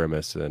with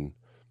Grimace and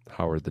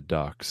Howard the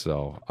Duck,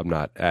 so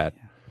I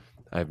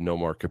have no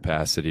more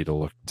capacity to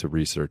look to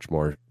research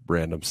more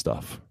random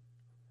stuff.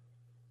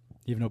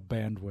 You have no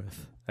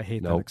bandwidth. I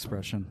hate that Nope.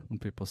 expression when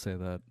people say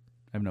that.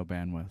 I have no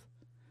bandwidth.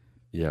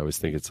 Yeah, I always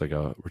think it's like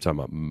we're talking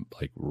about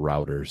like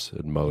routers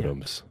and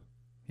modems.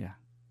 Yeah.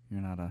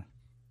 You're not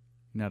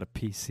a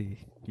PC.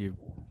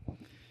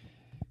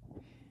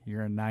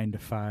 You're a 9 to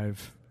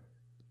 5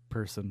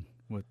 person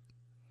with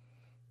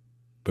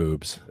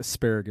boobs,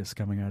 asparagus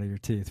coming out of your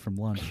teeth from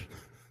lunch.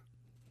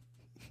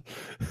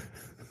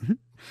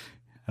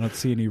 I don't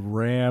see any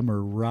RAM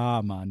or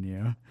ROM on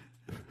you.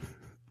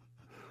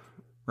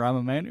 Rahm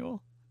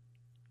Emanuel?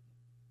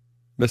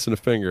 Missing a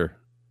finger,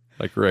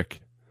 like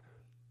Rick.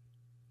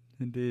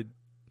 Indeed.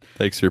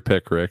 Thanks for your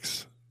pick,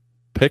 Ricks.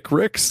 Pick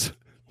Ricks?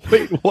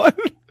 Wait, what?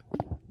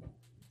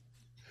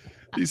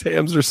 These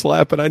hams are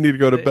slapping. I need to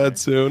go to bed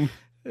soon.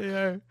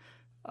 Yeah.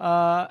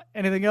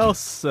 Anything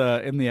else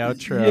in the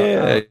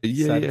outro?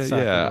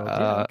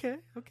 Yeah.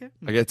 Okay.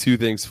 I got two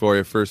things for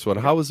you. First one,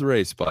 how was the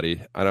race,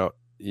 buddy? I know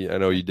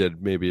you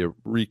did maybe a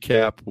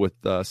recap with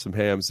some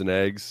hams and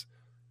eggs.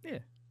 Yeah,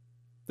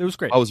 it was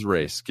great. How was the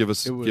race? Give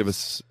us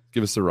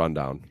a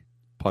rundown.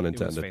 Pun It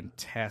was intended.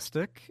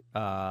 fantastic.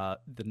 The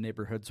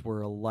neighborhoods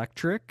were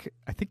electric.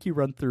 I think you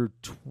run through,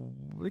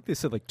 I think they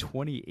said like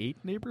 28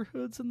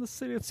 neighborhoods in the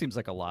city. It seems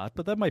like a lot,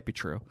 but that might be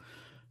true.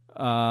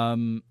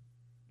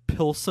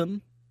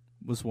 Pilsen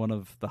was one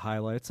of the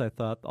highlights. I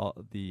thought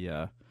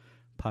the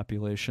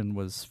population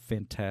was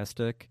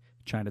fantastic.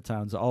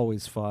 Chinatown's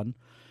always fun.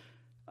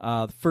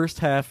 The first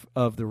half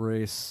of the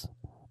race,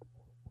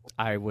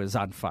 I was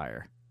on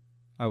fire.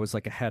 I was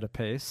like ahead of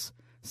pace.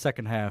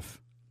 Second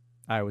half,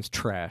 I was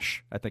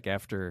trash. I think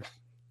after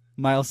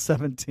mile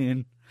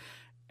 17,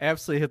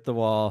 absolutely hit the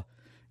wall,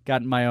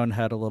 got in my own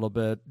head a little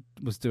bit,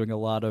 was doing a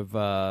lot of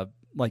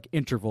like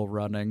interval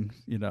running,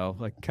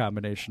 like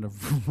combination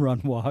of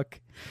run walk,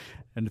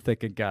 and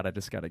thinking, God, I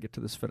just got to get to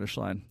this finish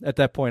line. At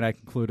that point, I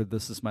concluded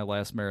this is my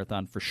last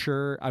marathon for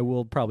sure. I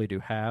will probably do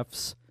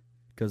halves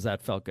because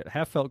that felt good.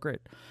 Half felt great.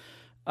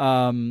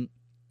 I'm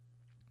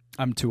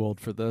too old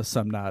for this.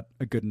 I'm not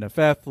a good enough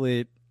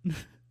athlete.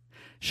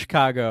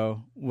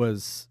 Chicago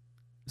was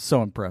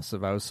so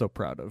impressive. I was so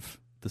proud of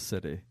the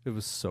city. It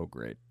was so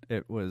great.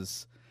 It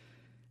was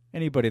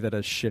anybody that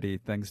has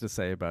shitty things to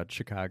say about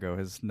Chicago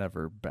has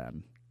never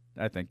been,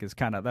 I think, is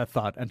kind of that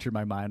thought entered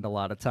my mind a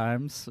lot of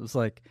times. It was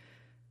like,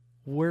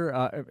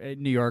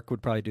 New York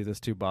would probably do this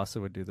too.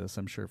 Boston would do this,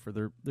 I'm sure, for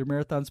their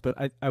marathons.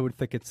 But I would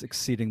think it's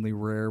exceedingly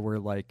rare where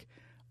like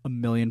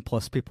 1 million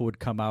plus people would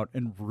come out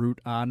and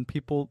root on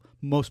people.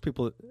 Most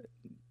people,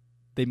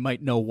 they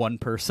might know one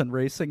person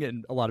racing,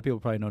 and a lot of people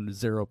probably know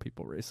 0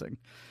 people racing.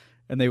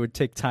 And they would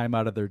take time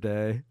out of their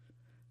day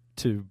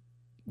to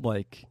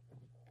like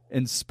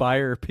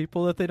inspire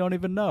people that they don't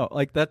even know.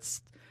 Like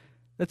that's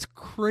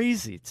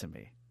crazy to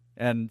me.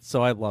 And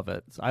so I love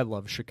it. I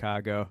love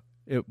Chicago.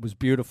 It was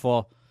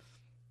beautiful.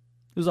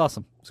 It was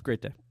awesome. It was a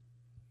great day.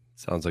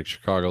 Sounds like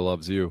Chicago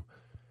loves you.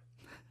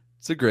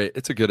 It's a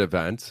good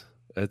event.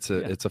 It's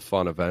a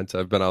fun event.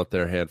 I've been out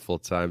there a handful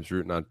of times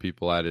rooting on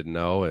people I didn't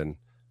know, and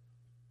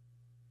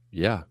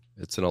yeah,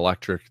 it's an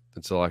electric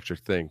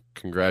thing.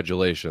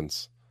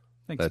 Congratulations.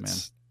 Thanks,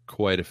 That's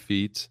quite a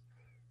feat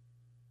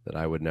that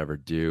I would never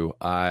do.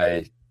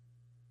 I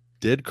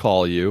did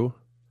call you.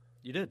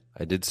 You did.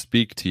 I did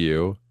speak to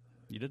you.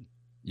 You did.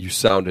 You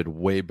sounded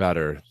way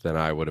better than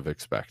I would have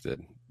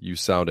expected. You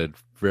sounded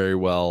very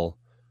well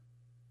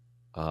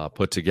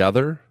put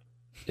together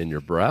in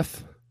your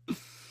breath,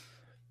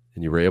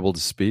 and you were able to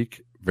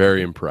speak.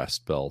 Very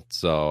impressed, Bill.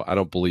 So I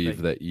don't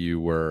believe that you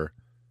were,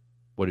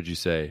 what did you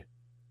say?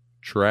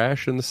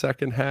 Trash in the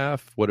second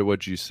half? What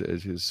did you say?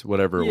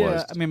 Whatever it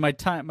was. I mean, my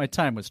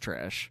time was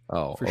trash.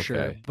 Oh, for okay.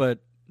 sure.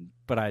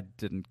 But I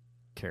didn't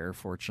care,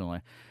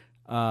 fortunately.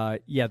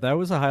 Yeah, that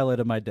was a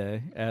highlight of my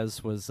day,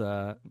 as was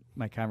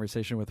my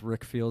conversation with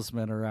Rick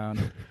Fieldsman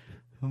around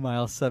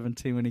mile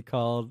 17 when he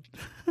called.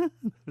 It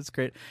was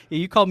great. Yeah,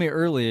 you called me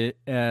early,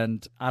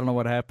 and I don't know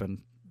what happened.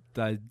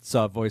 I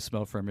saw a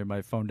voicemail from you.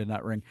 My phone did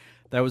not ring.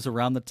 That was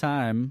around the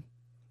time,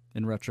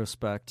 in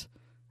retrospect,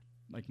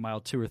 like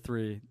mile 2 or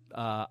 3,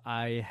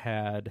 I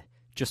had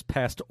just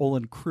passed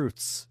Olin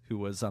Kreutz, who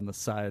was on the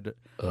side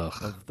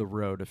of the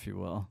road, if you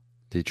will.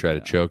 Did he try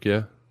to choke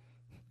you?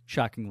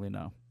 Shockingly,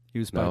 no. He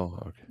was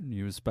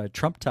by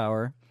Trump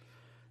Tower,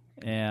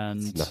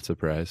 and not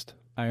surprised.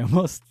 I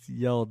almost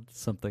yelled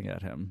something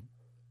at him.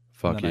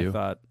 Fuck you. I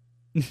thought,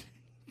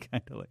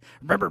 kind of like,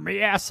 remember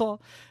me,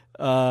 asshole?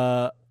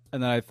 And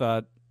then I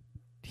thought,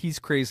 he's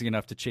crazy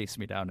enough to chase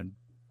me down and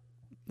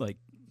like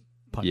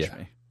punch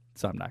me,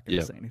 so I'm not going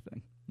to say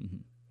anything. Mm-hmm.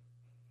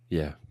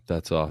 Yeah,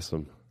 that's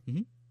awesome.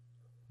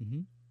 Mm-hmm.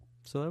 Mm-hmm.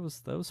 So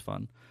that was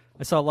fun.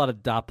 I saw a lot of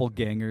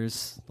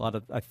doppelgangers.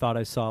 I thought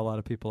I saw a lot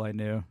of people I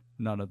knew.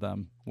 None of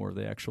them were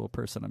the actual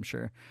person, I'm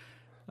sure.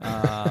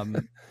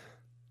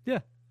 Yeah,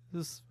 it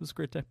was a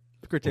great day.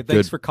 Great day.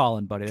 Thanks for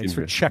calling, buddy. Thanks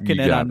for checking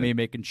in on me,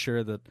 making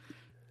sure that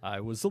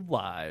I was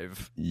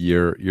alive.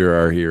 You're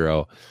our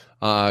hero.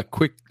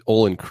 Quick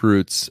Olin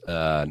Kreutz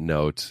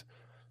note.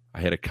 I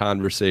had a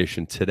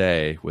conversation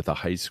today with a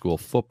high school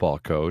football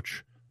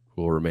coach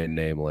who will remain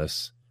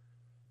nameless,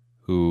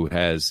 who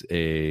has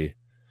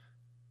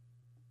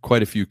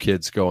quite a few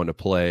kids going to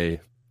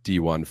play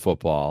D1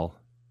 football.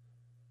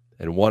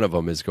 And one of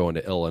them is going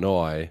to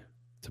Illinois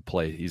to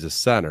play. He's a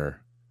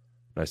center.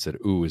 And I said,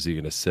 ooh, is he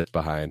going to sit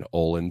behind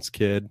Olin's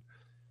kid?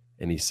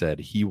 And he said,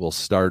 he will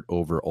start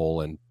over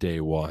Olin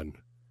day one.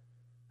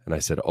 And I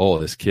said, oh,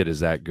 this kid is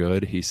that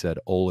good? He said,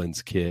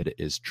 Olin's kid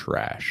is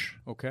trash.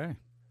 Okay.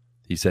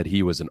 He said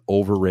he was an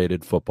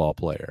overrated football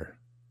player.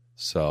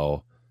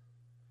 So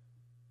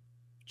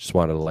just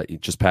wanted to let you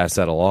just pass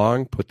that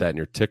along, put that in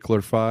your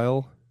tickler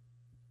file.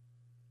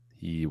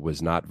 He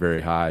was not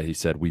very high. He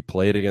said, we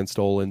played against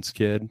Olin's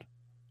kid.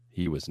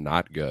 He was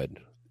not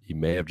good. He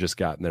may have just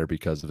gotten there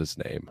because of his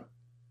name.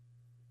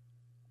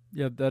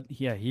 Yeah,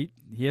 he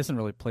hasn't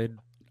really played.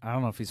 I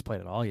don't know if he's played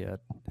at all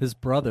yet. His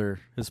brother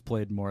has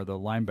played more the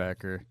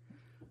linebacker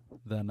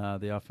than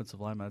the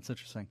offensive lineman. It's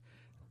interesting.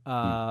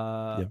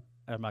 I'm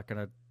not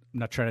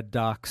trying to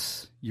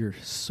dox your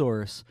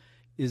source.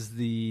 Is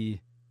the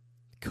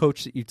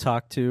coach that you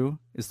talked to,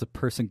 is the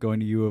person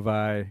going to U of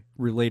I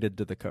related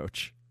to the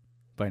coach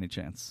by any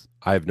chance?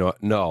 I have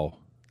no.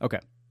 Okay.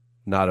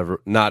 Not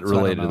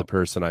related to the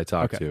person I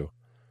talked to.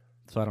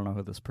 So I don't know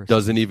who this person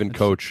doesn't even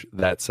coach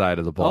that side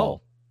of the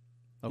ball.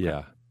 Oh. Okay.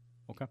 Yeah.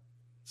 Okay.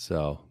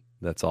 So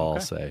that's all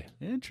I'll say.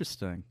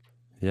 Interesting.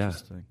 Yeah.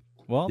 Interesting.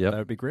 Well, that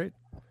would be great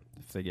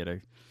if they get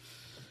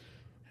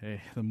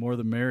the more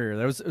the merrier.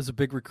 It was a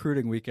big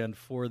recruiting weekend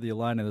for the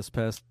Illini this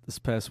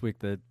past week.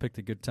 They picked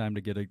a good time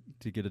to get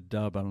a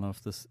dub. I don't know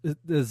if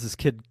is this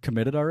kid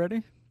committed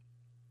already?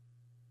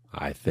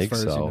 I think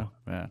so. You know.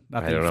 Yeah.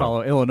 Not that you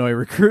follow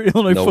Illinois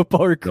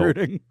football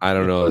recruiting. Nope. I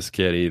don't know this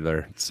kid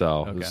either.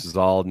 So this is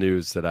all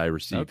news that I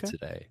received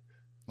today.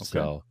 Okay.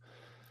 So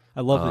I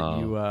love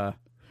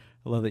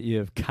that you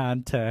have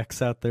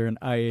contacts out there in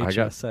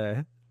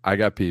IHSA. I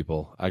got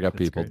people. That's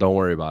people. Great. Don't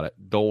worry about it.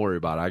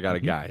 I got a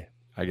guy.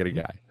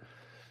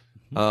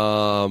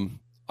 All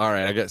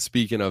right.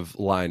 Speaking of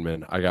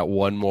linemen, I got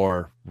one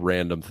more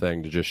random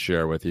thing to just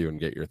share with you and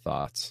get your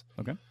thoughts.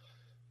 Okay.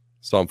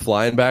 So I'm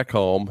flying back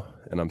home,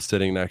 and I'm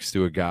sitting next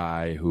to a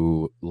guy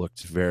who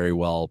looked very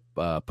well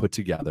put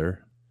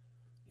together.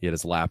 He had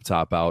his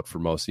laptop out for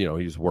most, he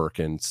was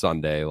working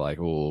Sunday, like,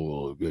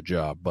 oh, good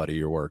job, buddy,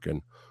 you're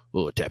working.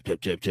 Oh, tap,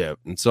 tap, tap, tap.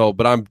 And so,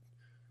 but I'm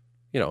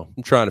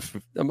trying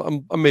to,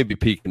 I'm maybe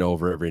peeking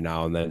over every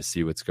now and then to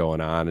see what's going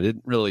on. I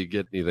didn't really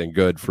get anything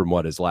good from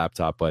his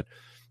laptop, but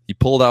he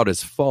pulled out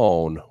his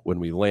phone when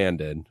we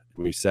landed.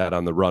 We sat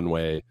on the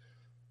runway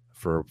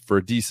for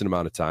a decent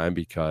amount of time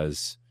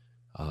because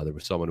there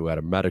was someone who had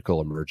a medical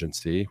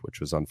emergency, which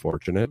was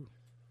unfortunate.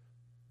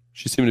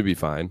 She seemed to be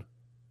fine.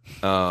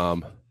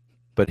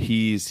 But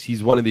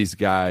he's one of these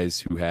guys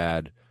who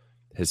had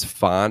his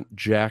font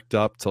jacked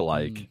up to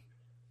like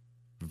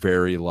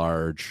very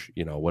large,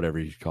 whatever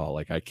you call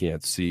like I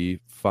can't see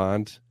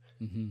font.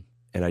 Mm-hmm.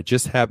 And I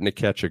just happened to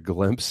catch a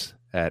glimpse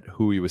at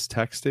who he was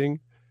texting,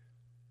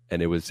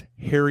 and it was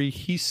Harry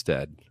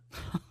Hested.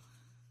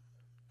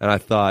 And I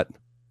thought,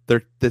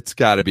 that's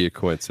got to be a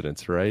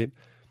coincidence, right?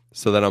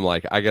 So then I'm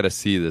like, I got to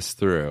see this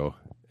through.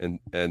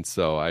 And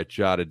so I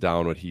jotted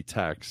down what he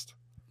texted.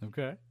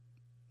 Okay.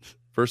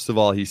 First of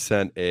all, he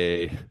sent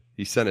a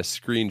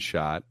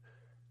screenshot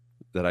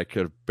that I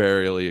could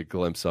barely a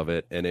glimpse of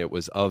it, and it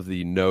was of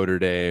the Notre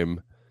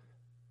Dame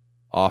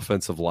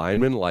offensive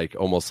linemen, like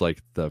almost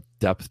like the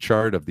depth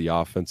chart of the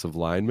offensive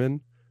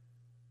linemen.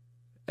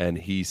 And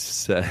he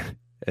said,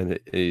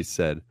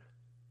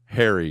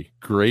 Harry,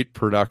 great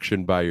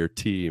production by your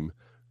team.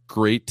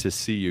 Great to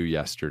see you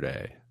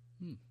yesterday.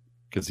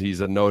 Because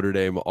he's a Notre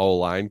Dame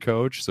O-line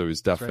coach, so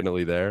he's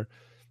definitely there.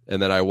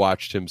 And then I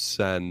watched him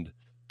send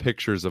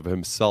pictures of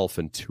himself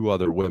and 2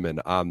 other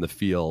women on the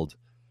field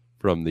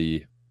from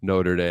the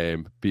Notre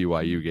Dame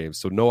BYU game.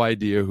 So no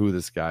idea who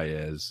this guy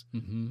is.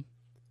 Mm-hmm.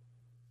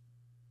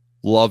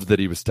 Love that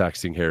he was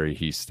texting Harry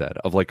Hiestand.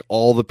 Of like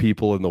all the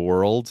people in the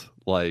world,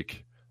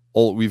 like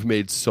we've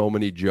made so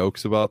many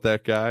jokes about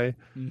that guy.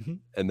 Mm-hmm.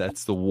 And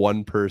that's the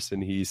one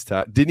person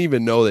didn't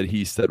even know that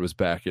Hiestand was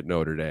back at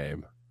Notre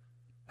Dame.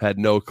 Had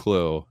no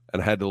clue,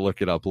 and I had to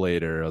look it up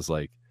later. I was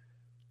like,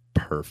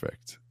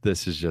 perfect.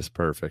 This is just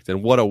perfect.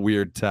 And what a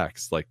weird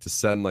text, like to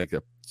send like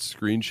a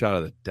screenshot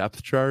of the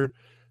depth chart.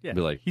 Yeah,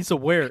 be like, he's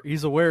aware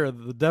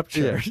of the depth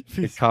chart.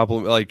 Yeah,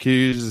 compliment, like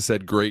he just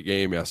said, great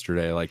game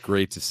yesterday. Like,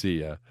 great to see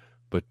you.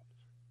 But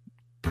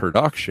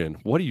production,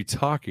 what are you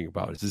talking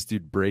about? Is this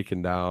dude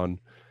breaking down?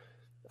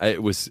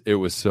 It was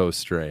so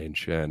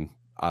strange, and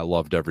I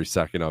loved every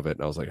second of it.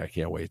 And I was like, I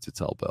can't wait to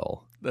tell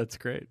Bill. That's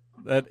great.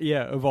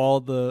 Of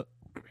all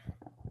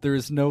there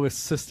is no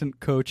assistant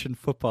coach in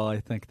football,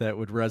 I think, that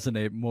would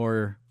resonate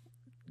more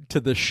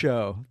to the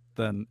show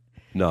than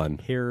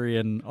none. Harry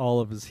and all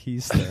of his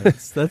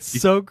Hiestands. That's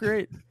so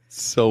great.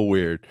 So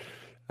weird.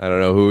 I don't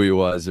know who he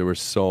was. There were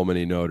so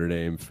many Notre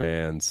Dame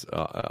fans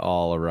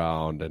all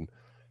around, and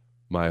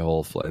my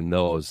whole and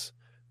those,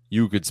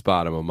 you could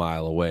spot him a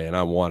mile away. And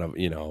I'm one of,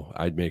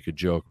 I'd make a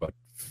joke about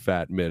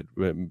fat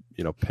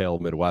pale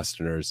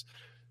Midwesterners.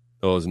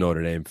 Those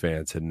Notre Dame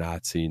fans had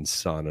not seen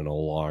sun in a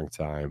long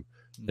time.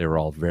 They were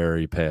all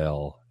very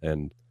pale,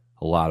 and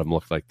a lot of them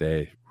looked like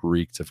they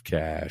reeked of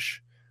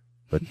cash,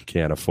 but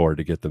can't afford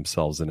to get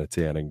themselves in a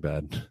tanning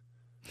bed.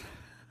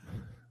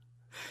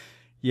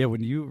 Yeah,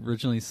 when you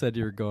originally said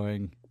you were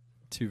going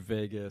to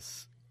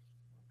Vegas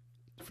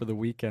for the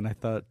weekend, I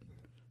thought,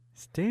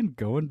 is Dan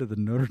going to the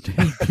Notre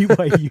Dame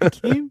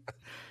BYU game?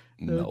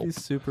 That would be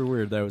super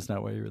weird. That was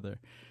not why you were there.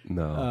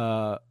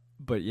 No.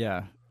 But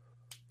yeah,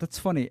 that's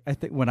funny. I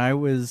think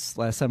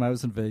last time I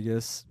was in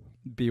Vegas,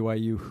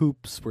 BYU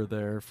hoops were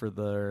there for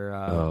their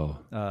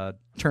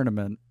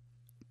tournament,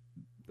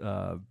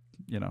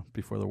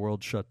 before the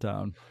world shut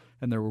down,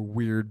 and there were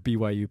weird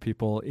BYU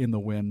people in the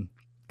Wynn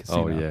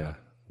casino. Oh yeah,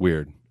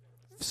 weird,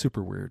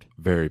 super weird,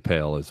 very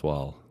pale as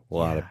well. A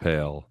lot of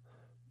pale.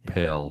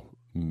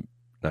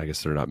 I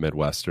guess they're not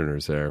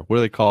Midwesterners there. What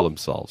do they call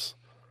themselves?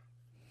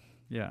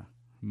 Yeah,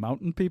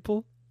 mountain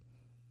people.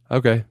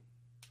 Okay,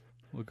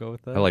 we'll go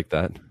with that. I like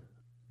that.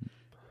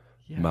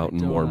 Yeah,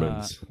 Mountain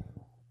Mormons.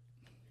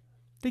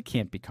 They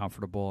can't be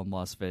comfortable in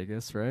Las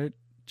Vegas, right?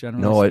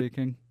 Generally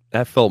speaking.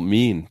 That felt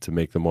mean to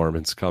make the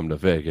Mormons come to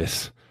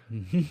Vegas.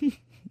 There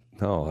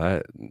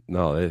were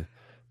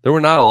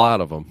not a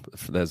lot of them.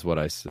 That's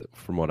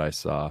from what I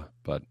saw.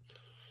 But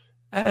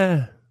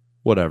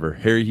whatever.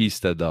 Harry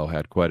Hiestand though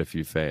had quite a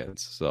few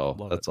fans,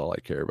 so that's all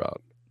I care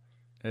about.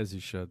 As you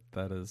should.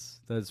 That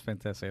is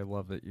fantastic. I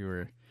love that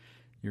you're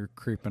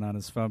creeping on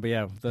his phone. But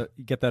yeah, you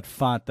get that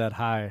font that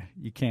high,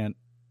 you can't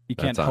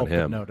help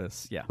but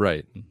notice. Yeah.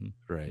 Right. Mm-hmm.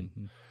 Right.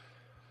 Mm-hmm.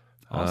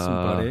 Awesome,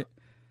 buddy.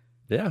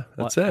 Yeah,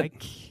 that's it. I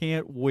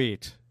can't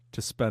wait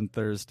to spend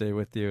Thursday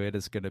with you. It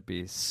is going to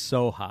be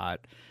so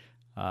hot.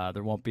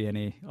 There won't be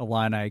any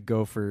Illini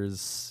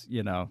Gophers,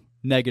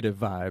 negative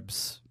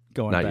vibes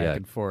going Not back yet.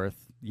 and forth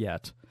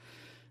yet.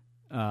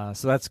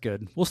 So that's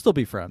good. We'll still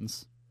be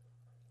friends,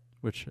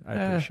 which I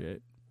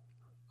appreciate.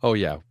 Oh,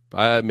 yeah.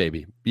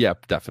 Maybe. Yeah,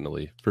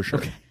 definitely. For sure.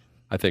 Okay.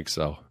 I think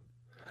so.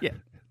 Yeah.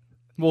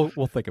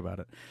 We'll think about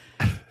it.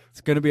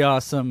 It's going to be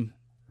awesome.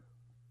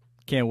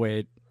 Can't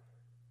wait.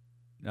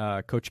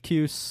 Coach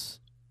Cuse,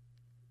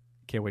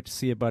 can't wait to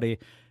see you, buddy.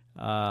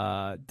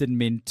 Didn't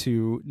mean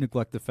to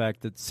neglect the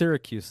fact that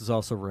Syracuse is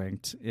also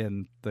ranked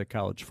in the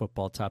college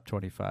football top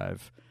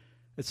 25.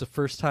 It's the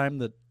first time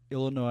that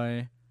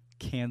Illinois,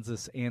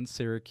 Kansas, and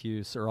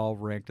Syracuse are all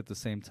ranked at the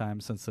same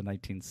time since the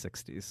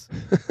 1960s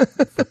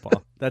in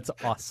football. That's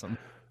awesome.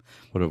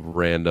 What a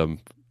random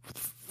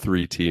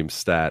 3-team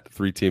stat.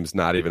 3 teams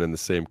not even in the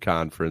same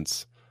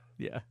conference.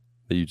 Yeah.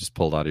 That you just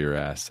pulled out of your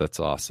ass. That's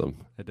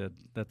awesome. I did.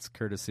 That's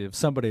courtesy of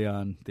somebody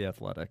on The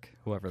Athletic,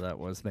 whoever that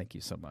was. Thank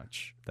you so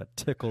much. That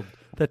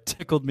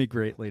tickled me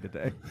greatly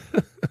today.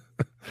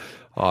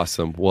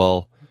 Awesome.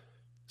 Well,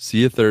 see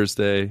you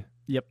Thursday.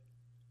 Yep.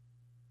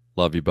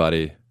 Love you,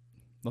 buddy.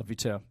 Love you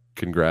too.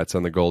 Congrats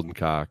on the Golden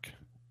Cock.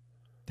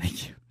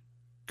 Thank you.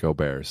 Go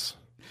Bears.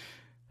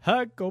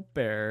 Go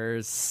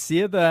Bears. See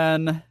you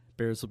then.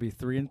 Bears will be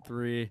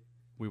 3-3.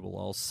 We will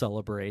all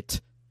celebrate.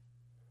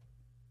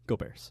 Go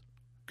Bears.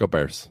 Go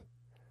Bears.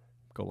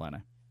 Go Illini.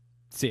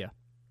 See ya.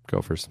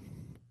 Gophers.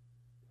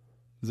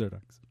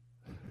 Zerducks.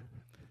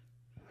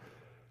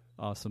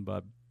 Awesome,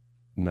 bud.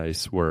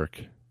 Nice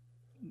work.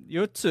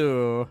 You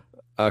too.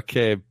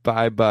 Okay,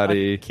 bye,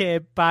 buddy. Okay,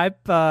 bye,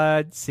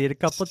 bud. See you in a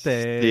couple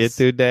days. See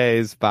you 2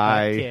 days.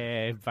 Bye.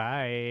 Okay,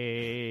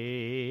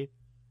 bye.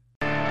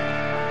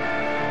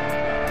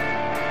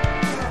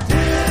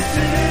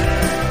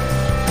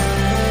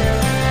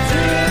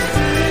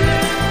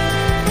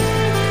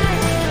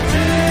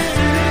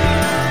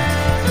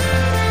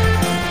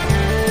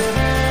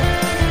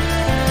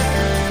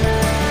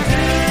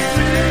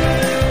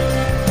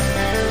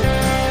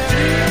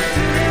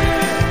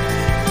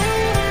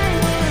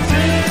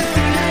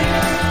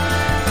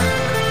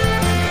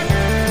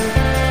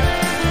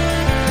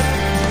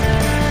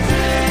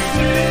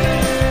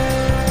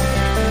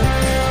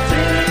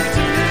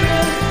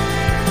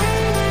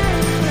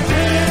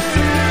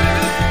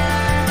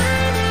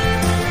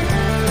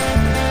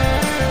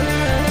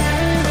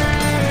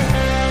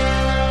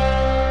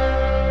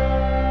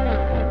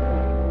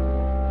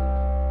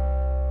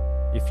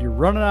 if you're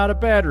running out of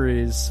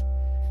batteries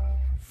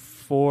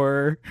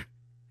for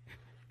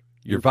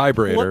Your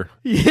vibrator.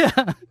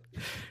 Yeah.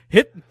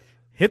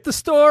 Hit the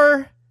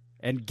store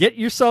and get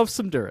yourself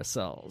some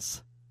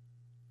Duracells.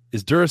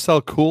 Is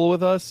Duracell cool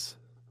with us?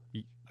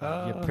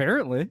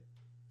 Apparently.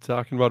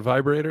 Talking about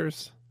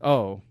vibrators?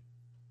 Oh.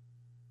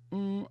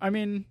 I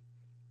mean,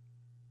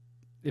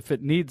 if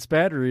it needs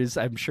batteries,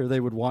 I'm sure they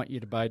would want you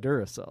to buy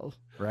Duracell,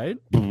 right?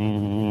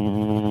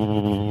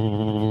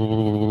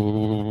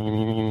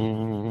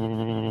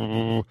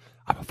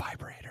 I'm a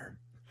vibrator.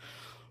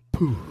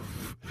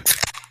 Poof.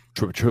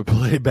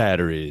 AAA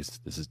batteries.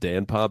 This is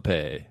Dan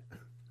Pompey.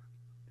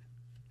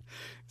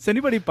 Does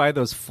anybody buy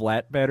those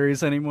flat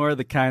batteries anymore?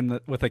 The kind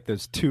that with like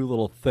those two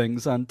little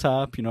things on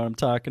top? You know what I'm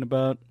talking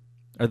about?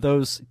 Are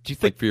those? Do you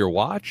think Like for your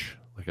watch?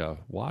 Like a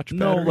watch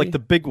No, battery? like the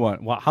big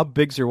one. How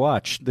big's your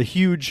watch? The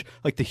huge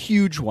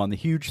one, the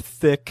huge,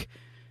 thick,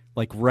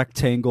 like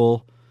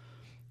rectangle.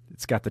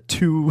 It's got the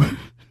two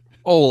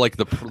Oh, like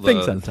the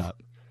things on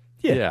top.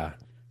 Yeah.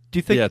 Do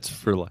you think? Yeah, it's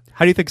for like.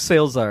 How do you think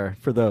sales are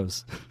for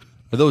those?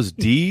 Are those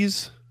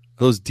D's?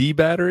 Those D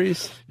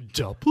batteries?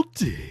 Double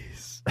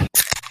D's.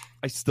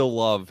 I still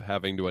love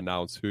having to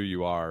announce who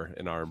you are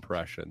in our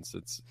impressions.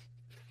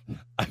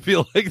 I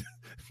feel like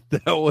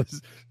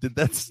did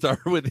that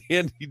start with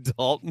Andy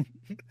Dalton?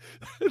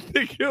 I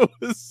think it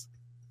was.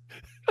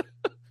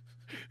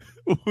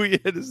 We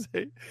had to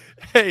say,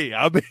 "Hey,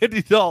 I'm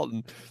Andy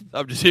Dalton.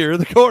 I'm just here in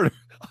the corner.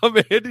 I'm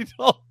Andy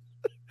Dalton."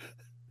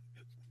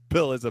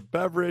 Bill has a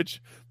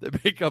beverage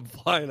that may come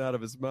flying out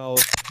of his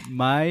mouth.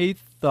 My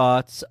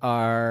thoughts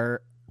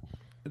are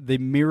they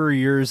mirror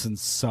yours in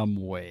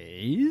some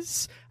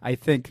ways. I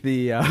think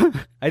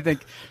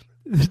it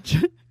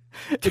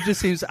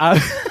just seems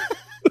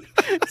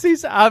it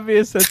seems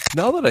obvious that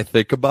Now that I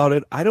think about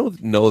it, I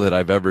don't know that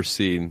I've ever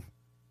seen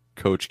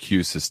Coach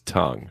Cuse's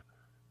tongue.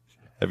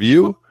 Have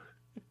you?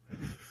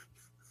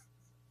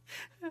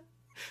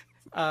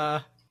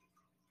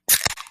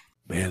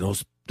 Man,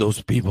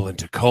 those people in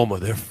Tacoma,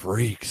 they're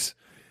freaks.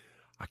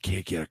 I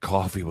can't get a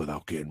coffee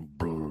without getting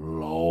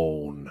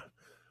blown.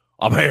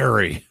 I'm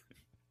hairy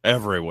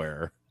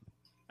everywhere.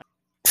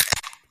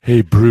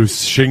 Hey,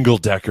 Bruce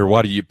Shingledecker,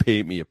 why do you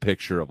paint me a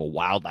picture of a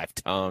wildlife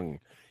tongue,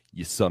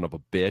 you son of a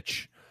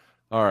bitch?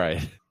 All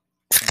right.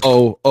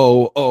 Oh,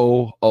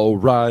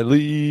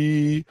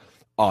 O'Reilly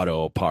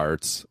Auto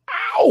Parts.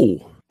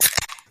 Ow!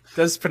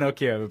 Does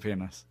Pinocchio have a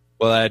penis?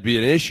 Well, that'd be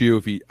an issue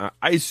if he.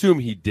 I assume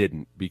he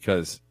didn't,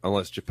 because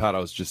unless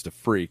Geppetto's just a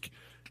freak,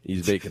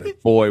 he's making a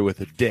boy with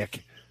a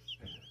dick,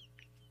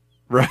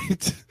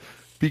 right?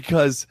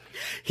 Because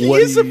He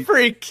is a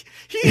freak.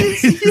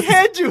 He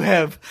had to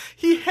have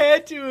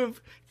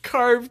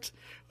carved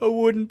a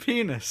wooden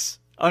penis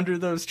under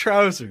those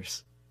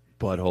trousers.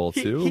 Butthole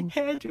He too.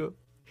 had to.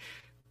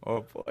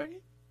 Oh boy.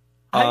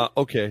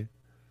 Okay.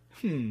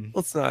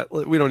 Let's not.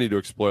 We don't need to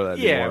explore that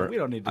Yeah, anymore. we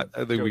don't need to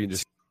I think go- we can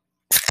just.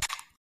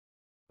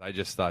 I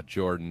just thought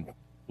Jordan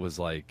was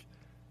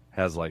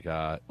has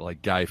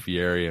Guy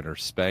Fieri in her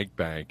spank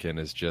bank and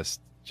is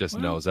just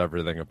knows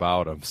everything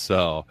about him.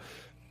 So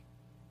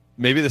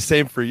maybe the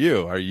same for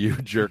you. Are you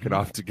jerking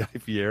off to Guy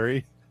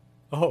Fieri?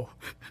 Oh,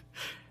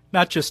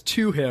 not just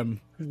to him,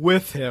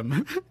 with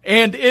him,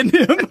 and in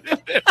him.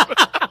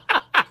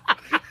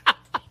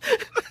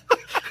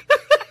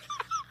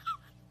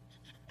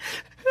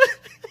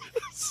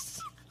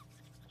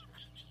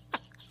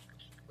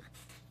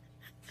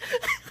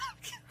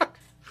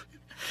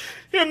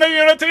 In the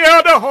unity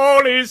of the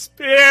Holy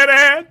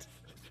Spirit.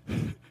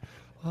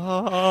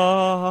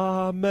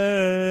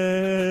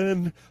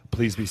 Amen.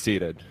 Please be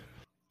seated.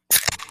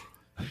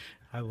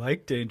 I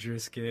like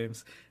dangerous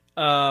games.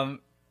 Dolphin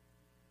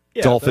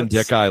that's-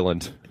 Dick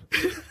Island.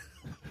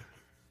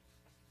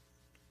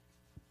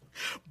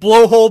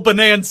 Blowhole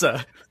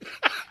Bonanza.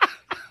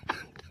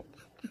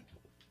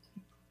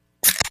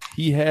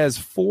 He has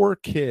 4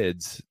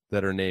 kids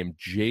that are named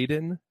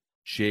Jaden,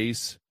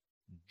 Jace,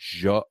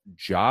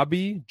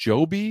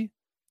 Joby,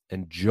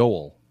 and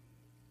Joel.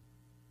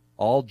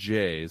 All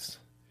J's.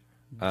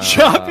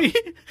 Jobby?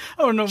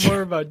 I want to know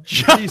more about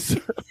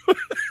Jobby.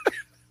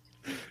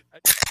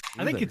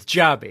 I think it's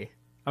Jobby.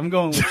 I'm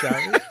going with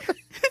Jobby.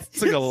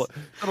 It's like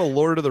a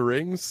Lord of the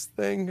Rings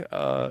thing.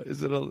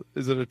 Is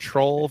it a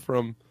troll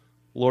from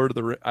Lord of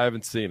the Rings? I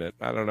haven't seen it.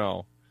 I don't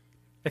know.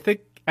 I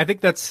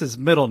think that's his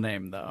middle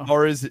name, though.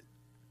 Or is it?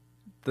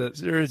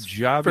 Is there a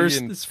Jobby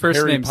in his first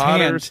Harry name's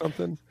Potter Hand. or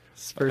something?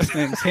 His first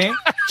name's Hank.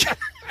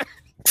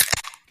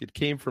 It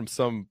came from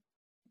some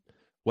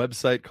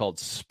website called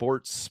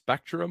Sports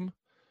Spectrum,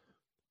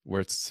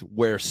 where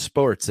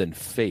sports and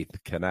faith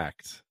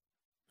connect.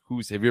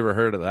 Have you ever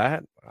heard of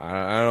that?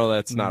 I know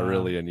that's not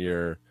really in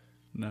your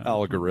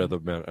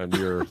algorithm on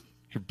your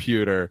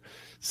computer.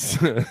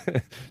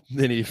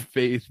 Any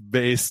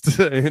faith-based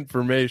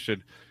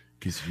information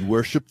because you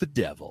worship the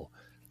devil.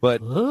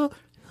 But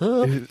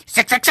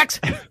 666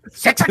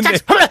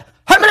 666.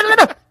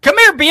 Come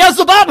here,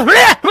 Beelzebub.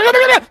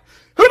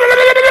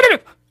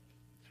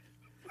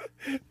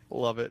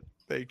 Love it.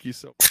 Thank you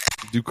so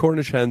much. Do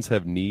Cornish hens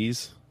have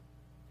knees?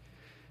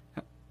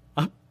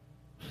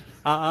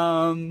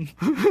 I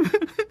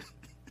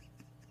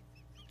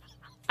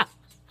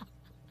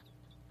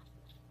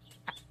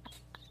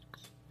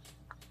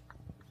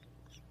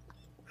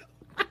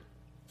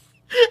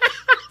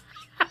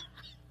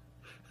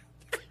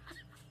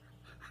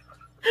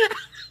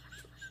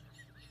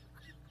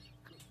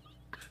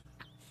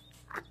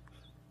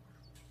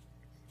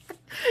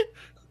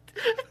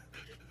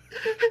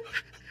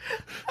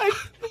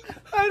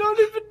don't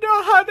even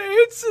know how to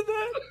answer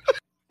that.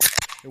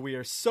 We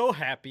are so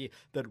happy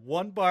that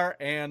One Bar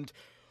and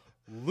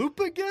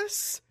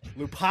Lupagus,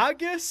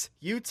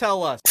 you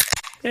tell us.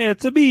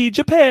 It's a me,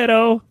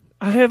 Geppetto.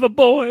 I have a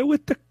boy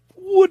with the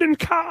wooden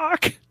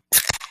cock.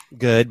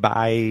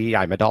 Goodbye,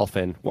 I'm a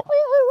dolphin.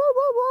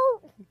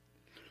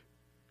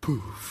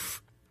 Poof.